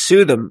can't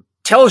sue them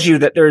tells you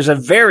that there's a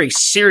very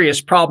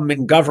serious problem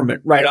in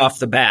government right off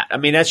the bat. I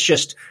mean,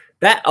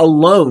 that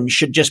alone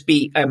should just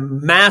be a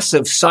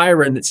massive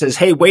siren that says,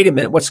 hey, wait a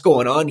minute, what's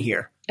going on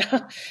here?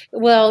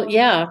 Well,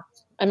 yeah.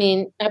 I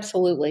mean,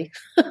 absolutely.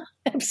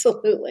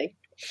 Absolutely.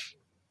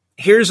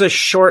 Here's a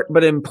short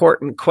but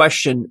important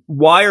question.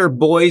 Why are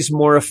boys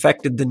more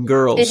affected than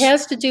girls? It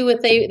has to do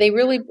with they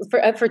really,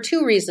 for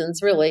two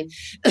reasons, really.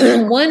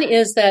 One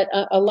is that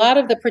a lot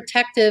of the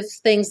protective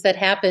things that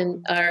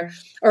happen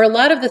or a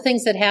lot of the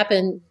things that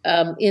happen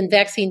in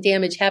vaccine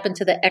damage happen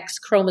to the X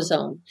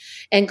chromosome.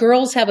 And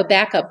girls have a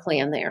backup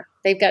plan there.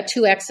 They've got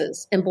 2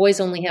 X's and boys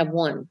only have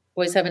 1.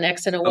 Boys have an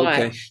X and a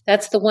Y. Okay.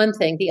 That's the one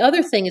thing. The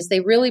other thing is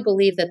they really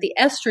believe that the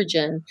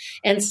estrogen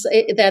and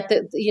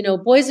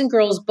boys and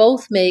girls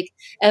both make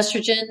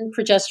estrogen,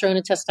 progesterone,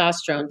 and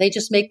testosterone. They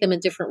just make them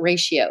in different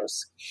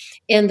ratios.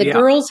 And the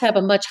girls have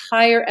a much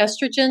higher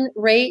estrogen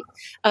rate,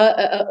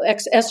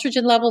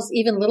 estrogen levels,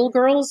 even little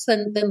girls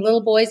than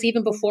little boys,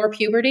 even before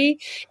puberty.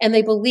 And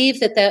they believe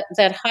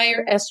that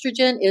higher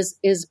estrogen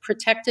is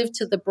protective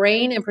to the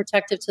brain and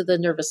protective to the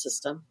nervous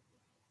system.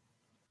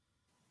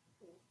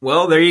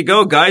 Well, there you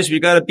go, guys. We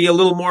got to be a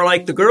little more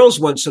like the girls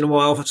once in a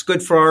while if it's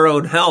good for our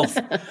own health.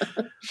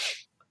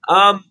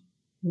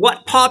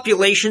 What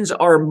populations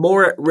are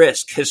more at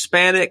risk?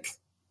 Hispanic,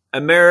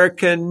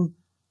 American,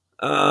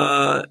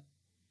 I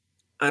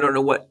don't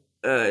know what,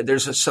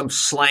 there's some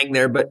slang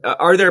there, but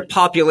are there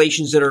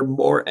populations that are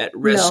more at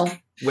risk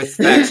with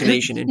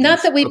vaccination injuries?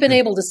 Not that we've been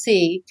able to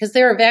see, because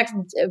there are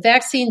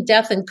vaccine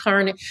death and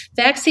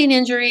vaccine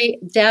injury,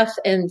 death,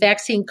 and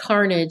vaccine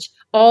carnage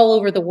all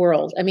over the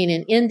world. I mean,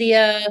 in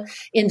India,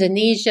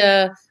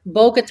 Indonesia,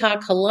 Bogota,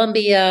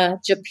 Colombia,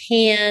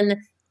 Japan,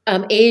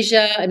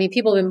 Asia. I mean,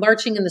 people have been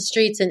marching in the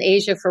streets in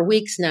Asia for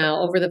weeks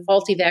now over the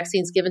faulty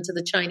vaccines given to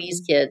the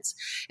Chinese kids.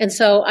 And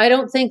so I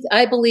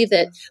believe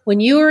that when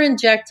you are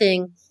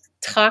injecting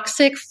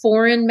toxic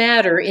foreign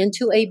matter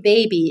into a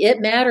baby,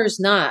 it matters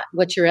not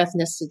what your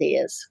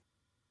ethnicity is.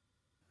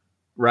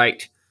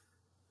 Right.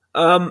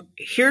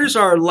 Here's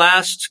our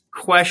last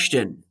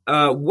question.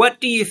 What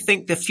do you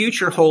think the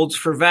future holds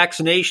for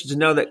vaccinations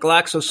now that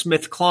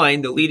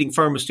GlaxoSmithKline, the leading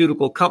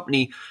pharmaceutical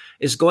company,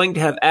 is going to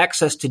have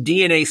access to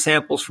DNA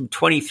samples from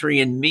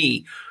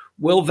 23andMe?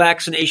 Will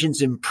vaccinations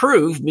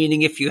improve,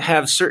 meaning if you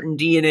have certain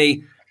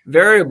DNA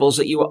variables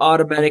that you will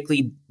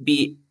automatically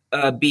be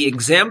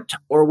exempt,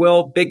 or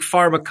will big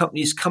pharma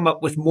companies come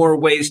up with more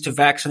ways to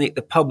vaccinate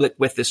the public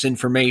with this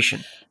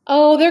information?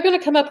 Oh, they're going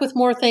to come up with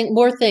more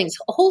things.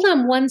 Hold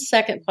on 1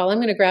 second, Paul. I'm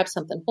going to grab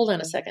something. Hold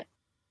on a second.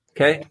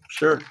 Okay,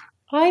 sure.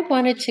 I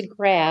wanted to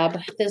grab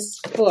this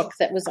book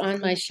that was on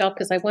my shelf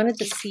because I wanted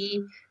to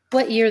see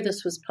what year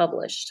this was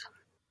published.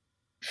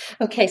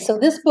 Okay, so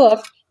this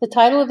book, the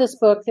title of this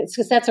book,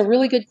 because that's a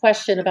really good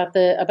question about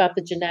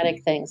the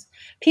genetic things.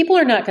 People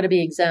are not going to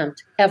be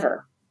exempt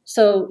ever.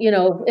 So,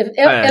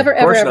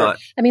 ever. Not.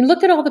 I mean,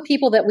 look at all the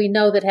people that we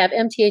know that have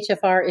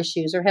MTHFR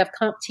issues or have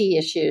CompT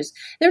issues.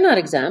 They're not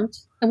exempt.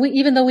 And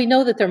even though we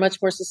know that they're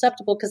much more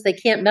susceptible because they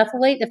can't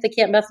methylate. If they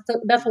can't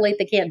methylate,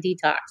 they can't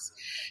detox.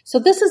 So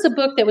this is a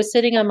book that was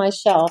sitting on my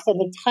shelf, and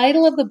the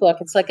title of the book,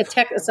 it's like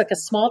a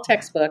small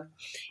textbook,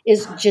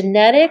 is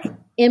Genetic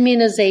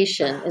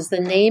Immunization is the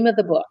name of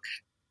the book.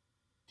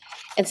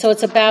 And so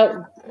it's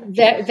about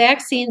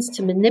vaccines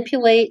to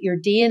manipulate your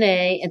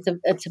DNA and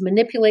to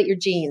manipulate your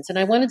genes. And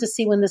I wanted to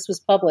see when this was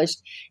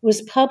published. It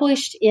was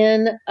published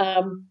in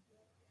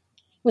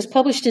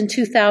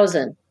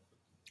 2000.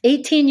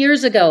 18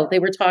 years ago, they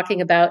were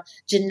talking about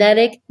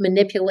genetic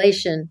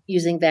manipulation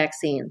using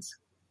vaccines.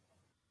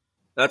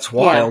 That's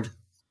wild. Yeah.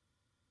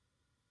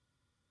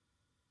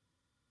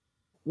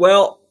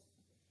 Well,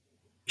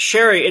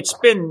 Sherry, it's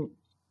been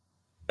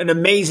an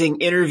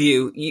amazing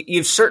interview.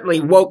 You've certainly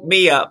woke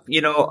me up.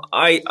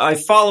 I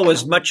follow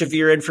as much of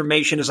your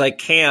information as I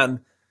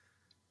can.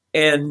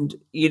 And,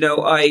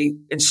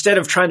 instead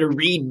of trying to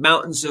read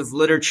mountains of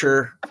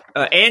literature,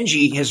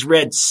 Angie has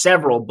read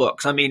several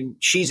books. I mean,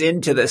 she's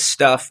into this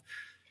stuff,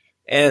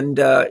 and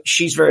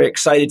she's very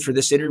excited for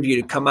this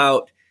interview to come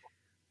out.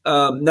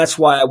 That's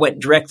why I went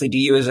directly to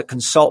you as a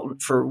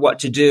consultant for what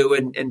to do.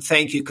 And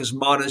thank you, because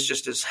Mana's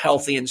just as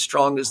healthy and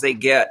strong as they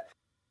get.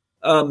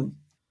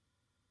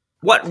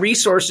 What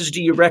resources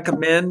do you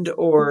recommend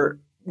or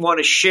want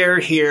to share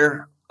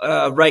here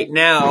right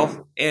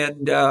now?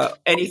 And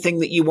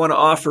anything that you want to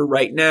offer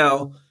right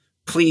now,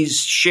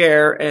 please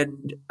share.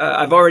 And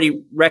I've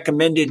already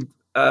recommended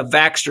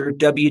Vaxxter,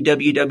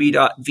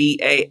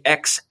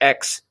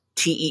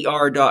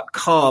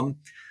 www.vaxxter.com.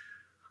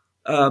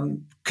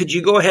 Could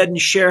you go ahead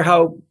and share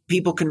how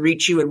people can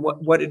reach you and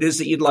what it is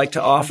that you'd like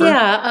to offer?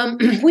 Yeah,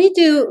 we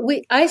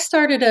do. I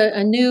started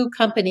a new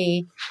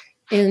company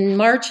in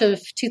March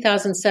of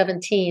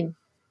 2017,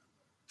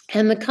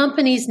 and the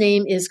company's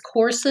name is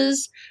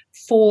Courses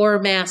for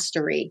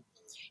Mastery.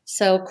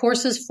 So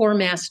Courses for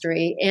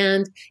Mastery.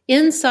 And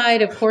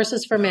inside of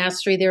Courses for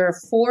Mastery, there are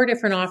 4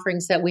 different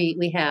offerings that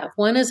we have.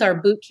 One is our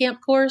boot camp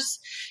course.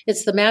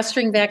 It's the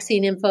Mastering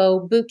Vaccine Info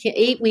boot camp,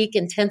 8-week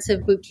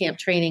intensive boot camp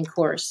training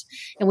course.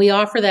 And we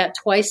offer that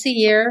twice a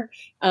year.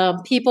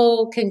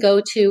 People can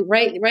go to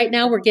right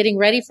now. We're getting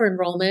ready for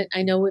enrollment.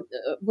 I know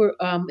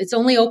it's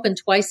only open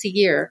twice a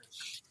year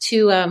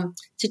to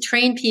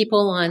train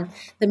people on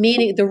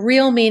the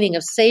real meaning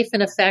of safe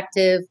and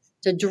effective,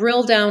 to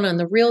drill down on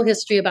the real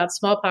history about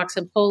smallpox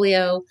and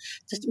polio,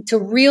 to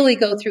really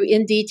go through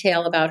in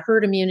detail about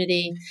herd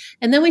immunity.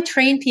 And then we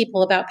train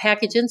people about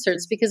package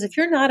inserts, because if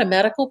you're not a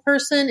medical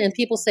person and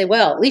people say,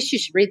 well, at least you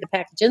should read the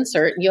package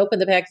insert, and you open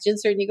the package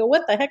insert and you go,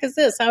 what the heck is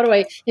this? How do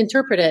I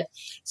interpret it?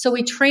 So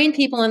we train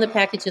people on the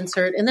package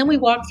insert, and then we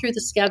walk through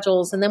the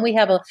schedules, and then we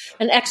have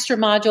an extra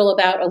module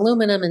about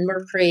aluminum and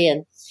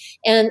mercury.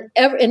 And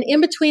in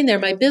between there,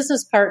 my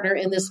business partner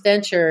in this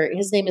venture,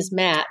 his name is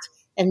Matt.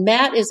 And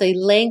Matt is a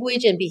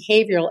language and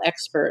behavioral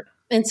expert.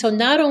 And so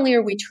not only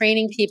are we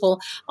training people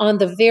on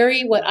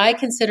what I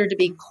consider to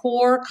be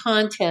core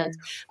content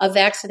of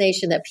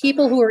vaccination, that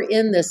people who are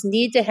in this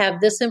need to have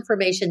this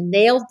information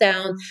nailed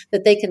down,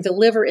 that they can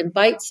deliver in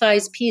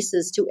bite-sized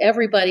pieces to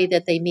everybody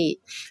that they meet.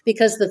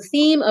 Because the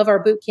theme of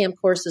our boot camp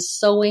course is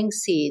sowing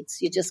seeds.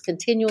 You just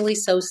continually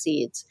sow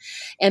seeds.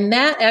 And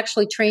Matt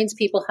actually trains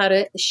people how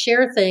to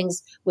share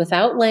things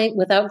without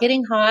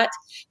getting hot,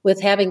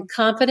 with having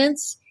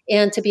confidence,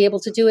 and to be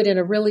able to do it in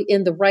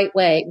the right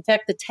way. In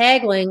fact, the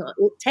tagline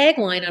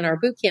on our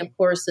bootcamp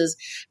course is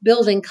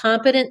building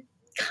confident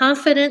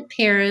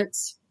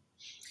parents,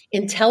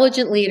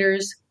 intelligent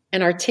leaders,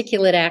 and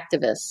articulate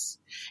activists.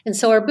 And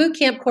so our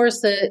bootcamp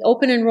course, the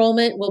open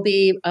enrollment will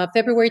be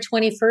February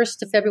 21st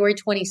to February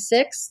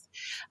 26th.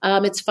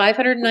 It's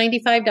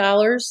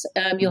 $595.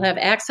 You'll have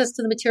access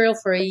to the material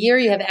for a year.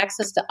 You have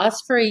access to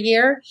us for a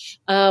year.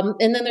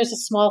 And then there's a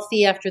small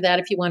fee after that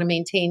if you want to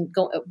maintain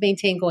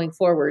going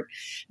forward.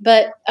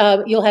 But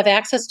you'll have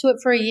access to it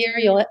for a year.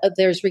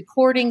 There's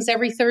recordings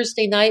every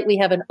Thursday night. We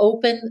have an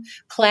open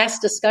class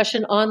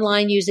discussion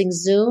online using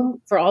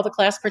Zoom for all the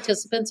class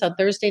participants on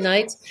Thursday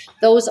nights.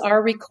 Those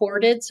are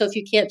recorded. So if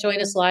you can't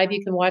join us live,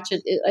 you can watch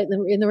it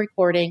in the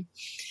recording.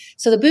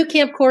 So the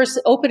bootcamp course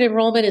open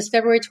enrollment is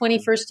February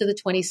 21st to the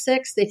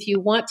 26th. If you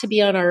want to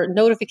be on our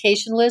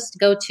notification list,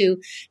 go to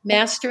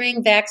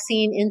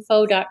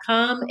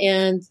masteringvaccineinfo.com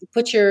and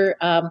put your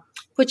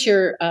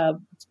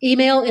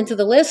email into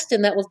the list,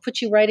 and that will put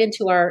you right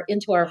into our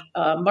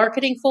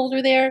marketing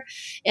folder there.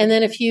 And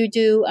then if you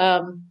do,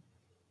 go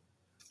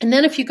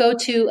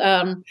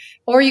to,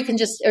 or you can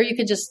just,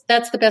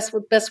 that's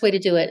the best way to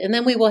do it. And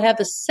then we will have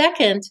the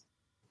second,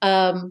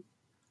 we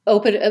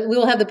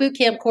will have the boot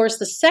camp course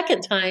the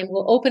second time.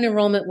 Open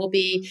enrollment will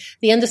be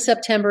the end of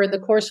September, and the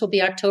course will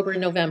be October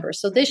and November.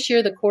 So this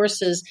year, the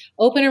course is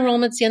open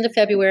enrollment's the end of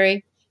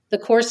February. The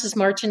course is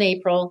March and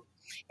April.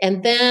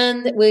 And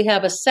then we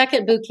have a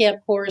second boot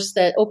camp course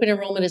that open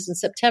enrollment is in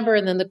September,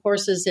 and then the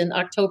course is in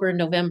October and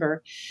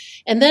November.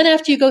 And then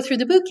after you go through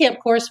the boot camp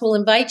course, we'll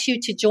invite you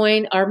to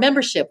join our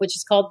membership, which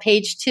is called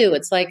Page 2.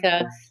 It's like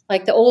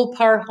the old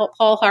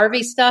Paul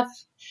Harvey stuff.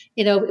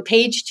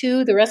 Page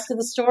 2, the rest of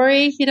the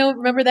story.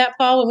 Remember that,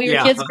 Paul, when we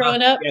were kids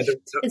growing up? Yeah,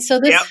 and so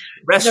the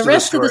rest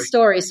of the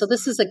story. So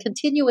this is a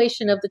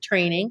continuation of the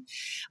training.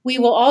 We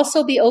will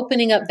also be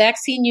opening up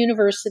Vaccine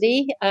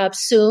University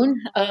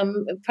soon,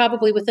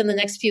 probably within the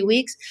next few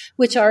weeks,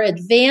 which are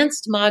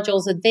advanced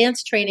modules,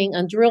 advanced training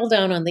on drill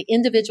down on the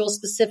individual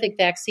specific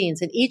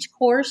vaccines. In each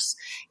course,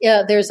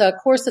 there's a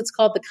course that's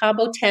called the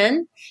Combo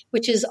 10,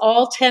 which is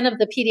all 10 of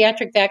the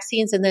pediatric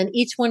vaccines, and then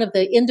each one of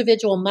the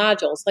individual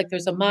modules. Like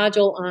there's a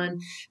module on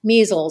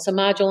measles, a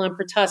module on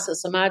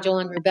pertussis, a module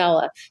on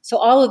rubella. So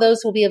all of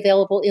those will be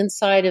available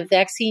inside of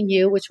Vaccine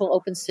U, which will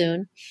open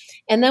soon.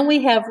 And then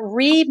we have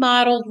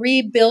remodeled,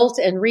 rebuilt,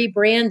 and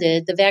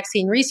rebranded the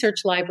Vaccine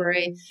Research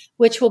Library,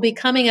 which will be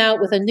coming out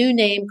with a new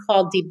name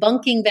called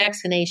Debunking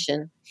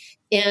Vaccination.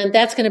 And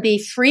that's going to be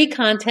free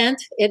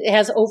content. It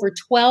has over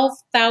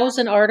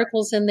 12,000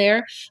 articles in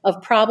there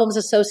of problems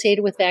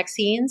associated with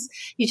vaccines.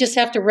 You just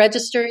have to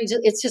register.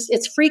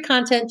 It's free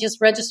content.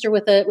 Just register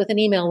with an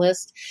email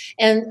list.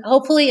 And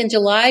hopefully in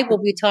July, we'll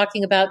be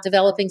talking about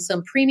developing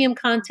some premium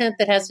content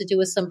that has to do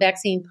with some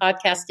vaccine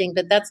podcasting,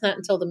 but that's not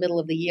until the middle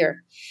of the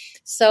year.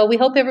 So we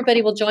hope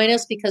everybody will join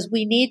us because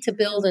we need to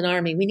build an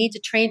army. We need to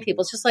train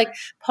people. It's just like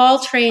Paul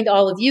trained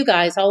all of you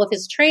guys, all of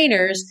his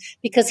trainers,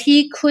 because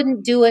he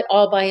couldn't do it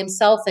all by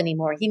himself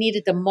anymore. He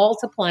needed to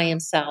multiply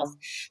himself.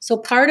 So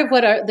part of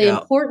what the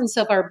importance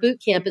of our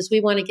boot camp is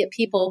we want to get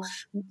people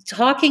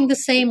talking the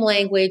same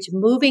language,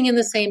 moving in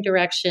the same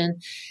direction.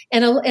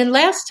 And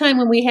last time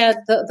when we had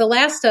the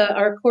last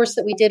our course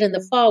that we did in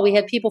the fall, we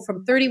had people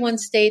from 31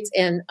 states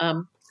and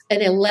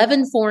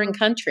 11 foreign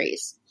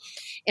countries.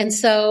 And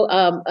so,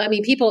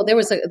 there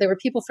were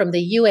people from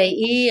the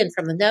UAE and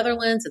from the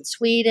Netherlands and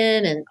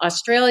Sweden and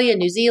Australia,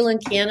 New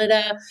Zealand,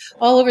 Canada,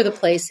 all over the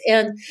place.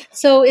 And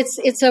so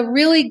it's a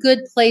really good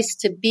place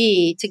to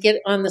be to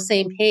get on the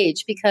same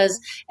page because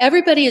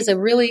everybody is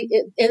and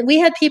we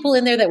had people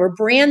in there that were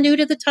brand new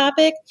to the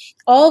topic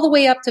all the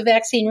way up to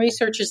vaccine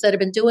researchers that have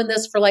been doing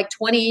this for like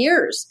 20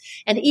 years.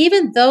 And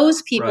even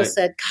those people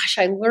said, gosh,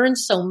 I learned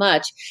so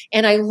much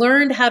and I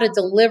learned how to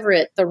deliver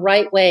it the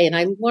right way. And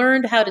I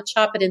learned how to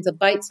chop it into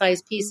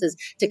bite-sized pieces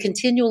to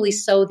continually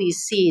sow these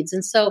seeds.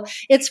 And so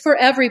it's for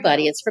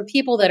everybody. It's for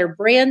people that are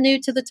brand new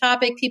to the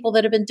topic, people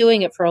that have been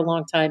doing it for a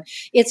long time.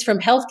 It's from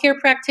healthcare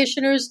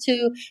practitioners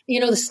to,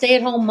 the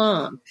stay-at-home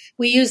mom.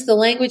 We use the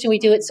language and we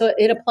do it so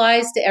it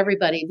applies to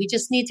everybody. We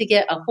just need to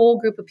get a whole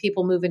group of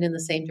people moving in the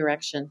same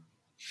direction.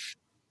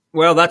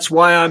 Well, that's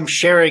why I'm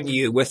sharing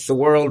you with the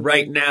world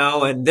right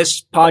now. And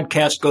this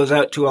podcast goes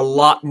out to a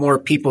lot more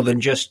people than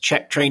just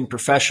trained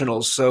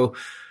professionals. So,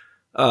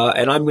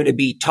 and I'm going to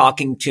be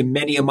talking to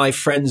many of my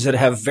friends that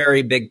have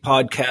very big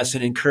podcasts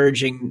and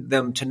encouraging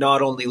them to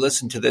not only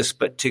listen to this,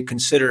 but to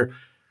consider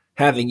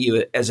having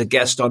you as a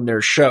guest on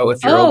their show.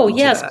 If you're open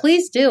to that.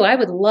 Please do. I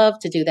would love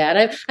to do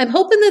that. I'm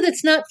hoping that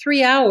it's not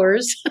 3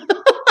 hours.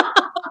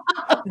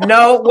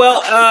 No,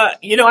 well,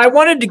 I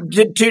wanted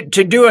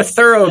to do a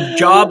thorough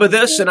job of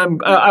this, and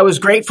I was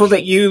grateful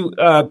that you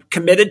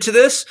committed to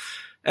this,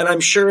 and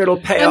I'm sure it'll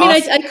pay off.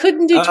 I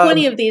couldn't do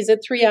 20 of these at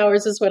 3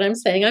 hours, is what I'm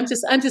saying. I'm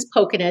just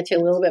poking at you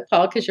a little bit,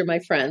 Paul, because you're my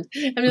friend.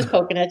 I'm just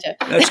poking at you.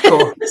 That's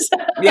cool.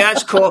 Yeah,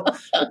 that's cool.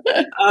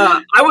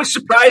 I was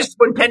surprised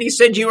when Penny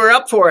said you were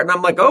up for it, and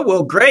I'm like, oh,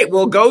 well, great,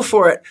 we'll go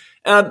for it.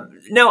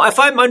 Now, if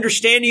I'm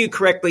understanding you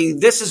correctly,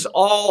 this is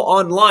all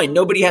online.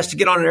 Nobody has to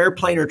get on an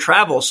airplane or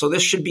travel. So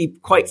this should be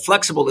quite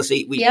flexible, this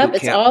 8-week boot camp.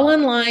 It's all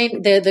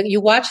online.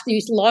 You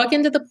log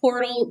into the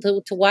portal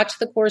to watch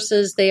the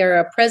courses. They are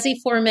a Prezi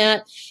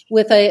format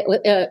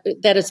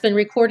that has been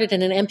recorded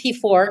in an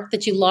MP4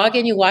 that you log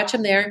in, you watch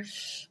them there.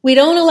 We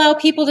don't allow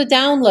people to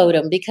download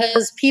them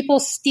because people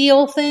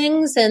steal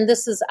things and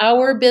this is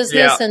our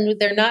business and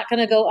they're not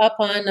going to go up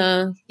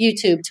on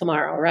YouTube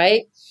tomorrow,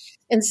 right?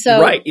 And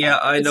so, right, yeah,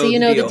 I know. So you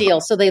know the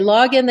deal. So they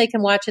log in, they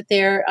can watch it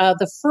there.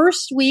 The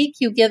first week,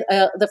 you get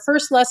the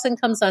first lesson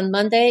comes on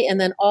Monday, and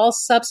then all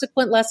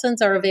subsequent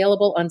lessons are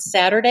available on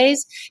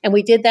Saturdays. And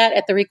we did that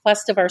at the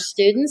request of our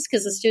students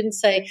because the students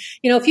say,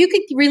 if you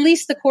could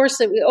release the course,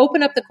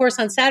 open up the course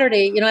on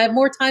Saturday, I have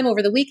more time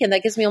over the weekend.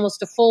 That gives me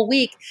almost a full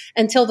week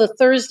until the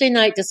Thursday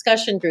night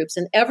discussion groups.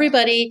 And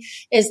everybody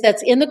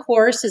that's in the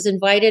course is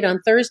invited on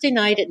Thursday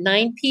night at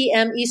 9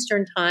 p.m.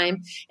 Eastern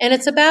time, and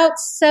it's about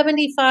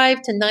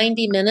 75 to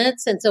 90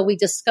 minutes. And so we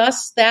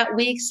discuss that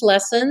week's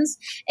lessons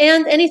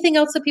and anything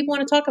else that people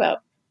want to talk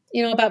about.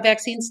 About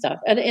vaccine stuff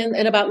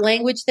and about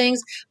language things.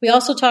 We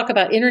also talk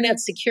about internet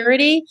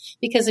security,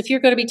 because if you're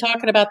going to be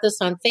talking about this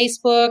on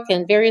Facebook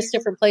and various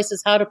different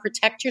places, how to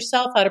protect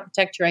yourself, how to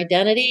protect your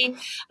identity.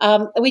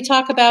 We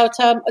talk about,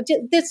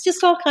 it's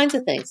just all kinds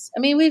of things. I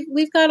mean,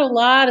 we've got a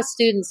lot of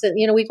students that,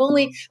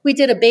 we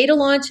did a beta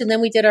launch and then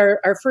we did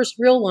our first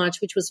real launch,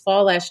 which was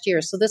fall last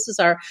year. So this is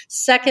our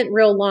second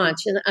real launch.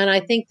 And I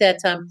think that,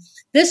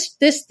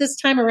 this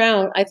time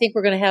around, I think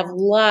we're going to have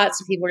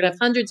lots of people. We're going to have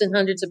hundreds and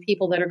hundreds of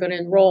people that are going to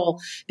enroll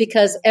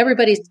because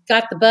everybody's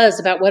got the buzz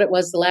about what it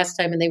was the last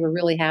time and they were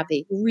really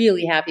happy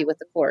with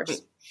the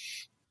course.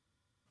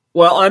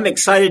 Well, I'm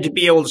excited to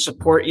be able to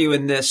support you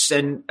in this,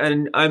 and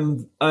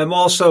I'm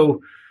also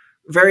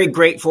very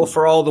grateful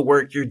for all the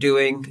work you're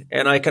doing,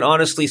 and I can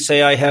honestly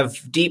say I have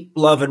deep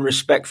love and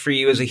respect for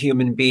you as a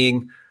human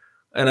being,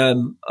 and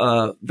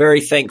I'm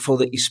very thankful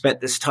that you spent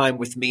this time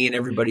with me and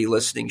everybody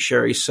listening,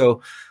 Sherry.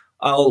 So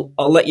I'll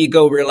let you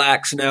go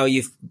relax now.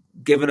 You've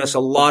given us a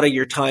lot of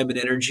your time and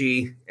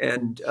energy,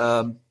 and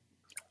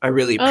I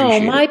really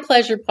appreciate it. My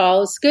pleasure,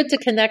 Paul. It's good to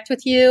connect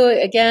with you.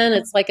 Again,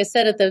 it's like I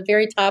said at the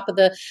very top of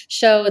the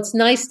show, it's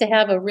nice to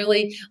have a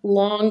really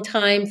long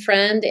time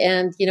friend.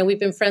 And, we've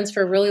been friends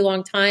for a really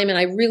long time. And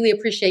I really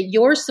appreciate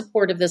your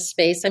support of this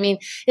space. I mean,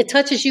 it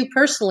touches you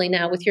personally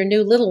now with your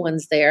new little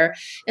ones there.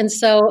 And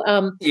so,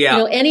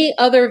 any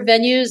other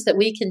venues that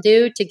we can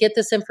do to get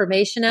this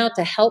information out,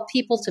 to help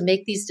people to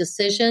make these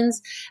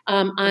decisions,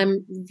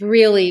 I'm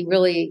really,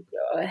 really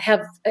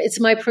it's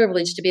my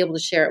privilege to be able to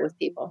share it with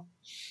people.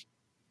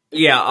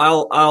 Yeah,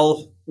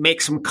 I'll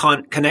make some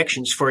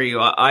connections for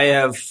you. I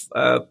have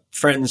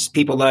friends,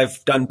 people that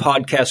I've done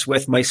podcasts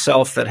with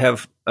myself that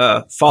have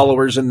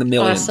followers in the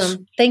millions.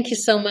 Awesome. Thank you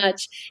so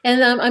much.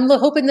 And I'm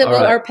hoping that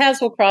our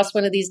paths will cross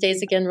one of these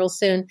days again real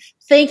soon.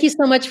 Thank you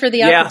so much for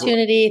the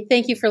opportunity.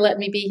 Thank you for letting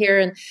me be here.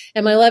 And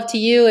my love to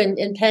you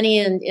and Penny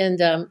and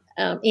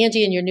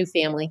Angie and your new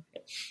family.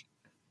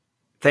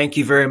 Thank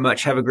you very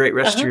much. Have a great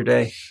rest of your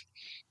day.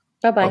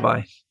 Bye-bye.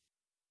 Bye-bye.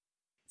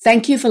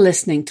 Thank you for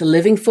listening to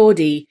Living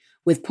 4D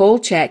with Paul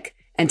Chek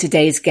and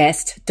today's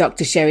guest,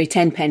 Dr. Sherry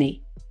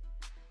Tenpenny.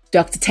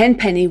 Dr.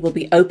 Tenpenny will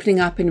be opening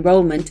up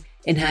enrollment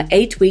in her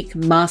 8-week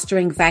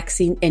Mastering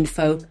Vaccine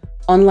Info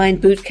online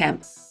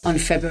bootcamp on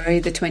February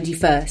the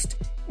 21st,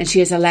 and she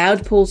has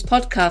allowed Paul's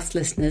podcast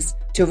listeners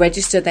to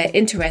register their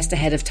interest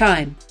ahead of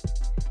time.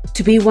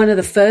 To be one of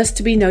the first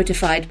to be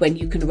notified when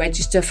you can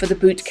register for the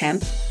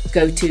bootcamp,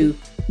 go to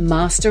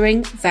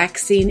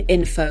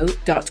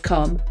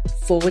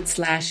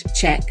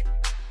masteringvaccineinfo.com/check,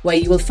 where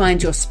you will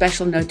find your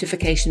special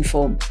notification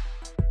form.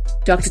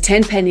 Dr.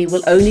 Tenpenny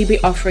will only be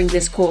offering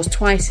this course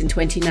twice in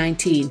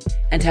 2019,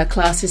 and her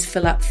classes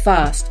fill up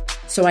fast,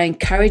 so I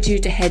encourage you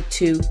to head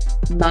to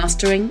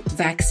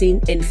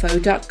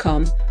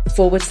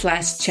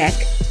masteringvaccineinfo.com/check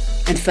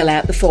and fill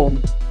out the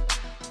form.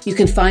 You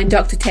can find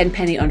Dr.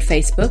 Tenpenny on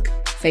Facebook,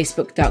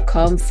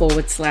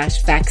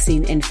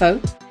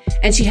 facebook.com/vaccineinfo,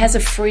 and she has a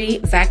free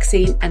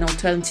vaccine and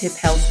alternative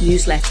health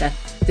newsletter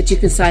that you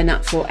can sign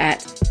up for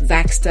at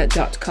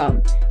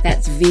Vaxxter.com.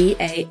 That's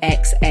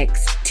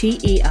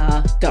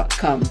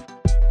VAXXTER.com.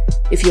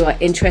 If you are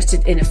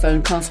interested in a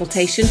phone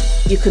consultation,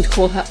 you can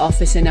call her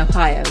office in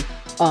Ohio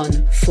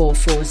on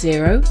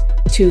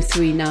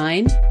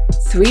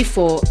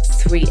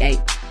 440-239-3438.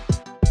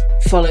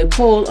 Follow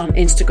Paul on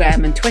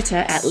Instagram and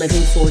Twitter at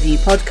Living4D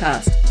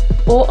Podcast,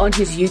 or on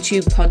his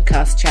YouTube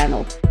podcast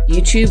channel,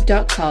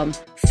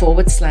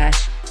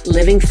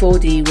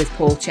 youtube.com/Living4D with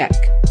Paul Chek.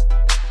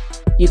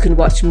 You can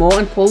watch more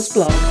on Paul's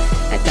blog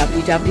at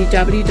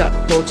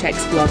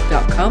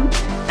www.paulcheksblog.com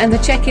and the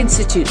Chek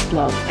Institute's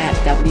blog at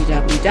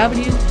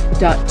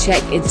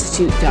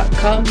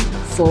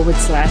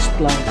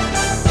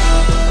www.chekinstitute.com/blog.